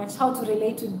so much, how to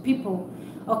relate with people.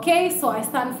 Okay, so I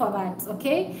stand for that.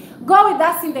 Okay, go with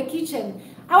us in the kitchen.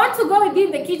 I want to go with you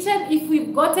in the kitchen if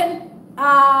we've gotten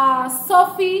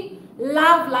Sophie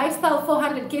Love Lifestyle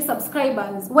 400k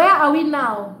subscribers. Where are we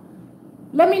now?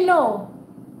 Let me know.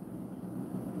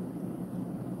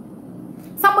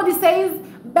 Somebody says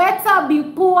better be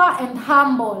poor and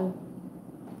humble.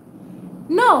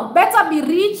 No, better be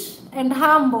rich and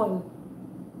humble.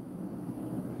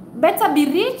 Better be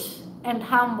rich and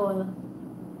humble.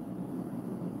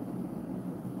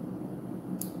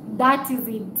 That is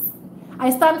it. I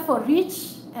stand for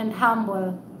rich and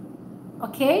humble.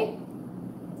 Okay?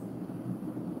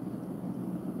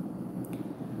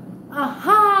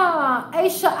 Aha,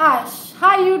 Aisha Ash,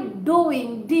 how you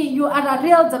doing? D, you are a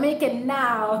real Jamaican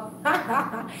now.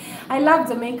 I love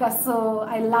Jamaica, so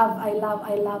I love.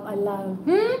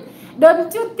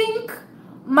 Don't you think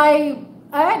my,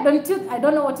 I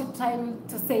don't know what you're trying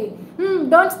to say.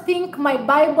 Don't think my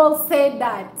Bible said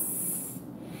that.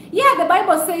 Yeah, the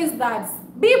Bible says that.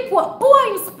 Be poor,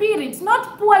 poor in spirit,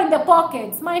 not poor in the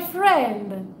pockets, my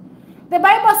friend. The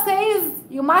Bible says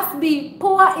you must be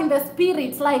poor in the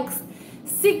spirit, like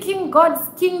seeking God's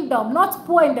kingdom, not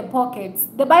poor in the pockets.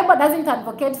 The Bible doesn't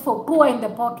advocate for poor in the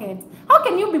pockets. How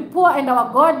can you be poor and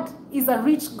our God is a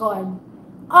rich God?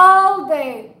 All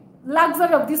the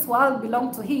luxury of this world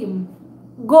belong to him.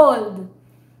 Gold,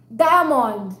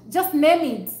 diamond, just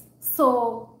name it.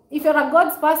 So if you're a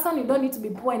God's person, you don't need to be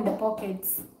poor in the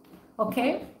pockets.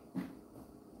 Okay?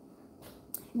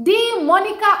 D,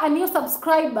 Monica, a new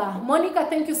subscriber. Monica,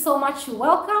 thank you so much. You're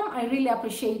welcome. I really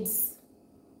appreciate it.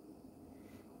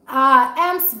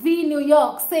 MSV New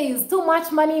York says, too much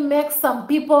money makes some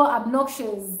people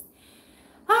obnoxious.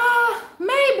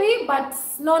 Maybe, but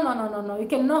no. You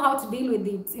can know how to deal with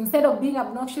it. Instead of being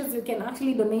obnoxious, you can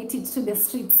actually donate it to the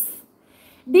streets.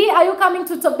 D, are you coming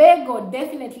to Tobago?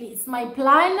 Definitely. It's my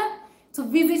plan to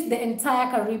visit the entire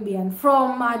Caribbean.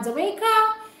 From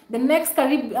Jamaica, the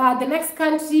next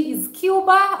country is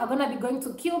Cuba. I'm going to be going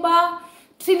to Cuba.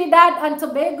 Trinidad and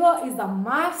Tobago is a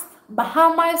must.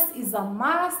 Bahamas is a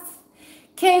must.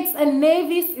 Kitts and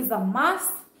Nevis is a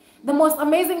must. The most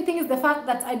amazing thing is the fact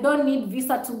that I don't need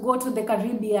visa to go to the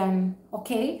Caribbean.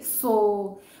 Okay?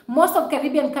 So most of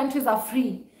Caribbean countries are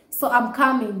free. So I'm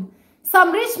coming.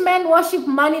 Some rich men worship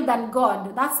money than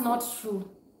God. That's not true.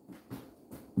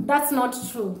 That's not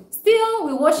true. Still,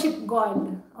 we worship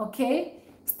God. Okay?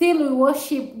 Still, we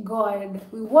worship God.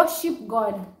 We worship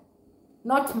God,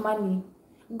 not money.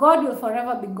 God will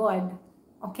forever be God.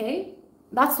 Okay?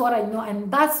 That's what I know,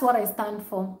 and that's what I stand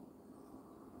for.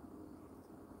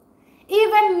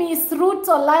 Even Miss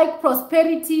Ruto like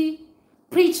prosperity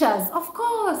preachers. Of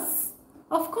course,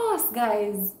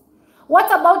 guys. What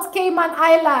about Cayman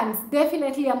Islands?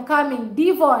 Definitely, I'm coming.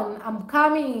 Devon, I'm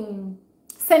coming.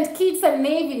 St. Kitts and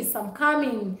Nevis, I'm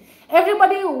coming.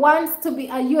 Everybody wants to be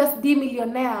a USD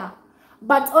millionaire,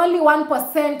 but only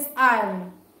 1%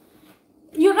 are.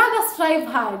 You rather strive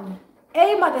hard.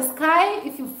 Aim at the sky.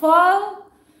 If you fall,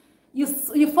 you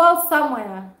fall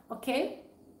somewhere. Okay?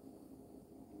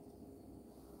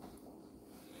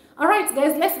 All right,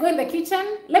 guys, let's go in the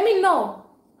kitchen. Let me know,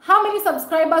 how many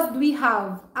subscribers do we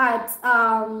have at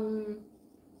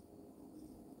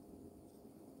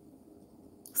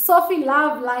Sophie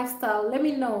Love Lifestyle? Let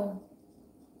me know.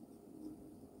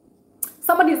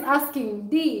 Somebody is asking,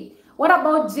 D, what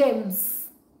about James?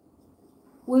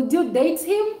 Will you date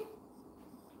him?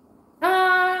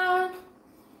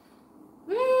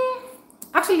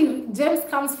 Actually, James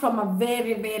comes from a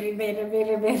very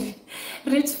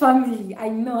rich family. I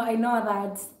know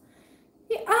that.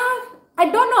 I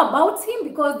don't know about him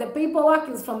because the paperwork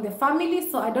is from the family,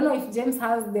 so I don't know if James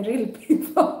has the real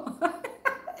people.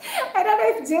 I don't know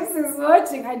if James is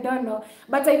watching, I don't know.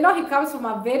 But I know he comes from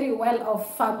a very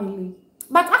well-off family.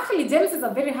 But actually, James is a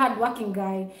very hard-working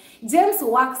guy. James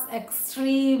works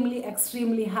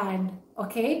extremely hard,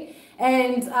 okay?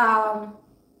 And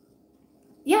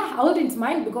yeah, I wouldn't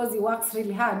mind because he works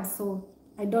really hard, so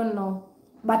I don't know.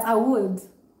 But I would.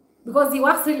 Because he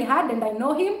works really hard and I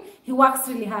know him, he works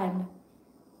really hard.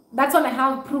 That's when I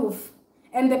have proof.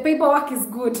 And the paperwork is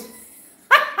good.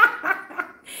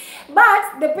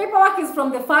 But the paperwork is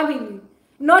from the family,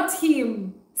 not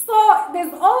him. So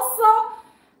there's also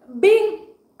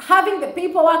having the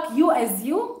paperwork you as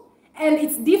you, And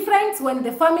it's different when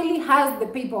the family has the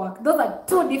paperwork. Those are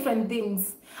two different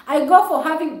things. I go for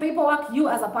having paperwork, you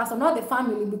as a person, not the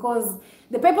family, because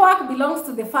the paperwork belongs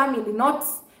to the family, not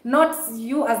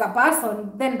you as a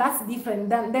person. Then that's different.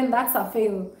 Then that's a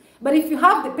fail. But if you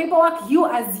have the paperwork, you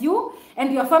as you,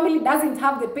 and your family doesn't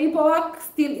have the paperwork,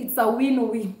 still it's a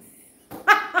win-win.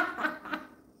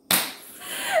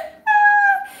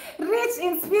 Rich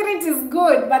in spirit is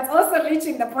good, but also rich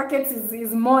in the pockets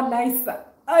is more nicer.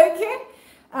 Okay?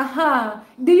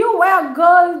 Do you wear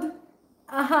gold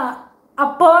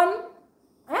upon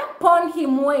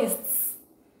him waists?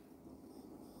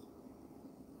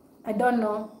 I don't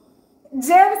know.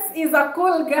 James is a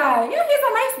cool guy. You know, he's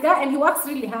a nice guy and he works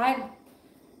really hard.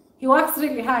 He works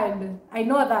really hard. I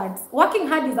know that. Working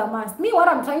hard is a must. Me, what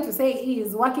I'm trying to say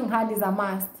is working hard is a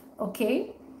must.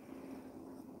 Okay?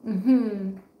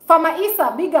 Farmer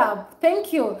Isa, big up.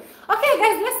 Thank you. Okay,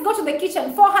 guys, let's go to the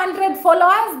kitchen. 400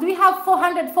 followers. Do we have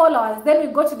 400 followers? Then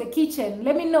we go to the kitchen.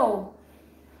 Let me know.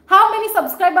 How many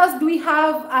subscribers do we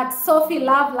have at Sophie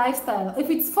Love Lifestyle? If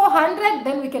it's 400,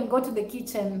 then we can go to the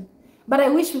kitchen. But I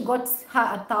wish we got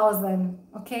her 1,000.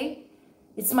 Okay?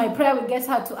 It's my prayer we get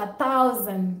her to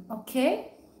 1,000.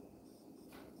 Okay?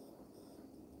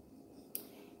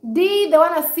 D, they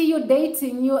want to see you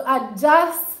dating. You are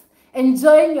just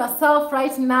enjoying yourself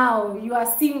right now. You are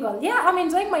single. Yeah, I'm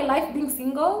enjoying my life being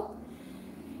single.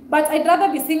 But I'd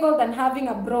rather be single than having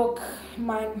a broke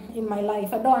man in my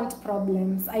life. I don't want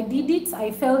problems. I did it.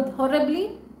 I failed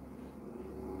horribly.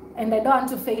 And I don't want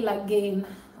to fail again.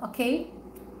 Okay?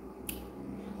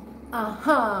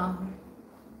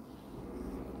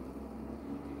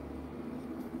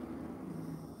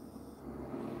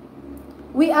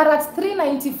 We are at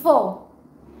 394.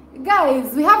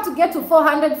 Guys, we have to get to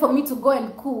 400 for me to go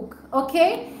and cook.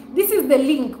 Okay? This is the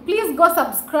link. Please go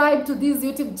subscribe to this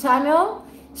YouTube channel.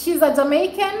 She's a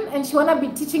Jamaican and she wanna be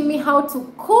teaching me how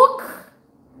to cook.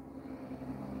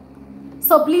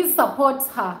 So please support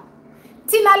her.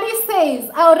 Tina Lee says,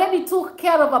 I already took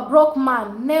care of a broke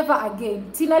man. Never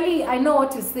again. Tina Lee, I know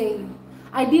what you're saying.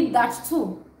 I did that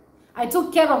too. I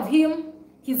took care of him,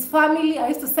 his family. I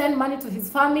used to send money to his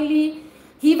family.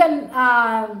 He even,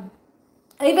 I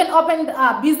even opened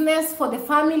a business for the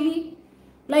family.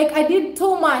 Like, I did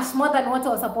too much more than what I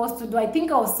was supposed to do. I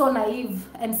think I was so naive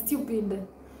and stupid.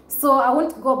 So I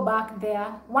won't go back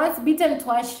there. Once bitten,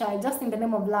 twice shy, just in the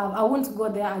name of love. I won't go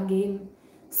there again.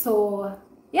 So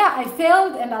yeah, I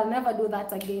failed and I'll never do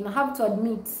that again. I have to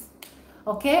admit.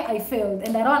 Okay, I failed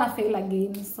and I don't want to fail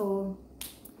again. So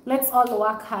let's all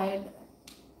work hard.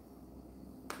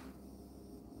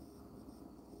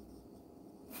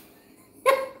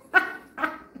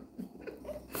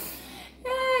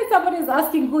 Somebody's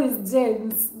asking who is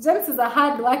James. James is a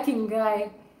hard-working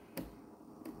guy.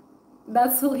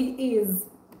 That's who he is.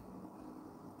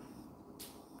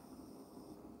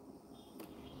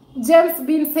 James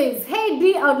Bean says, hey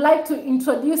D, I would like to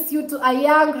introduce you to a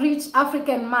young, rich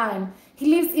African man. He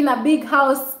lives in a big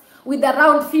house with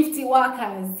around 50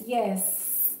 workers.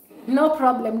 Yes, no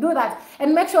problem, do that.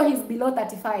 And make sure he's below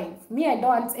 35. Me, I don't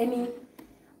want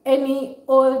any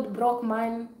old broke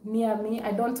man near me.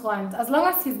 I don't want. As long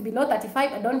as he's below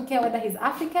 35, I don't care whether he's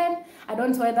African. I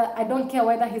don't care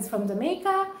whether he's from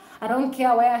Jamaica. I don't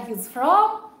care where he's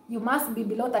from. You must be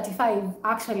below 35,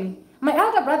 actually. My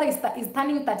elder brother is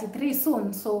turning 33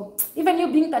 soon, so even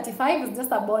you being 35 is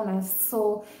just a bonus.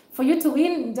 So for you to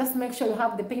win, just make sure you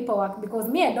have the paperwork, because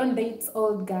me, I don't date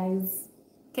old guys.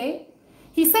 Okay?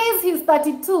 He says he's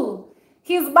 32.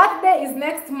 His birthday is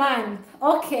next month.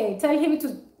 Okay, tell him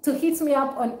to hit me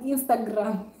up on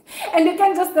Instagram. And you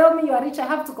can just tell me you are rich. I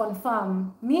have to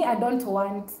confirm. Me, I don't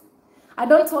want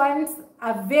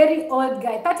a very old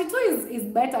guy. 32 is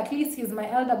better. At least he's my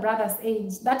elder brother's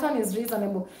age. That one is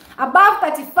reasonable. Above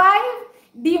 35,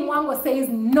 D Mwango says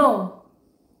no.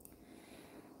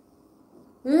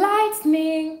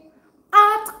 Lightning,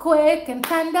 earthquake, and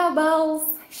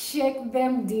thunderbolts. Shake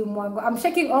them, D Mwango. I'm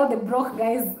shaking all the broke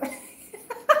guys.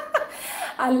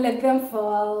 And let them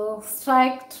fall.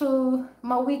 Strike through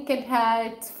my wicked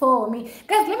heart for me.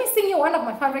 Guys, let me sing you one of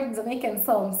my favorite Jamaican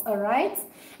songs, alright?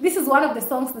 This is one of the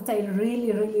songs that I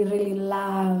really, really, really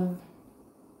love.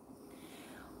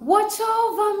 Watch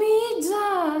over me,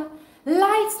 Jah.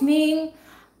 Lightning,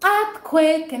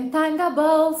 earthquake, and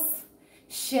thunderbolts.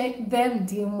 Shake them,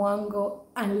 D Mwango,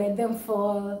 and let them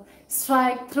fall.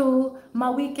 Strike through my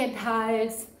wicked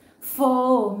heart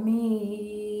for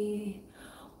me.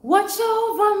 Watch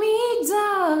over me,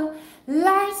 Jah.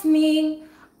 Lightning,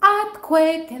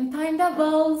 earthquake, and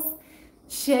thunderbolts.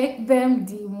 Shake them,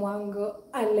 Dimwango,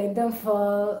 and let them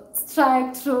fall.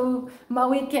 Strike through my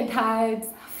wicked heights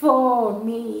for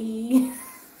me.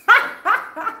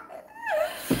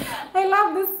 I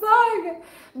love this song.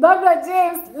 Barbara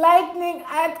James, lightning,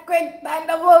 earthquake,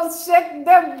 thunderbolts, shake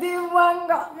them,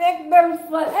 Dimwango, make them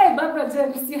fall. Hey, Barbara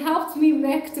James, you helped me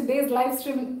make today's live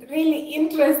stream really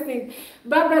interesting.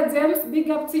 Barbara James, big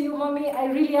up to you, mommy. I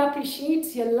really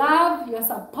appreciate your love, your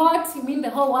support. You mean the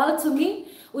whole world to me.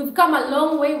 We've come a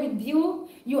long way with you.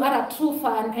 You are a true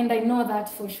fan, and I know that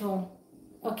for sure.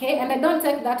 Okay, and I don't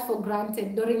take that for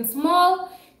granted. Doreen Small,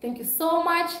 thank you so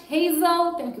much.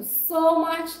 Hazel, thank you so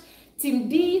much. Team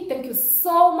D, thank you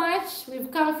so much.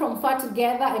 We've come from far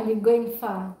together and we're going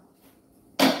far.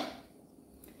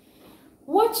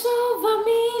 Watch over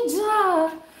me,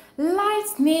 Jah.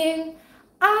 Lightning,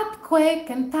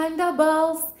 earthquake, and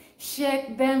thunderbolts.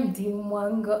 Shake them,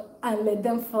 Dimwango, and let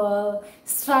them fall.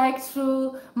 Strike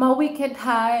through my wicked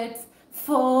heart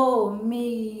for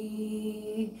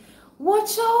me.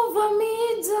 Watch over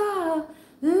me, Jah.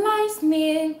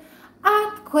 Lightning,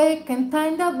 earthquake, and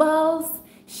thunderbolts.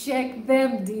 Shake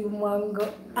them,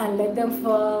 Dimwango, and let them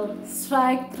fall.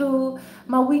 Strike through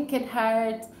my wicked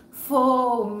heart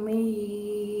for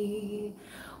me.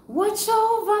 Watch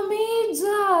over me,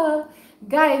 Jah.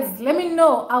 Guys, let me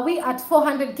know, are we at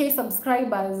 400k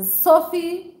subscribers?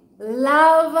 Sophie,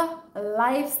 love,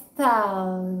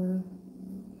 lifestyle.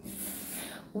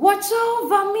 Watch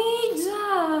over me,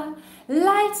 Jah.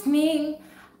 Lightning,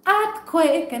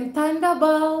 earthquake, and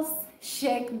thunderbolts.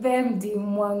 Shake them,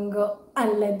 Dimwango,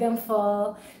 and let them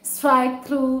fall. Strike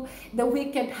through the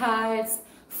wicked hearts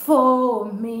for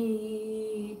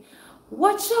me.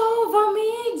 Watch over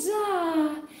me,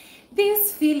 Jah.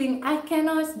 This feeling I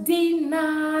cannot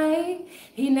deny.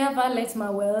 He never let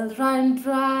my well run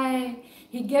dry.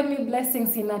 He gave me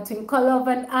blessings in a twinkle of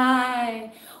an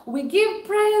eye. We give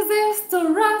praises to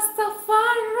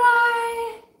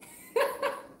Rastafari.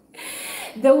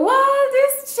 The world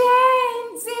is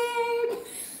changing.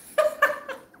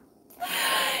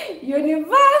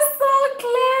 Universal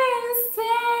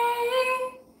cleansing.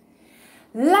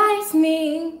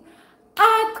 Lightning,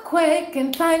 earthquake,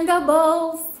 and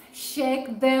thunderbolts.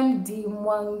 Shake them,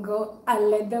 Dimwango, and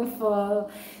let them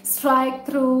fall. Strike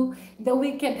through the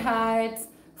wicked hearts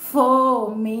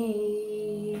for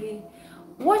me.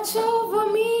 Watch over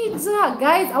me, Jah.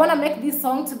 Guys, I want to make this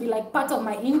song to be like part of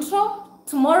my intro.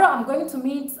 Tomorrow I'm going to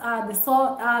meet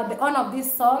the owner of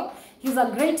this song. He's a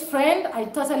great friend. I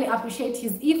totally appreciate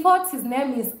his efforts. His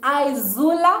name is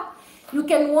Izula. You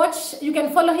can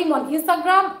follow him on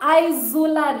Instagram,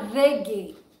 Izula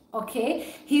Reggae. Okay,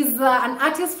 he's an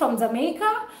artist from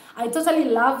Jamaica. I totally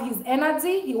love his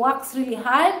energy. He works really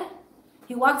hard.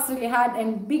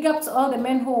 And big up to all the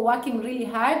men who are working really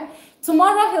hard.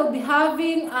 Tomorrow he'll be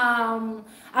having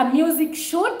a music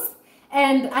shoot,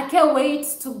 and I can't wait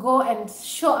to go and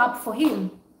show up for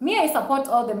him. Me, I support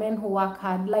all the men who work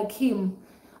hard like him.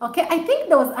 Okay, I think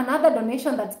there was another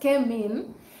donation that came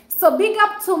in. So big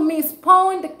up to Miss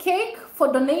Pound Cake for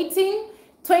donating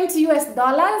 $20 US.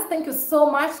 Thank you so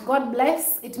much. God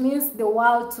bless. It means the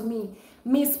world to me.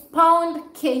 Miss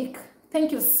Pound Cake,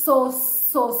 thank you so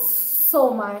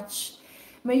much.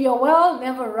 May your well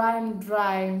never run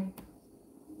dry.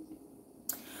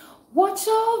 Watch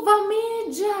over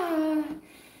me, Jah.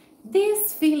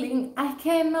 This feeling I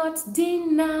cannot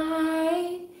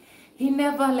deny. He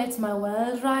never let my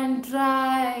well run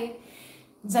dry.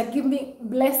 Jah give me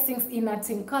blessings in a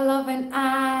twinkle of an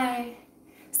eye.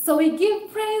 So we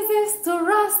give praises to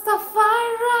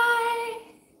Rastafari.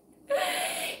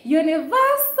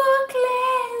 Universal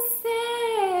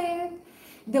cleansing.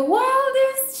 The world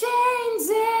is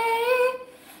changing.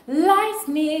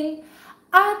 Lightning,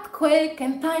 earthquake,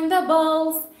 and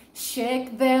thunderbolts.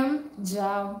 Shake them,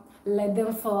 Jah, let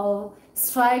them fall.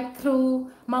 Strike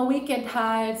through my wicked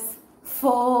hearts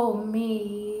for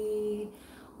me.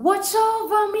 Watch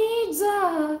over me,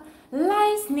 Jah.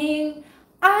 Lightning,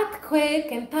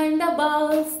 earthquake, and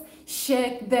thunderbolts.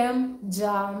 Shake them,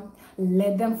 Jah,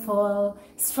 let them fall.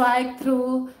 Strike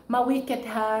through my wicked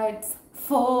hearts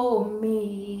for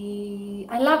me.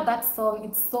 I love that song.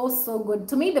 It's so good.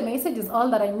 To me, the message is all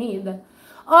that I need.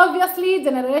 Obviously,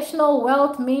 generational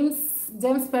wealth means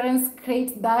James' parents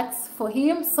create that for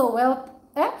him. So wealth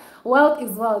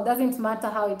is wealth. Doesn't matter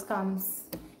how it comes.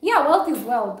 Yeah, wealth is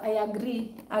wealth. I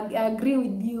agree. I agree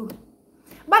with you.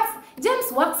 But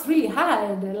James works really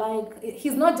hard. Like,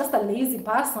 he's not just a lazy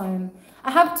person.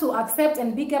 I have to accept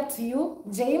and big up to you,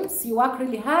 James. You work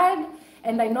really hard,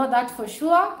 and I know that for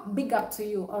sure. Big up to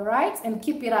you, all right? And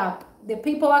keep it up. The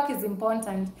paperwork is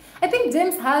important. I think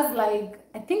James has like,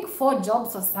 4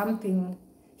 jobs or something.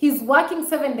 He's working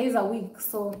 7 days a week.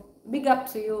 So big up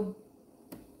to you.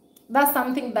 That's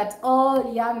something that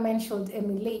all young men should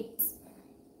emulate.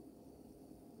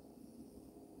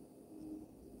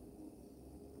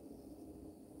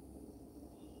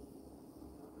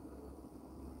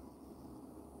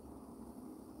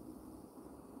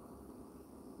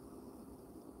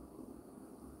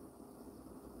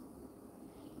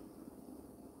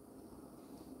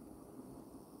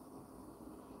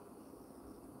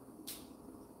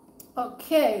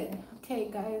 Okay,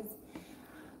 guys.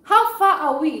 How far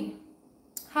are we?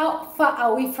 How far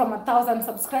are we from 1,000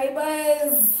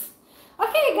 subscribers?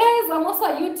 Okay, guys, I'm also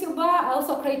a YouTuber. I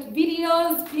also create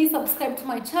videos. Please subscribe to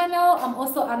my channel. I'm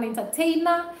also an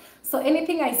entertainer. So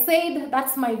anything I said,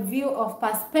 that's my view of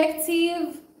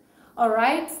perspective. All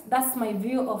right, that's my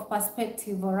view of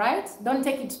perspective. All right, don't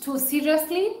take it too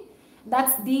seriously.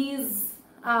 That's Dee's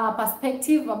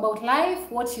perspective about life,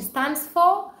 what she stands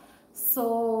for.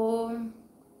 So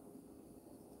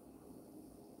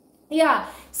yeah,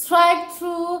 strike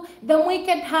through the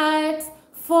wicked heart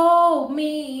for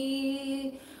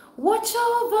me. Watch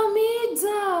over me,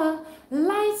 the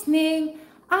lightning,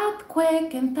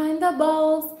 earthquake, and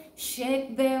thunderbolts.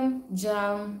 Shake them,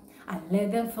 jump, and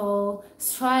let them fall.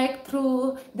 Strike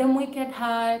through the wicked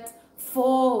heart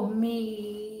for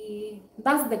me.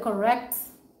 That's the correct.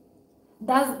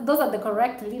 Those are the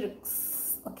correct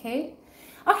lyrics. Okay.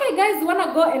 Okay, guys, you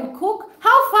wanna go and cook?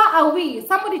 How far are we?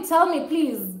 Somebody tell me,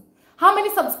 please. How many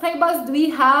subscribers do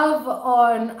we have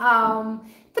on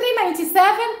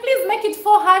 397? Please make it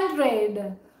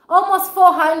 400. Almost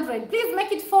 400. Please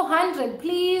make it 400,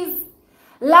 please.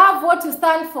 Love what you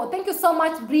stand for. Thank you so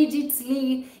much, Bridget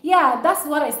Lee. Yeah, that's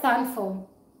what I stand for.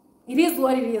 It is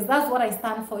what it is. That's what I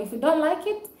stand for. If you don't like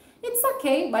it, it's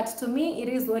okay. But to me, it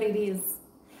is what it is.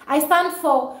 I stand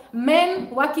for men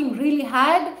working really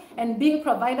hard and being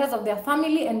providers of their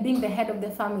family and being the head of the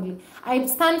family. I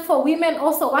stand for women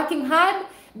also working hard,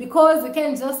 because you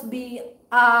can't just be,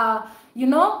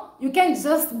 you can't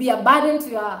just be a burden to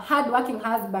your hardworking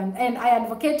husband. And I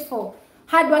advocate for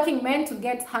hardworking men to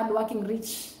get hardworking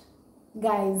rich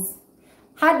guys.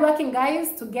 Hardworking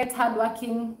guys to get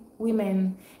hardworking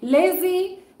women.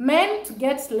 Lazy men to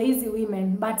get lazy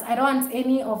women. But I don't want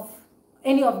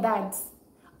any of that.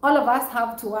 All of us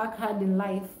have to work hard in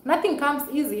life. Nothing comes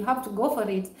easy. You have to go for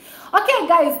it. Okay,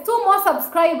 guys, 2 more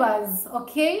subscribers.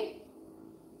 Okay.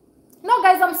 No,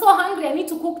 guys, I'm so hungry. I need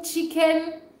to cook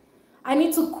chicken. I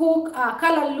need to cook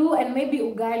kalalu and maybe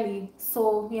ugali.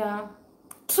 So, yeah.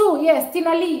 True, yes.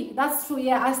 Tina Lee, that's true.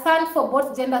 Yeah, I stand for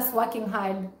both genders working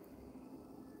hard.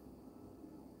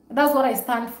 That's what I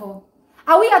stand for.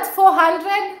 Are we at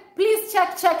 400? Please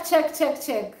check.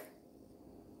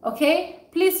 Okay?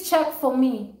 Please check for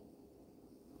me.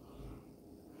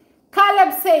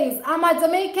 Caleb says, I'm a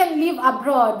Jamaican, live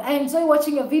abroad. I enjoy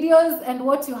watching your videos and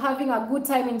what you're having a good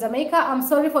time in Jamaica. I'm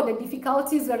sorry for the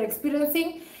difficulties you're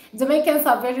experiencing. Jamaicans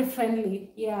are very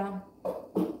friendly. Yeah.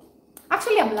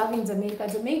 Actually, I'm loving Jamaica.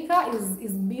 Jamaica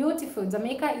is beautiful.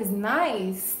 Jamaica is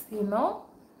nice, you know.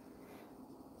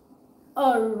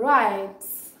 All right.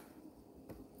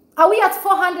 Are we at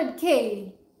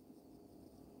 400K?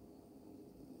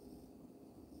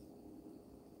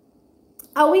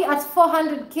 Are we at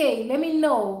 400K? Let me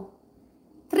know.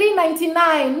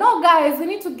 399. No, guys, we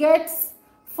need to get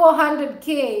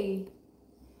 400K.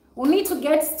 We need to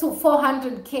get to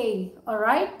 400K. All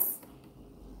right.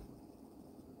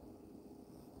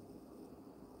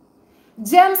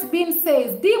 James Bean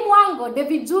says, D. Mwango,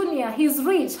 David Jr., he's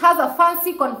rich, has a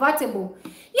fancy convertible.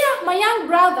 Yeah, my young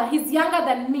brother, he's younger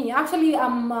than me. Actually,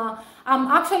 I'm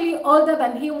actually older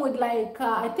than him with like,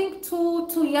 I think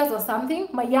two years or something.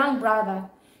 My young brother,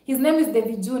 his name is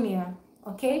David Jr.,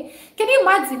 okay? Can you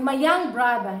imagine my young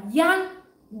brother, young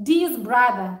D's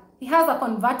brother, he has a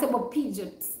convertible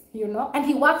Peugeot, you know, and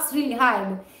he works really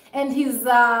hard. And he's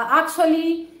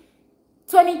actually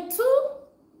 22.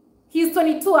 He's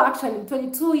 22 actually,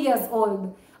 22 years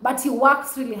old, but he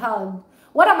works really hard.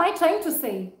 What am I trying to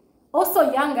say?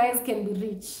 Also, young guys can be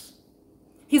rich.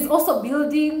 He's also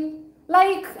building.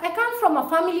 Like, I come from a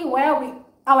family where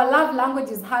our love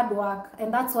language is hard work,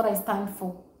 and that's what I stand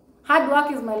for. Hard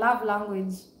work is my love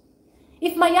language.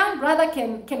 If my young brother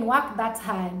can work that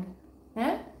hard,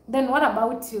 then what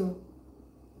about you?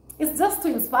 It's just to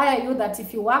inspire you that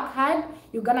if you work hard,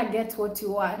 you're gonna get what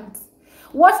you want.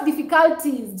 What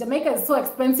difficulties? Jamaica is so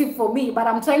expensive for me, but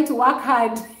I'm trying to work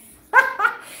hard.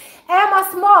 Emma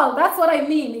Small, that's what I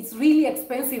mean. It's really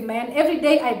expensive, man. Every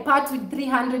day I part with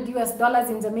 $300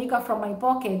 in Jamaica from my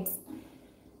pocket.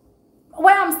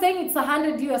 Where I'm staying, it's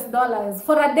 $100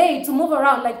 for a day to move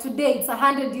around. Like today, it's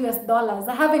 $100.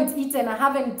 I haven't eaten.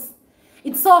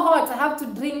 It's so hot. I have to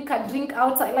drink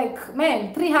outside. Like,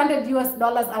 man,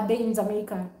 $300 a day in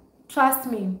Jamaica. Trust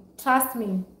me. Trust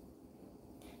me.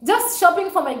 Just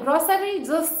shopping for my grocery,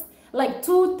 just like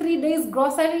 2-3 days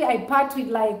grocery, I part with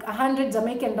like 100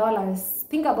 Jamaican dollars.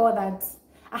 Think about that.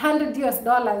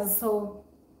 $100. So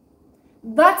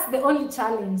that's the only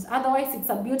challenge. Otherwise, it's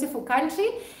a beautiful country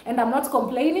and I'm not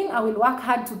complaining. I will work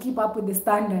hard to keep up with the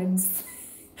standards.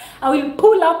 I will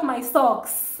pull up my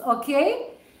socks, okay?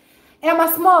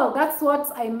 Emma Small, that's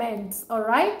what I meant, all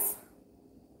right?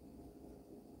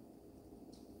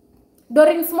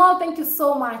 Doreen Small, thank you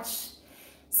so much.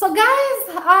 So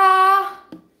guys,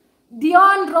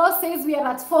 Dion Rose says we are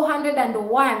at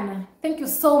 401. Thank you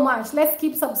so much. Let's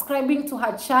keep subscribing to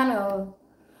her channel.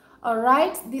 All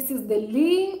right, this is the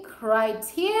link right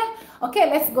here. Okay,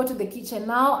 let's go to the kitchen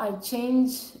now. I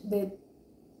change the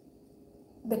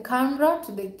camera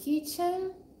to the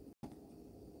kitchen.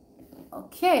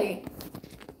 Okay,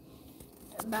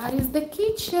 that is the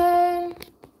kitchen.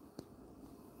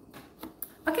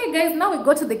 Okay guys, now we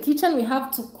go to the kitchen. We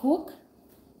have to cook.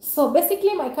 So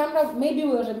basically my camera maybe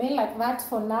will remain like that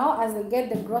for now as I get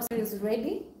the groceries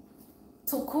ready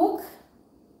to cook.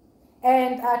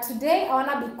 And today I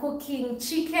want to be cooking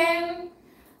chicken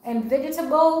and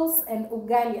vegetables and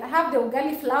ugali. I have the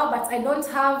ugali flour, but I don't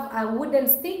have a wooden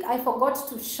stick. I forgot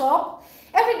to shop.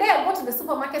 Every day I go to the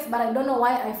supermarket, but I don't know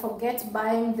why I forget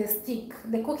buying the stick,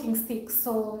 the cooking stick.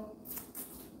 So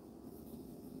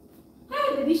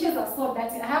the dishes are so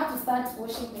dirty. I have to start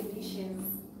washing the dishes.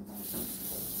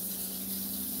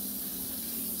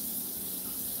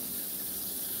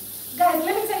 Guys,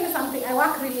 let me tell you something. I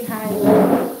work really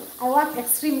hard. I work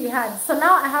extremely hard. So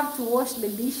now I have to wash the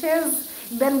dishes,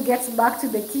 then get back to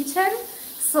the kitchen.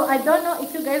 So I don't know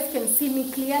if you guys can see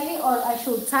me clearly or I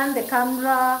should turn the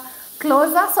camera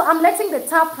closer. So I'm letting the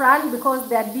tap run because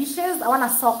they're dishes. I want to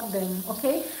soak them,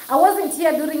 okay? I wasn't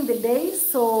here during the day,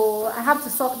 so I have to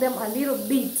soak them a little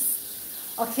bit,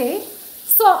 okay?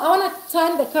 So I want to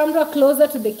turn the camera closer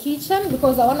to the kitchen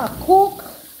because I want to cook.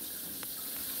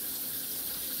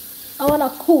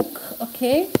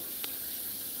 Okay?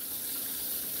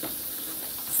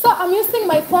 So I'm using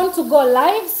my phone to go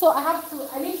live, so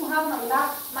I need to have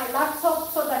my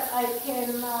laptop so that I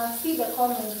can see the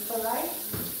comments, all right?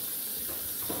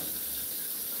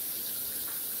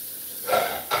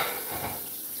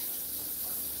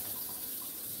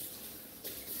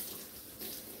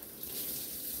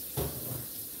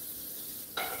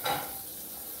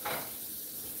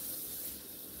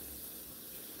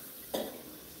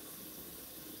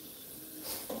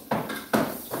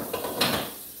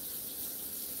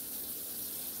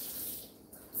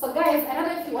 So guys, I don't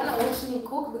know if you want to watch me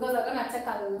cook because I'm going to take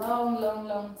a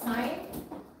long time.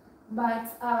 But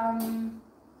I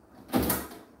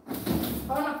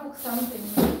want to cook something.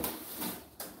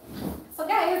 So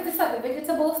guys, these are the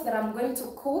vegetables that I'm going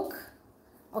to cook.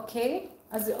 Okay,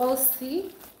 as you all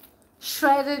see,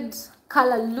 shredded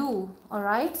callaloo, all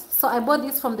right? So I bought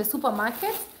this from the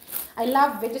supermarket. I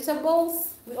love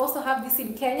vegetables. We also have this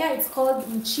in Kenya. It's called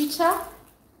mchicha.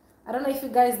 I don't know if you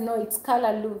guys know it's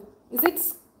callaloo. Is it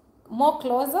more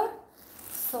closer?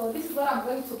 So this is what I'm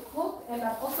going to cook, and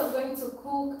I'm also going to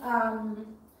cook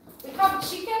we have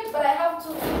chicken, but I have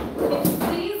to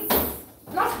freeze,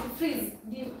 not freeze,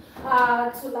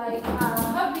 to like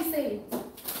how do you say it?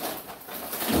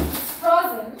 It's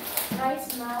frozen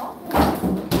right now.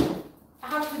 I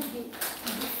have to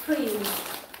freeze.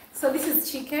 So this is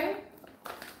chicken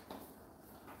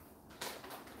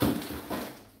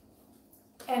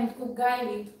and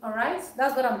ugali, all right?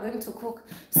 That's what I'm going to cook.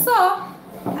 So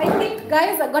I think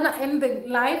guys are gonna end the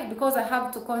live because I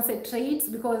have to concentrate,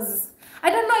 because I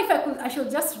don't know if I should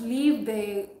just leave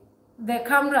the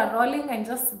camera rolling and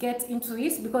just get into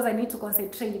it because I need to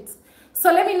concentrate.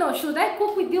 So let me know, should I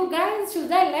cook with you guys?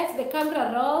 Should I let the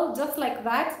camera roll just like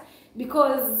that?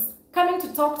 Because coming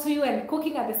to talk to you and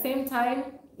cooking at the same time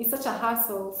is such a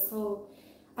hassle. So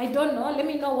I don't know. Let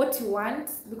me know what you want,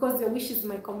 because your wish is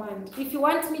my command. If you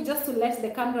want me just to let the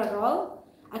camera roll,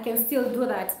 I can still do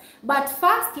that. But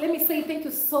first, let me say thank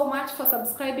you so much for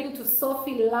subscribing to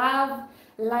Sophie Love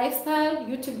Lifestyle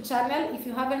YouTube channel. If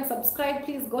you haven't subscribed,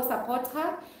 please go support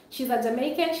her. She's a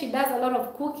Jamaican. She does a lot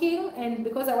of cooking, and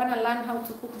because I want to learn how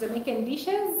to cook Jamaican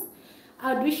dishes,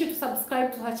 I'd wish you to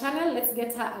subscribe to her channel. Let's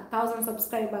get her 1,000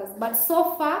 subscribers. But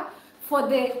so far, for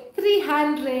the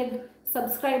 300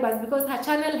 subscribers, because her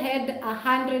channel had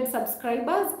 100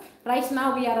 subscribers, right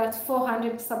now we are at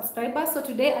 400 subscribers. So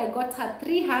today I got her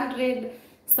 300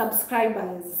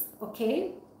 subscribers,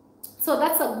 okay? So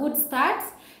that's a good start.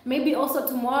 Maybe also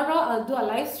tomorrow I'll do a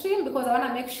live stream because I want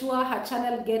to make sure her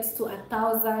channel gets to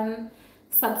 1,000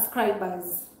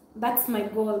 subscribers. That's my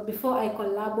goal before I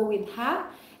collab with her,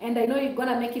 and I know you're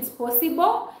gonna make it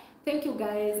possible. Thank you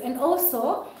guys, and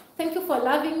also thank you for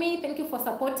loving me, thank you for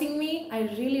supporting me. I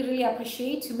really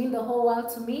appreciate you. Mean the whole world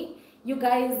to me. You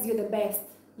guys, you're the best.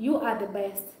 You are the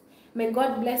best. May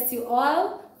God bless you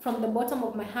all from the bottom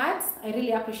of my heart. I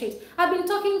really appreciate it. I've been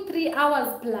talking 3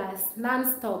 hours plus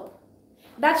non-stop.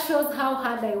 That shows how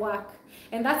hard I work,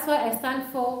 and that's why I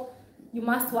stand for you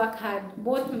must work hard,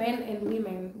 both men and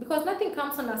women, because nothing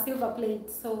comes on a silver plate.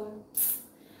 So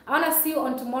I want to see you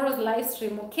on tomorrow's live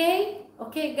stream. Okay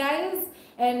guys,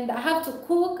 and I have to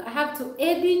cook, I have to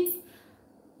edit.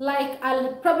 Like,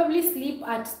 I'll probably sleep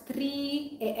at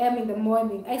 3 a.m. in the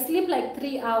morning. I sleep like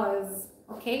 3 hours,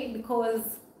 okay, because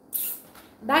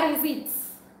that is it.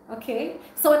 Okay,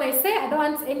 so when I say I don't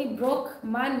want any broke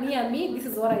man near me, this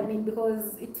is what I mean,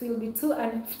 because it will be too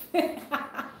unfair.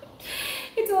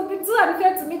 It will be too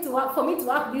unfair to me to work, for me to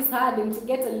work this hard and to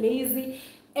get a lazy,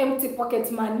 empty pocket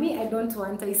man. Me, I don't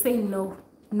want. I say no.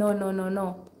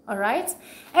 All right.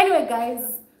 Anyway,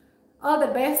 guys, all the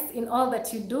best in all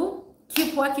that you do.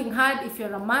 Keep working hard. If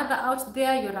you're a mother out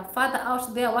there, you're a father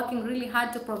out there working really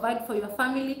hard to provide for your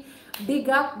family, big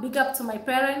up to my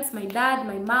parents, my dad,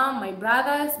 my mom, my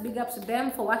brothers. Big up to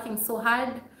them for working so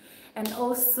hard. And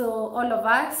also all of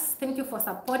us, thank you for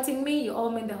supporting me. You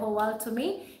all mean the whole world to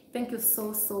me. Thank you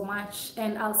so much,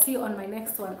 and I'll see you on my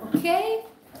next one.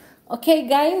 Okay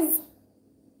guys,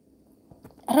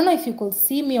 I don't know if you could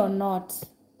see me or not.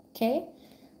 Okay,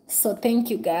 so thank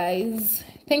you guys,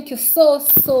 thank you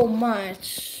so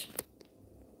much.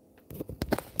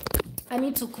 I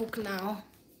need to cook now.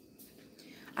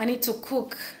 I need to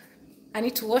cook. I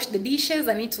need to wash the dishes.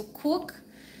 I need to cook.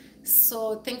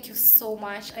 So thank you so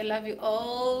much. I love you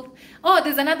all. Oh,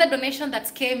 there's another donation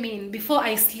that came in before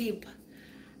I sleep.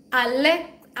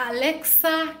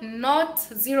 Alexa not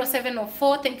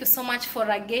 0704, thank you so much for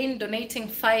again donating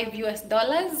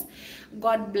 $5.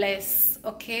 God bless.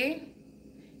 Okay,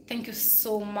 thank you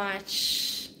so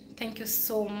much. Thank you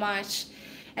so much.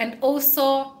 And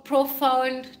also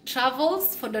Profound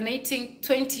Travels for donating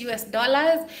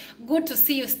 $20. Good to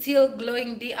see you still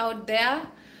glowing D out there.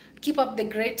 Keep up the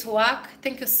great work.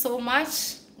 Thank you so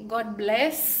much. God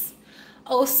bless.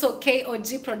 Also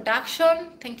KOG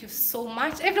Production, thank you so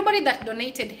much. Everybody that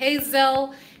donated,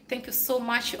 Hazel, thank you so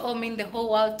much. You all mean the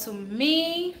whole world to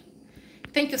me.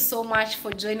 Thank you so much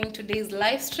for joining today's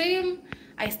live stream.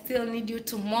 I still need you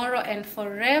tomorrow and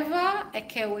forever. I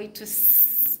can't wait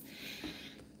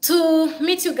to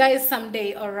meet you guys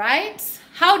someday. All right,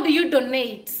 how do you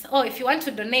donate? Oh, if you want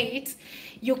to donate,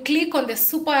 you click on the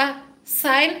super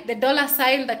sign, the dollar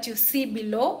sign that you see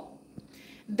below.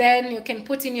 Then you can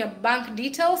put in your bank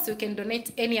details. You can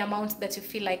donate any amount that you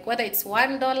feel like, whether it's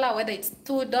 $1, whether it's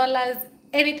 $2,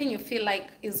 anything you feel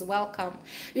like is welcome.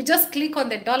 You just click on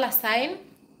the dollar sign.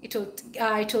 It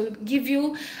will give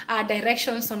you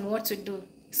directions on what to do.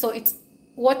 So it's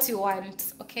what you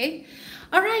want. Okay.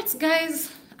 All right,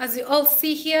 guys. As you all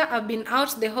see here, I've been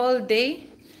out the whole day,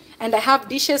 and I have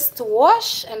dishes to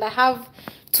wash and I have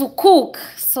to cook.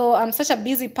 So I'm such a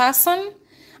busy person.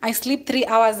 I sleep 3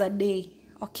 hours a day.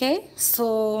 Okay,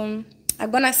 so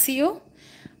I'm gonna see you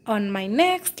on my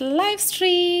next live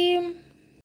stream.